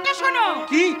খুশির খবরটা শোনো।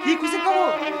 কি কি খুশির খবর?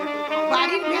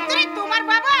 বাড়ির ভেতরে তোমার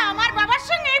বাবা আমার বাবার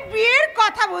সঙ্গে বিয়ের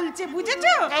কথা বলছে,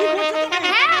 বুঝেছো?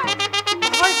 হ্যাঁ,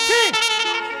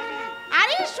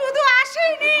 আরে শুধু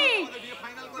আসেনি,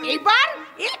 এবার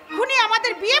এক্ষুনি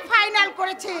আমাদের বিয়ে ফাইনাল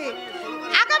করেছে,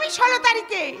 আগামী 16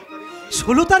 তারিখে।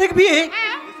 16 তারিখ বিয়ে?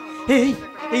 এই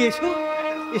এই এসো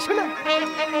এসো না,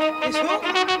 এসো,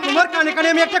 তোমার কানে কানে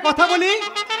আমি একটা কথা বলি।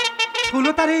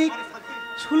 16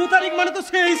 তারিখ মানে তো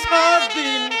সেই 7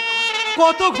 দিন,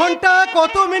 কত ঘন্টা,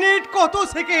 কত মিনিট, কত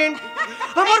সেকেন্ড।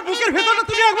 আমার বুকের ভেতরটা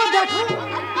তুমি একবার দেখো।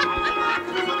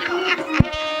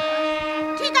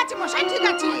 ঠিক আছে মশাই, ঠিক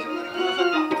আছে।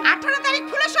 18 তারিখ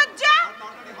ফুলসজ্জা,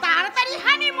 তাড়াতাড়ি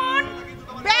হানিমুন।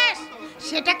 বেশ,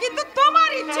 সেটা কিন্তু তোমার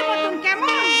ইচ্ছে মতন,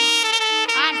 কেমন?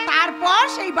 আর তারপর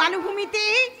সেই বালুভূমিতে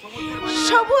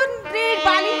সমুদ্রের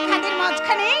বালির খাদের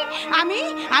মাঝখানে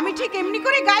আমি ঠিক এমনি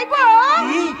করে গাইবো,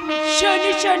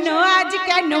 শোনো শোনো আজ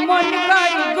কেন মন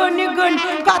করে গুনগুন,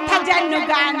 কথা যেন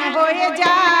গান হয়ে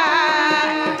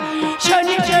যায়।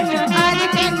 শোনো শোনো আজ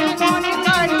কেন মন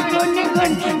করে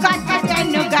গুনগুন, কথা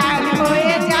যেন গান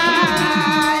হয়ে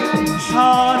যায়।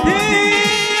 সাথী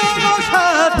ও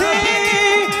সাথী,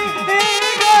 এই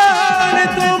গান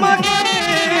তোমাকে,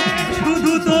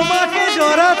 শুধু তোমাকে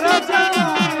জড়াতে চাই।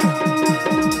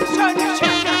 শোনো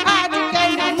শোনো আজ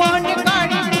কেন মন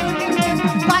করে গুনগুন,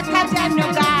 কথা যেন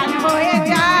গান হয়ে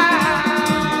যায়।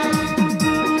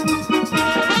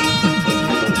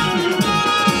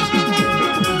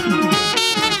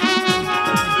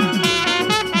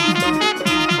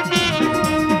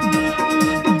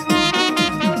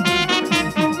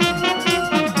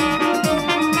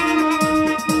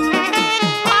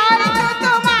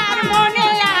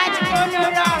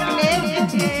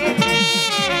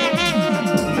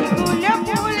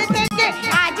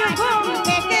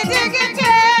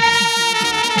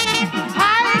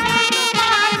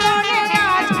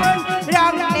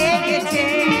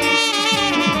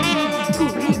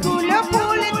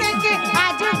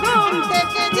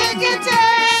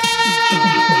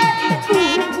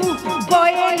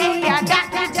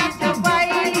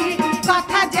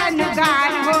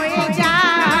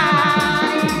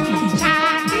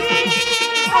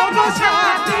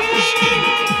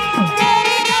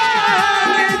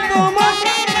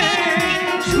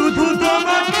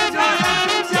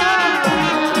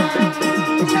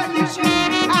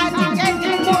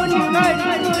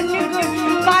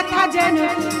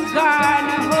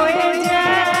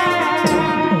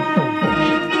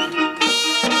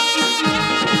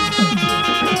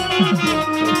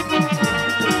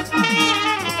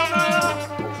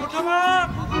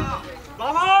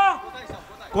 বাবা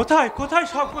কোথায় কোথায়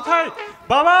সব কোথায়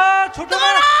বাবা? ছোট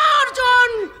অর্জুন,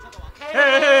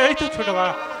 এই তো ছোট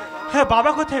বাবা। হ্যাঁ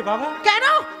বাবা কোথায় বাবা? কেন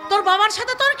তোর বাবার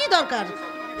সাথে তোর কি দরকার?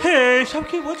 সব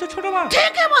কি বলছো ছোট মা?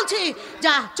 ঠিকই বলছি,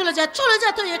 যা চলে যা চলে যা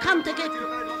তুই এখান থেকে।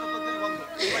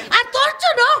 আর তোর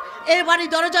জন্য এই বাড়ি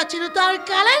দরজা চিরতর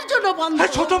কালের জন্য বন্ধ।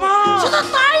 ছোট মা,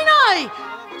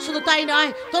 শুধু তাই নয়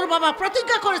তোর বাবা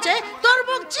প্রতিজ্ঞা করেছে তোর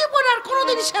মুখ জীবন আর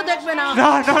কোনোদিন সে দেখবে না। না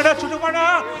না না ছোট মা, না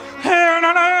না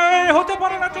না হতে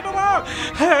পারে না ছোট মা।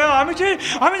 আমি যে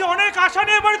অনেক আশা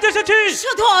নিয়ে বাড়িতে এসেছি।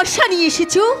 শুধু আশা নিয়ে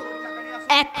এসেছো,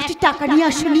 1 কোটি টাকা নিয়ে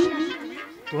আসনি?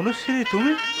 তনুশ্রী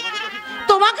তুমি?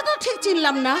 তোমাকে তো ঠিক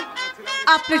চিনলাম না।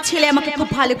 আপনার ছেলে আমাকে খুব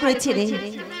ভালো করে চেনে।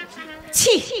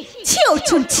 ছি ছি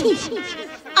অর্জুন, ছি।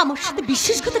 আমার সাথে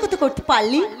বিশ্বাসঘাতকতা করতে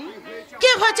পারলি?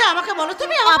 কি হয়েছে আমাকে বলো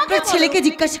তুমি। আপনার ছেলেকে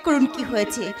জিজ্ঞাসা করুন কি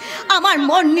হয়েছে। আমার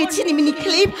মন নিয়ে নিমিনি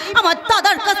খেলে আমার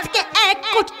দাদার কাছ থেকে 1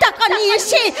 কোটি টাকা নিয়ে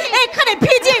এসে এখানে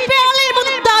ভিজে পেয়ালের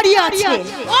মতো দাঁড়িয়ে আছে।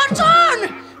 অর্জুন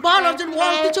বল, অর্জুন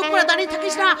বল, তুই চুপ করে দাঁড়িয়ে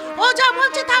থাকিস না। ও যা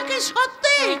বলছে তাকে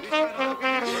সত্যি।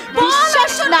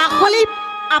 বিশ্বাস না হলে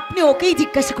আপনি ওকেই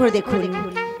জিজ্ঞাসা করে দেখুন।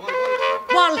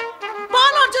 বল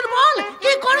বল অর্জুন বল,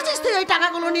 কি করেছিস তুই এই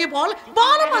টাকাগুলো নিয়ে? বল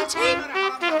বল বলছি,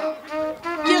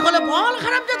 কি হলো বল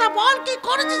হারামজাদা, বল কি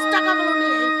করেছিস টাকাগুলো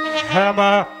নিয়ে? হ্যাঁ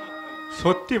মা,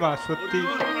 সত্যি মা, সত্যি।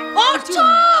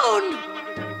 অর্জুন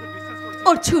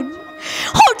অর্জুন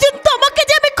অর্জুন তোমাকে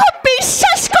যে আমি খুব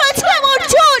বিশ্বাস করেছিলাম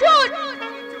অর্জুন,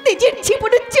 নিজের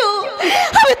জীবনের চেয়েও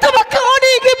আমি তোমাকে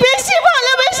অনেক বেশি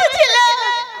ভালোবেসেছিলাম।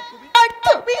 আর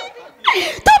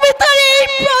তুমি তার এই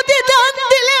প্রতিদান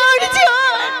দিলে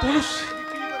অর্জুন।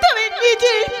 তুমি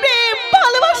নিজের প্রেম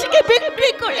ভালোবাসাকে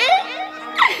বিক্রি করে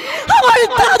আমার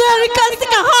দাদার কাছ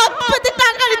থেকে হাত পেতে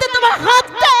টাকা নিতে তোমার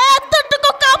হাতটা এতটুকু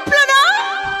কাঁপলো না?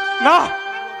 না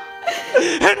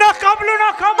না কাঁপলো না,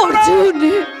 কাঁপলো না। অর্জুন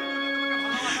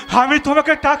আমি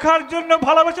তোমাকে টাকার জন্য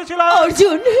ভালোবেসেছিলাম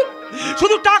অর্জুন,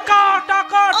 শুধু টাকা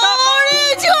টাকা টাকা।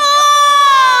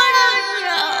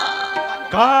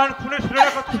 কান খুলে শুনে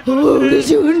রাখো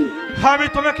অর্জুন, আমি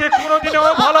তোমাকে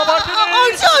কোনোদিনও ভালোবাসিনি,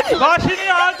 বাসিনি,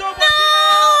 আজও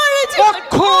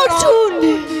অর্জুন।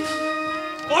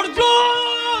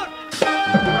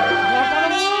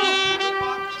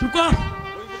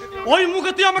 ওই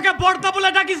মুখে তুই আমাকে বর্দা বলে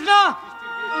ডাকিস না।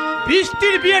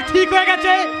 বৃষ্টির বিয়ে ঠিক হয়ে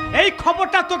গেছে এই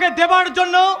খবরটা তোকে দেবার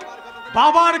জন্য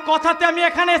বাবার কথাতে আমি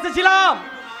এখানে এসেছিলাম।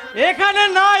 এখানে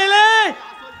না এলে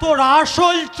তোর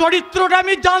আসল চরিত্রটা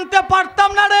আমি জানতে পারতাম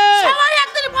না রে। সবাই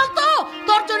একদিন বলতো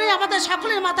তোর জন্য আমাদের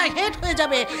সকলের মাথায় হেট হয়ে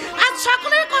যাবে। আজ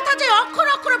সকলের কথা যে অক্ষর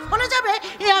অক্ষরে ফলে যাবে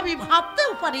এ আমি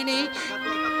ভাবতেও পারিনি।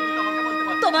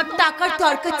 তোমার টাকার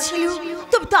দরকার ছিল,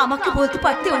 তুমি তো আমাকে বলতে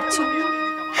পারতে অর্জুন।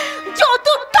 যত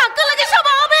টাকা লাগে সব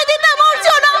আমি দিতাম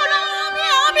অর্জুন,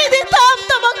 আমি দিতাম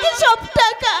তোমাকে সব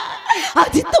টাকা।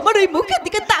 আজ তোমার ওই মুখের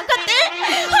দিকে তাকাতে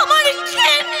আমার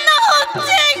ঘেন্না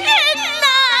হচ্ছে,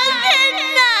 ঘেন্না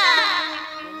ঘেন্না।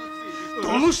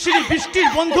 তনুশ্রী বৃষ্টির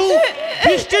বন্ধু,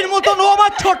 বৃষ্টির মতন ও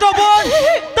আমার ছোট বোন,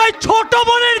 তাই ছোট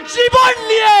বোনের জীবন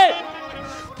নিয়ে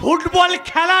ফুটবল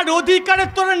খেলার অধিকারে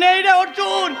তোর নেই রে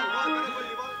অর্জুন।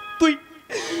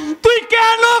 তুই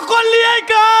কেন করলি এই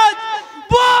কাজ?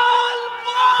 বল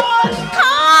বল।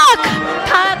 থাক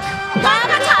থাক,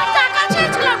 টাকা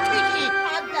চেয়েছিলাম ঠিকই,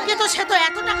 কিন্তু সে তো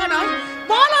এত টাকা নয়।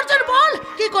 বল অর্জুন বল,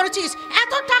 কি করেছিস?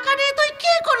 এত টাকা নিয়ে তুই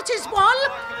কি করেছিস বল?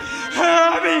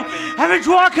 আমি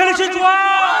জুয়া খেলেছি, জুয়া।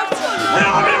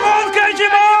 আমি মদ খেয়েছি,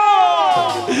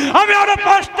 আমি আরো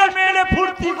 5টা মেয়ে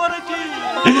ফুর্তি করেছি।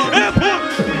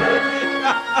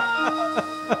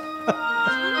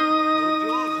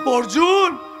 অর্জুন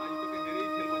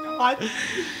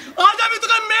আজ আমি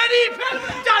তোকে মেরেই ফেলবো।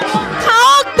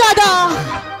 থাক দাদা,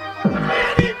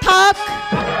 থাক।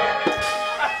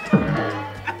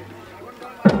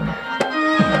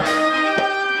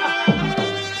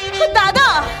 দাদা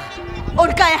ওর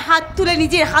গায়ে হাত তুলে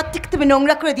নিজের হাত থেকে তুমি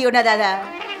নোংরা করে দিও না দাদা।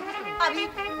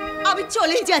 আমি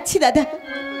চলে যাচ্ছি দাদা,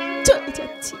 চলে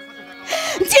যাচ্ছি।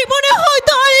 জীবনে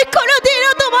হয়তো আর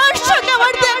কোনোদিনও তোমার সঙ্গে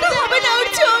আমার দেখা হবে না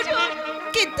অর্জুন,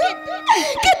 কিন্তু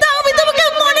আমি তোমাকে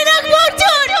মনে রাখবো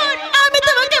অর্জুন, আমি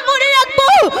তোমাকে মনে রাখবো।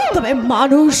 তবে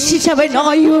মানুষ হিসাবে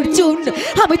নয় অর্জুন,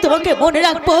 আমি তোমাকে মনে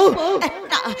রাখবো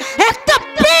একটা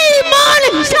বেঈমান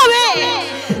হিসাবে,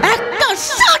 একটা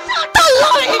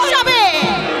সত্যলোক হিসাবে,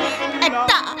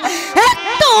 একটা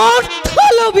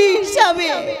অর্থলোভী হিসাবে।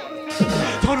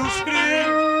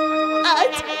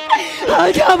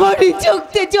 আজ আমার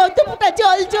চোখে যত ফোঁটা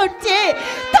জল ঝরছে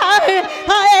তার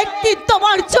একদিন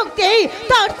তোমার চোখে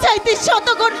তার চাইতে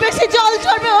 100 গুণ বেশি জল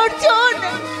ঝরবে অর্জুন।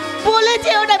 বলে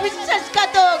যেও না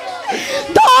বিশ্বাসঘাতক,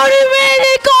 ধরে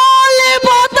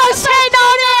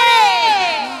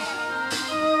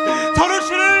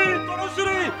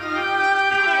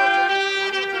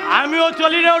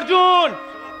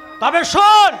তবে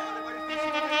শোন,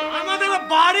 আমাদের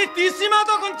বাড়ি ত্রিসীমা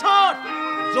তখন ছোট,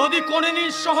 যদি কোনদিন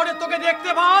শহরে তোকে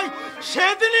দেখতে পাই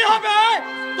সেদিনই হবে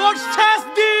তোর শেষ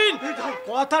দিন।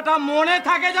 কথাটা মনে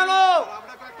থাকে জানো।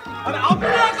 আর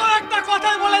আপনাকে একটা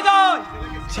কথাই বলে যায়,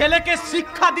 ছেলেকে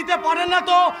শিক্ষা দিতে পারেন না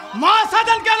তো মা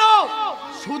সাজান কেন?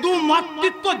 শুধু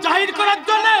মাতৃত্ব জাহির করার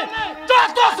জন্য।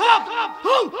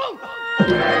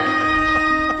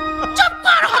 চুপ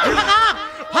কর হতভাগা,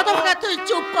 হতভাগা তুই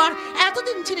চুপ কর।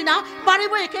 এতদিন ছিলি না বাড়ি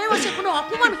বয়ে কেউ এসে কোনো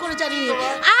অপমান করে জানি,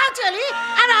 আজ এলি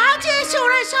আর আজ এসে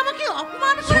ওরা এসে আমাকে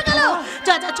অপমান করে গেল।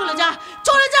 যা যা চলে যা,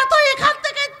 চলে যা তুই এখান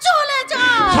থেকে, চলে যা।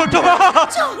 ছোট মা,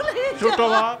 চলে ছোট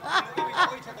মা,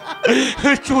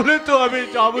 চলে তো আমি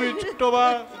যাবই ছোট মা।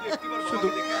 শুধু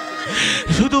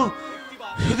শুধু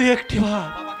শুধু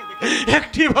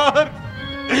একটিবার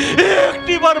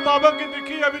বাবাকে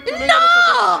দেখি আমি চলে না যাব।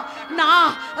 না,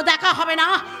 দেখা হবে না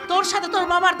তোর সাথে, তোর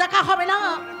বাবার দেখা হবে না।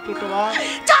 ছোট মা,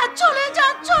 যা চলে যা,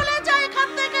 চলে যা এখান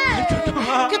থেকে।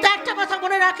 কিন্তু একটা কথা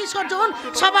মনে রাখিস অর্জুন,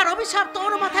 সবার অভিশাপ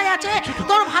তোর মাথায় আছে।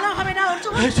 তোর ভালো হবে না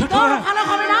অর্জুন, তোর ভালো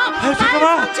হবে না।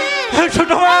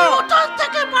 ছোট মা, উঠোন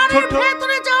থেকে বাড়ির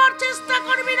ভেতরে যাওয়ার চেষ্টা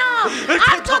করবি না।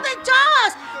 আর যদি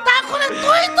যাস তাহলে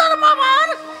তুই তোর বাবার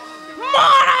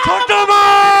মারা। ছোট মা,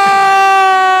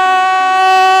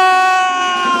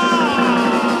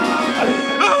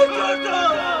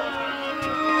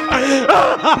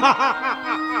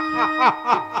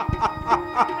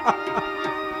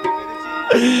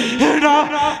 না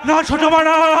না ছোট মা,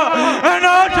 না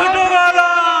না ছোট মা, না।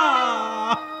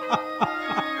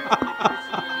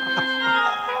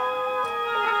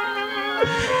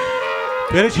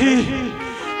 পেরেছি,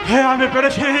 হ্যাঁ আমি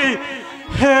পেরেছি।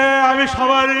 হ্যাঁ আমি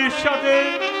সবার সাথে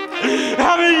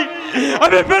আমি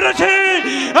পেরেছি।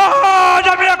 আজ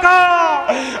আমি একা,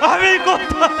 আমি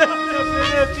কোথায়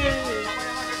পেরেছি।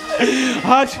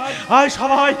 আজ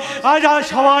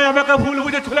সবাই আমাকে ভুল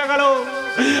বুঝে চলে গেল,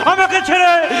 আমাকে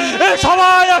ছেড়ে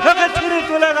সবাই আমাকে ছেড়ে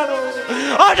চলে গেল।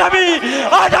 আজ আমি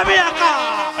একা,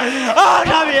 আজ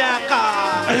আমি একা।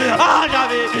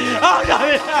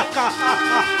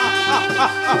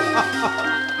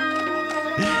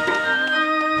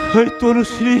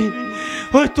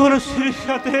 ওই তনুশ্রীর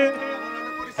সাথে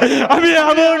আমি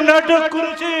এমন নাটক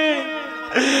করেছি,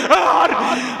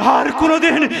 আর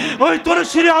কোনোদিন ওই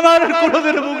তনুশ্রী আমার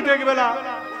কোনোদিন মুখ দেখবে না।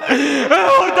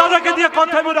 ওর দাদাকে দিয়ে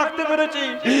কথা আমি রাখতে পেরেছি,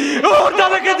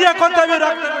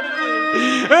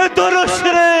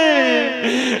 তনুশ্রী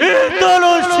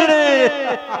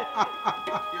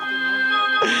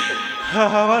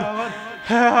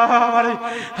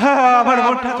আমার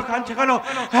মনটা এত কাঁদছে কেন?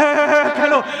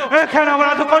 কেন আমার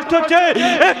এত কষ্ট হচ্ছে?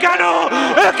 কেন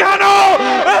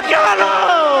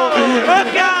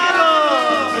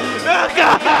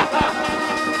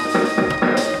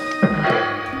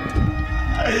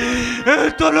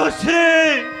তনুশ্রী,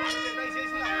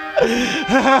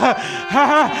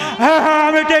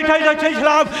 আমি তো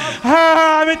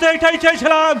এটাই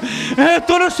চাইছিলাম।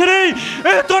 তনুশ্রী,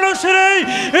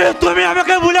 তুমি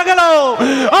আমাকে ভুলে গেল।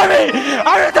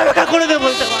 আমি তোমাকে কোনোদিন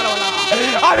বলতে পারবো না।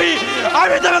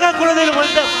 আমি তোমাকে কোনোদিন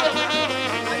বলতে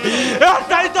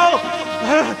তাই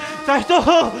তো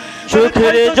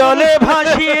চোখের জলে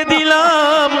ভাসিয়ে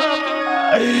দিলাম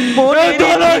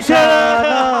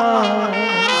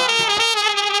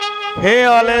হে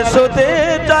অলসতে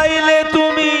চাইলে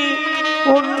তুমি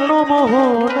অন্য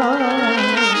মোহনা।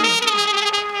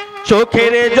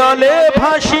 চোখের জলে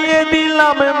ভাসিয়ে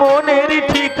দিলাম মনের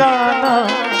ঠিকানা।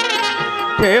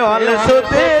 হে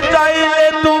অলসতে চাইলে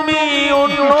তুমি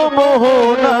অন্য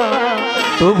মোহনা।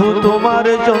 তবু তোমার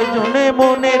জন্য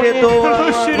মনের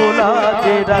দোলা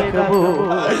যে রাখবো।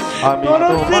 আমি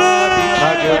তোমারই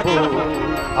থাকবো,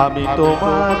 আমি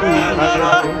তোমারই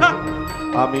থাকবো,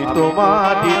 আমি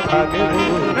তোমারই থাকবো,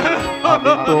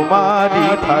 আমি তোমারই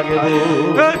থাকবো।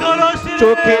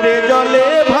 চোখের জলে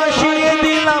ভাসিয়ে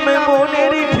দিলাম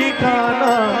মনের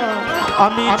ঠিকানা।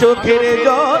 আমি চোখের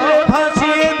জলে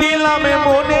ভাসিয়ে দিলাম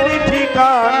মনের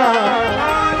ঠিকানা।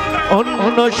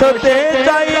 অন্য সাথে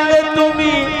চাইলে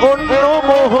তুমি অন্য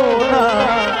মোহনা।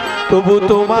 তবু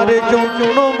তোমার জন্য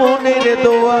মনের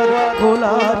দোয়ার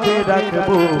খোলা যে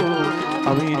রাখবো।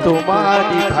 আমি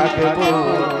তোমারই থাকবো,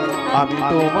 আমি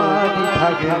তোমারই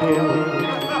থাকবো,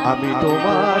 আমি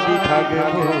তোমারই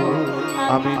থাকবো,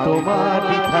 আমি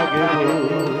তোমারই থাকবো,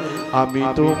 আমি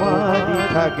তোমারই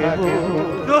থাকবো,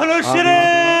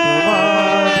 তোমারই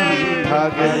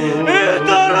থাকবো।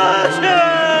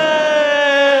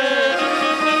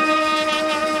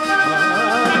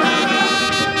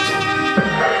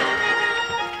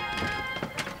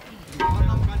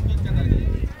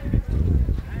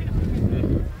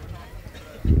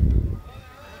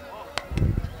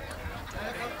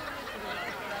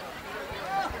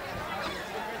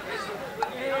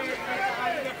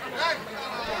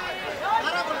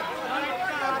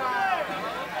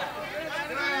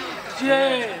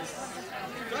 Cheers!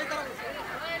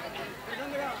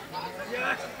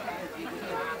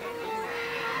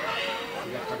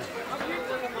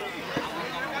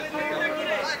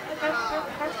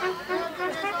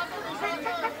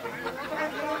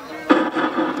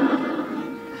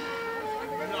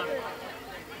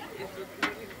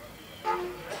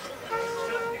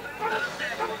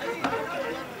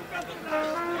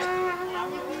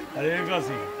 আরে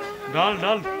কাশি ডাল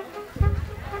ডাল।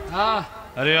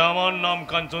 আরে আমার নাম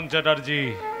কাঞ্চন চ্যাটার্জি,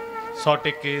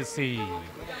 শর্টে কেসি।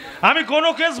 আমি কোনো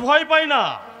কেস ভয় পাই না।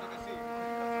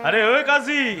 আরে ওই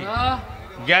কাশি,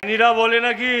 জ্ঞানীরা বলে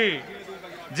নাকি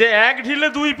যে এক ঢিলে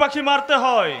দুই পাখি মারতে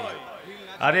হয়।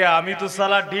 আরে আমি তো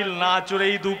সালা ঢিল না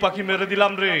চড়েই দু পাখি মেরে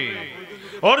দিলাম রে।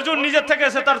 অর্জুন নিজের থেকে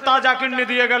এসে তার তাজা কিডনি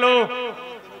দিয়ে গেল,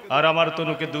 আর আমার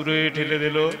তনুকে দূরে ঠেলে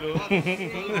দিল।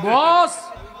 বস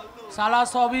সালা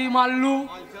সবই মাল্লু,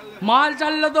 মাল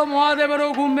চাললে তো মহাদেবেরও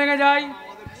ঘুম ভেঙে যায়।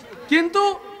 কিন্তু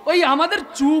ওই আমাদের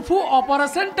চুফু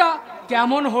অপারেশনটা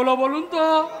কেমন হলো বলুন তো?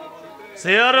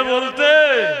 সে আর বলতে,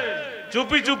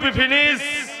 চুপি চুপি ফিনিশ।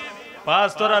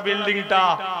 পাঁচতলা বিল্ডিংটা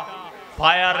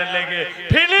ফায়ার লেগে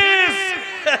ফিনিশ।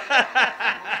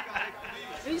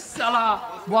 এই সালা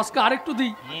বসকে আরেকটু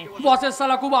দিই, বসের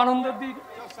সালা খুব আনন্দের দিন।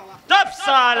 চুপ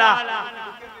সালা।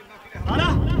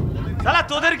 সালা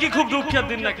তোদের কি খুব দুঃখের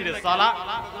দিন নাকি রে সালা?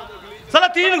 সালা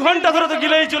 3 ঘন্টা ধরে তো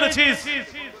গিলেই চলেছিস।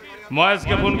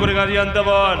 মহেশকে ফোন করে গাড়ি আনতে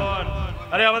বল।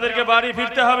 আরে আমাদেরকে বাড়ি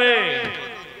ফিরতে হবে।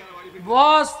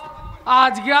 বস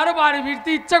আজকে আর বাড়ি ফিরতে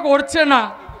ইচ্ছা করছে না।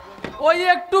 ওই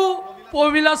একটু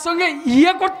পবিলার সঙ্গে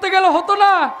ইয়ে করতে গেলে হতো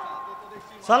না?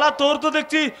 সালা তোর তো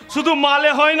দেখছি শুধু মালে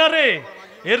হয় না রে,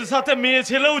 এর সাথে মেয়ে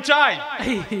ছেলেও চাই।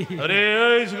 আরে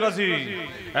এই সুকাশি,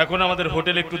 এখন আমাদের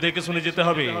হোটেল একটু দেখে শুনে যেতে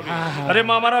হবে। আরে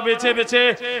মামারা বেছে বেছে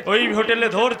ওই হোটেলে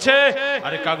ধরছে,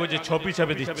 আরে কাগজে ছবি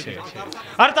ছাপে দিচ্ছে।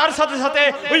 আর তার সাথে সাথে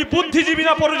ওই বুদ্ধিজীবী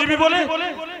না পরজীবী বলে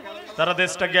তারা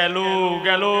দেশটা গেল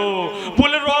গেল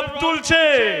বলে রব তুলছে।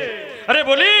 আরে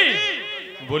বলি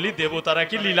বলি দেবতারা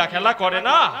কি লীলা খেলা করে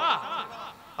না?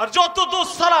 আর যত দোষ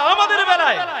সারা আমাদের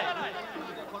বেলায়।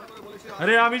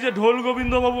 আরে আমি যে ঢোল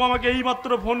গোবিন্দ বাবু আমাকে এই মাত্র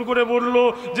ফোন করে বললো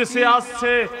যে সে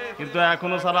আসছে, কিন্তু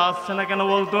এখনো সারা আসছে না কেন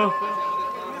বলতো?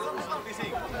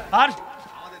 আর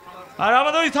আর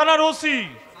আমাদের ওই থানার ওসি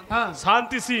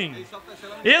শান্তি সিং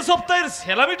এ সপ্তাহের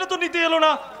স্যালারিটা তো নিতে এলো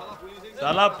না।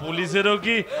 সালা পুলিশেরও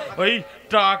কি ওই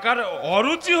টাকার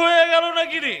অরুচি হয়ে গেল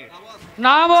নাকি রে?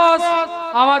 না বস,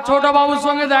 আমার ছোট বাবুর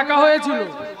সঙ্গে দেখা হয়েছিল,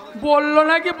 বললো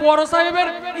নাকি বড় সাহেবের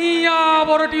ইয়া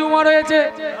বড় টিউমার হয়েছে,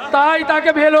 তাই তাকে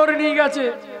ভেলোরে নিয়ে গেছে।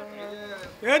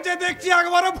 এই যে দেখছি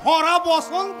একবারে ভরা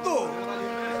বসন্ত,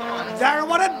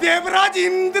 একবারে দেবরাজ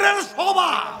ইন্দ্রের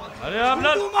সভা। আরে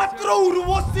আপনার মাত্র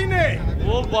উর্বশী নেই।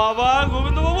 ও বাবা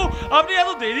গোবিন্দ বাবু, আপনি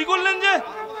এত দেরি করলেন যে?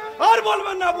 আর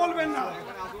বলবেন না বলবেন না,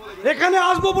 এখানে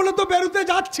আসবো বলে তো বেরোতে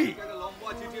যাচ্ছি,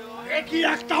 দেখি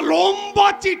একটা লম্বা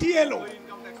চিঠি এলো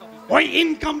ওই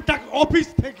ইনকাম ট্যাক্স অফিস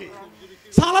থেকে।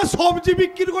 সারা সবজি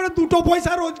বিক্রি করে 2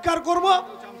 পয়সা রোজগার করব,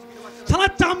 সারা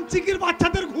চামচিকির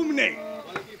বাচ্চাদের ঘুম নেই।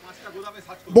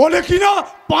 বলে কিনা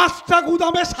 5টা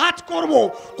গুদামে সার্চ করব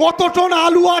কত টন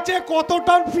আলু আছে, কত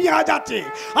টন পেঁয়াজ আছে।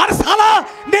 আর সারা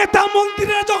নেতা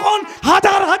মন্ত্রীরা যখন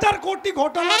হাজার হাজার কোটি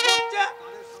ঘোটালা করছে,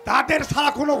 তাদের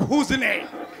সারা কোনো ঘুষ নেই।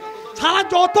 সারা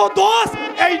যত দোষ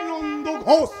এই নন্দ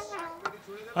ঘোষ।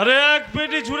 আরে এক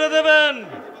পেটি ছুড়ে দেবেন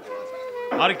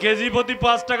আর কেজি প্রতি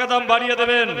 5 টাকা দাম বাড়িয়ে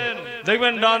দেবেন,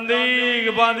 দেখবেন ডান দিক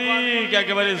বাঁ দিক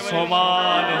একেবারে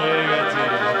সমান হয়ে গেছে।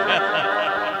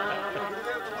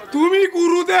 তুমি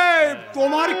গুরুদেব,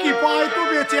 তোমার কৃপায় তো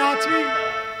বেঁচে আছি।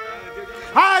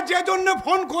 হ্যাঁ, যে জন্য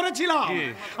ফোন করেছিলাম,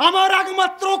 আমার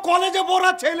একমাত্র কলেজে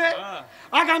পড়া ছেলে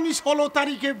আগামী 16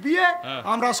 তারিখে বিয়ে,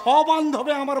 আমরা সব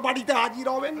বান্ধবে আমার বাড়িতে হাজির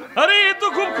হবেন। আরে এ তো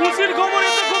খুব খুশির খবর,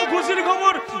 এ তো খুব খুশির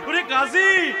খবর। ওরে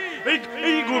কাজী,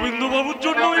 এই গোবিন্দ বাবুর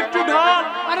জন্য একটু ঢাল।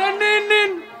 আরে নিন নিন,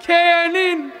 খেয়ে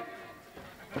নিন।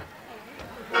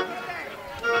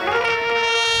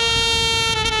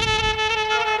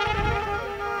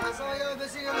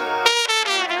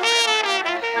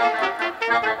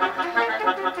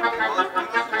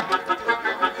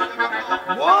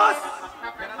 বস,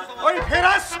 ওই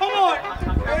ফেরার সময়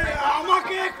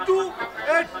আমাকে একটু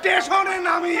স্টেশনে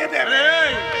নামিয়ে দেবে।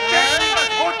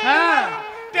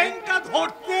 ট্রেনটা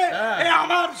ধরতে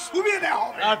আমার সুবিধা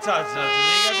হবে। আচ্ছা আচ্ছা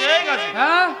ঠিক আছে ঠিক আছে।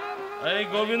 এই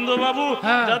গোবিন্দ বাবু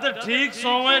যাতে ঠিক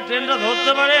সময়ে ট্রেনটা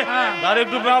ধরতে পারে তার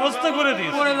একটু ব্যবস্থা করে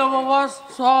দিস। করে দেবো বস,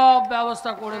 সব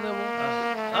ব্যবস্থা করে দেবো।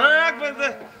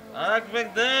 এক ব্যাগ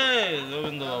দে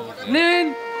গোবিন্দ বাবু। নিন,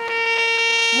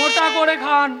 মোটা করে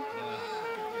খান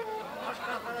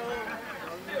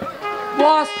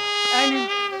বস। এই নিন।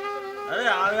 আরে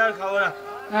আমি আর খাবো না,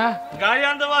 গাড়ি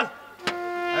আনতে বল।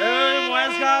 এই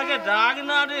মহেশ কাকাকে ডাক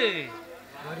না রে।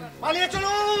 পালিয়ে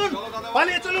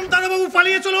চলুন দাদাবাবু,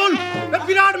 পালিয়ে চলুন।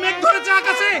 বিরাট মেঘ ধরেছে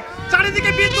আকাশে,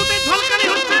 চারিদিকে বিদ্যুতের ঝলকানি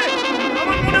হচ্ছে।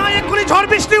 আমার মনে হয় এক্ষুনি ঝড়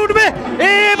বৃষ্টি উঠবে।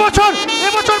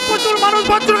 এবছর প্রচুর মানুষ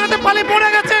বজ্রঘাতে পালিয়ে পড়ে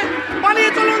গেছে। পালিয়ে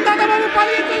চলুন দাদাবাবু,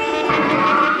 পালিয়ে চলুন।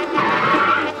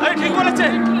 ঠিক বলেছে।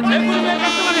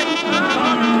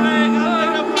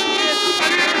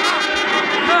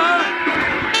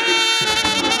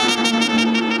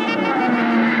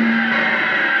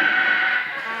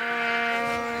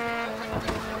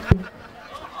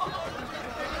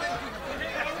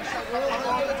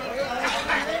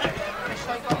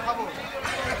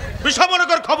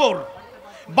 বিষমনকর খবর,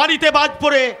 বাড়িতে বাজ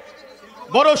পড়ে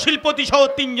বড় শিল্পতি সহ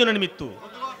 3 জনের মৃত্যু।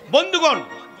 বন্ধুগণ,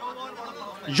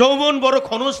 যৌবন বড়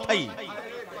ক্ষণস্থায়ী।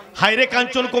 হায়রে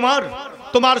কাঞ্চন কুমার,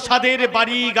 তোমার সাদের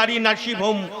বাড়ি গাড়ি নার্সিং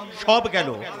হোম সব গেল,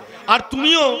 আর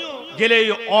তুমিও গেলে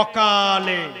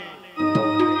অকালে।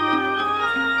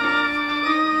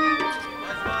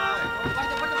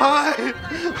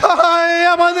 হায়,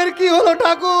 আমাদের কি হলো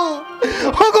ঠাকুর?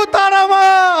 ওগো তারা মা,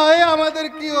 আমাদের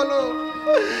কি হলো?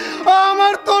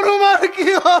 আমার তরুমার কি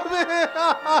হবে?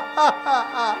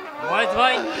 মহেশ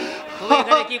ভাই, তুমি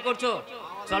এখানে কি করছো?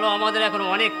 চলো, আমাদের এখন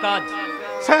অনেক কাজ।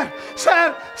 স্যার স্যার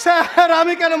স্যার,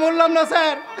 আমি কেন বললাম না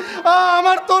স্যার?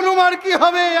 আমার তনুমার কি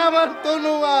হবে? আমার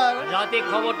তনুমার। রাতে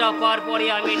খবরটা পাওয়ার পরে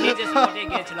আমি নিজে স্পটে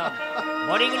গিয়েছিলাম,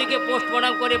 বডিগুলিকে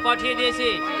পোস্টমর্টম করে পাঠিয়ে দিয়েছি।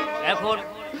 এখন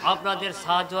আপনাদের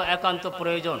সাহায্য একান্ত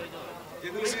প্রয়োজন।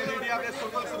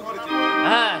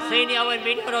 হ্যাঁ, সেই নিয়ে আমার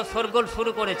মিডিয়ারও শোরগোল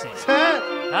শুরু করেছে।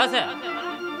 হ্যাঁ স্যার।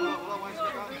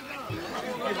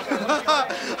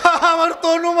 আমার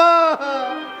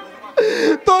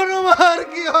তনুমার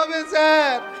কি হবে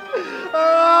স্যার?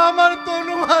 আমার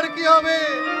তনুমার কি হবে?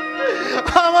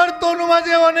 আমার তনুমা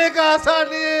যে অনেক আশা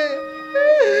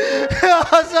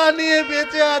নিয়ে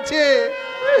বেঁচে আছে।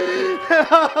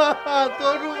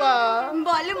 তনুমা,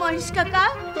 বলো মহেশ কাকা,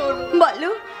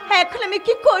 বলো এখন আমি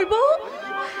কি করব?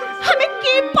 আমি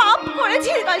কি পাপ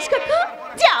করেছি মহেশ কাকা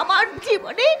যে আমার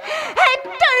জীবনে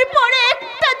একটার পরে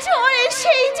একটা ঝড়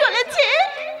এসেই চলেছে?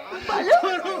 বলো,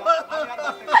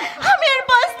 আমি আর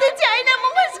বাঁচতে চাই না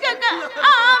মহেশ কাকা,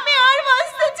 আমি আর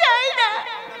বাঁচতে চাই না।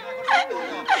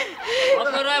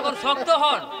 আপনারা এখন শক্ত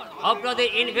হন, আপনাদের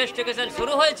ইনভেস্টিগেশন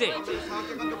শুরু হয়েছে,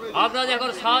 আপনাদের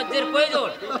এখন সাহায্যের প্রয়োজন।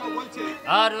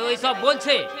 আর ওই সব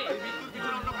বলছে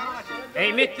এই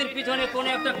মৃত্যুর পিছনে কোনো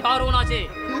একটা কারণ আছে,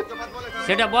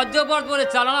 সেটা বজ্রপাত বলে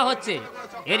চালানো হচ্ছে।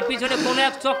 এর পিছনে কোনো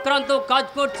এক চক্রান্ত কাজ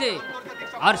করছে,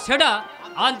 আর সেটা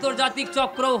আন্তর্জাতিক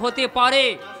চক্র হতে পারে।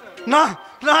 না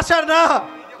না স্যার, না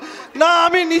না,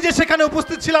 আমি নিজে সেখানে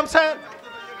উপস্থিত ছিলাম স্যার।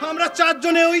 আমরা 4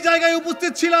 জনে ওই জায়গায়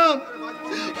উপস্থিত ছিলাম।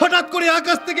 হঠাৎ করে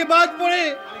আকাশ থেকে বাজ পড়ে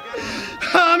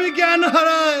আমি জ্ঞান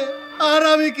হারাই, আর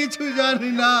আমি কিছু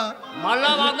জানি না।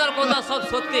 মাল্লাম, আপনার কথা সব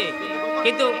সত্যি,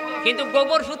 কিন্তু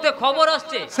গোবর সূত্রে খবর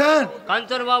আসছে স্যার,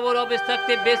 কাঞ্চন বাবুর অফিস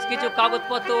থাকতে বেশ কিছু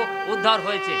কাগজপত্র উদ্ধার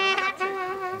হয়েছে।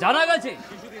 জানা গেছে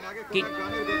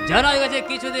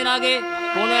কিছুদিন আগে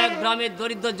কোনো এক গ্রামের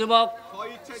দরিদ্র যুবক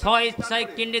স্বইচ্ছায়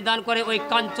কিডনি দান করে ওই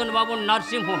কাঞ্চন বাবুর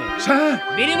নার্সিং হোমে।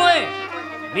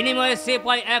 বিনিময়ে সে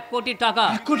পায় 1 কোটি টাকা।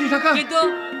 কিন্তু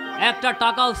একটা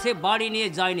টাকাও সে বাড়ি নিয়ে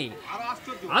যায়নি।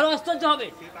 আরো আশ্চর্য হবে,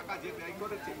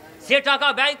 সে টাকা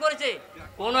ব্যয় করেছে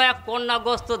কোন এক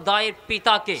কন্যাগ্রস্ত দায়ের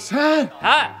পিতাকে।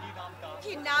 হ্যাঁ,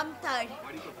 কি নাম তার?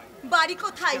 বাড়ি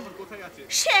কোথায়?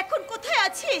 সে এখন কোথায়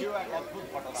আছে?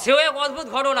 সেও এক অদ্ভুত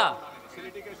ঘটনা।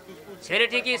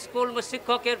 ছেলেটি কি স্কুল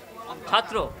শিক্ষকের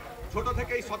ছাত্র। ছোট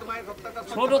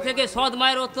থেকে সৎ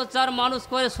মায়ের অত্যাচার মানুষ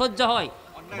করে সহ্য হয়,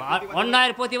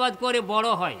 অন্যায়ের প্রতিবাদ করে বড়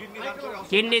হয়।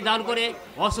 কিডনি দান করে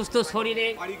অসুস্থ শরীরে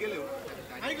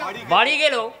বাড়ি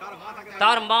গেলেও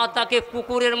তার মা তাকে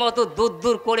কুকুরের মতো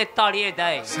দূর করে তাড়িয়ে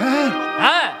দেয়।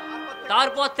 হ্যাঁ,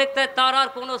 তারপর থেকে তার আর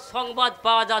কোনো সংবাদ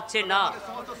পাওয়া যাচ্ছে না।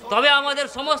 তবে আমাদের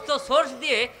সমস্ত সোর্স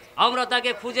দিয়ে আমরা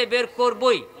তাকে খুঁজে বের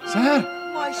করবই।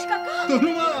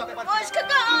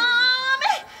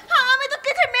 আমি তো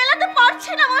কিছু মেলাতে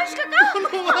পারছি না মহেশ কাকা,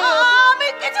 আমি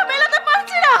কিছু মেলাতে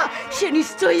পারছি না। সে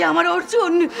নিশ্চয়ই আমার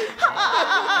অর্জুন।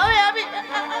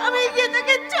 আমি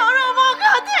তাকে চরম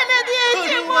আঘাত এনে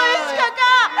দিয়েছি মহেশ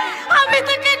কাকা। আমি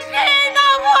তাকে ঘৃণা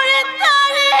ভরে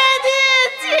তাড়িয়ে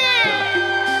দিয়েছি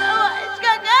মহেশ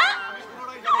কাকা।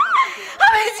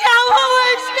 আমি যাবো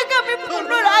মহেশ কাকা, আমি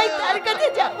পুনরায় তার কাছে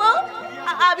যাবো।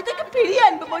 আমি তাকে ফিরিয়ে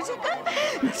আনবো মহেশ কাকা,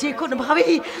 যে কোনো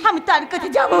ভাবেই আমি তার কাছে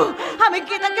যাবো। আমি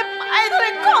কি তাকে পায়ে ধরে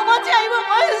ক্ষমা চাইবো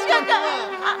মহেশ কাকা।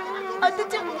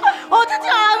 অথচ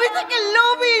আমি তাকে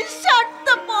লোভী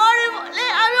স্বার্থপর বলে,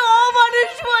 আমি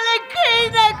অমানুষ বলে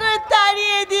ঘৃণা করে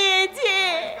তাড়িয়ে দিয়েছি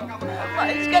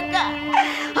মহেশ কাকা।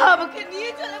 আমাকে নিয়ে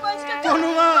চলে মহেশ কাকা,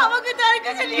 আমাকে তার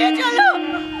কাছে নিয়ে চলো,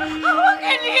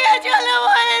 আমাকে নিয়ে চলো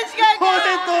মহেশ কাকা।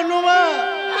 ওরে তনুমা,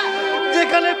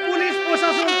 যেখানে পুলিশ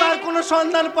প্রশাসন তার কোনো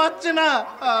সন্ধান পাচ্ছে না,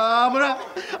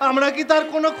 আমরা কি তার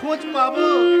কোনো খোঁজ পাবো?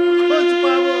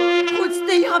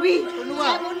 খুঁজতেই হবে,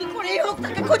 এমনই করেই হোক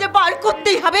তাকে খুঁজে বার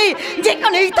করতেই হবে।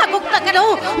 যেখানেই থাকুক না কেন,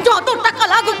 যত টাকা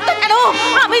লাগুক না কেন,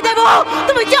 আমি দেব।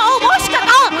 তুমি যাও মহেশ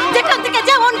কাকা, যেখান থেকে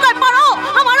যেমন করে পারো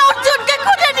আমার অর্জুনকে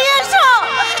খুঁজে নিয়ে এসো।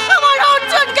 আমার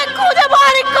অর্জুনকে খুঁজে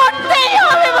বার করতেই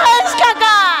হবে মহেশ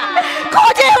কাকা,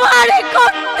 খুঁজে বার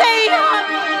করতেই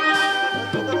হবে।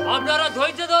 আপনারা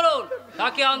ধৈর্য ধরুন,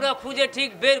 তাকে আমরা খুঁজে ঠিক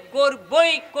বের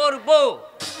করবই করব।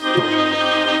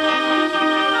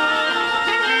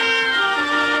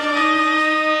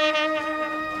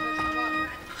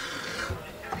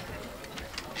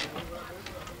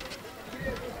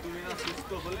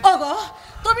 ওগো,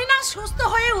 তুমি না সুস্থ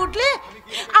হয়ে উঠলে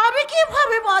আমি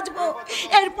কিভাবে বাঁচবো?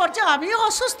 এরপর যে আমি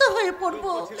অসুস্থ হয়ে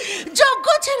পড়বো, যোগ্য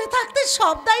ছেলে থাকতে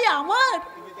সব দায় আমার।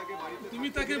 তুমি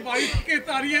তাকে বাড়ি থেকে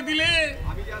তাড়িয়ে দিলে,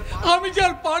 আমি যে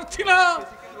আর পারছি না।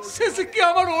 শেষে কি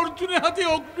আমার অর্জুনের হাতে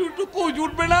অগ্নিটুকু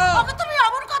জুটবে না? তুমি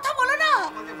এমন কথা বলো না,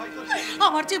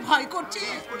 আমার যে ভয় করছে।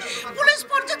 পুলিশ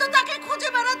পর্যন্ত তাকে খুঁজে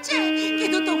বেড়াচ্ছে,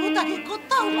 কিন্তু তবু তাকে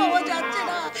কোথাও পাওয়া যাচ্ছে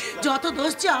না। যত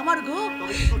দোষ যে আমার গো,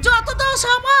 যত দোষ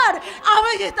আমার।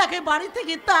 আমি তাকে বাড়ি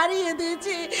থেকে তাড়িয়ে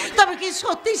দিয়েছি, তবে কি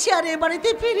সত্যি সে আর এ বাড়িতে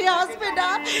ফিরে আসবে না?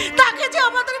 তাকে যে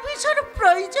আমাদের ভীষণ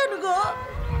প্রয়োজন গো।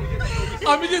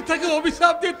 আমি যে তাকে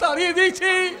অভিশাপ দিয়ে তাড়িয়ে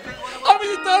দিয়েছি, আমি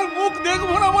যে তার মুখ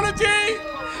দেখবো না বলেছি।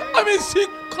 আমি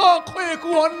শিক্ষক হয়ে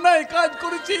খুব অন্যায় কাজ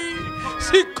করেছি।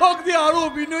 শিক্ষক দিয়ে আরো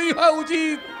বিনয়ী হওয়া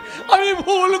উচিত। আমি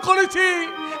ভুল করেছি,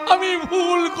 আমি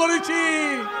ভুল করেছি।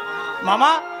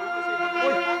 মামা,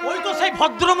 ওই তো সেই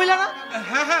ভদ্র মহিলা না?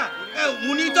 হ্যাঁ হ্যাঁ,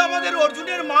 উনি তো আমাদের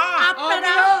অর্জুনের মা।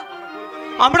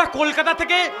 আমরা কলকাতা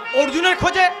থেকে অর্জুনের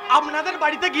খোঁজে আপনাদের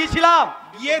বাড়িতে গিয়েছিলাম।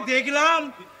 গিয়ে দেখলাম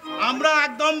আমরা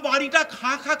একদম বাড়িটা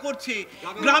খাঁ খাঁ করছে।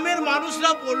 গ্রামের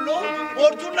মানুষরা বললো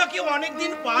অর্জুন নাকি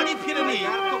অনেকদিন বাড়ি ফিরেনি।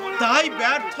 তাই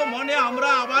ব্যর্থ মনে আমরা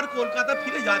আবার কলকাতা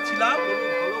ফিরে যাচ্ছিলাম।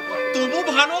 তবু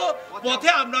ভালো পথে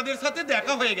আপনাদের সাথে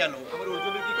দেখা হয়ে গেল।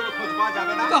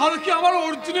 তাহলে কি আমার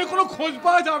অর্জুনের কোনো খোঁজ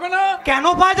পাওয়া যাবে না? কেন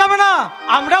পাওয়া যাবে না?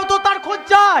 আমরাও তো তার খোঁজ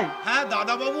চাই। হ্যাঁ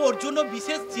দাদাবাবু, অর্জুন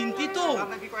বিশেষ চিন্তিত।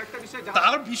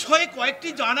 তার বিষয়ে কয়েকটি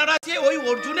জানার আছে ওই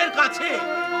অর্জুনের কাছে।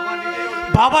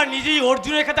 বাবা নিজেই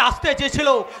অর্জুনের কাছে আসতে চেয়েছিল।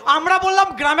 আমরা বললাম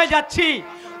গ্রামে যাচ্ছি,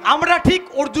 আমরা ঠিক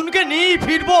অর্জুনকে নিয়েই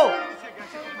ফিরবো।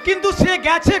 কিন্তু সে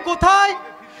গেছে কোথায়,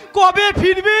 কবে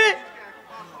ফিরবে?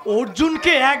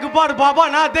 অর্জুনকে একবার বাবা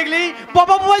না দেখলেই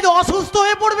বাবা বাবা অসুস্থ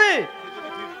হয়ে পড়বে।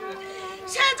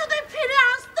 সে যদি ফিরে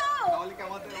আসতো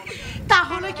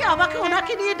তাহলে কি আমাকে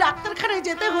ওনাকে নিয়ে ডাক্তারখানায়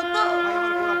যেতে হতো?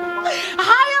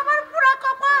 হায় আমার পুরা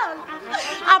কপাল!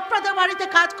 আপনাদের বাড়িতে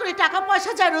কাজ করে টাকা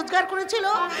পয়সা যা রোজগার করেছিল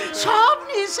সব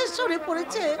নিয়ে শেষ সরে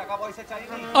পড়েছে।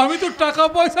 আমি তো টাকা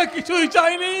পয়সা কিছুই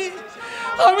চাইনি।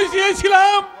 আমি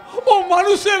চেয়েছিলাম ও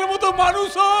মানুষের মতো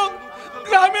মানুষ হোক,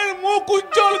 গ্রামের মুখ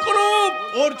উজ্জ্বল করুক।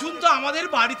 অর্জুন তো আমাদের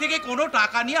বাড়ি থেকে কোনো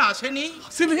টাকা নিয়ে আসেনি।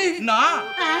 না,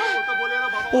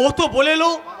 ও তো বলে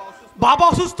এলো বাবা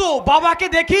অসুস্থ, বাবাকে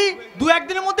দেখি দু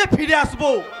একদিনের মধ্যে ফিরে আসবো।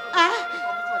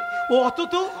 ও অত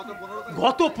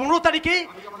গত 15 তারিখে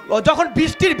যখন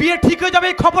বৃষ্টির বিয়ে ঠিক হয়ে যাবে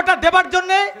এই খবরটা দেবার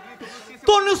জন্য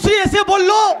তনুশ্রী এসে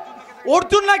বলল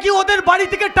অর্জুন নাকি ওদের বাড়ি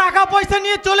থেকে টাকা পয়সা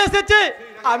নিয়ে চলে এসেছে।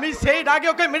 আমি সেই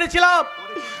রাগে ওকে মেরেছিলাম।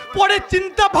 পরে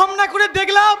চিন্তা ভাবনা করে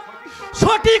দেখলাম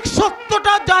সঠিক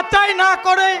সত্যটা যাচাই না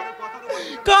করে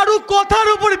কারু কথার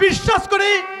উপর বিশ্বাস করে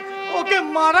ওকে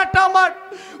মারাটা আমার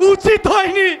উচিত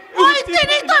হয়নি। ওই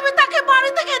দিনই তো আমি তাকে বাড়ি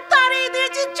থেকে তাড়িয়ে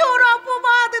দিয়েছি চোর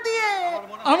অপবাদ দিয়ে।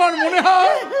 আমার মনে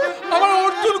হয় আমার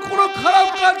অর্জুন কোনো খারাপ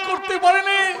কাজ করতে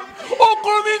পারেনি। ও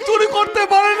কোনোদিন চুরি করতে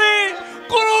পারেনি,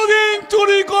 কোনোদিন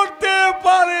চুরি করতে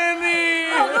পারেনি।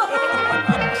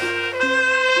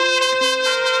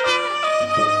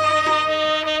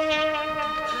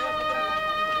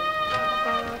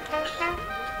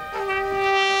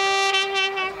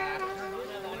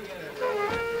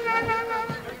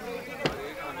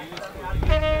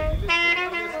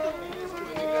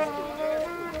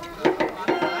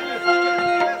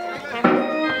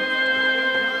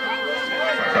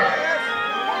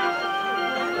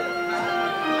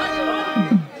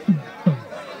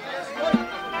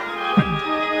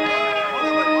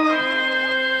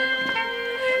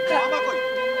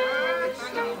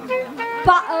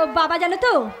 বাবা জানো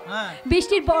তো,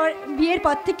 বৃষ্টির বিয়ের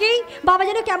পর থেকেই বাবা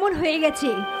যেন কেমন হয়ে গেছে।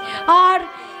 আর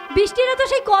বৃষ্টিরও তো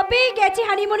সেই কবেই গেছে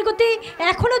হানিমুন করতে,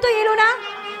 এখনো তো এলো না।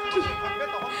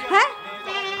 হ্যাঁ,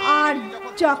 আর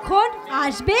যখন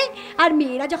আসবে আর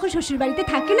মেয়েরা যখন শ্বশুর বাড়িতে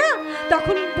থাকে না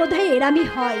তখন বোধহয় এরামই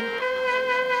হয়।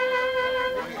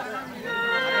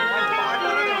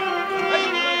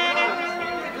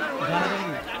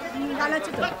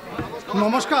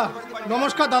 নমস্কার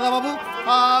নমস্কার দাদাবাবু,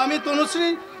 আমি তনুশ্রী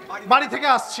বাড়ি থেকে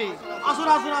আসছি। আসুন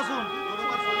আসুন আসুন।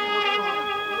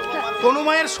 তনু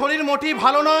মায়ের শরীর মোটেই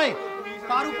ভালো নয়,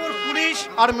 তার উপর পুলিশ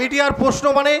আর মিডিয়ার প্রশ্ন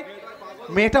মানে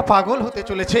মেয়েটা পাগল হতে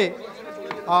চলেছে।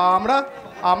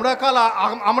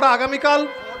 আমরা আগামীকাল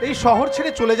এই শহর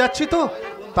ছেড়ে চলে যাচ্ছি, তো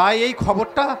তাই এই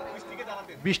খবরটা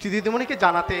বৃষ্টি দিদিমণিকে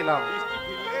জানাতে এলাম।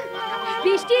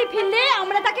 বৃষ্টি ফিরলে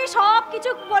আমরা তাকে সব কিছু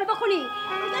বলবো খুনি,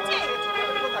 ঠিক আছে?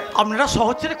 আপনারা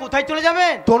শহর ছেড়ে কোথায় চলে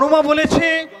যাবেন? তনুমা বলেছে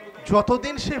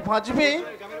যতদিন সে বাঁচবে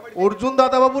অর্জুন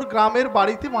দাদাবাবুর গ্রামের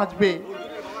বাড়িতে বাঁচবে।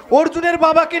 অর্জুনের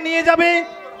বাবাকে নিয়ে যাবে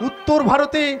উত্তর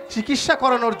ভারতে চিকিৎসা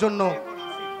করানোর জন্য।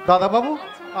 দাদাবাবু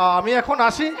আমি এখন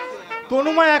আসি,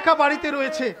 তনুমা একা বাড়িতে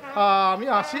রয়েছে।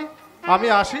 আমি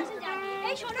আসি।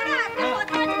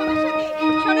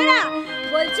 শোনো না,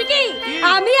 বলছি কি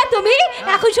আমি আর তুমি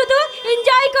এখন শুধু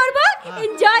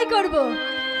এনজয় করব।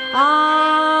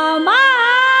 আমার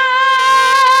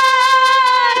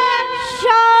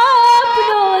স্বপ্ন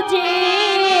যে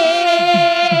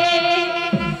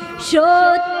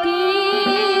সত্যি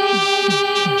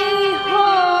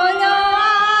হলো,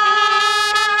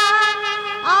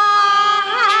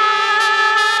 আমার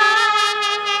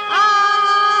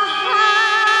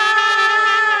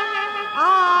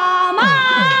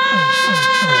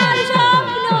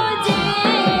স্বপ্ন যে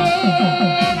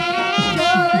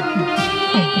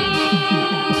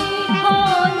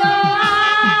হলো,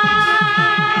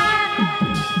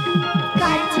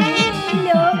 কাছে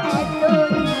এলো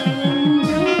এতদিন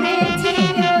দূরে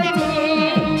ছিল যে,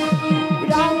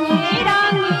 রঙে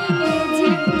রঙে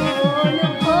জীবন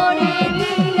ভরে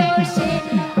দিল সে।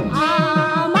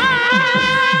 আমার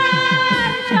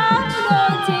স্বপ্ন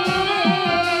যে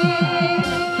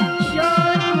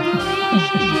সত্যি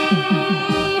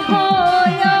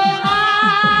হলো।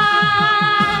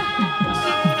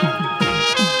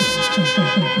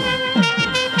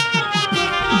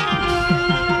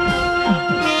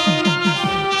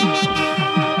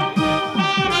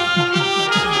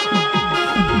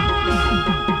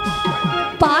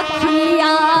 পাখি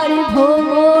আর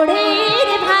ভোরের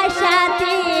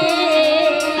ভাষাতে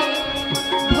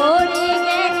ভরে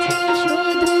গেছে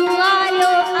শুধু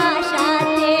আলো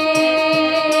আশাতে।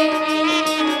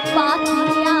 পাখি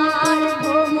আর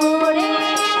ভোরের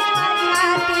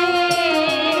ভাষাতে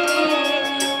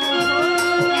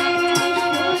ভরে গেছে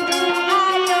শুধু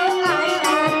আলো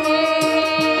আশাতে।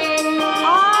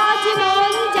 আজ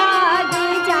মন জাগে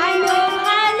জানো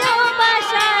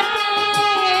ভালোবাসাতে।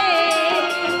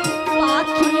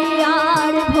 পাখি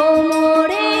আর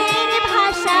ভোরের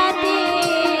ভাষাতে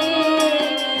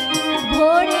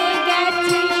ভরে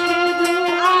গেছে শুধু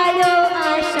আলো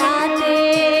আশাতে।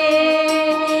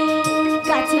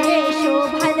 কাছে এসো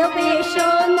ভালোবেসো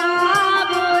না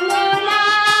বলো না,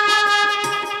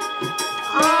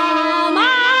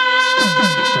 আমার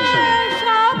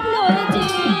স্বপ্ন যে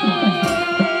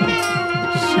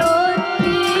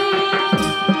সত্যি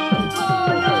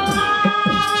হলো।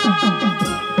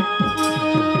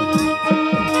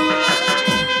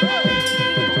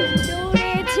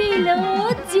 দূরে ছিল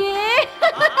যে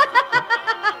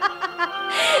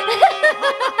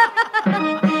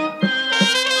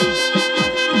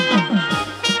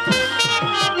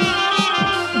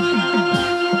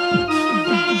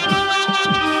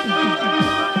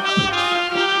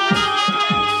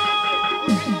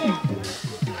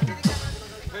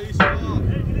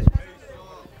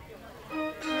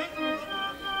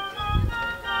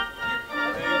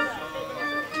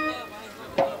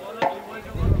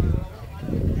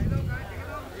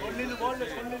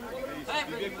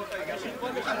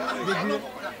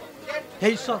হে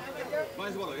ঈশ্বর,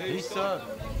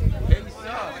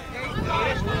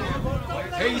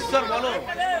 হে ঈশ্বর বলো।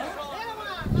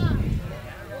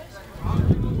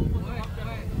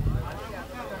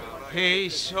 হে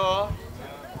ঈশ্বর,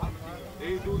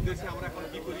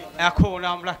 এখন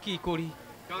আমরা কি করি?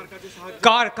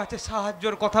 কার কাছে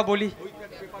সাহায্যের কথা বলি?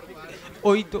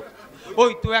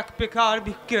 ওই তো এক বেকার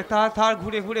বিক্রেতা, তার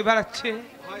ঘুরে ঘুরে বেড়াচ্ছে।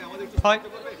 ভাই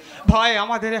ভাই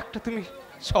আমাদের একটা তুমি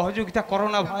সহযোগিতা করো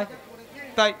না ভাই।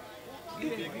 তাই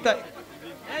তাই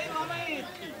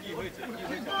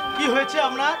কি হয়েছে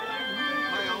আপনার?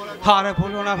 আর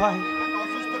বলো না ভাই,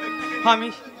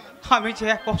 আমি যে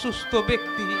এক অসুস্থ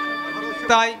ব্যক্তি,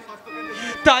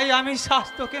 তাই আমি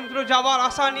স্বাস্থ্য কেন্দ্র যাওয়ার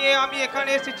আশা নিয়ে আমি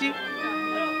এখানে এসেছি।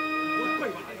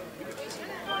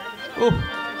 ও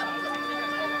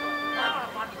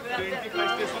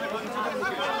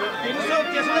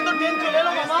স্টেশনে তো ট্রেন চলে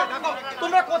এলো মামা,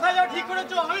 তোমরা কোথায় যাও ঠিক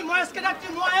করেছো? আমি মহেশকে ডাকছি।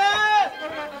 মহেশ,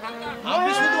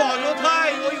 আমি শুধু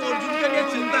অযথাই ওই অর্জুনকে নিয়ে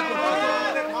চিন্তা করছি।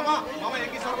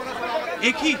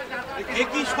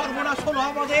 কি সর্বনাশ হলো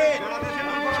আমাদের।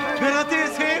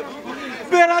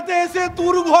 বেড়াতে এসে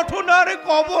দুর্ঘটনার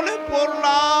কবলে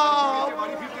পড়লাম।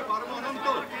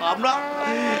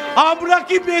 আমরা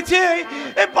কি বেঁচে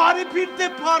বাড়ি ফিরতে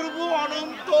পারবো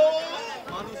অনন্ত?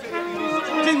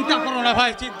 চিন্তা করো না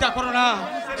ভাই, চিন্তা করো না,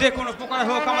 যে কোনো প্রকার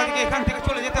হোক আমাদেরকে এখান থেকে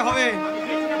চলে যেতে হবে।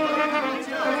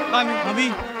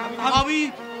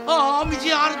 আমি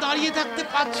যে আর দাঁড়িয়ে থাকতে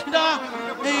পারছি না।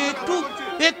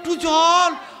 একটু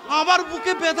জল, আমার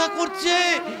বুকে ব্যথা করছে।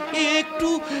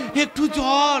 একটু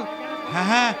জল।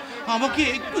 হ্যাঁ, আমাকে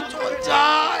একটু জল চা,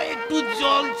 একটু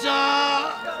জল চা।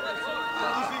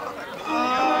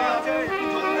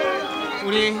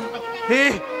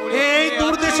 এই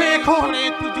দূর দেশে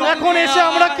এখন এসে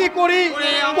আমরা কি করি?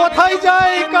 কোথায়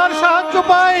যাই? কার সাহায্য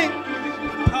পাই?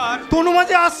 তনু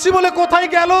মাঝে আসছি বলে কোথায়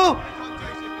গেল?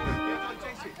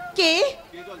 কে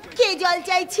কে জল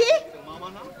চাইছে?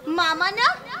 মামা না?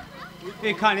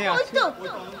 এখানে আছে।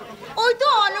 ওই তো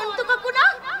অনন্ত কাকু না?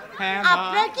 হ্যাঁ,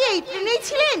 আপনারা কি এই ট্রেনে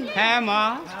ছিলেন? হ্যাঁ মা,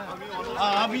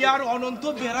 আমি আর অনন্ত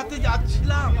বেড়াতে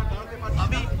যাচ্ছিলাম।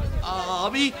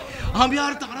 আমি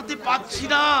আর দাঁড়াতে পারছি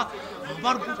না,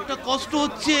 আমার বুকটা কষ্ট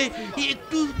হচ্ছে।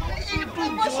 একটু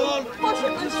জল।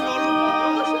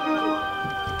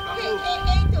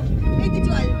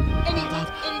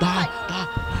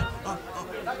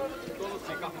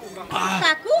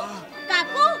 কাকু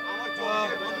কাকু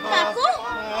কাকু,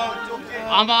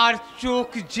 আমার চোখ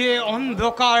যে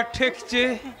অন্ধকার ঠেকছে,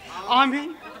 আমি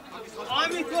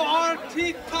তো আর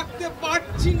ঠিক থাকতে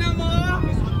পারছি না মা।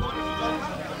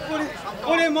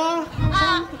 ওরে মা,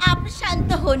 আপনি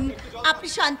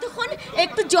শান্ত হন,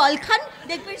 একটু জল খান,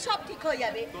 দেখবেন সব ঠিক হয়ে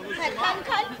যাবে। হ্যাঁ,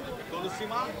 খান।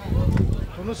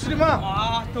 তনুশ্রীমা,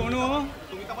 তনু,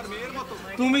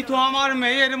 তুমি তো আমার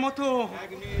মেয়ের মতো।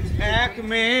 এক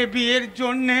মেয়ে বিয়ের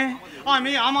জন্যে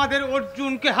আমি আমাদের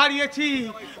অর্জুনকে হারিয়েছি,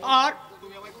 আর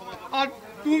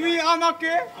তুমি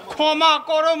আমাকে ক্ষমা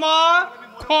করো মা,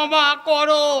 ক্ষমা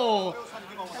করো।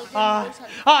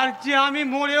 আর যে আমি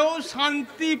মরেও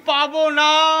শান্তি পাবো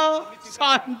না,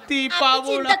 শান্তি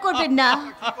পাবো না। চিন্তা করবেন না,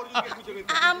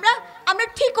 আমরা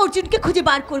ঠিক অর্জুনকে খুঁজে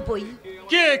বার করবই।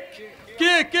 কে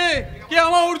কে কে কে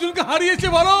আমার অর্জুনকে হারিয়েছে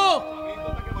বলো?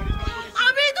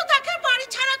 আমি তো তাকে বাড়ি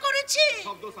ছাড়া করেছি।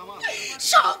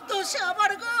 সব দোষ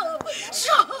আমার গো,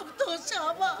 সব দোষ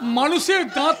আমার। মানুষের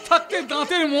দাঁত থাকতে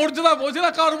দাঁতের মর্যাদা বোঝে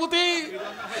না কারবতী।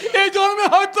 এই জন্মে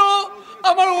হয়তো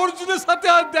আমার অর্জুনের সাথে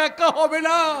আর দেখা হবে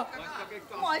না।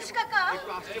 মহেশ কাকা,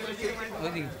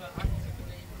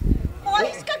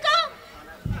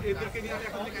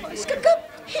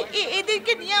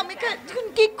 এদেরকে নিয়ে আমি এখন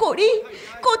কি করি?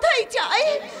 কোথায় যাই?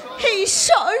 হে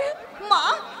ঈশ্বর! মা,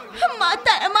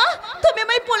 তারা তুমি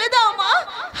আমায় বলে দাও মা,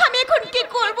 আমি এখন কি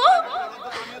করব?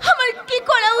 আমার কি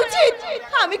করা উচিত?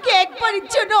 আমি কি একবারের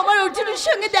জন্য আমার অর্জুনের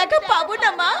সঙ্গে দেখা পাবো না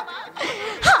মা?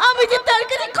 আমি যে তার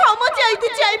কাছে ক্ষমা চাইতে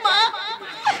চাই মা।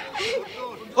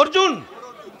 অর্জুন?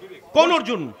 কোন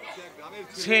অর্জুন?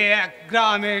 সে এক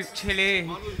গ্রামের ছেলে,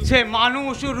 সে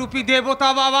মানুষ রূপী দেবতা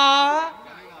বাবা।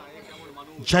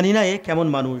 জানি না এ কেমন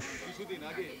মানুষ।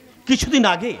 কিছুদিন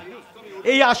আগে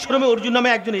এই আশ্রমে অর্জুন নামে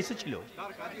একজন এসেছিল।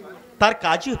 তার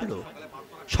কাজই হলো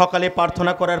সকালে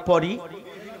প্রার্থনা করার পরই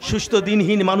সুস্থ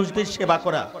দিনহীন মানুষদের সেবা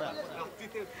করা।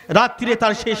 রাত্রিরে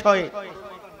তার শেষ হয়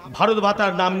ভারত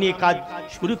ভাতার নাম নিয়ে কাজ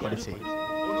শুরু করেছে।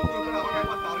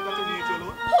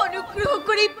 অনুগ্রহ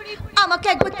করে আমাকে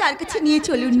একবার তার কাছে নিয়ে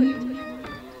চলুন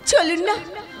না,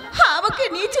 আমাকে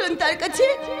নিয়ে চলুন তার কাছে।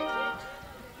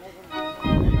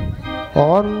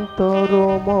 অন্তর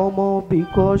মম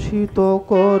বিকশিত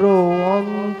করো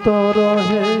অন্তর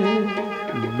হে,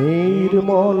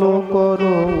 নির্মল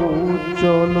করো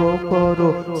উজ্জ্বল করো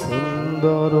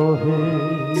সুন্দর হে,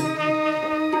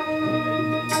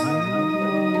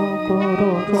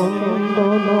 করো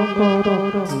চন্দন করো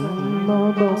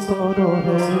নদ করো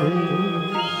হে,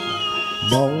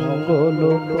 মঙ্গল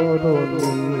করো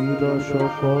নিরস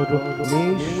করো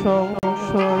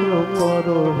নিঃসংশয়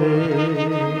করো হে।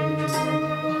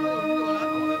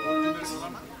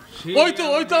 ওই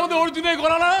তো আমাদের অর্জুনের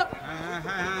গলা না?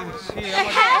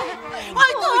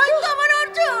 ওই তো আমার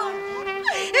অর্জুন।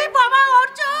 এই বাবা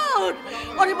অর্জুন,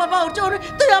 ওরে বাবা অর্জুন,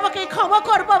 তুই আমাকে ক্ষমা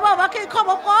কর বাবা, আমাকে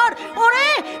ক্ষমা কর। ওরে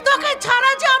তোকে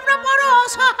ছাড়া যে আমরা বড়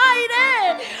অসহায় রে,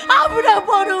 আমরা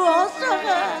বড়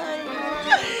অসহায়।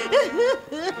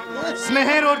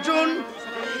 স্নেহের অর্জুন,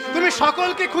 তুমি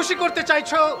সকলকে খুশি করতে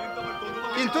চাইছো,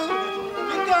 কিন্তু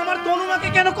আমার তনুমাকে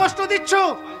কেন কষ্ট দিচ্ছ?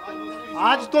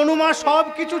 আজ তনুমা সব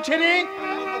কিছু ছেড়ে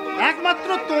একমাত্র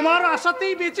তোমার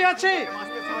আশাতেই বেঁচে আছে।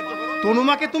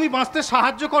 তনুমাকে তুমি বাঁচতে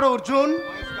সাহায্য করো অর্জুন।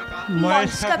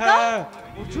 মহেশ কাকা,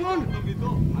 অর্জুন,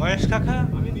 মহেশ কাকা,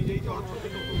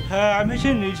 হ্যাঁ, আমি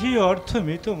যে নিজেই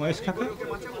অর্থমিত মহেশ কাকা,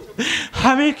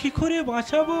 আমি কি করে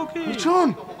বাঁচাবো ওকে? শোন,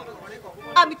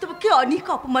 আমি তোমাকে অনেক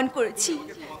অপমান করেছি,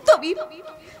 তুমি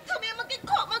তুমি আমাকে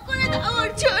ক্ষমা করে দাও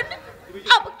অর্জুন,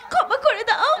 আমাকে ক্ষমা করে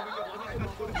দাও।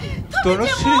 তুমি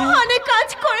যে অনেক কাজ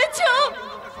করেছো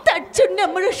তার জন্য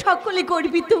আমরা সকলে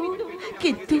গর্বিত,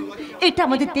 কিন্তু এটা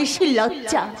আমাদের দেশের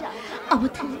লজ্জা।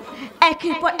 আমাদের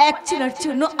একের পর একজনের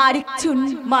জন্য আরেকজন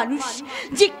মানুষ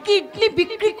যে কিডনি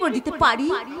বিক্রি করে দিতে পারি,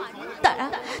 তারা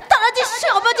তারা যে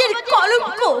সমাজের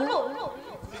কলঙ্ক।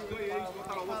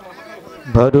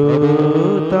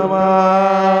 ভারত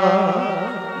আমার,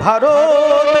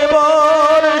 ভারত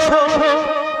বর্ষ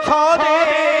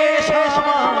স্বদেশ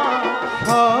আমার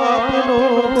স্বপ্ন,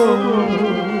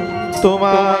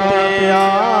 তোমাতে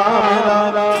আমরা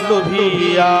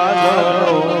লোভিয়া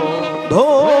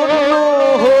ধন্য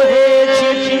হয়েছি,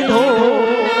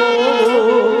 ধন্য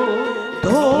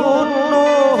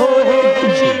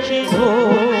হয়েছি,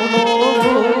 ধন্য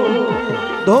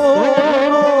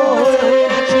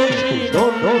হয়েছি,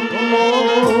 ধন্য।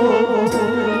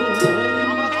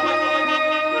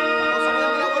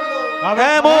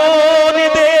 এমন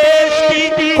দেশটি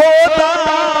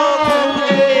কোথাও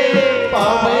খুঁজে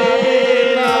পাবে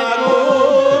না গো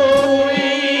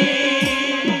তুমি,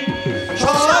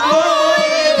 সকল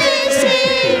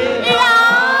দেশের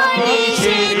রানী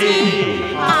সেজে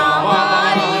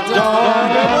আমার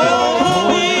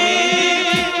জন্মভূমি,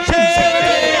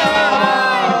 সেজে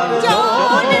আমার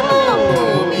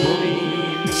জন্মভূমি,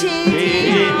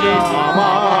 সেজে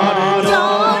আমার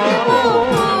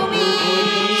জন্মভূমি।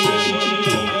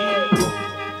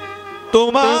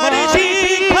 তোমার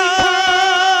শিখায়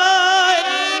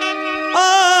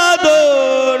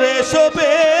আদরে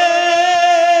শোভে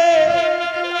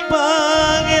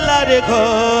বাংলার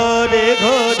ঘরে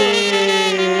ঘরে,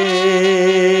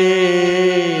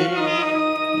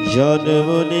 জন্ম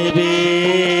নেবে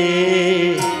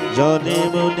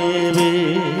জন্ম নেবে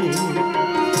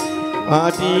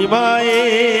আদি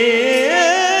মায়ের